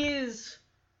these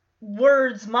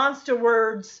words, monster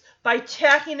words, by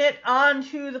tacking it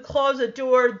onto the closet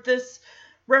door, this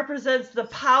represents the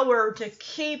power to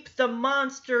keep the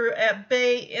monster at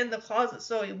bay in the closet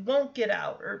so he won't get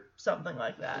out, or something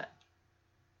like that.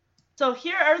 So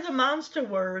here are the monster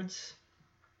words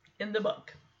in the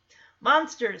book.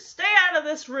 Monsters, stay out of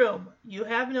this room. You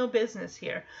have no business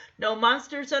here. No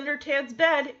monsters under Tad's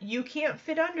bed. You can't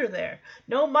fit under there.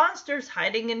 No monsters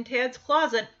hiding in Tad's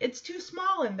closet. It's too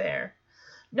small in there.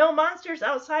 No monsters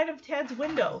outside of Tad's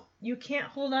window. You can't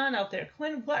hold on out there.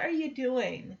 Quinn, what are you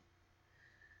doing?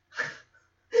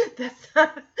 That's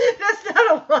not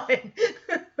a line.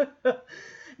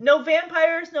 No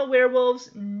vampires, no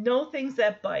werewolves, no things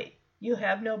that bite. You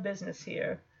have no business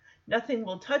here. Nothing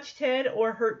will touch Tad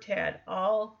or hurt Tad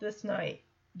all this night.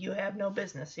 You have no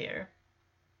business here.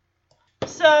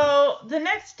 So the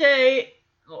next day,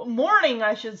 morning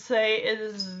I should say,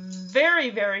 is very,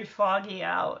 very foggy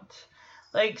out.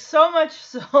 Like, so much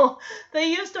so, they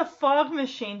used a fog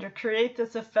machine to create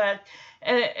this effect.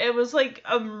 And it was like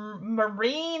a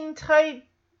marine type,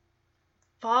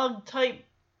 fog type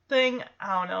thing.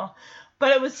 I don't know.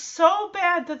 But it was so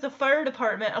bad that the fire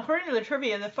department, according to the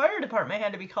trivia, the fire department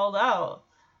had to be called out.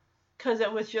 Because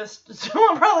it was just,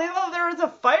 someone probably thought there was a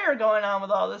fire going on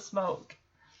with all this smoke.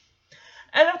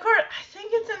 And of course, I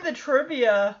think it's in the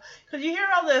trivia, because you hear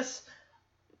all this,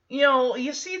 you know,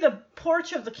 you see the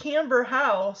porch of the Camber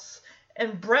house,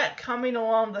 and Brett coming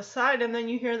along the side, and then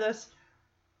you hear this,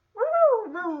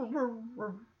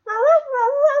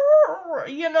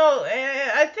 you know,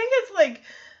 I think it's like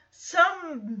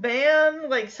some man,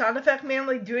 like sound effect man,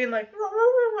 like doing like,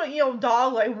 you know,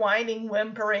 dog like whining,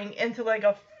 whimpering into like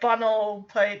a funnel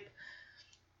type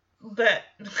that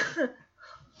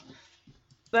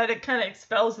that it kind of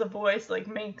expels the voice, like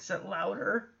makes it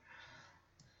louder.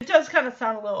 It does kind of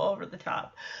sound a little over the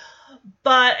top.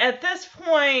 But at this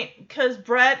point, because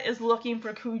Brett is looking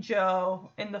for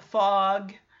Cujo in the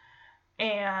fog,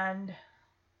 and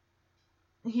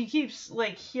he keeps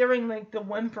like hearing like the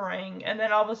whimpering, and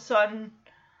then all of a sudden,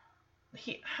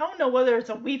 I don't know whether it's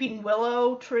a weeping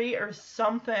willow tree or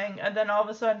something, and then all of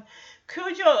a sudden,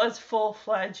 Cujo is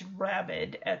full-fledged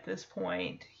rabid at this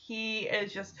point. He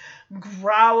is just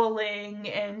growling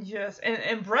and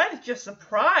and Brett is just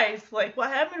surprised, like, what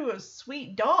happened to his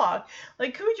sweet dog?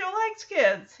 Like, Cujo likes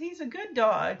kids. He's a good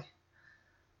dog.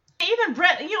 Even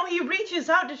Brett, you know, he reaches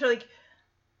out to like,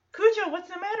 Cujo, what's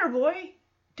the matter, boy?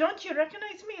 Don't you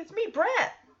recognize me? It's me,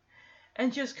 Brett.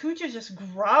 And just Cujo's just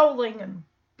growling and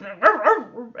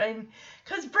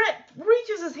because Brett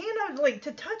reaches his hand out like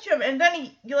to touch him, and then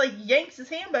he like yanks his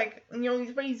hand back. You know,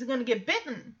 he's gonna get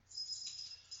bitten.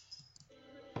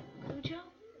 Cujo?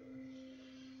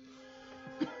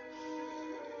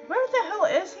 Where the hell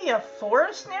is he? A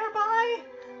forest nearby?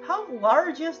 How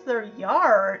large is their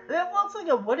yard? That looks like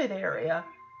a wooded area.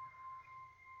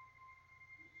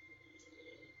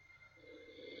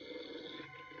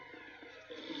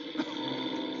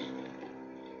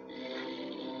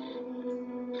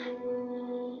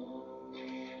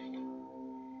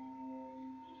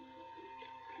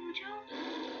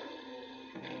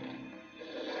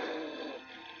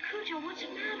 Cujo, what's the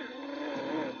matter?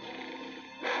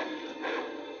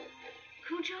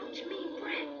 Cujo, it's me,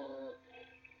 Brett.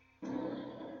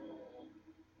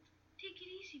 Take it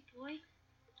easy, boy.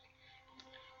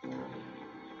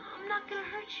 I'm not gonna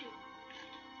hurt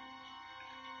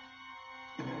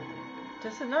you.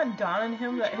 Does it not dawn on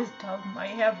him that his dog might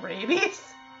have rabies?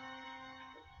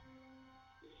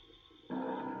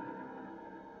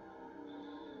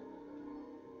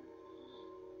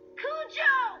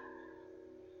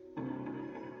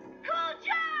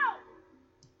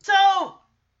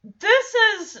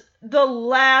 The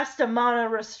last amount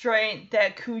of restraint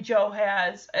that Cujo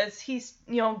has as he,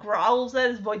 you know, growls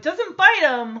at his boy. Doesn't bite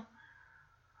him,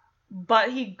 but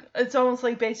it's almost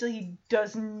like basically he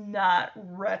does not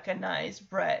recognize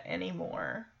Brett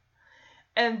anymore.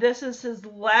 And this is his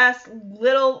last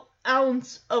little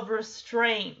ounce of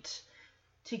restraint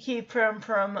to keep him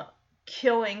from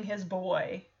killing his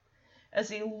boy. As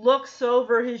he looks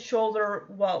over his shoulder,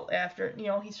 well, after, you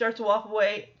know, he starts to walk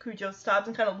away, Cujo stops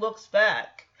and kind of looks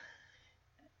back.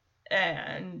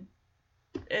 And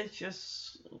it's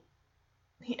just,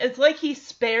 it's like he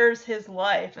spares his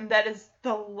life, and that is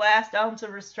the last ounce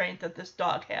of restraint that this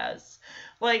dog has.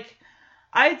 Like,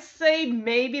 I'd say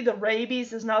maybe the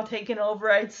rabies is now taken over.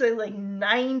 I'd say like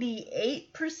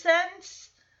 98%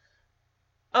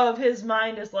 of his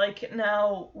mind is like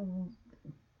now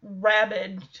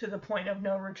rabid to the point of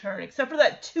no return, except for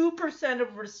that 2%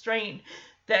 of restraint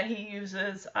that he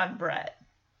uses on Brett.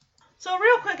 So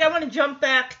real quick, I want to jump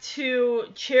back to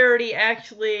Charity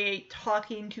actually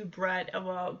talking to Brett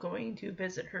about going to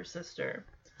visit her sister.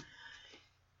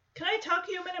 Can I talk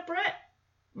to you a minute, Brett?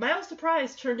 Miles'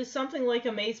 surprise turned to something like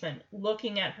amazement.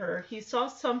 Looking at her, he saw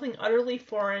something utterly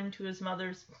foreign to his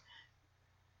mother's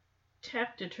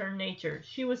taciturn nature.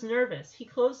 She was nervous. He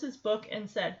closed his book and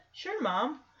said, "Sure,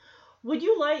 Mom. Would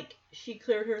you like..." She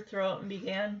cleared her throat and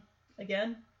began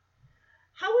again.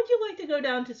 "How would you like to go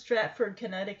down to Stratford,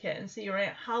 Connecticut and see your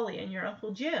Aunt Holly and your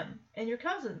Uncle Jim and your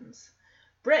cousins?"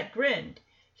 Brett grinned.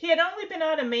 He had only been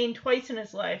out of Maine twice in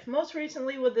his life, most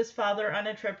recently with his father on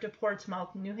a trip to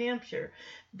Portsmouth, New Hampshire.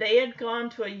 They had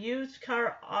gone to a used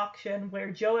car auction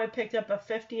where Joe had picked up a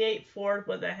 '58 Ford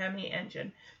with a Hemi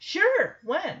engine. "Sure,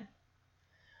 when?"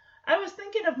 "I was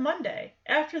thinking of Monday,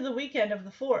 after the weekend of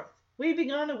the 4th. We'd be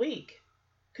gone a week.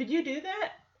 Could you do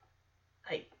that?"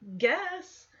 "I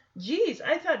guess. Geez,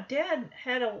 I thought Dad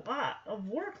had a lot of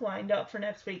work lined up for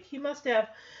next week. He must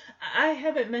have. I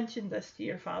haven't mentioned this to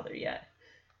your father yet."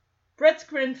 Brett's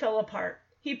grin fell apart.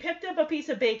 He picked up a piece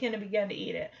of bacon and began to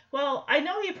eat it. "Well, I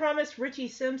know he promised Richie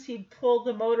Sims he'd pull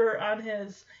the motor on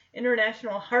his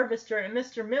International Harvester, and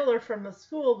Mr. Miller from the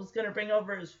school was going to bring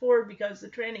over his Ford because the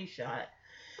tranny shot.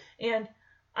 And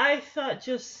I thought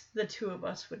just the two of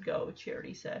us would go,"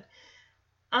 Charity said.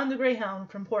 "On the Greyhound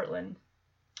from Portland."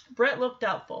 Brett looked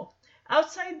doubtful.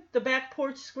 Outside the back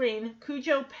porch screen,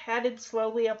 Cujo padded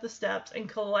slowly up the steps and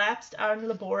collapsed onto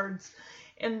the boards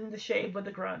in the shade with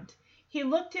a grunt. He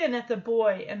looked in at the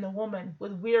boy and the woman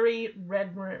with weary,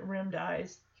 red-rimmed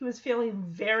eyes. He was feeling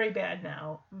very bad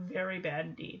now, very bad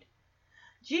indeed.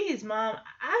 "Geez, Mom,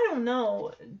 I don't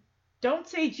know." "Don't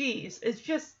say geez. It's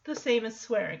just the same as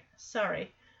swearing.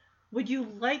 Sorry. Would you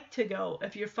like to go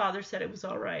if your father said it was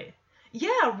all right?"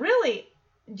 "Yeah, really.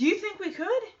 Do you think we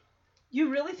could? You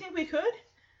really think we could?"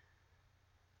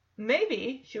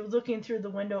 "Maybe." She was looking through the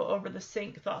window over the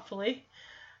sink thoughtfully.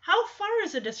 "How far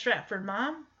is it to Stratford,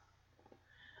 Mom?"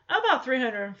 "About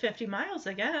 350 miles,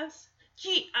 I guess."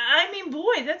 "Gee, I mean,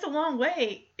 boy, that's a long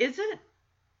way. Is it,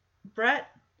 Brett?"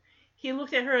 He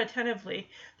looked at her attentively.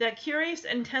 That curious,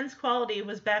 intense quality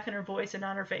was back in her voice and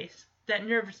on her face. That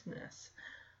nervousness.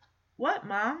 "What,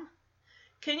 Mom?"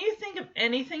 "Can you think of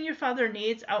anything your father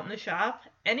needs out in the shop?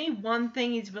 Any one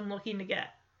thing he's been looking to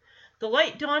get?" The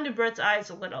light dawned in Brett's eyes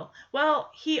a little.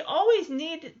 "Well, he always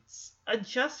needs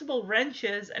adjustable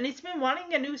wrenches, and he's been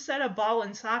wanting a new set of ball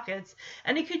and sockets,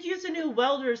 and he could use a new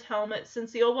welder's helmet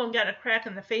since the old one got a crack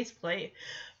in the faceplate.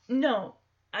 No,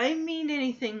 I mean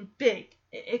anything big,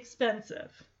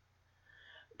 expensive."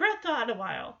 Brett thought a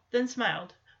while, then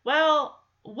smiled. "Well,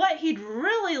 what he'd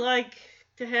really like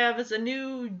to have is a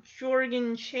new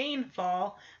Jorgen chain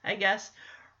fall, I guess.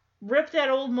 Rip that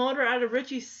old motor out of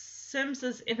Richie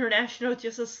Sims's International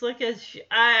just as slick as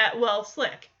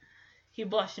slick." He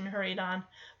blushed and hurried on.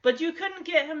 "But you couldn't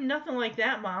get him nothing like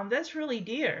that, Mom. That's really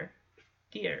dear."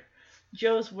 Dear.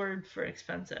 Joe's word for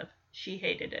expensive. She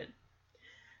hated it.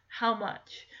 "How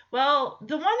much?" "Well,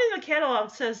 the one in the catalog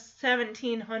says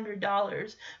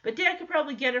 $1,700, but Dad could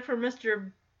probably get it from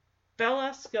Mr.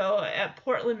 Belasco at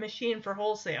Portland Machine for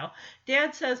wholesale.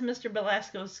 Dad says Mr.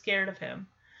 Belasco's scared of him."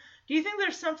 "Do you think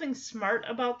there's something smart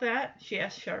about that?" she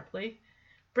asked sharply.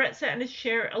 Brett sat in his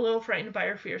chair, a little frightened by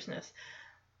her fierceness.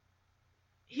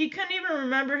 He couldn't even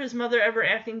remember his mother ever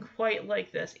acting quite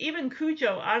like this. Even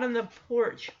Cujo, out on the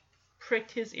porch,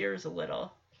 pricked his ears a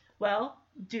little. "Well,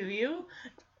 do you?"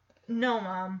 "No,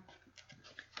 Mom."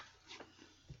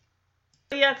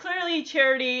 Yeah, clearly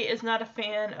Charity is not a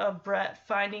fan of Brett,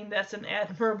 finding that's an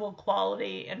admirable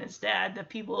quality in his dad, that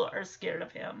people are scared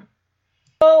of him.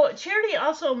 So Charity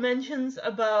also mentions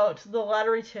about the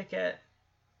lottery ticket.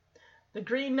 The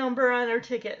green number on her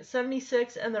ticket,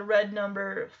 76, and the red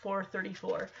number,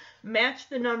 434, matched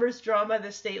the numbers drawn by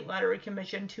the State Lottery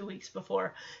Commission 2 weeks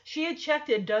before. She had checked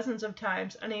it dozens of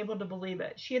times, unable to believe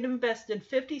it. She had invested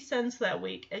 50 cents that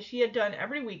week, as she had done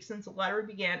every week since the lottery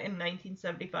began in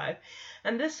 1975,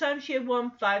 and this time she had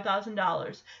won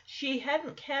 $5,000. She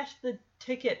hadn't cashed the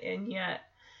ticket in yet,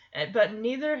 but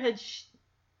neither had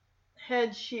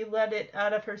she let it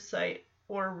out of her sight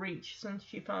or reach since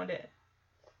she found it.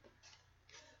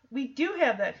 We do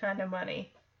have that kind of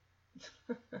money.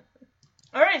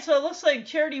 Alright, so it looks like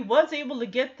Charity was able to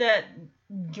get that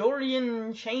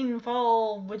Jorgen chain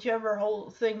fall, whichever whole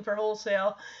thing for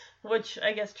wholesale, which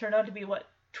I guess turned out to be, what,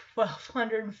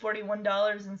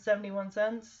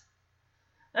 $1,241.71?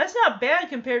 That's not bad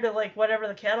compared to, like, whatever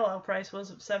the catalog price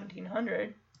was of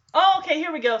 $1,700. Oh, okay,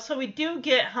 here we go. So we do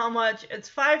get how much? It's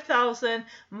 $5,000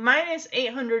 minus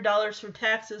 $800 for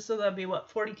taxes, so that'd be what,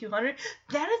 $4,200?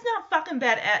 That is not fucking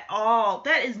bad at all.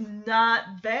 That is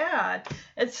not bad.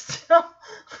 It's still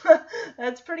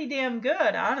that's pretty damn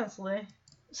good, honestly.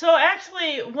 So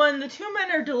actually, when the two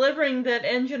men are delivering that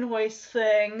engine hoist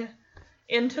thing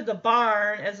into the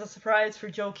barn as a surprise for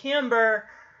Joe Camber,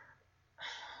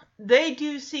 they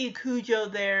do see Cujo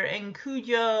there, and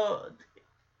Cujo,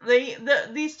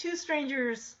 these two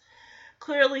strangers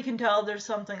clearly can tell there's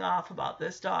something off about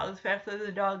this dog. The fact that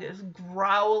the dog is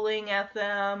growling at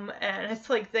them, and it's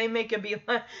like they make it be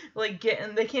like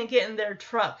they can't get in their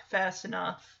truck fast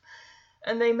enough.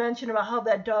 And they mention about how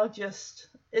that dog just,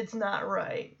 it's not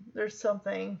right. There's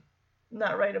something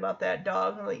not right about that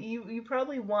dog. Like you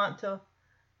probably want to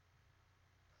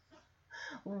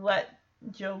let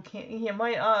Joe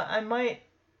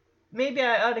maybe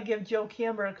I ought to give Joe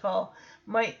Camber a call.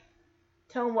 Might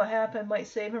tell him what happened, might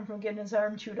save him from getting his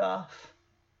arm chewed off.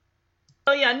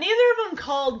 Oh yeah, neither of them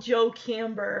called Joe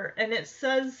Camber, and it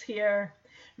says here,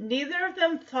 neither of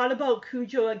them thought about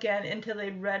Cujo again until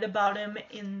they read about him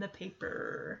in the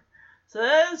paper. So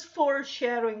that is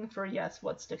foreshadowing for, yes,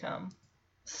 what's to come.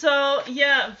 So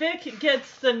yeah, Vic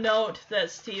gets the note that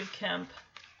Steve Kemp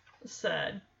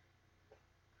said.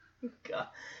 God.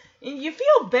 You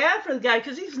feel bad for the guy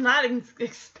because he's not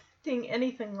expecting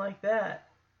anything like that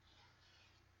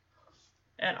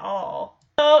at all.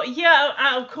 So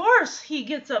yeah, of course he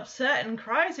gets upset and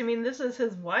cries. I mean, this is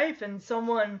his wife and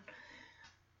someone,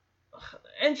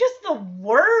 and just the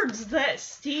words that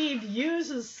Steve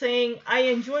uses saying, I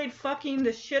enjoyed fucking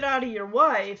the shit out of your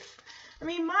wife. I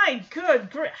mean, my good,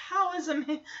 how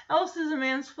else is a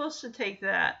man supposed to take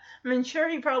that? I mean, sure,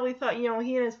 he probably thought, he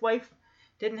and his wife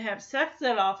didn't have sex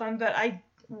that often, but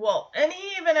and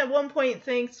he even at one point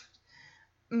thinks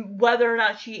whether or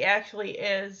not she actually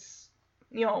is,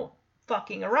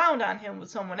 fucking around on him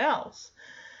with someone else.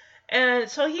 And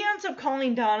so he ends up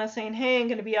calling Donna saying, hey, I'm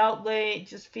going to be out late,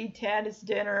 just feed Tad his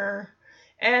dinner.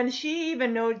 And she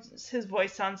even knows his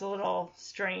voice sounds a little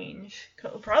strange,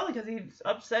 probably because he's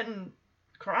upset and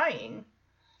crying.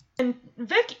 And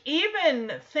Vic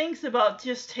even thinks about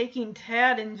just taking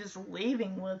Tad and just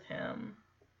leaving with him.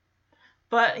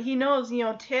 But he knows,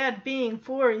 Tad being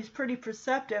 4, he's pretty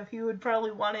perceptive. He would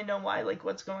probably want to know why,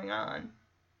 what's going on.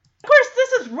 Of course,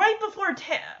 this is right before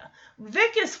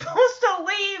Vic is supposed to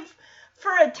leave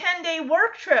for a 10-day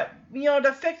work trip,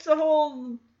 to fix the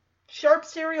whole Sharp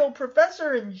Serial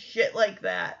Professor and shit like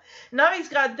that. Now he's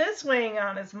got this weighing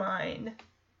on his mind.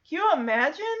 Can you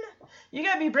imagine? You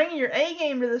gotta be bringing your A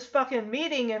game to this fucking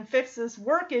meeting and fix this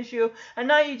work issue, and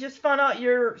now you just found out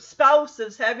your spouse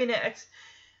is having an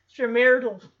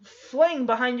extramarital fling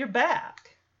behind your back.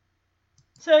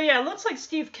 So yeah, it looks like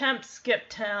Steve Kemp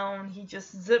skipped town. He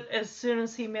just zipped, as soon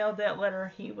as he mailed that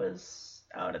letter, he was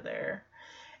out of there.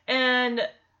 And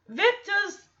Vic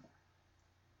does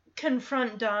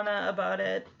confront Donna about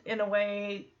it in a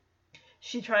way.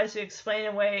 She tries to explain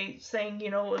in a way, saying,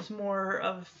 it was more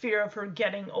of fear of her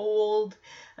getting old.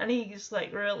 And he's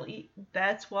like, really?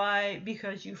 That's why?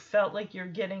 Because you felt like you're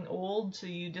getting old, so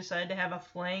you decided to have a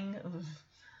fling?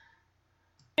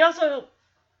 We also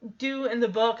do in the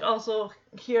book also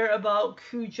hear about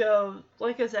Cujo,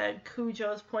 like I said,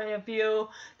 Cujo's point of view,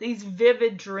 these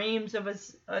vivid dreams of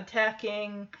us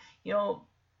attacking,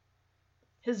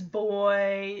 his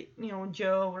boy,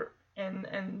 Joe,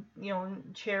 and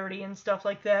Charity and stuff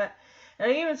like that. And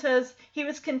it even says, he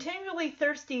was continually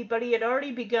thirsty, but he had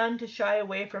already begun to shy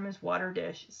away from his water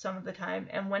dish some of the time,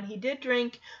 and when he did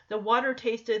drink, the water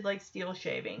tasted like steel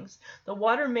shavings. The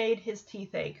water made his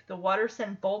teeth ache. The water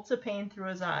sent bolts of pain through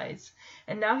his eyes.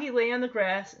 And now he lay on the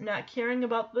grass, not caring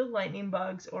about the lightning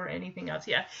bugs or anything else.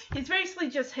 Yeah, he's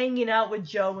basically just hanging out with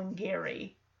Joe and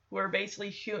Gary, who are basically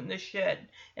shooting the shit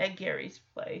at Gary's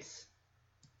place.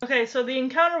 Okay, so the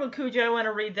encounter with Cujo, I want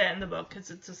to read that in the book because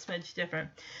it's a smidge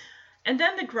different. And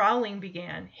then the growling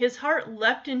began. His heart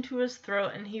leapt into his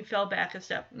throat and he fell back a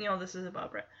step. This is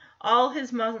about Brett. All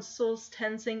his muscles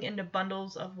tensing into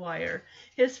bundles of wire.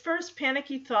 His first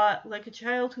panicky thought, like a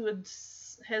child who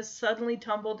has suddenly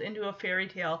tumbled into a fairy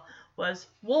tale, was,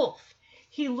 Wolf!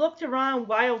 He looked around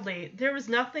wildly. There was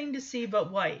nothing to see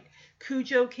but white.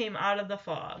 Cujo came out of the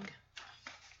fog.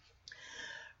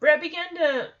 Brett began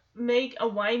to make a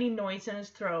whining noise in his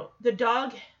throat. The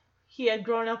dog he had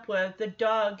grown up with, the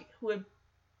dog who had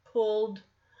pulled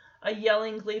a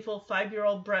yelling, gleeful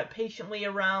 5-year-old Brett patiently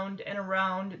around and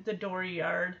around the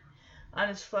dooryard on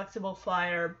his flexible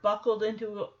flyer, buckled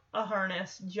into a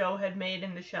harness Joe had made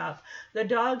in the shop. The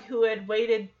dog who had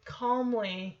waited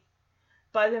calmly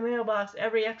by the mailbox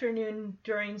every afternoon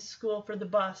during school for the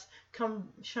bus, come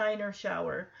shine or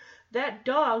shower. That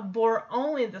dog bore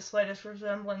only the slightest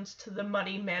resemblance to the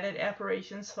muddy, matted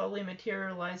apparition slowly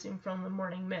materializing from the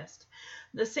morning mist.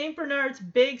 The St. Bernard's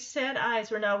big, sad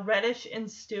eyes were now reddish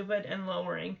and stupid and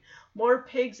lowering, more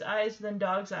pig's eyes than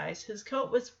dog's eyes. His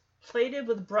coat was plated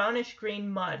with brownish-green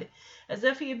mud, as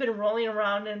if he had been rolling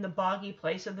around in the boggy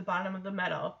place at the bottom of the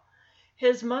meadow.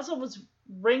 His muzzle was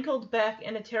wrinkled back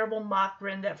in a terrible mock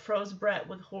grin that froze Brett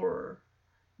with horror.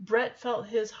 Brett felt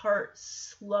his heart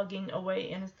slugging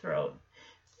away in his throat.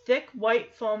 Thick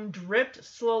white foam dripped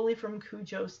slowly from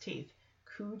Cujo's teeth.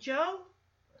 Cujo?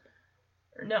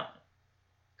 No.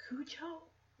 Cujo?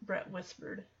 Brett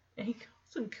whispered, and he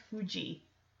calls him Cuji.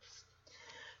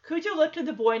 Cujo looked at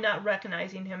the boy, not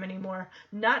recognizing him anymore.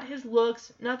 Not his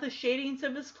looks, not the shadings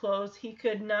of his clothes. He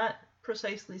could not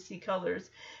precisely see colors,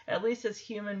 at least as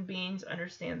human beings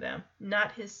understand them.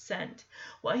 Not his scent.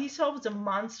 What he saw was a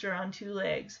monster on two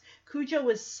legs. Cujo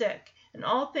was sick, and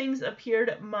all things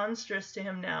appeared monstrous to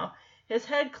him now. His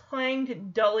head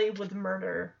clanged dully with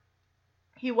murder.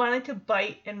 He wanted to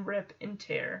bite and rip and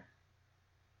tear.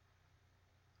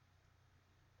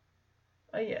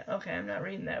 Oh yeah, okay, I'm not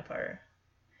reading that part.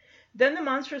 Then the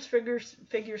monstrous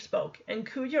figure spoke, and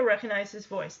Cujo recognized his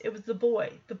voice. It was the boy,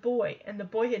 and the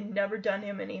boy had never done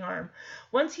him any harm.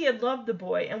 Once he had loved the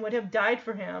boy, and would have died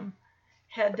for him,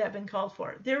 had that been called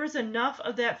for. There was enough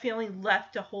of that feeling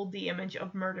left to hold the image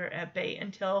of murder at bay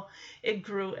until it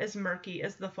grew as murky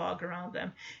as the fog around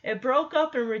them. It broke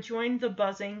up and rejoined the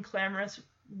buzzing, clamorous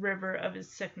river of his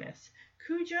sickness.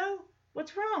 Cujo?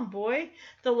 What's wrong, boy?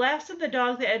 The last of the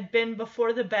dog that had been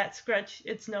before the bat scratched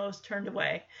its nose turned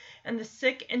away, and the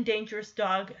sick and dangerous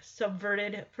dog,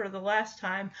 subverted for the last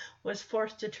time, was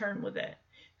forced to turn with it.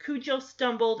 Cujo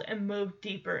stumbled and moved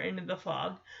deeper into the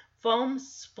fog, foam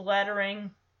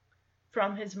splattering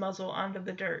from his muzzle onto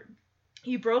the dirt.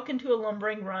 He broke into a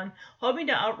lumbering run, hoping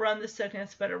to outrun the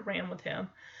sickness, but it ran with him,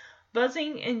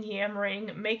 buzzing and yammering,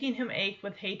 making him ache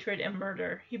with hatred and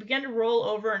murder. He began to roll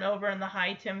over and over in the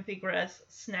high timothy grass,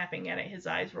 snapping at it, his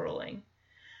eyes rolling.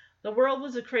 The world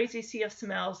was a crazy sea of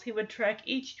smells. He would track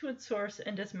each to its source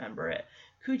and dismember it.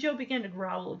 Cujo began to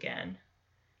growl again.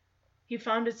 He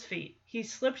found his feet. He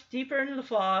slipped deeper into the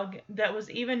fog that was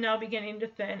even now beginning to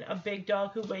thin, a big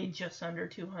dog who weighed just under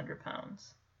 200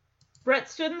 pounds. Brett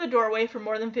stood in the doorway for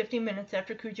more than 50 minutes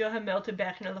after Cujo had melted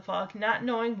back into the fog, not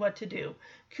knowing what to do.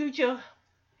 Cujo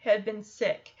had been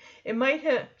sick. He might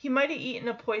have eaten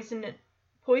a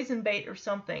poison bait or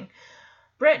something.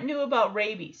 Brett knew about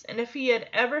rabies, and if he had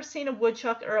ever seen a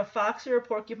woodchuck or a fox or a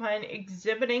porcupine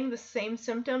exhibiting the same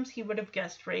symptoms, he would have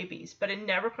guessed rabies. But it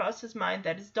never crossed his mind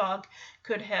that his dog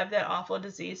could have that awful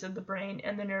disease of the brain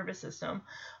and the nervous system.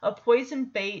 A poison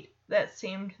bait, that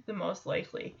seemed the most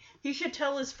likely. He should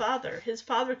tell his father. His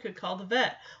father could call the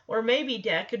vet. Or maybe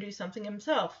Dad could do something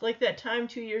himself. Like that time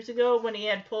 2 years ago when he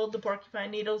had pulled the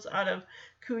porcupine needles out of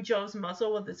Cujo's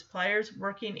muzzle with his pliers,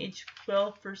 working each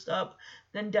quill first up,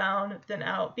 then down, then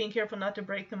out, being careful not to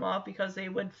break them off because they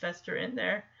would fester in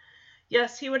there.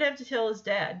 Yes, he would have to tell his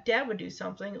dad. Dad would do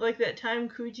something. Like that time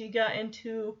Cujo got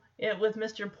into it with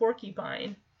Mr.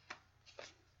 Porcupine.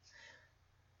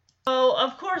 So,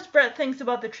 of course, Brett thinks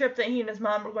about the trip that he and his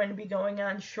mom are going to be going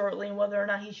on shortly and whether or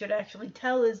not he should actually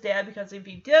tell his dad, because if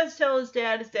he does tell his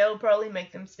dad will probably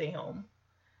make them stay home.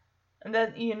 And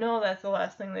that, that's the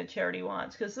last thing that Charity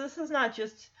wants, because this is not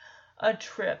just a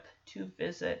trip to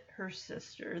visit her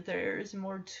sister. There's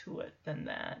more to it than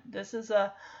that. This is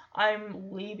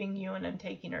I'm leaving you and I'm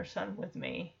taking our son with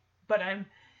me, but I'm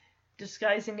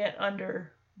disguising it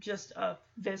under just a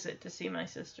visit to see my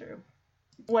sister,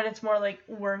 when it's more like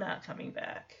we're not coming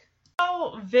back.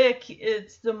 So Vic,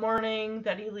 it's the morning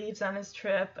that he leaves on his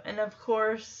trip, and of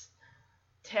course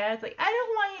Tad's like, I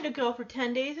don't want you to go for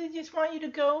 10 days, I just want you to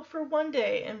go for 1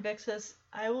 day. And Vic says,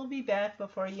 I will be back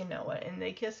before you know it. And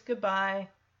they kiss goodbye.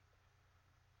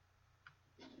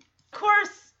 Of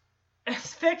course,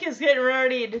 as Vic is getting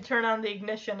ready to turn on the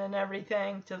ignition and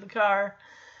everything to the car,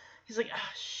 he's like,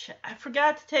 oh shit, I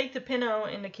forgot to take the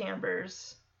Pinot into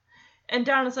Camber's. And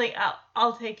Donna's like,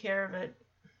 I'll take care of it.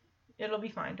 It'll be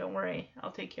fine, don't worry,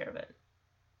 I'll take care of it.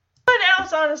 What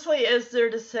else, honestly, is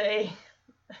there to say?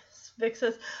 Vic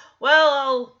says,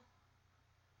 well,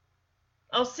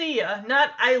 I'll see ya.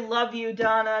 Not, I love you,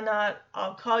 Donna. Not,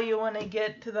 I'll call you when I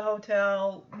get to the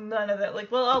hotel. None of that.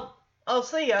 Like, well, I'll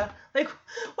see ya. Like,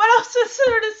 what else is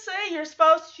there to say? Your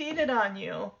spouse cheated on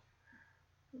you. I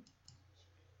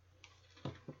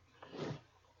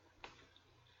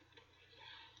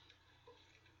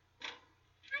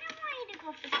don't want you to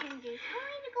go for 10 days. I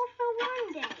want you to go for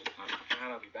 1 day.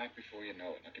 heart, I'll be back before you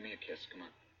know it. Now give me a kiss. Come on.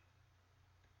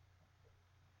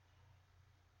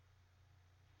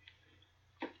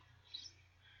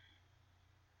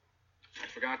 I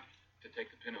forgot to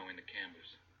take the pinot into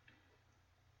Camber's.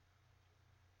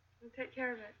 We'll take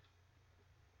care of it.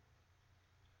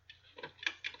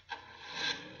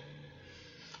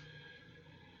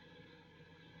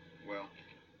 Well,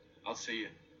 I'll see you.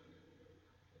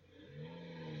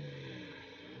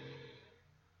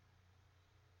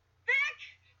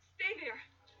 Stay there.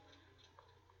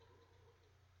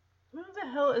 Who the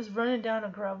hell is running down a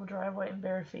gravel driveway in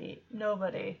bare feet?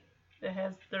 Nobody that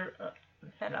has their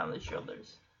head on their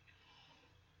shoulders.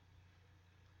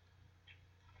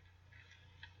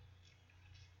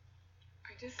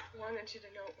 I just wanted you to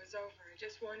know it was over. I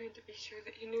just wanted to be sure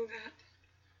that you knew that.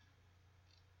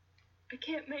 I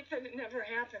can't make that it never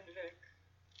happened, Vic.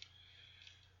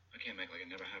 I can't make like it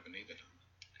never happened either.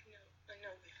 I know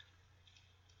that.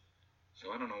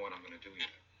 So I don't know what I'm gonna do yet.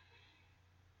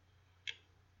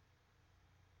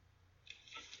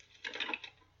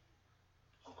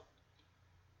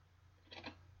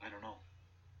 I don't know.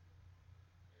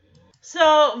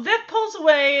 So Vic pulls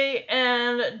away,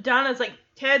 and Donna's like,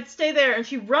 Ted, stay there. And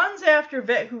she runs after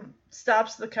Vic, who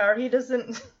stops the car. He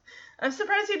doesn't... I'm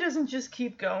surprised he doesn't just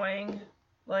keep going.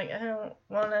 Like, I don't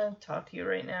want to talk to you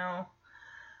right now.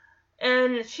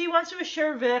 And she wants to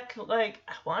assure Vic, like,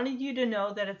 I wanted you to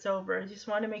know that it's over. I just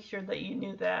want to make sure that you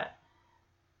knew that.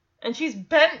 And she's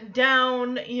bent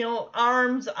down, you know,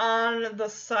 arms on the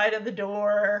side of the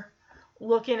door,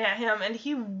 looking at him, and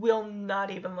he will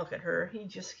not even look at her. He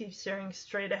just keeps staring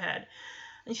straight ahead.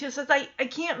 And she says, I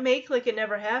can't make like it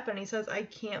never happened. He says, I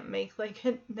can't make like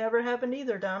it never happened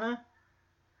either, Donna.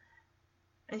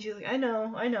 And she's like, I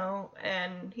know.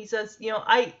 And he says, you know,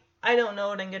 I don't know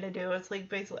what I'm going to do. It's like,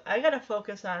 basically, I got to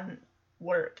focus on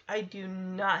work. I do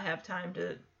not have time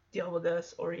to deal with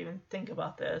this or even think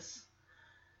about this.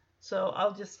 So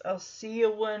I'll see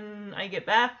you when I get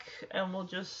back, and we'll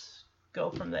just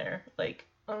go from there. Like,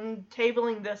 I'm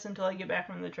tabling this until I get back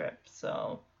from the trip,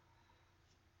 so.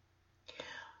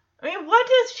 I mean, what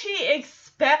does she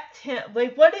expect him,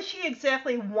 like, what does she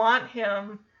exactly want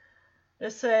him to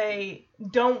say?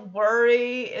 Don't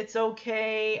worry, it's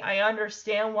okay, I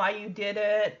understand why you did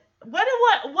it. What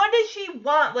does she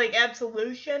want? Like,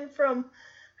 absolution from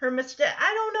her mistake?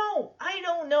 I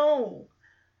don't know.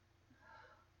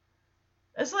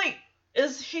 It's like,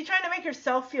 is she trying to make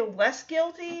herself feel less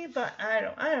guilty? But I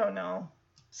don't know.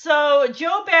 So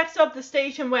Joe backs up the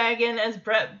station wagon as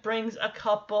Brett brings a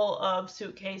couple of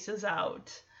suitcases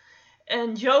out.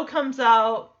 And Joe comes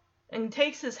out and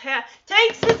takes his hat.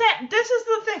 This is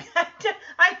the thing.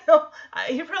 I know.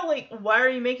 You're probably like, why are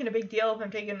you making a big deal of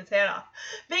him taking his hat off?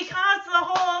 Because the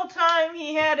whole time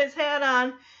he had his hat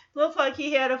on, looked like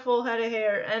he had a full head of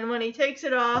hair. And when he takes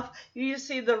it off, you just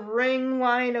see the ring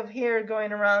line of hair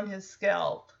going around his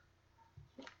scalp.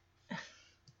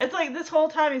 It's like this whole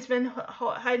time he's been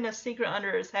hiding a secret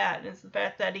under his hat, and it's the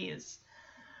fact that he is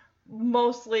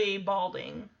mostly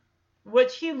balding,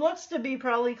 which he looks to be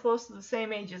probably close to the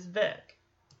same age as Vic.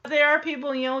 There are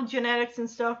people, you know, genetics and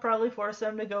stuff probably force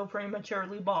them to go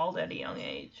prematurely bald at a young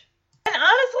age. And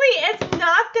honestly, it's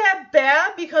not that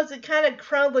bad because it kind of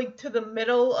crowned like to the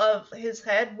middle of his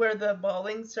head where the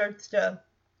balding starts to,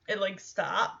 it like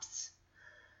stops.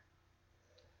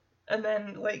 And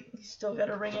then like he's still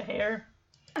got a ring of hair.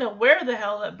 I don't know where the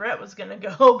hell that Brett was gonna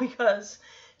go because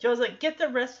Joe's like, get the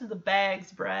rest of the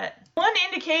bags, Brett. One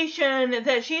indication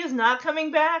that she is not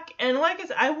coming back, and like I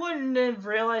said, I wouldn't have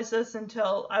realized this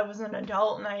until I was an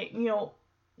adult and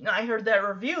I heard that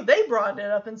review. They brought it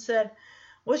up and said,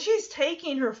 well, she's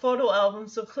taking her photo album,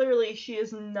 so clearly she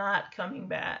is not coming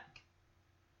back.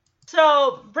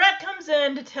 So Brett comes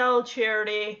in to tell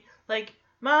Charity, like,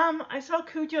 Mom, I saw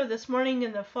Cujo this morning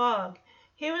in the fog.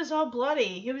 He was all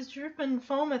bloody. He was dripping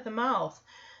foam at the mouth.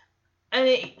 And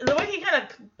the way he kind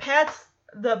of pats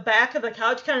the back of the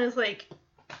couch kind of is like,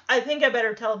 I think I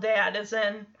better tell Dad, as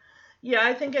in, yeah,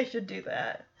 I think I should do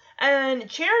that. And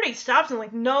Charity stops and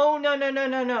like,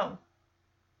 no.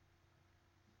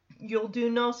 You'll do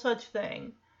no such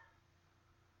thing.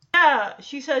 Yeah,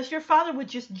 she says, your father would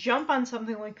just jump on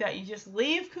something like that. You just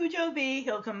leave Cujo be,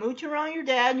 he'll come mooch around your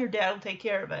dad, and your dad will take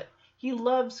care of it. He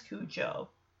loves Cujo.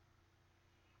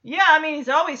 Yeah, I mean, he's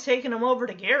always taking him over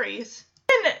to Gary's.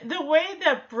 And the way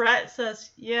that Brett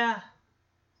says, yeah,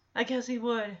 I guess he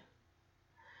would.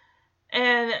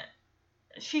 And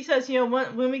she says, you know,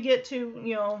 when we get to,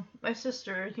 you know, my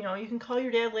sister, you know, you can call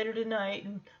your dad later tonight.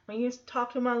 And when you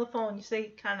talk to him on the phone, you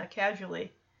say kind of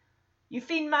casually, you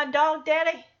feeding my dog,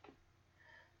 Daddy?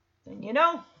 Then you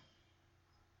know.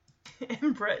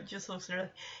 And Brett just looks at her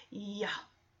like, yeah.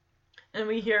 And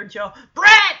we hear Joe,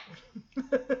 Brett! I'm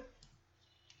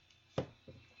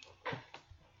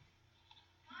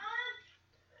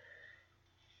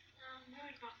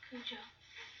worried about Cujo.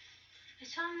 I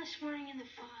saw him this morning in the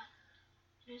fog.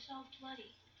 He was all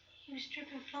bloody. He was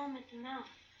dripping foam at the mouth.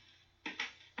 I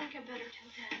think I better tell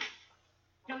Dad.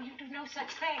 No, you do no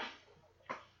such thing.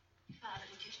 Father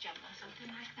would just jump on something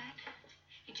like that.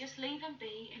 You just leave him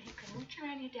be, and you can mooch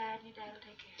around your dad, and your dad will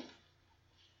take care of him.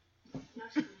 No,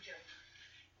 Cujo.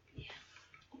 Yeah,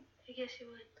 I guess he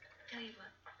would. Tell you what.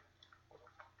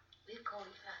 We'll call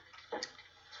your father tonight.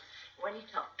 When you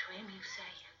talk to him, you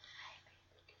say,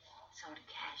 sort of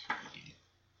casually,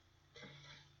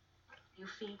 you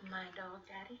feed my dog,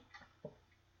 Daddy?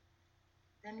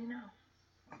 Then you know.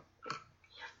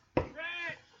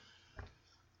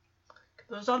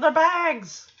 Those other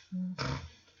bags.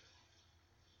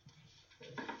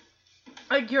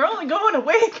 Like, you're only going a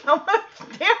week. How much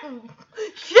damn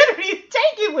shit are you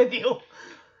taking with you? And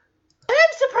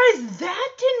I'm surprised that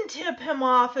didn't tip him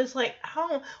off as like,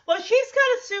 how? Well, she's got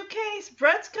a suitcase.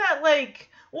 Brett's got like,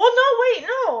 well,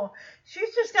 no.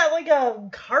 She's just got like a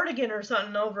cardigan or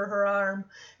something over her arm.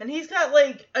 And he's got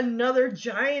like another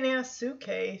giant ass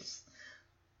suitcase.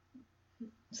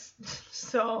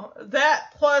 So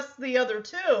that plus the other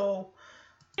two.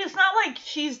 It's not like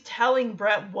she's telling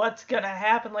Brett what's gonna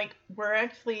happen. Like, we're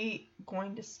actually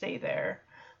going to stay there.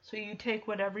 So you take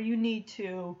whatever you need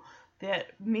to that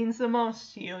means the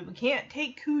most to you. We can't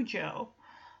take Cujo.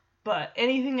 But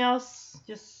anything else,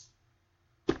 just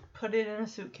put it in a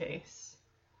suitcase.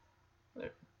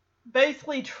 They're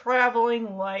basically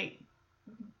traveling light.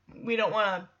 We don't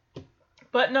want to...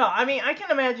 But no, I mean, I can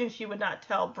imagine she would not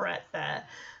tell Brett that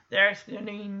they're actually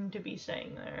going to be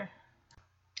staying there.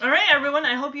 Alright, everyone,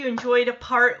 I hope you enjoyed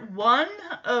part 1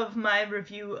 of my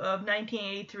review of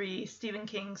 1983 Stephen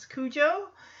King's Cujo.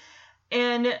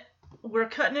 And we're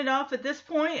cutting it off at this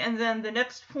point, and then the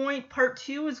next point, part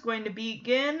 2, is going to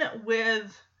begin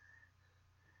with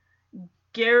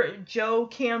Joe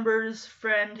Camber's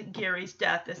friend Gary's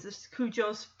death. This is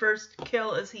Cujo's first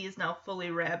kill, as he is now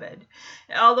fully rabid.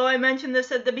 Although I mentioned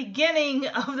this at the beginning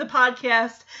of the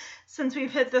podcast, since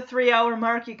we've hit the 3-hour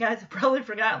mark, you guys have probably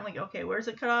forgotten, like, okay, where's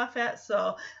it cut off at?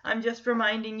 So I'm just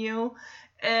reminding you,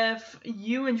 if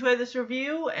you enjoy this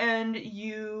review and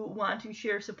you want to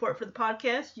share support for the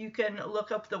podcast, you can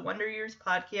look up the Wonder Years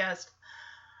podcast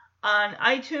on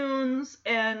iTunes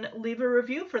and leave a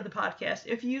review for the podcast.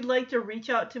 If you'd like to reach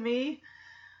out to me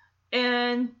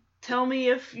and tell me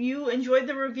if you enjoyed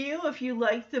the review, if you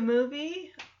liked the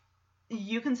movie,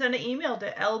 you can send an email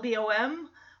to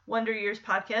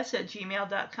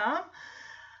lbomwonderyearspodcast@gmail.com.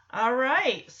 All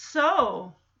right,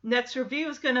 so next review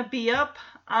is going to be up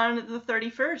on the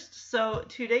 31st, so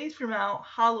 2 days from now,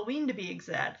 Halloween to be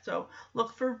exact. So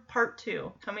look for part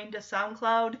 2 coming to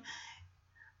SoundCloud,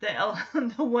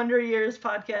 the Wonder Years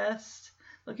podcast,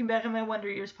 looking back at my Wonder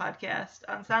Years podcast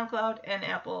on SoundCloud and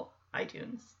Apple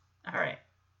iTunes. All right,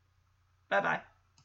 bye-bye.